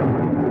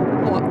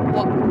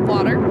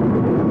 water.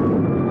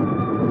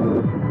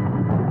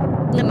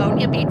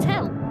 Pneumonia beats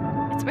hell.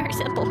 It's very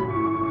simple.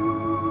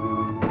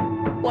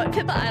 What,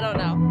 Pippa? I don't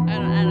know.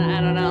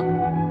 I don't know.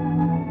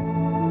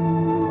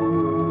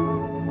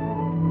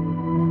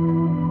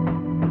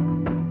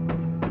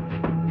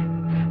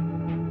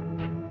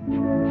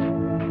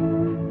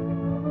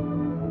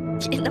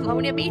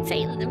 Pneumonia beats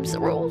Satan, them's the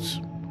rules.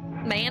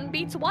 Man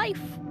beats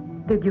wife.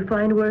 Did you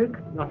find work?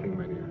 Nothing,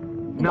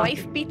 Lydia.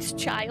 Wife beats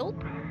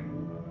child.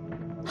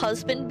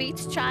 Husband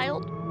beats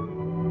child.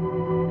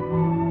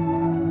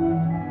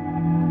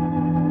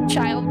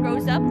 Child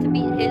grows up to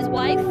beat his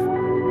wife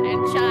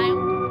and child.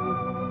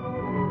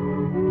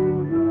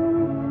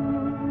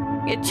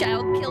 A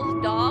child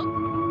kills dog.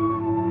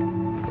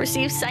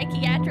 Receives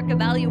psychiatric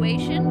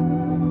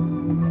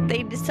evaluation.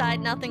 They decide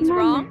nothing's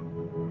wrong.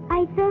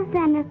 I saw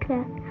Santa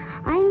Claus.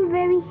 I'm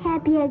very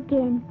happy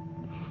again.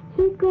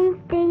 He's going to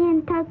stay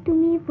and talk to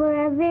me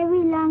for a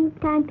very long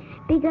time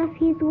because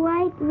his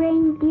white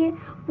reindeer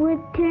would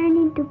turn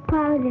into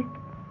powder.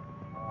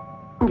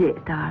 Yes,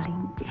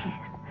 darling, yes.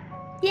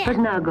 Yeah. But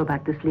now go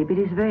back to sleep. It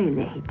is very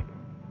late.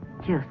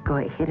 Just go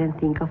ahead and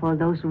think of all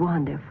those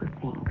wonderful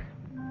things.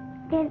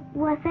 Then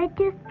was I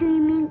just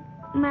dreaming,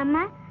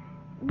 Mama?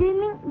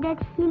 Dreaming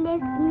that he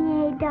left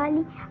me a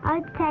dolly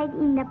outside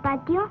in the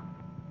patio?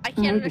 I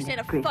can't understand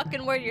a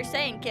fucking word you're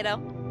saying, kiddo.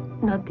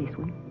 Not this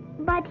one.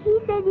 But he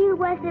said it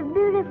was a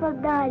beautiful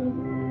dolly.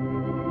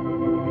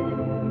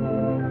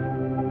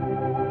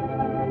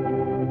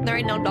 There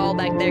ain't no doll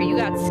back there. You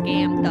got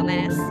scammed,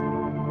 dumbass.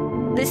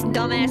 This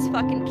dumbass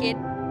fucking kid.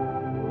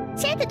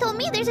 Santa told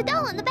me there's a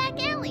doll in the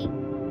back alley.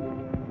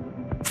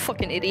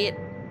 Fucking idiot.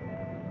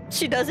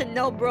 She doesn't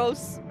know,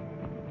 bros.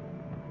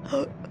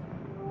 Look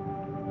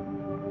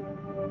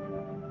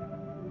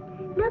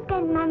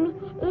at Mommy.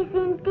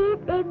 Isn't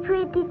it a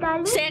pretty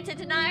doll? Santa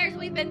deniers,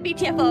 we've been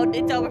BTFO'd.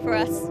 It's over for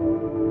us.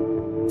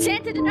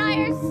 Santa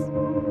deniers.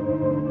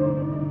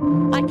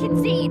 I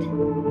concede.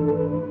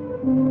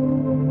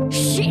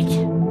 Shit.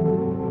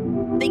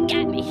 They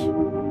got me.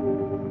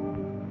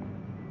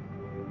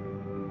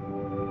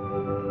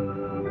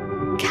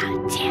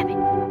 God damn it.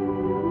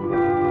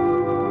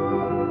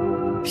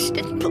 I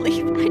didn't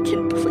believe. I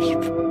didn't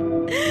believe.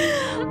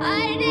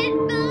 I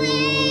didn't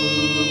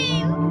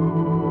believe.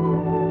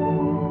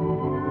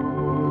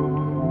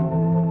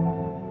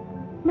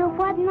 Know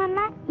what,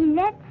 Mama?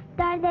 Let's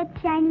start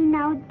shining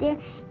out there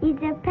is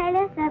a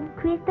palace of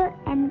crystal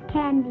and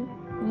candy.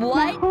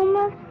 What? The home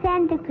of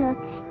Santa Claus.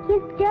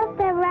 He's just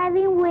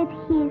arriving with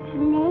his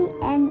sleigh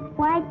and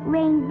white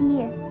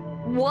reindeer.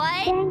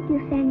 What? Thank you,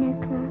 Santa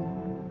Claus.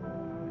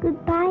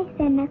 Goodbye,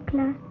 Santa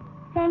Claus.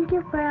 Thank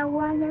you for a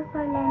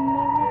wonderful and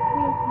merry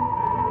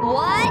Christmas.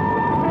 What?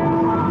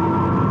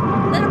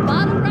 Is that a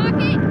bottle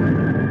rocket?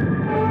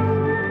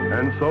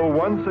 And so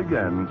once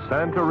again,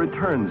 Santa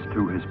returns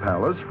to his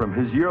palace from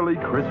his yearly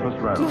Christmas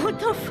round. What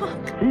the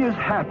fuck? He is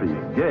happy,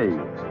 gay.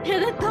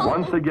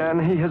 Once again,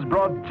 he has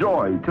brought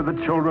joy to the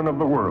children of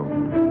the world.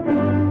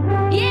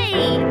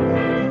 Yay!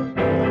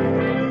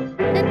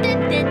 Da, da,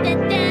 da, da,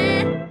 da.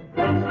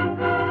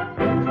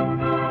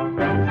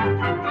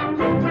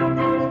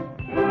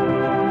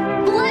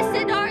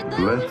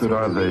 Blessed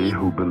are they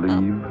who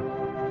believe,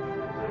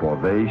 for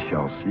they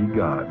shall see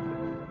God.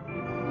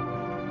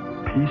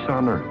 Peace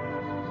on earth,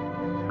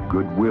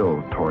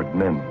 goodwill toward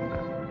men.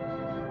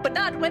 But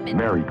not women.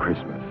 Merry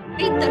Christmas.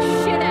 Beat the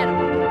shit out of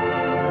them.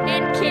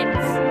 And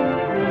kids.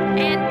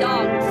 And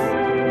dogs.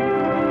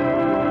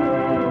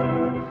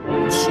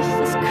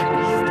 Jesus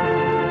Christ.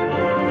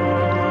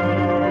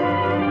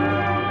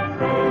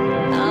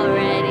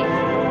 Alrighty.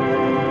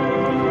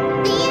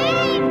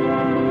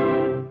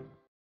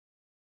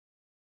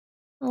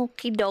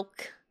 Okie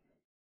doke.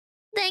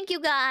 Thank you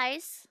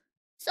guys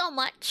so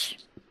much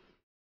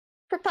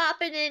for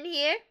popping in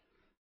here.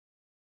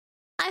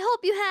 I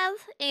hope you have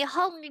a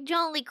holly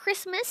jolly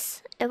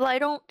Christmas. If I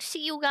don't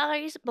see you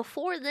guys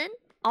before then,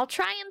 I'll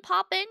try and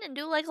pop in and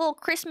do like a little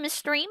Christmas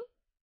stream.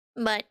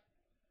 But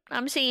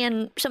I'm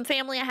seeing some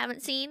family I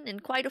haven't seen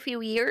in quite a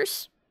few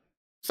years.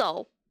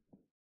 So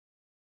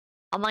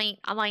I might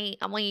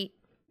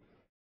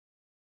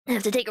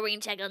have to take a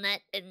rain check on that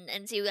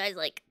and see you guys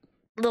like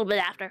a little bit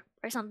after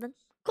or something.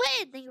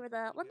 Quid, thank you for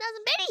the 1,000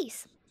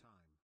 biddies.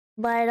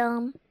 But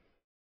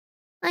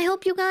I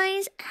hope you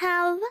guys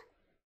have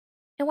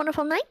a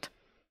wonderful night.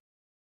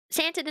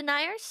 Santa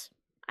deniers,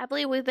 I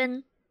believe we've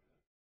been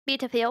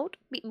BTFO'd.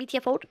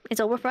 It's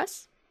over for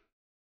us.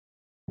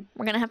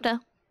 We're gonna have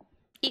to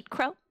eat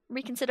crow,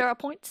 reconsider our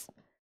points.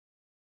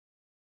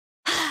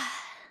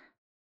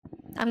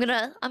 I'm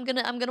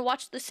gonna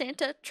watch the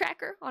Santa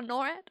tracker on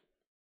NORAD.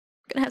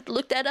 Gonna have to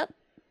look that up.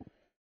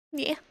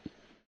 Yeah.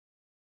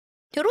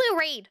 Who do we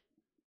raid?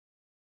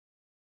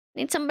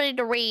 Need somebody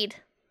to raid.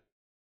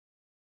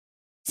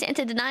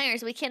 Santa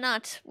deniers, we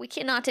cannot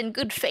in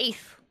good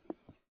faith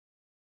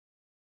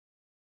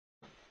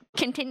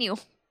continue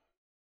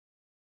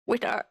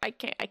with our I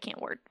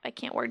can't word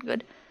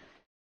good.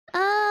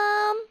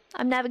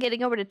 I'm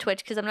navigating over to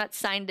Twitch because I'm not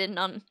signed in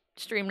on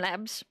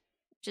Streamlabs,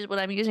 which is what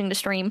I'm using to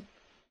stream.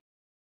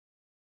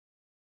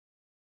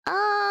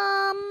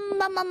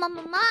 Mom.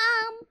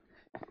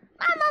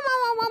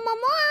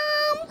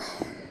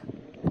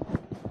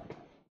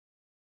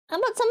 How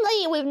about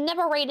somebody we've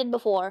never raided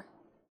before?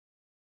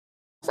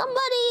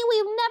 Somebody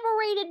we've never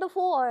raided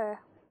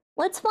before.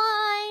 Let's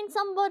find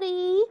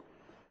somebody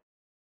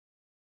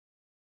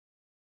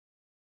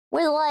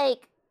with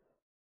like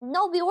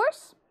no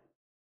viewers.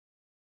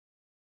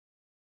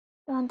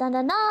 Dun dun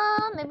dun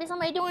dun. Maybe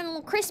somebody doing a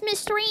little Christmas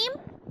stream.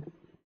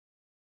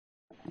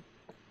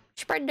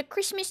 Spread the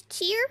Christmas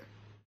cheer.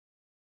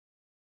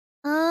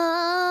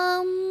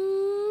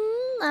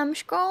 I'm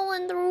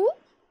scrolling through.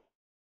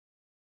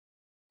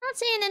 Not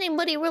seeing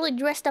anybody really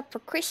dressed up for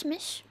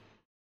Christmas.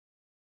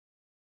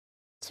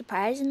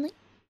 Surprisingly.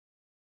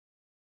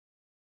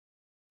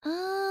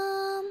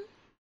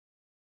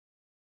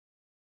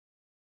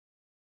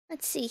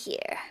 Let's see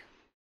here.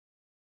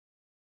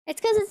 It's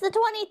because it's the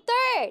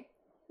 23rd.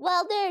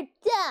 Well, they're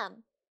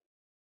dumb.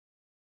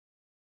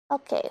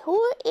 Okay, who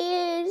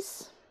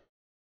is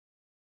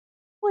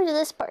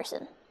this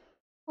person?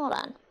 Hold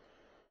on.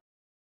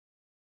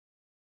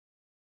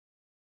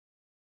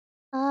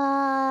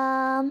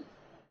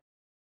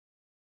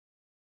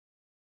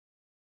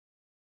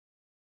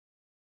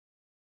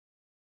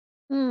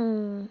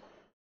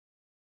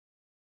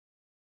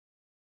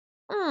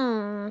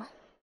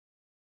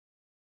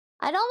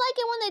 I don't like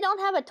it when they don't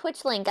have a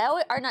Twitch link.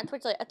 Or not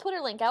Twitch link, a Twitter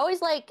link. I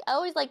always like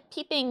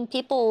peeping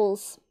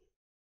people's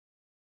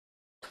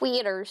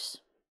Twitters.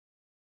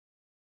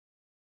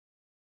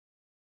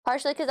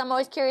 Partially because I'm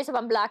always curious if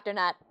I'm blocked or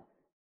not.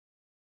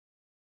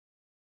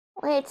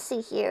 Let's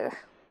see here.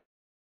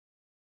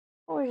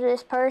 Who's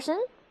this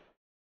person?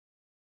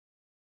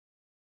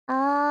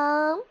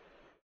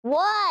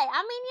 What?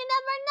 I mean, you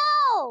never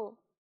know.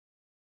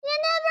 You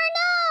never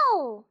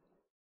know.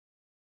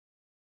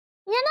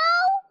 You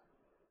know?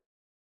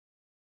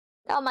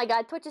 Oh my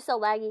god, Twitch is so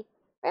laggy.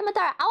 Raid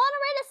Matara, I want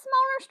to raid a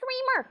smaller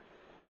streamer.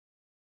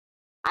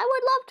 I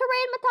would love to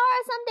raid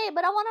Matara someday,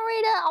 but I want to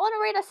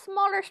raid a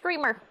smaller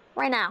streamer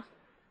right now.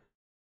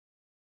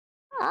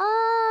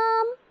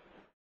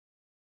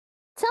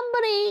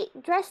 Somebody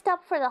dressed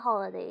up for the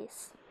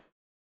holidays.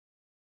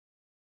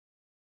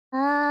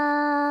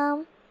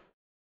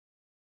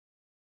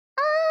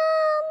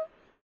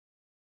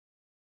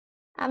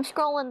 I'm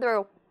scrolling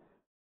through.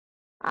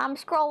 I'm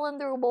scrolling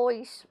through,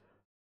 boys.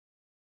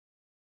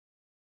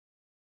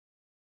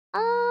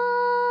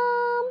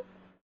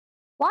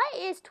 Why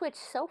is Twitch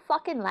so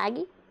fucking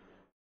laggy?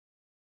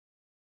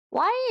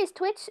 Why is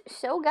Twitch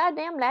so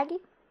goddamn laggy?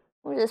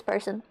 Who's this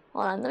person?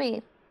 Hold on, let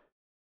me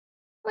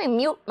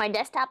mute my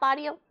desktop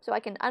audio so I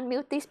can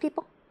unmute these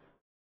people.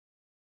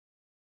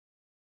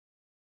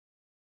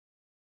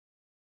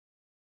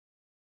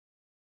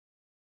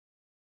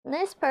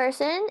 This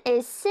person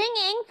is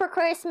singing for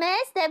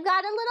Christmas. They've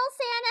got a little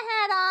Santa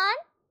hat on.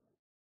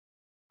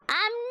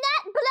 I'm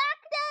not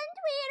blocked on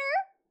Twitter.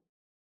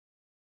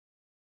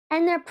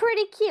 And they're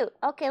pretty cute.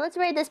 Okay, let's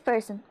rate this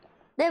person.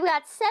 They've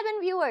got 7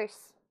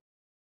 viewers.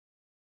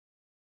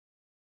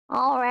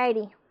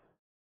 Alrighty.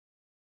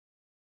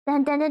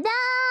 Dun dun dun dun.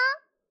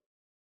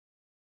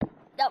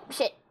 Oh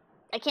shit.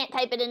 I can't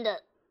type it into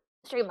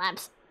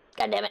Streamlabs.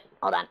 God damn it.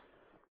 Hold on.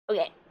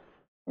 Okay.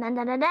 Dun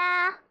dun dun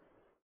dun.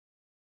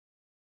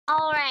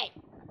 Alright.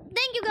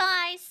 Thank you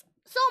guys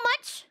so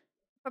much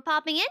for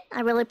popping in.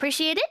 I really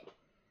appreciate it.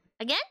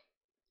 Again,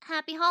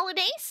 happy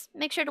holidays.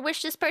 Make sure to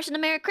wish this person a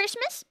Merry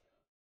Christmas.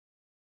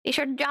 Be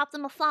sure to drop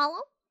them a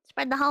follow.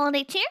 Spread the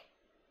holiday cheer.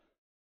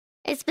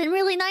 It's been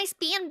really nice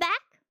being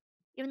back,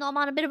 even though I'm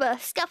on a bit of a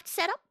scuffed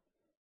setup.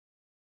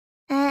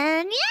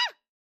 And yeah,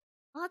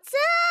 what's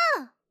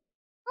up?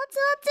 What's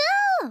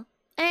up?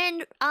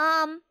 And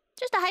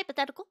just a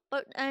hypothetical,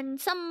 but in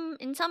some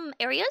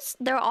areas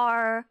there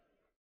are,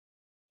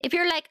 if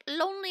you're like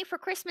lonely for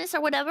Christmas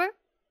or whatever,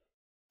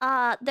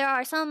 there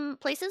are some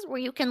places where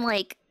you can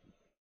like,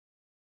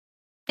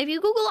 if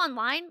you Google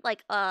online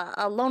like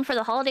a loan for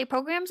the holiday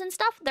programs and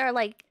stuff, there are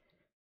like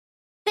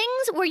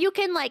things where you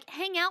can like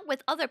hang out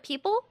with other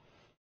people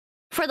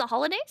for the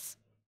holidays,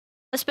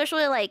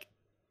 especially like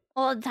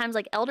all the times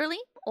like elderly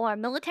or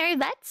military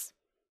vets.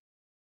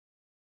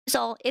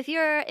 So if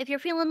you're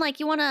feeling like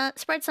you want to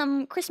spread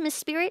some Christmas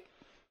spirit,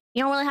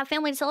 you don't really have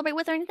family to celebrate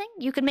with or anything,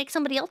 you could make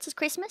somebody else's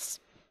Christmas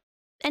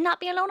and not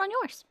be alone on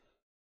yours.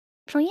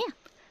 So yeah,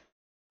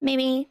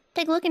 maybe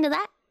take a look into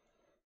that.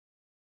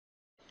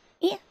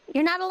 Yeah,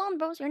 you're not alone,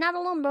 bros. You're not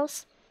alone,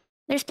 bros.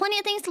 There's plenty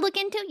of things to look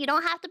into. You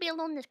don't have to be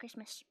alone this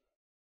Christmas.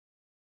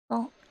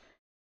 Well,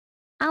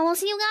 I will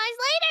see you guys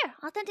later.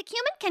 Authentic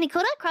Human, Kenny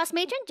Koda, Cross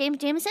Matron, James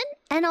Jameson,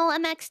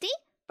 NOMXD,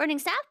 Burning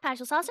Staff,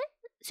 Partial Saucer,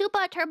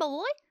 Super Turbo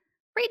Boy,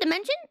 Free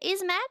Dimension,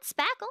 Ismad,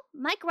 Spackle,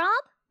 Mike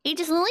Rob,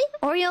 Aegis Lily,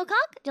 Oreo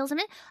Cock,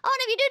 Jillsman. Oh,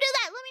 and if you do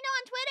that, let me know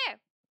on Twitter.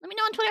 Let me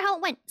know on Twitter how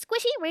it went.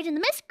 Squishy, Rage in the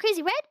Mist,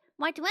 Crazy Red,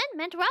 Y2N,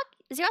 Manta Rock,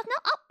 Zeroth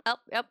No.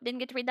 Oh, didn't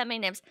get to read that many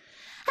names.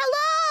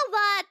 Hello,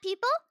 VOD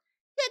people.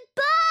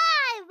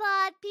 Goodbye,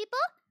 VOD people.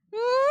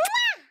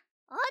 Mwah!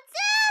 What's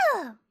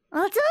up?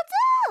 What's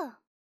up?